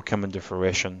 and it's all coming to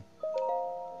fruition.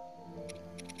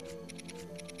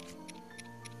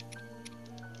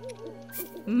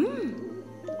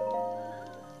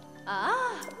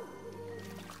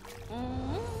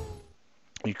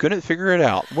 You couldn't figure it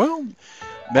out. Well,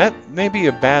 that may be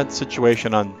a bad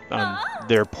situation on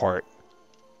their part.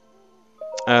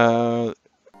 Yeah,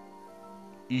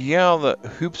 the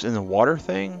hoops in the water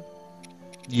thing?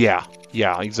 Yeah,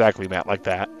 exactly, Matt, like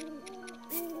that.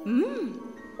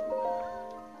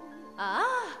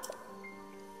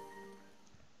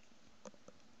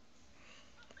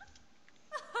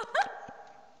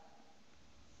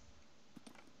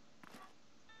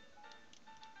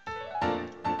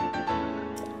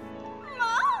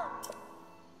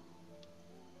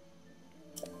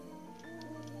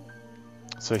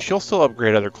 So she'll still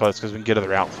upgrade other clothes because we can get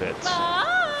other outfits.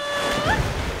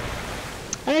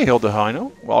 Hey, Hilda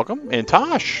Hino, welcome. And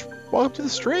Tosh, welcome to the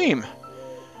stream.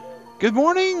 Good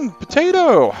morning,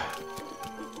 Potato.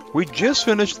 We just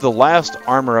finished the last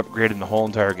armor upgrade in the whole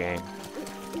entire game.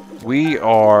 We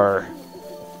are...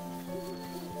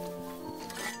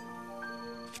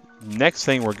 Next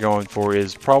thing we're going for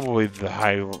is probably the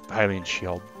Hylian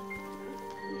Shield.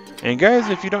 And guys,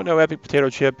 if you don't know Epic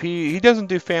Potato Chip, he doesn't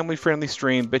do family-friendly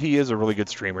stream, but he is a really good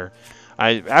streamer.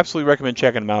 I absolutely recommend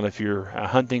checking him out if you're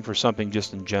hunting for something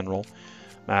just in general.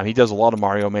 He does a lot of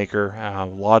Mario Maker, a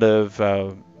lot of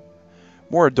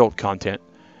more adult content.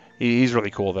 He's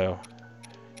really cool, though.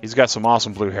 He's got some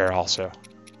awesome blue hair, also.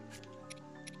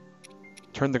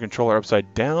 Turn the controller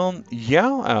upside down.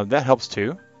 Yeah, that helps,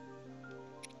 too.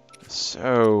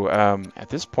 So, at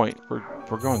this point, we're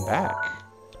going back.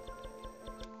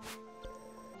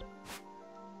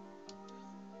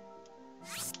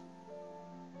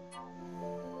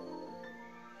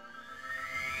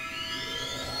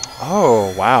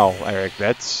 Oh, wow, Eric,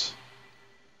 that's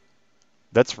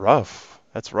rough.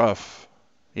 That's rough.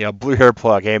 Yeah, blue hair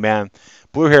plug. Hey, man,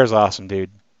 blue hair is awesome, dude.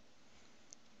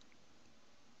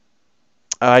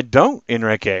 I don't,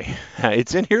 Enrique.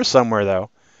 It's in here somewhere, though.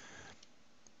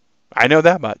 I know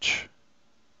that much.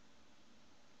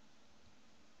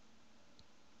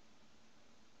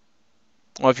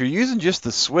 Well, if you're using just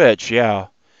the Switch, yeah,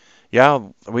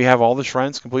 we have all the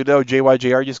shrines completed. Oh,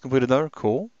 JYJR just completed another.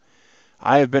 Cool.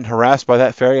 I have been harassed by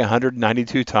that fairy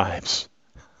 192 times.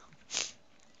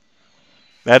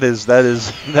 That is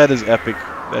epic.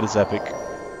 That is epic.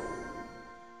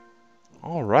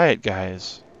 All right,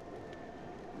 guys.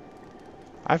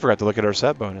 I forgot to look at our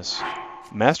set bonus.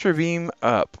 Master Beam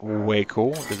up. Way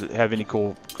cool. Does it have any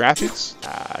cool graphics?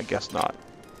 I guess not.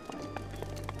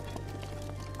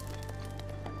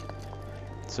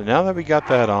 So now that we got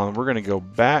that on, we're going to go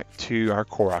back to our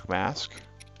Korok mask.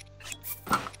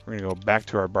 We're going to go back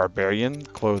to our barbarian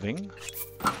clothing.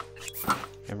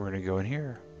 And we're going to go in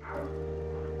here.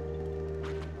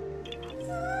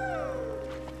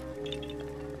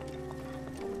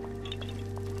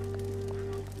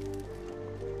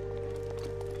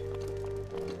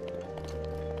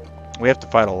 We have to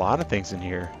fight a lot of things in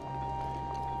here.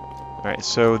 Alright,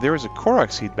 so there was a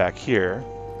Korok seed back here.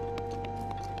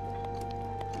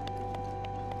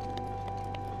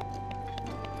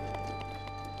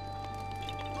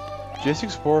 Just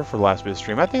explore for the last bit of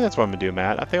stream. I think that's what I'm going to do,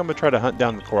 Matt. I think I'm going to try to hunt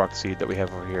down the Korok seed that we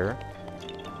have over here.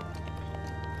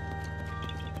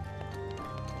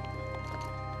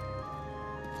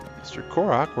 Mr.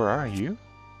 Korok, where are you?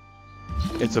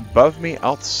 It's above me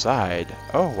outside.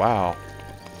 Oh, wow.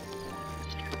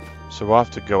 So we'll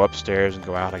have to go upstairs and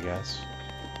go out, I guess.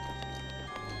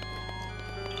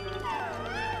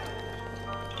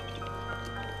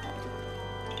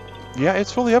 Yeah,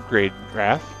 it's fully upgraded,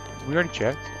 Raph. We already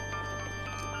checked.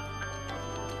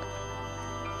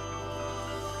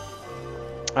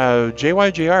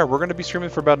 JYJR, we're going to be streaming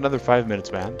for about another 5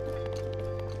 minutes, man.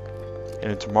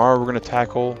 And then tomorrow we're going to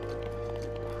tackle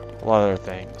a lot of other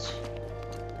things.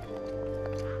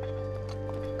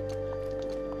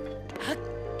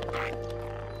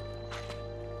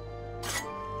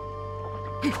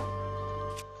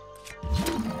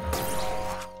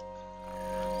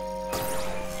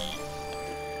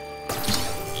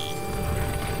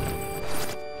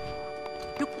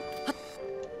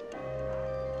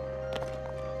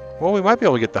 Well, we might be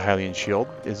able to get the Hylian shield.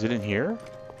 Is it in here?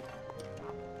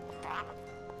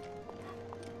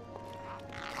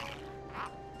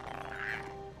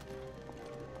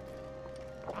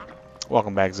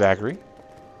 Welcome back, Zachary.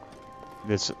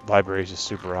 This library is just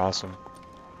super awesome.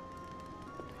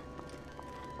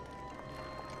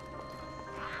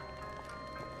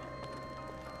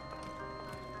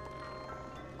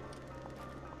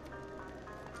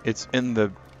 It's in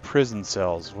the prison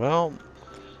cells. Well,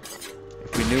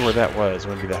 if we knew where that was, it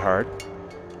wouldn't be that hard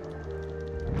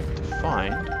to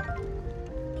find.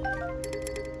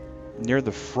 Near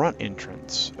the front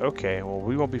entrance. Okay, well,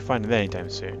 we won't be finding that anytime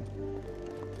soon.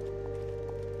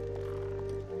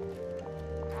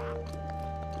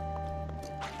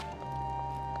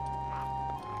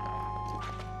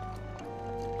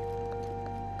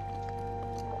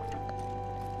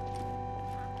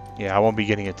 Yeah, I won't be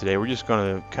getting it today. We're just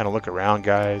going to kind of look around,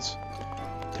 guys.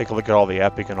 Take a look at all the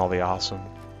epic and all the awesome.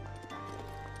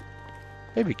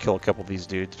 Maybe kill a couple of these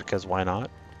dudes, because why not?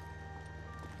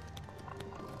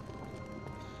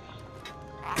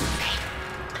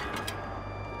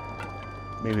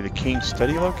 Maybe the King's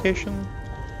Study location?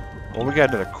 Well, we got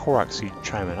another Korok seed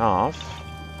chiming off.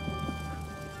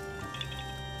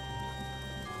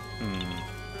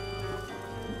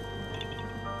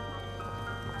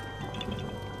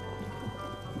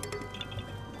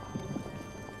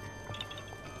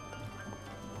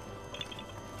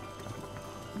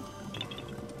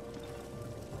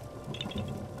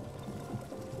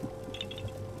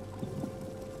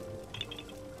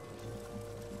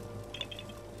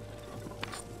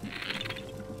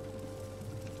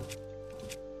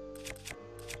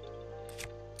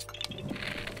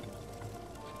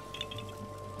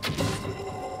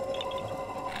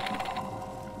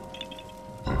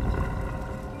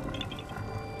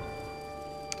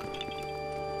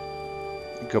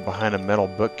 Go behind a metal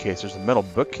bookcase. There's a metal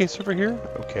bookcase over here?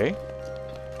 Okay.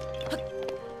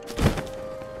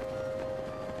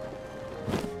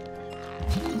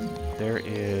 There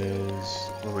is...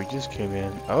 where we just came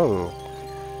in. Oh,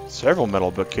 several metal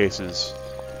bookcases.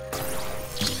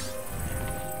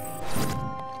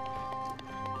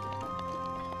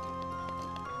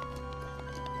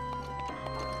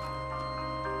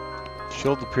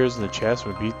 Shield appears in the chest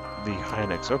when we beat the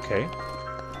Hynix. Okay.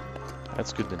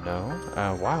 That's good to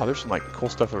know. Wow, there's some like cool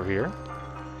stuff over here.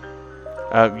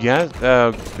 Yeah,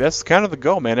 that's kind of the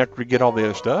goal, man, after we get all the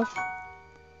other stuff.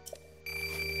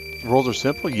 Rules are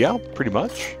simple, yeah, pretty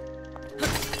much.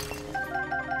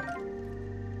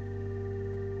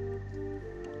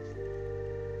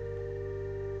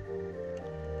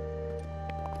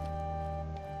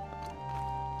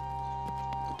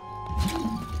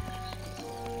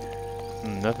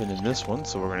 Nothing in this one,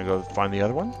 so we're going to go find the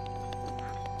other one.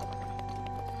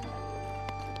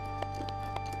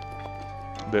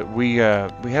 But we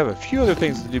have a few other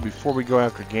things to do before we go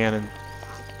after Ganon.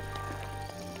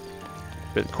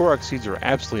 But Korok seeds are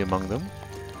absolutely among them.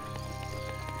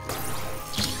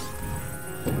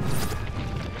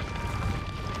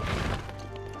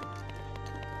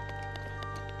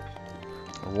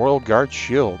 A Royal Guard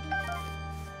shield.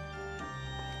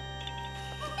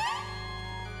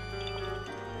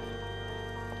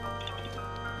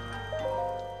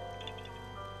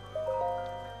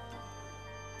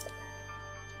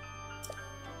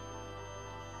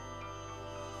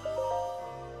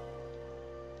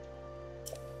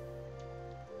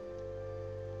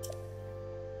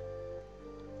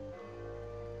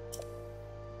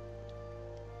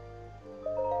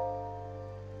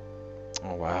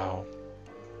 Oh, wow.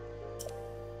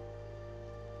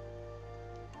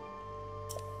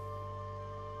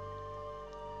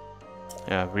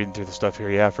 Yeah, reading through the stuff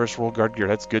here. Yeah, first Royal Guard gear.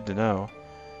 That's good to know.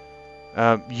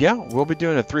 Yeah, we'll be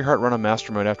doing a 3-heart run on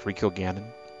Master Mode after we kill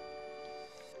Ganon.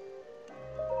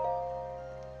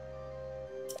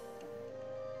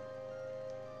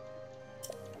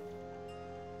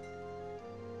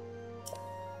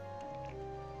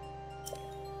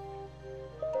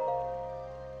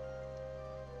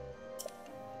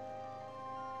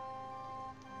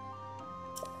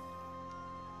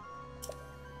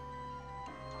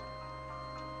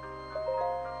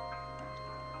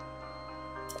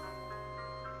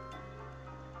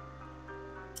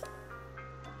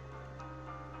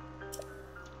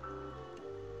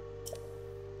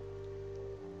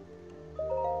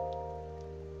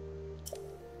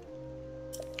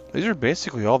 These are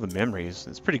basically all the memories.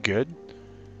 It's pretty good.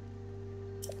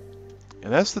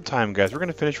 And that's the time, guys. We're going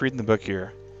to finish reading the book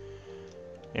here.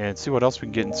 And see what else we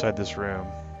can get inside this room.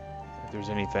 If there's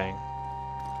anything.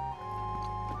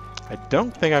 I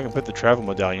don't think I can put the travel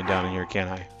medallion down in here, can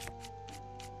I?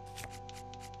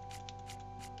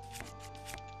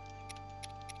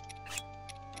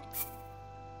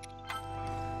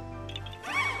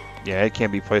 Yeah, it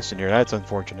can't be placed in here. That's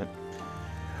unfortunate.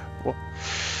 Well,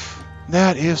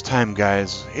 that is time,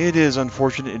 guys. It is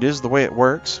unfortunate. It is the way it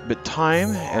works. But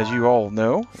time, as you all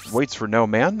know, waits for no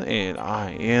man, and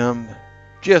I am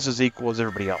just as equal as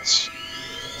everybody else.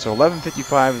 So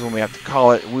 11:55 is when we have to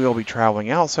call it. We'll be traveling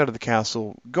outside of the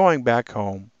castle, going back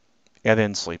home, and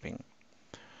then sleeping.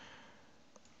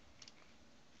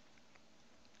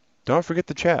 Don't forget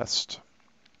the chest.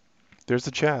 There's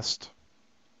the chest.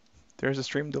 There's a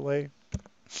stream delay.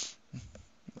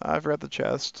 I forgot the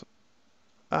chest.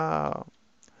 But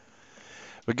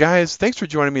guys, thanks for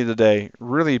joining me today.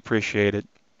 Really appreciate it.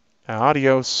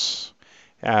 Adios.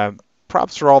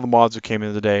 Props for all the mods who came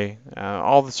in today.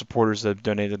 All the supporters that have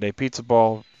donated today. Pizza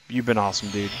Ball, you've been awesome,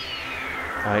 dude.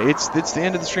 It's the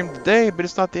end of the stream today, but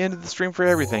it's not the end of the stream for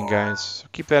everything, guys. So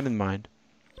keep that in mind.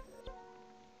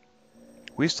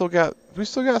 We still got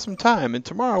some time, and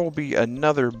tomorrow will be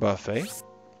another buffet.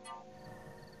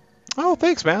 Oh,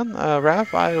 thanks, man.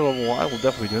 Raph, I will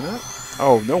definitely do that.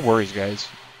 Oh, no worries, guys.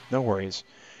 No worries.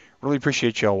 Really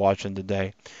appreciate y'all watching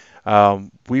today.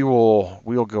 We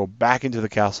will go back into the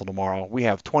castle tomorrow. We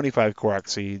have 25 Korok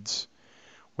seeds.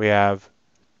 We have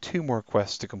 2 more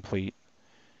quests to complete.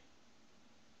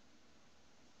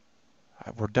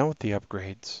 We're done with the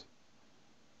upgrades.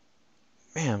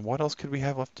 Man, what else could we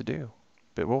have left to do?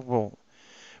 But we'll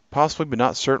possibly, but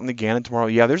not certainly, Ganon tomorrow.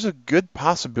 Yeah, there's a good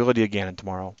possibility of Ganon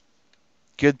tomorrow.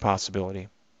 Good possibility.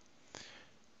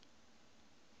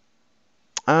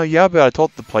 Yeah, but I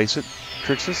told it to place it,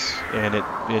 Trixus, and it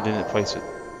didn't place it.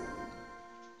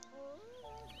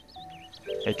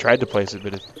 It tried to place it,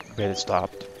 but it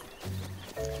stopped.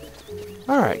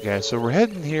 Alright, guys, so we're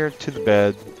heading here to the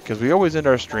bed, because we always end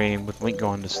our stream with Link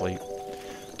going to sleep.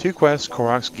 2 quests,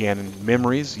 Koroks, Ganon,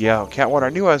 memories. Yeah, Catwater, I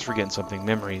knew I was forgetting something.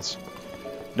 Memories.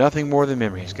 Nothing more than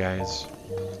memories, guys.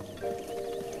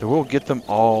 But we'll get them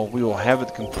all. We will have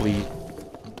it complete.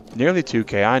 Nearly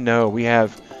 2K. I know. We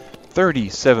have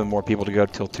 37 more people to go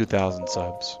till 2,000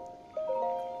 subs.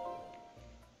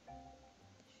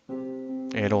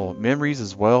 And memories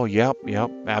as well. Yep,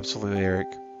 absolutely, Eric.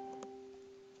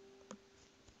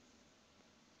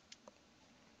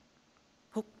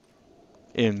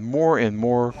 And more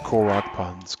Korok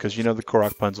puns, because you know the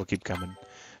Korok puns will keep coming.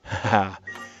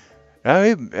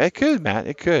 It could, Matt.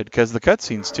 It could, because the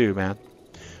cutscenes too, man.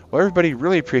 Well, everybody,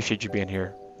 really appreciate you being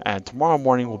here. And tomorrow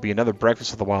morning will be another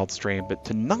Breakfast of the Wild stream. But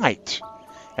tonight,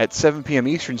 at 7 p.m.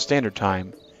 Eastern Standard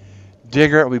Time,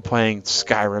 Digger will be playing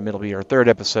Skyrim. It'll be our 3rd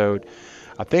episode.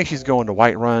 I think she's going to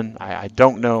Whiterun. I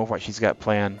don't know what she's got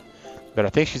planned. But I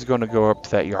think she's going to go up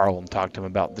to that Jarl and talk to him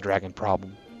about the dragon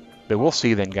problem. But we'll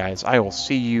see then, guys. I will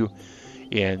see you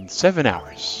in 7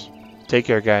 hours. Take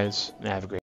care, guys, and have a great